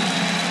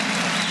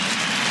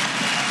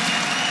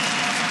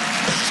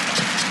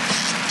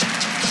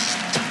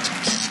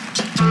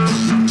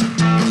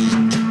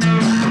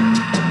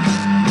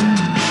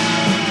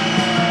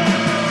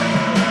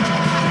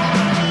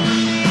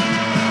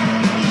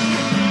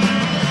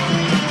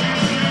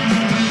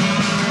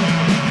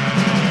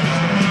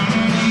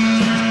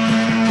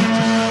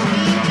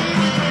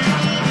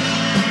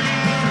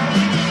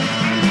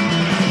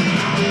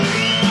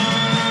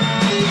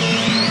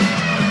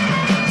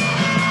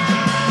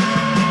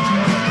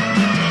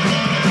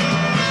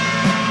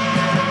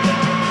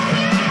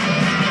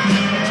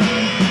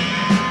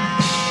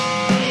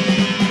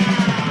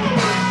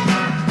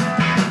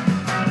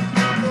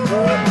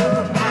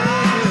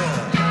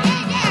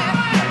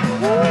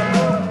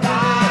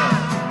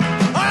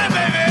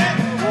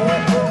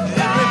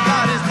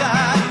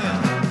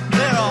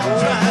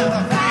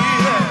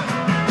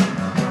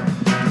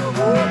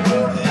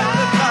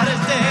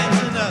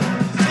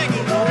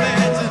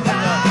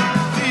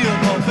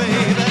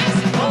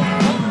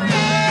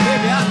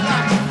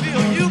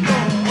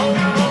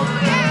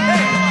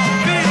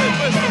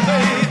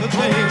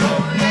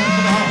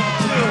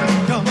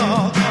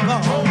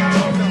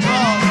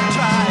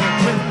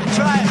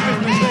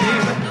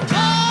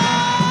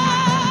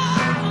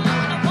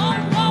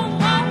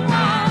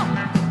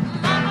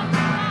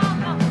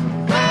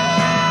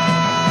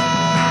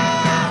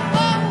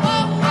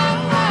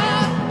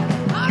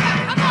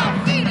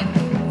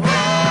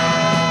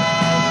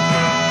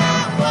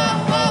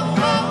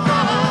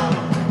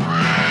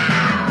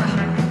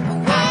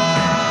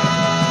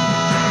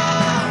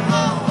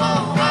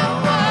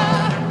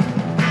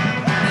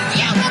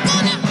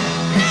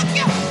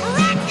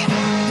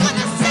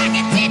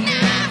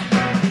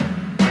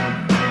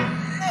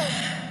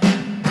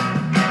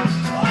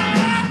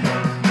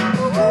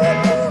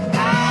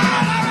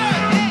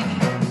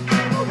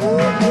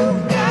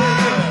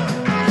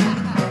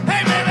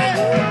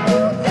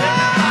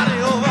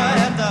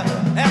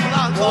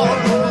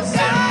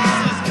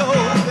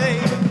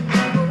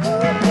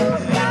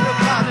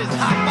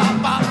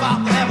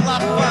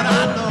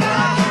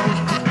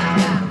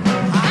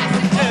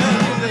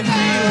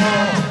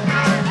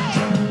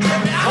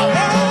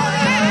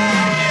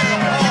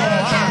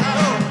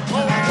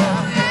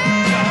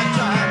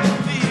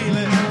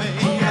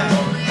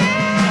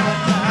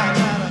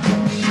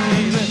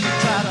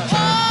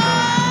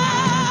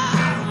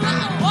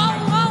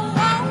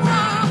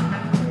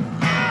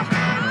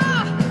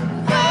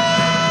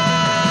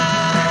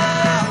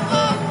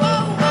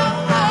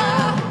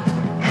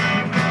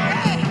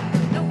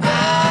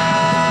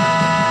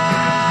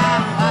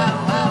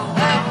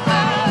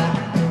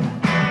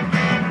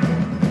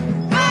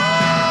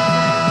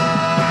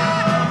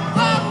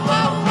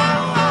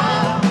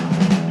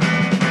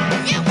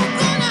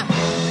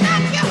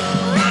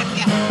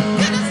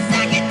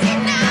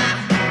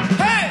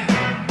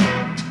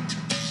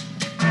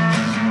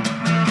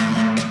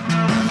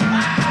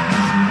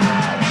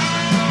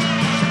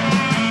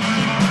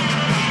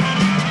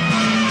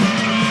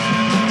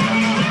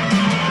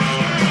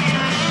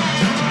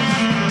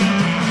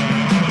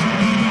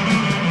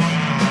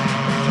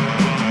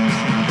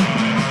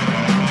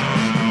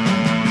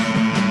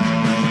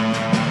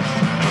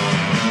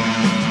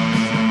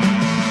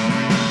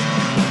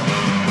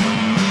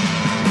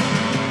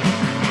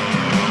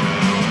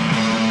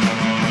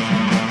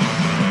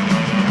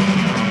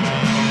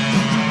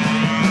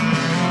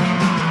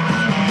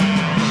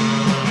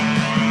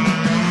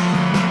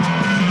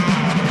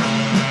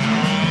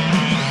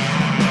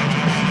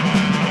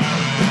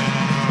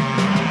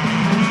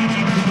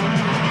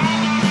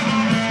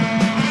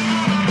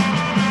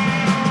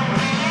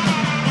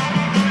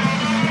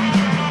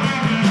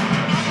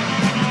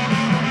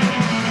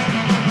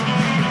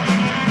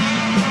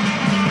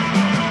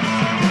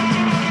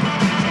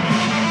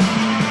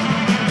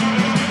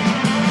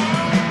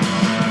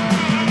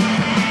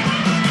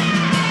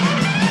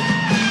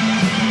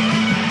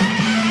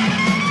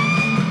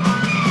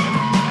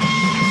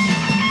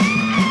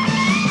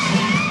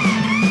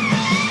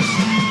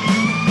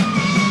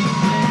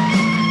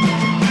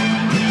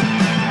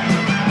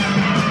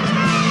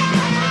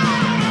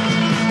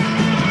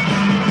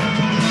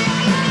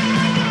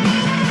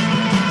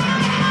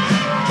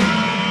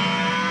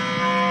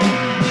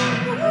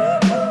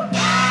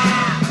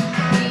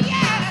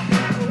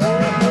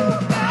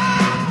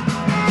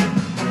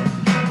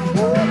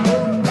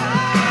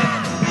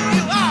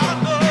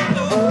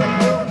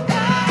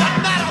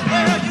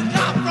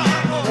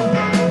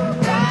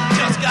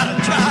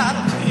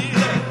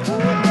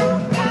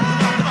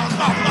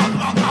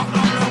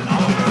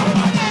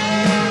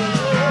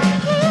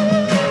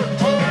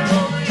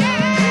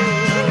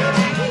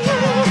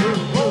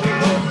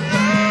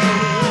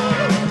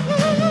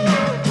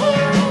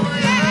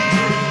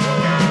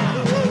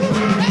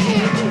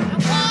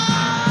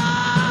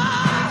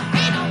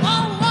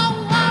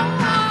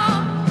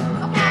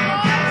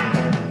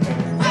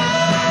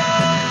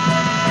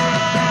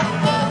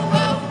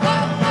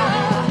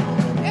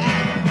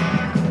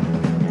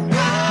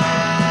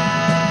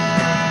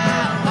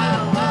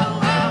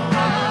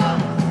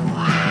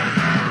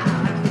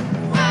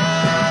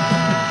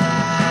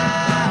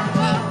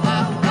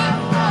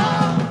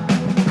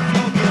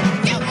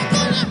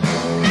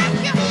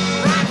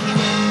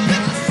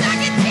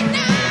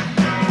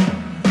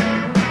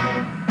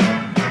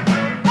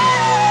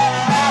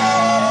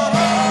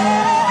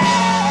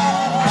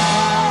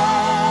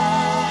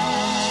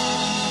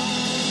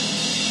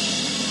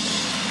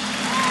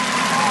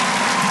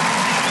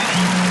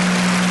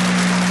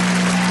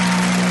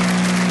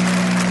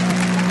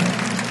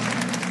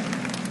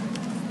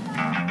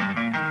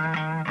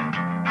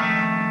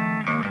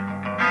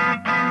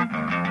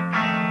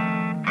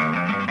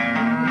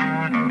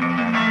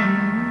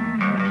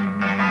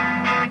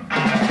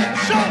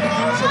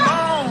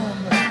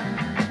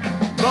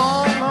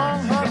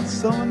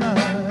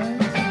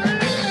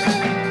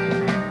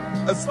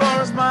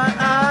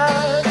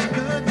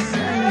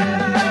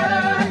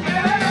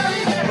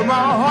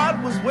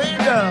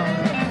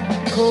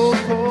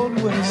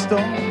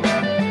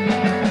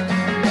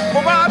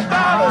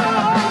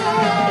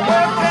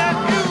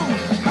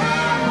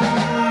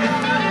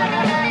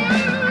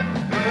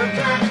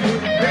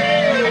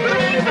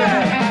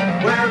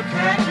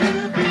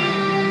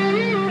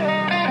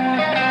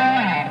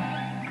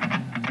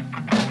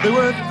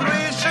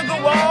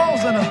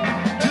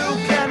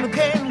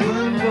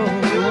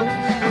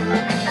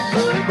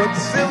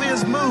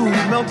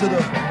 blues melted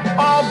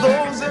all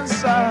those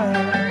inside.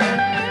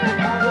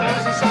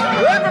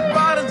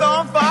 Everybody's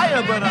on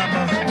fire, but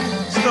I'm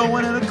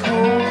snowing in a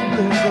cold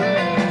blizzard.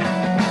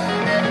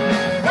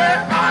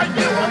 Where are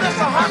you on this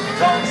hot,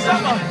 cold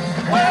summer?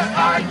 Where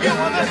are you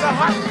on this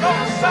hot,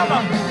 cold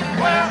summer?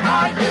 Where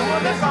are you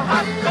on this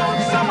hot,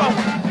 cold summer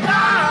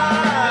night?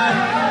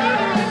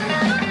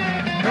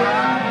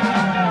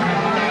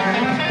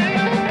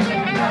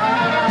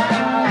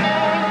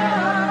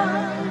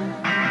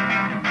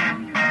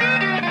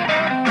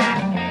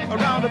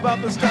 Around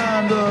about this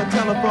time, the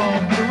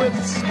telephone blew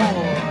its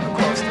horn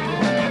across the room.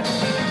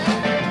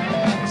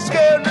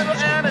 Scared little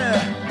Annie,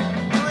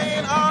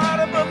 clean out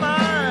of her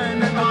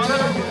mind, and the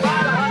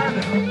telephone,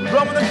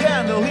 blowing the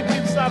candle, he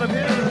peeps out of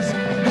his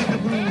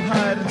peekaboo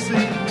hide and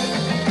seek,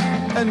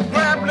 and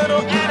grabbed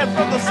little Annie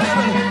from the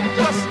ceiling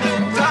just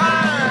in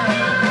time.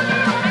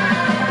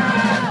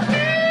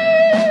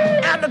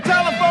 And the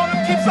telephone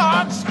keeps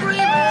on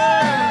screaming.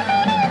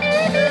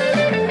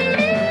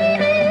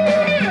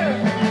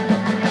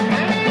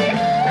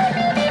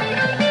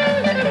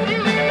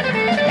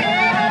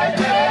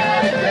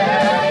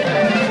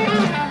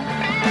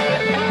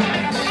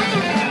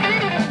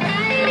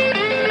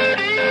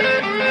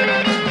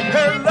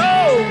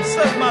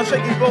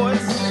 Shaky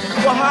voice,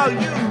 well, how you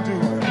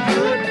doing?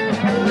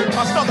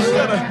 My stomach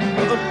said,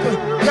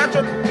 can't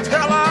you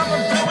tell I'm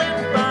doing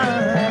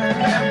fine?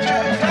 Can't you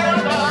tell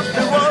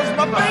it was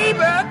my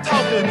baby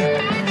talking?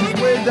 She's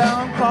way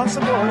down across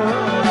the border.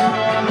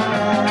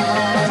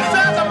 She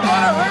says I'm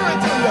gonna hurry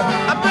to you.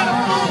 I've been a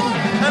fool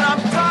and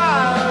I'm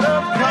tired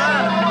of crying.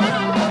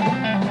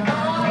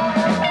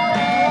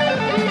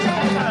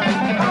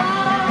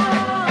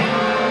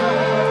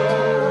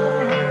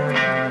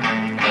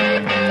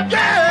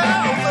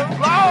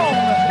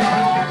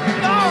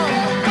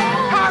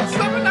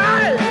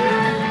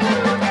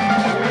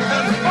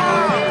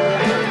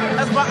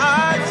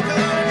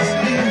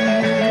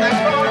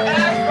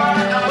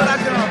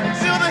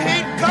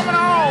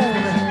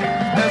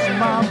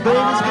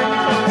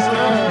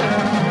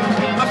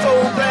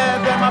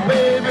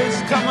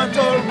 Coming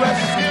to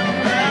rescue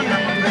me.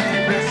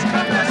 Baby's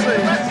coming to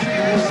rescue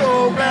me.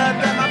 So glad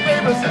that my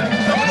baby's coming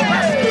to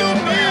rescue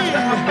me.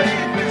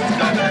 Baby's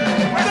coming to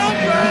rescue me. So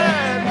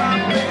glad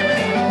my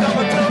baby's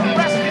coming to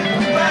rescue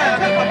me. Glad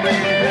that my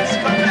baby's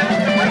coming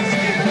to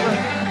rescue me.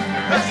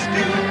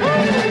 Rescue,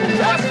 rescue,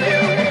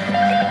 rescue,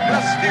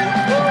 rescue,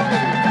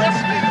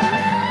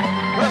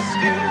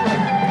 rescue,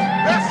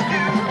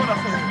 rescue. What I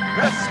say?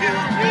 Rescue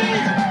me.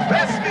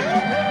 Rescue,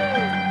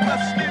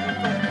 rescue.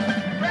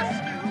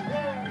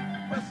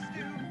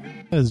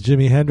 As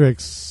Jimi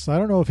Hendrix, I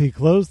don't know if he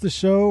closed the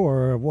show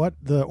or what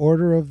the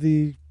order of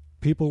the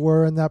people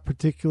were in that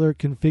particular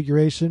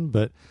configuration,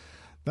 but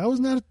that was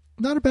not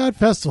a bad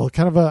festival.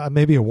 Kind of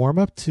maybe a warm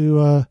up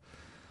to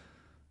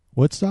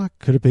Woodstock.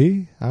 Could it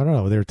be? I don't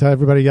know. They were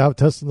everybody out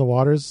testing the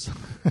waters.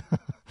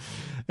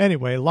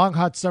 Anyway, Long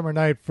Hot Summer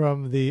Night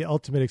from the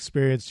Ultimate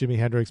Experience, Jimi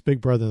Hendrix,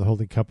 Big Brother and the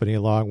Holding Company,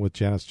 along with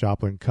Janis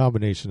Joplin,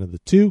 combination of the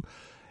two,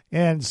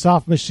 and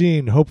Soft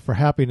Machine, Hope for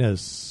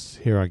Happiness,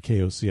 here on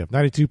KOCF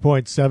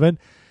 92.7.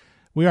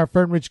 We are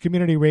Fern Ridge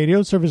Community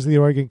Radio, service of the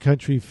Oregon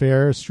Country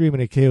Fair,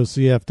 streaming at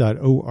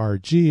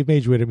KOCF.org.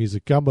 Major way to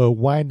music gumbo,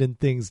 winding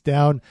things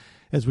down.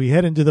 As we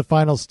head into the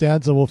final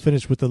stanza, we'll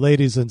finish with the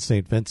ladies, and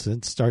St.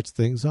 Vincent starts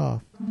things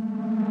off.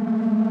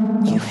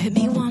 You hit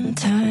me one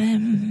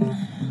time,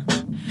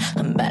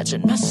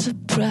 imagine my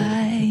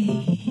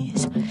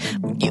surprise.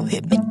 When you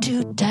hit me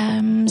two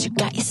times, you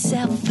got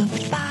yourself a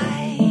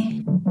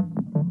fight.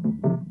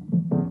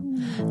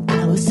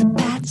 I was a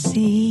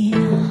patsy,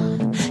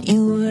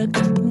 you were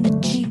gripping the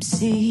cheap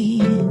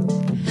seat,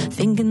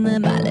 thinking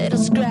that my little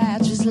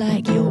scratch was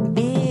like your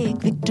big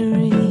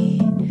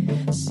victory.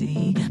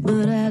 See,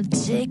 but I'll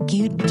take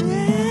you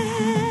down.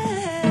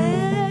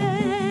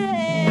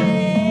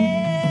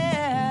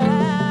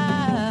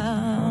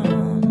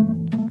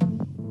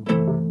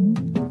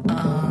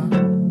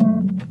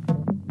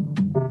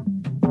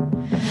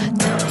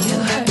 Tell me who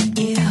hurt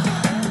you,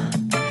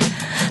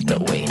 the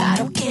way I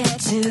don't care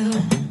to.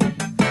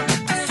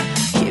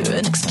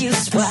 An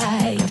excuse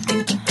why you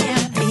think you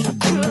can't be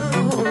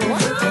cruel.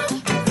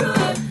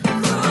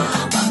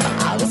 Mama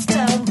always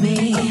told me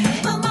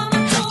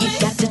you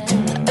got to do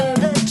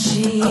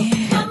allergy.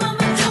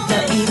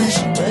 But even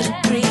she would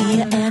agree,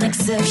 an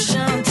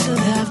exception to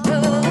that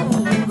rule.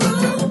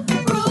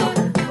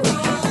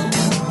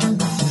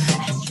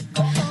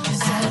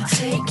 I'll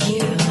take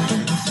you.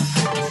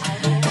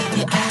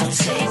 Yeah, I'll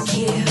take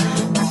you.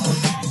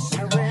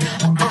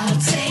 I'll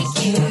take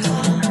you.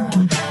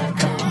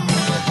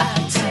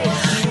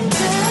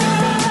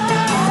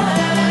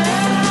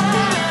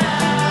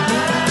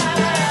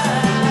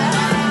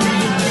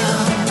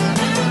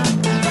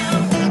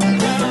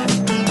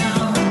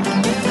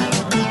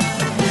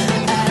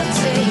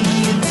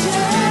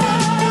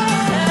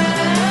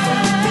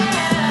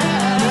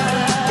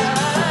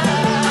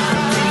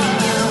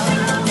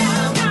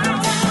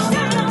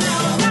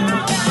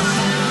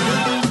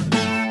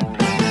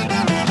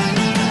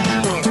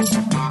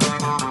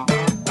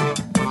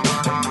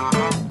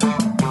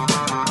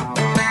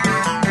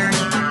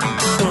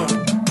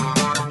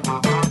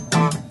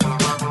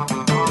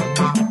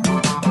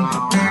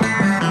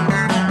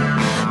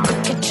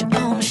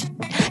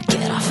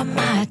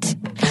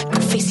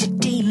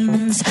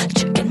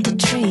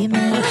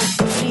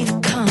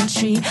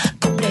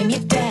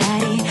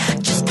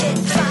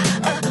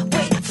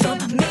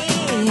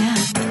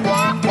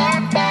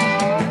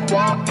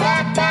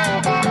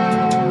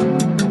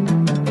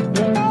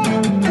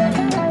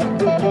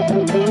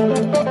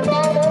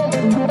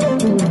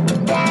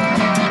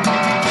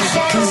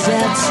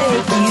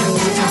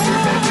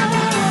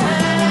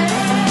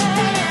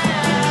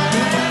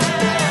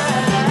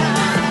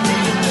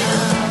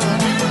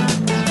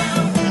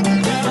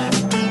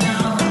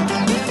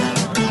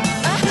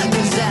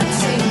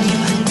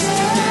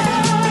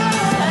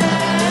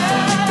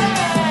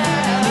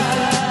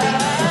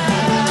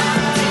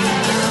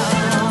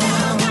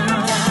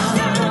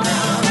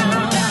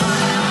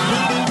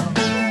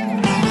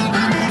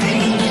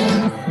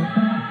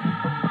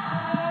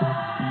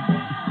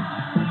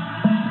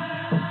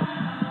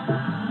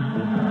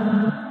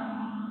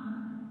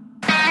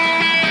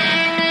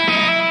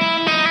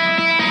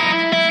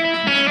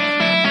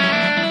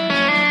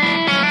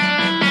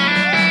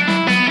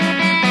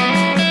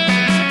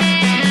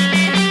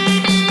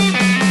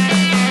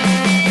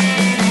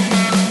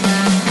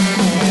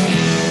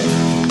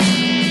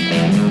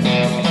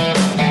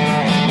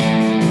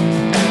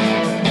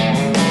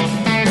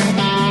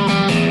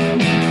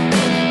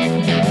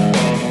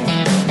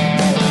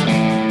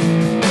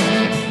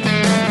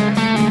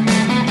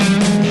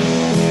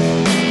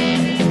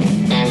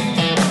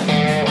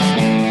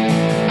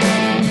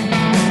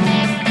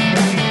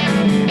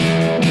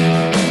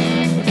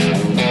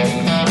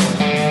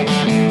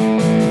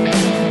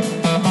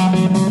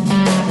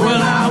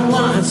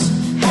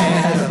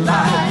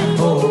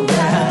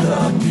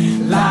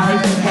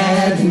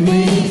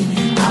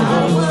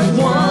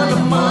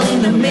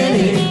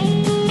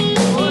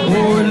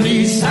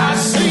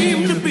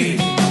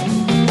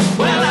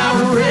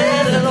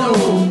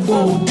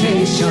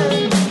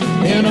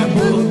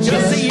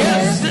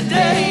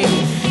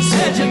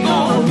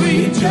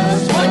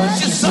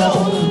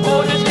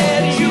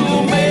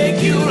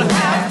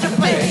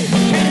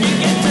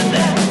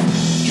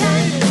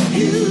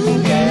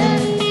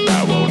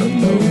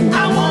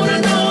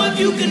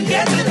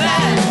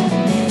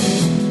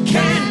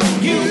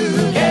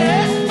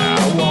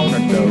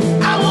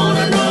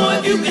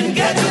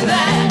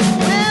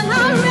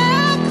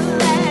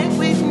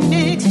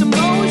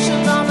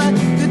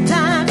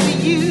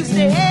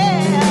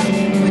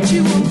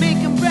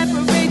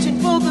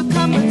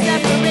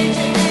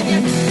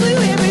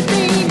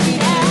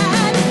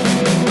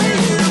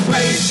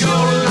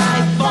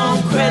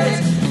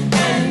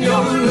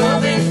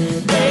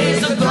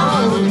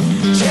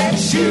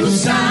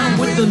 time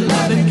with the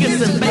love and kiss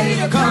and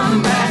baby,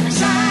 come back.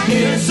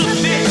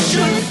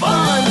 Insufficient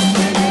fun.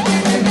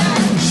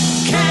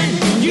 Can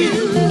you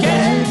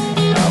get?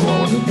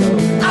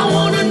 I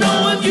wanna know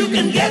if you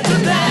can get to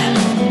that.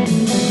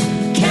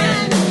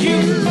 Can you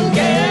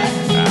get?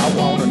 I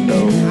wanna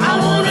know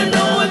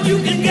if you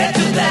can get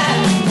to that.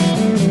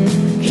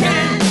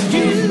 Can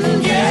you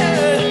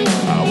get?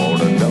 I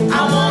wanna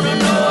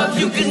know if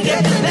you can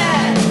get to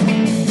that.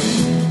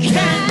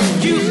 Can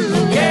you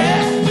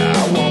get?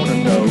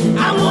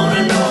 I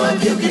wanna know if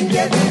you can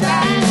get to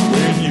that.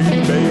 When you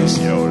base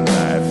your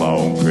life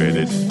on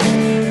credit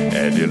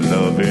and your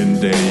loving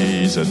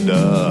days are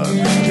done,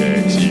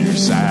 checks you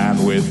sign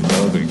with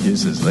love and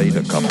kisses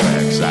later come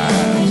back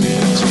signed.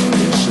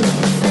 Insufficient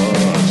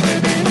funds. Can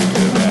you get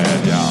to that,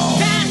 y'all?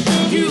 Can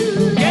you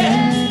get?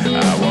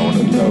 I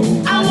wanna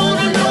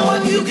know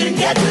if you can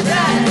get to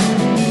that.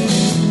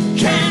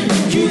 Can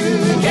you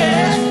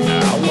get?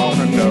 I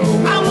wanna know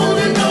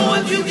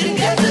if you can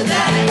get to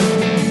that.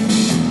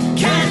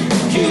 Can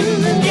you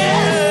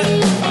get?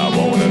 I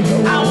wanna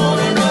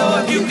know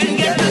if you can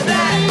get to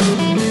that.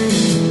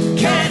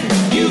 Can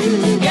you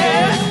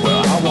get?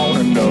 Well, I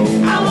wanna know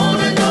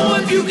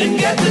if you can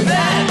get to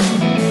that.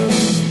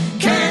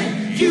 Can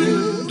you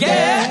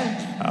get?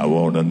 I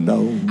wanna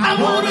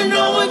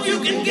know if you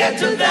can get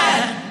to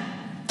that.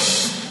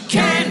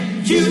 Can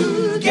you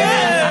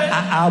get?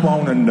 I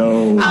wanna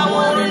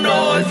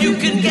know if you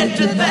can get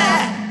to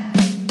that.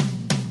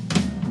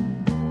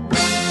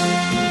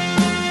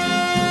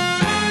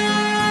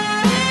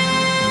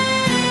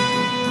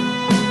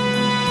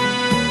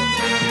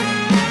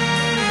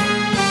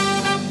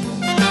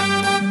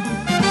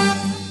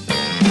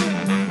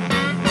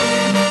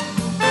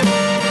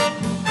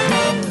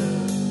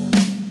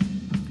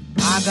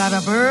 I got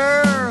up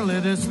early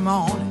this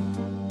morning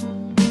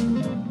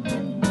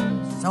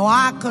so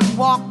I could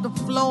walk the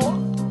floor.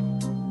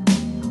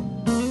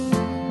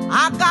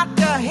 I got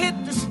to hit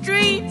the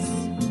streets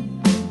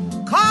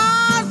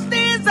 'cause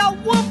there's a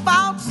wolf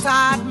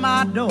outside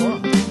my door.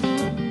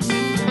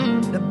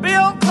 The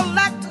bill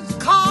collector's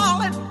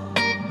calling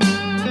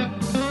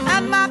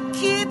and my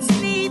kids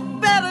need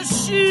better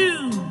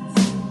shoes.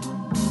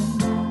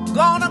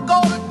 Gonna go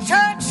to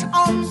church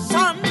on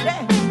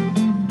Sunday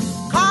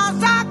 'cause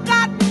I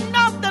got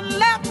nothing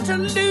left to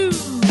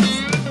lose.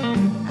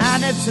 And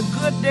it's a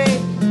good day.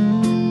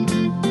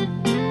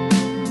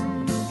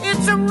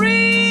 It's a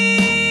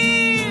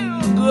real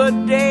good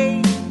day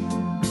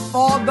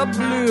for the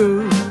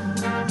blues.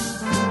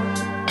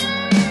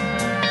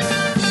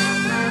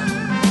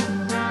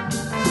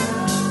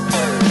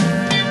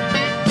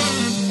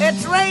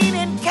 It's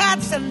raining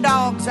cats and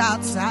dogs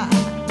outside,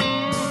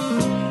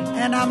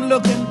 and I'm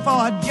looking for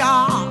a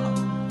job.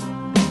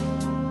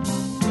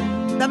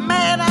 The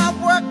man I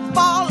worked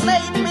for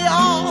laid me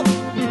off.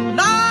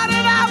 Lord,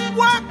 and I've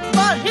worked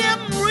for him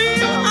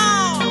real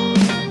hard.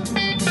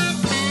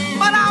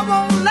 But I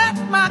won't let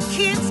my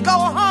kids go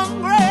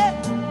hungry,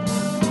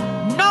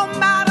 no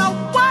matter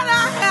what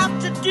I have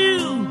to do.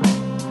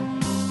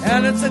 And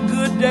it's a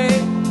good day.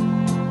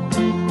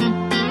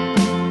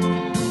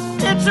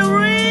 It's a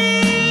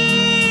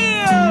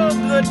real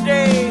good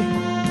day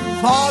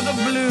for the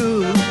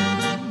blues.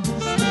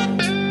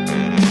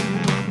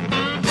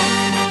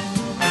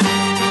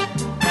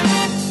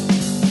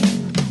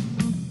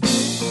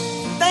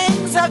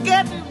 Things are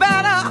getting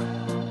better.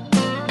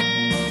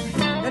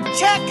 The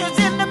check is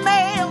in the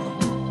mail.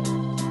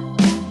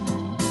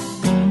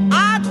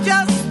 I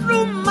just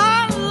threw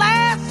my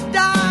last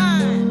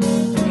dime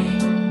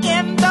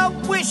in the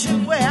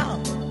wishing well,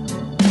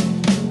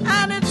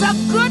 and it's a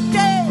good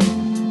day,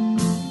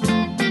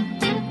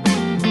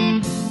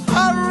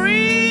 a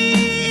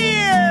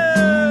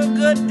real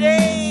good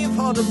day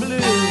for the blues.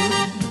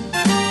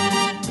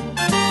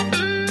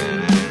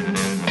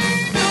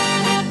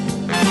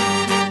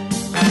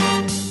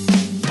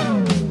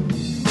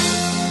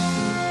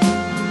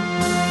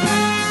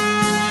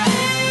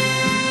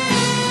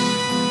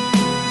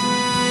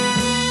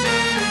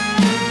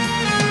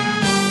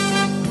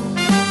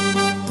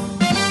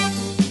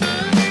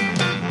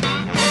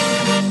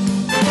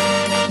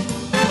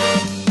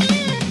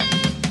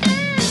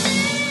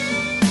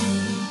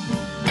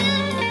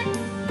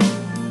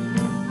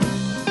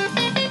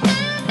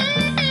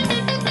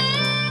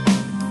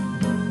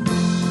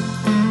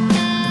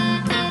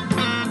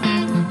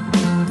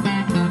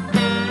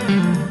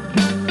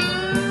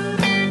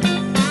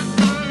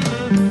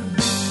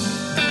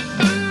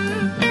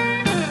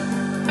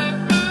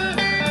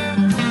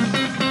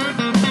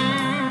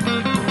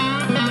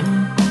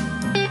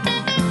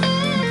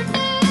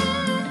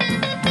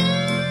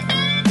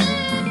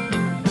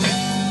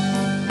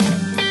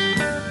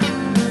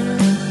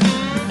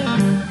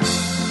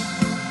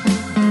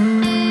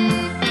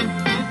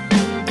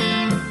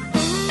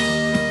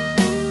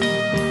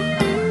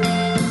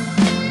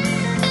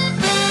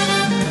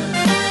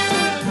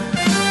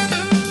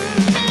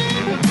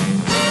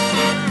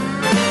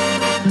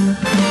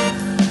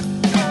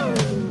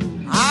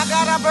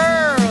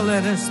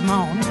 this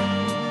morning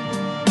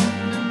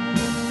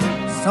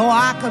so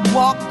I could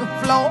walk the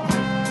floor.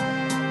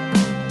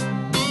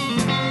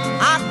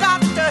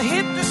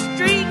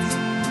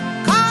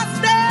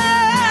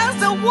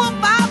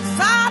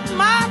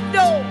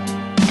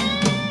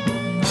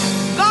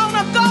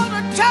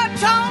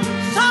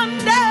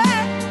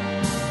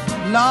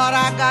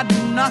 got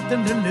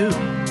nothing to lose.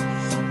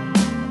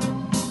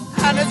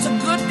 And it's a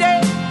good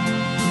day.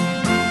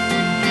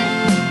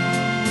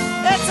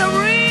 It's a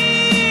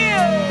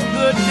real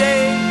good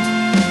day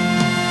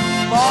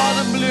for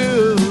the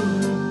blues.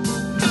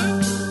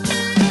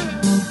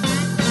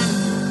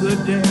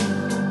 Good day.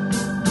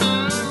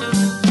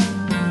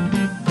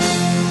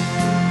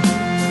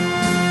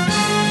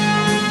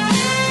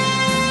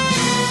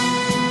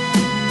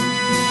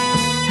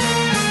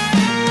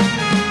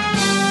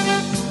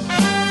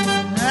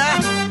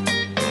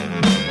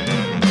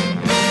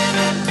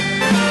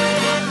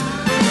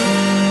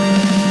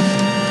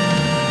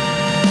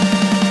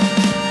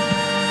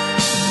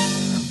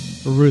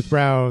 Ruth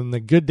Brown, the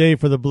good day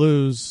for the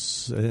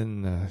blues,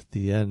 and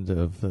the end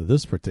of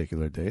this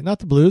particular day. Not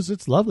the blues,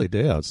 it's a lovely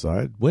day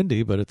outside.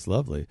 Windy, but it's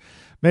lovely.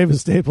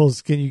 Mavis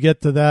Staples, can you get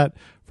to that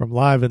from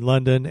Live in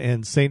London?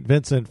 And St.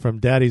 Vincent from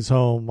Daddy's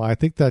Home. I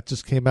think that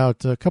just came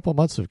out a couple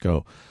months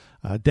ago.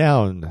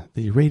 Down,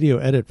 the radio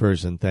edit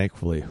version,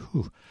 thankfully.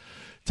 Whew.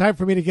 Time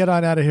for me to get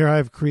on out of here.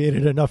 I've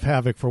created enough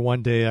havoc for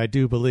one day, I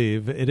do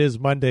believe. It is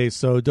Monday,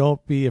 so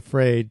don't be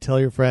afraid. Tell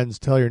your friends,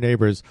 tell your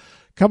neighbors.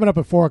 Coming up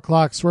at 4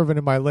 o'clock, Swerving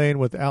in My Lane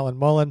with Alan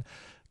Mullen.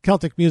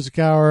 Celtic Music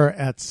Hour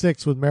at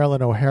 6 with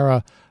Marilyn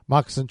O'Hara.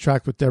 Moccasin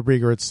Track with Deb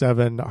Rieger at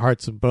 7.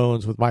 Hearts and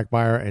Bones with Mike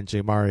Meyer and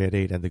Jay Mari at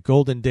 8. And the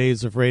Golden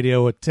Days of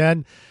Radio at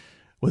 10.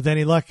 With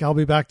any luck, I'll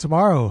be back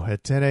tomorrow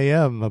at 10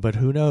 a.m. But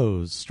who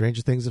knows?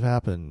 Stranger things have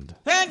happened.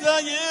 Things I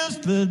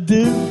used to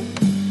do,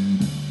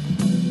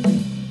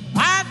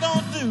 I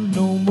don't do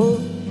no more.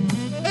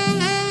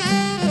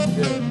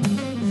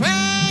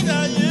 Things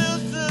I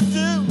used to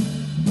do,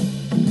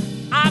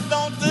 I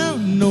don't do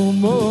no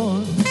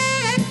more.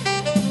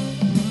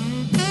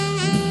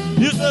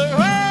 You say,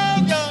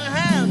 hold your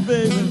hand,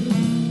 baby.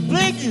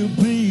 Please, you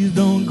please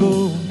don't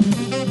go.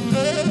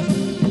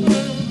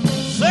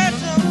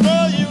 Searching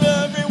for you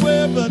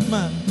everywhere, but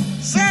my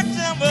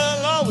searching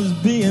will always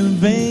be in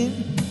vain.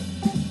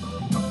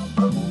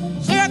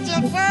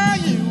 Searching for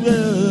you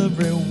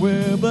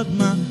everywhere, but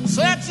my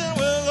searching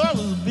will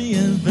always be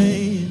in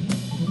vain.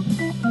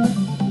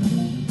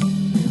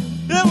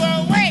 You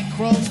were way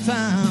across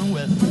town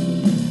with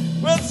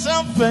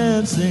some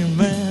fancy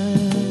man.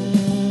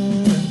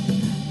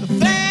 The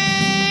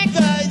things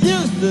I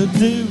used to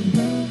do,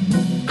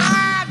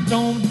 I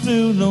don't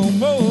do no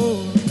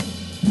more.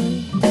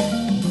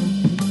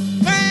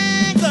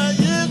 Things I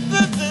used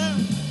to do,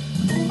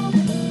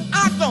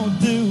 I don't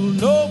do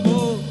no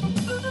more.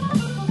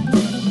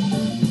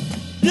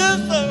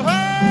 Just to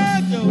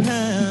hold your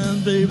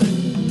hand, baby.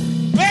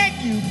 Beg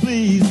you,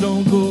 please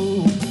don't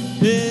go.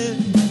 Yeah,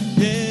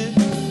 yeah,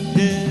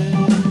 yeah.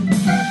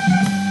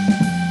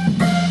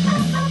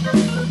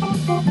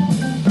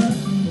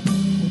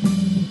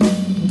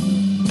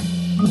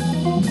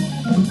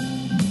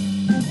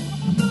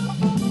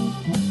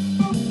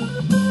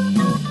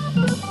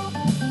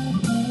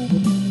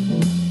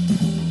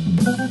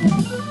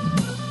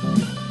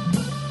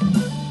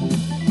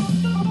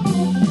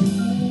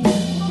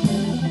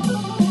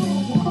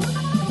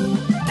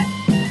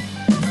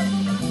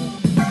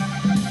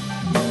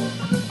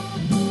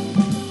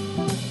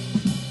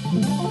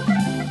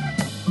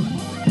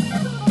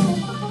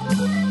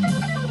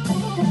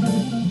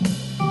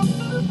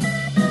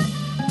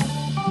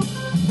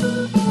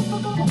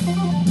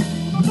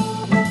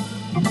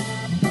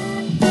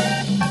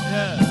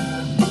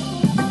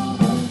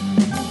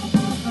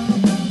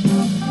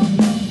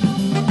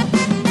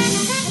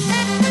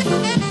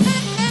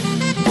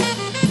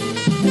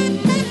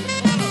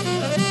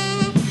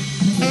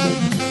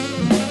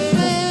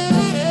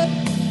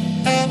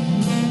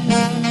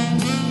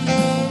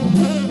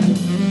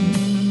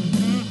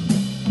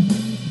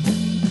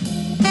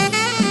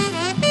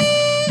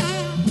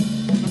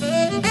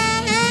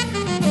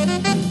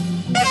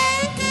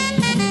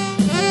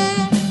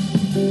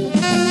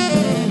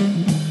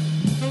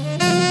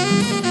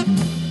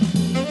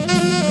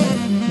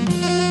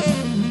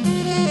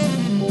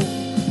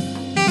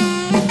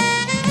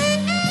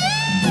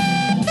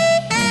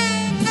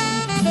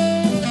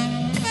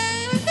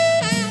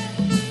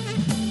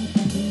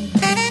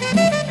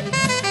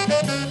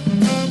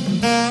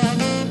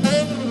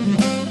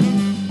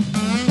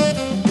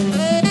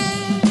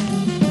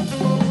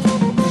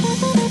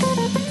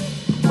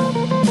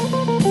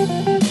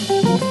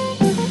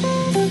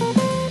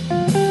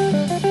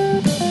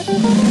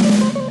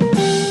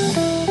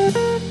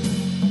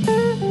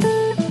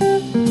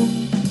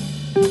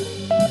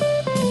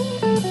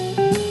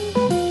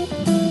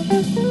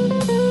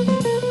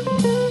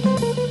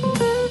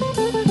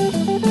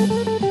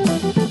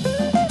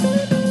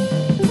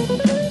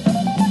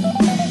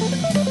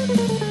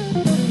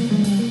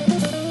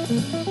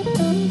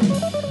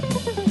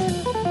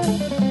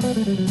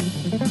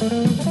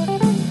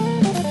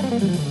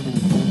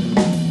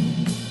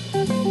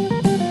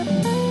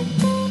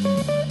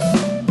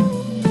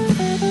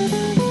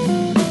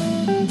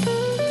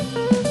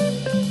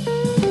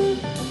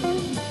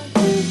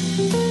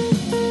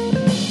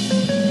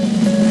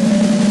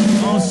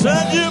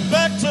 Send you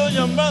back to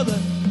your mother.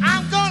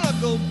 I'm gonna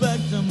go back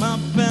to my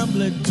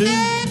family too.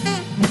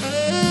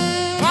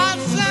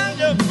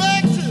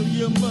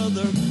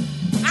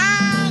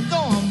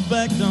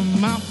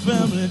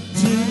 it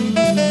too.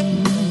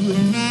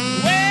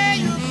 Where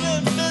you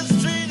been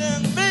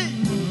mistreating me,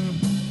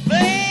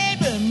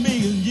 baby, me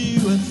and you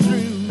are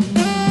through.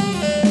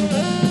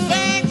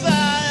 Things I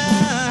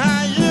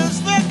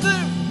used to do,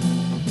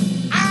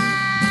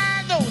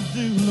 I don't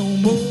do no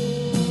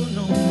more,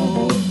 no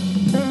more.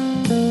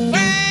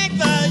 Things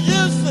I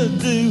used to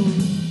do,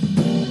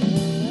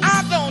 I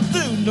don't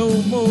do no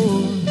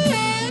more.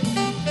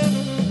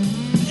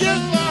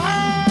 Used to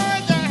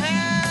hold your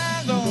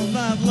hand all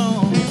night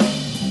long.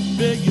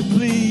 Beg you,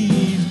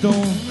 please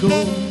don't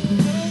go.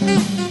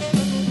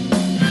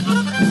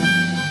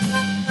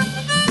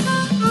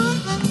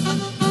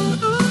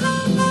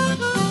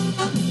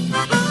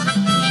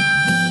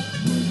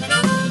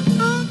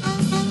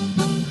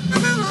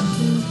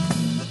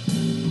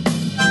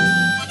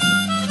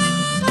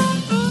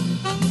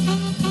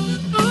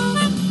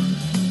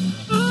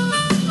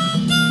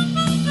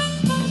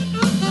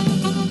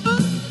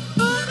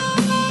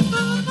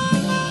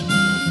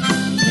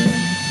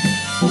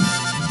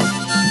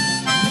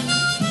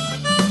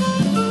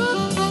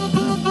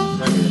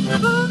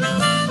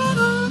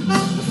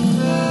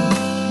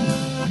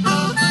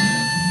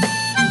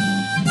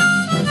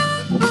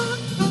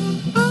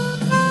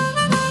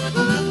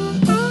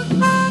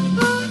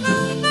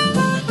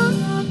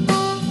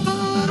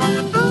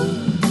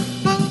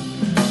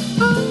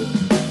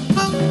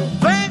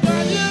 Things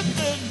I used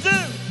to do,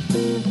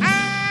 I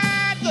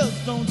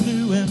just don't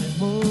do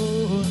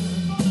anymore.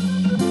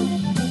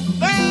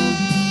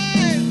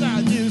 Things I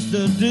used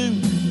to do,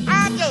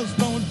 I just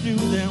don't do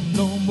them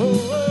no more,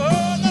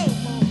 no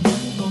more,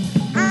 no more.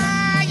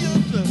 I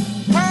used to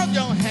hold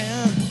your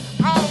hand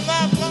all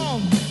night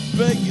long,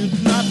 beg you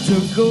not to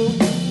go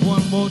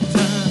one more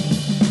time.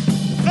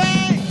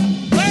 Things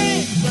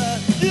I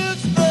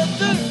used to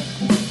do,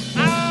 I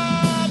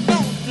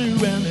don't do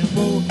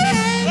anymore. The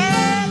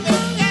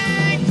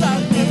things I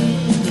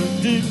used to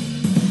do,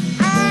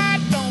 I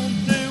don't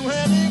do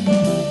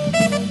anymore.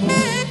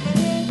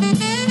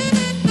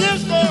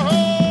 Used to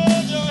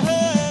hold your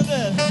hand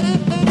and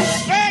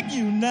beg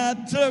you not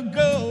to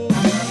go,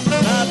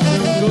 not to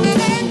go.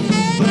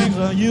 Things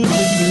I used to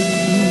do.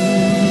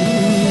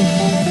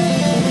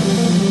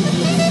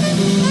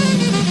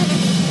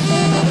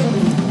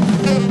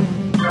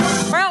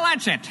 Well,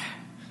 that's it.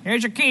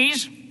 Here's your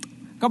keys.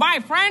 Goodbye,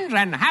 friends,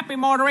 and happy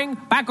motoring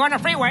back on the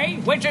freeway,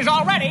 which is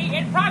already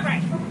in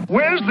progress.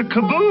 Where's the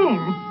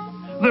kaboom?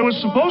 There was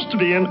supposed to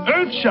be an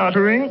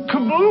earth-shattering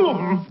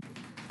kaboom.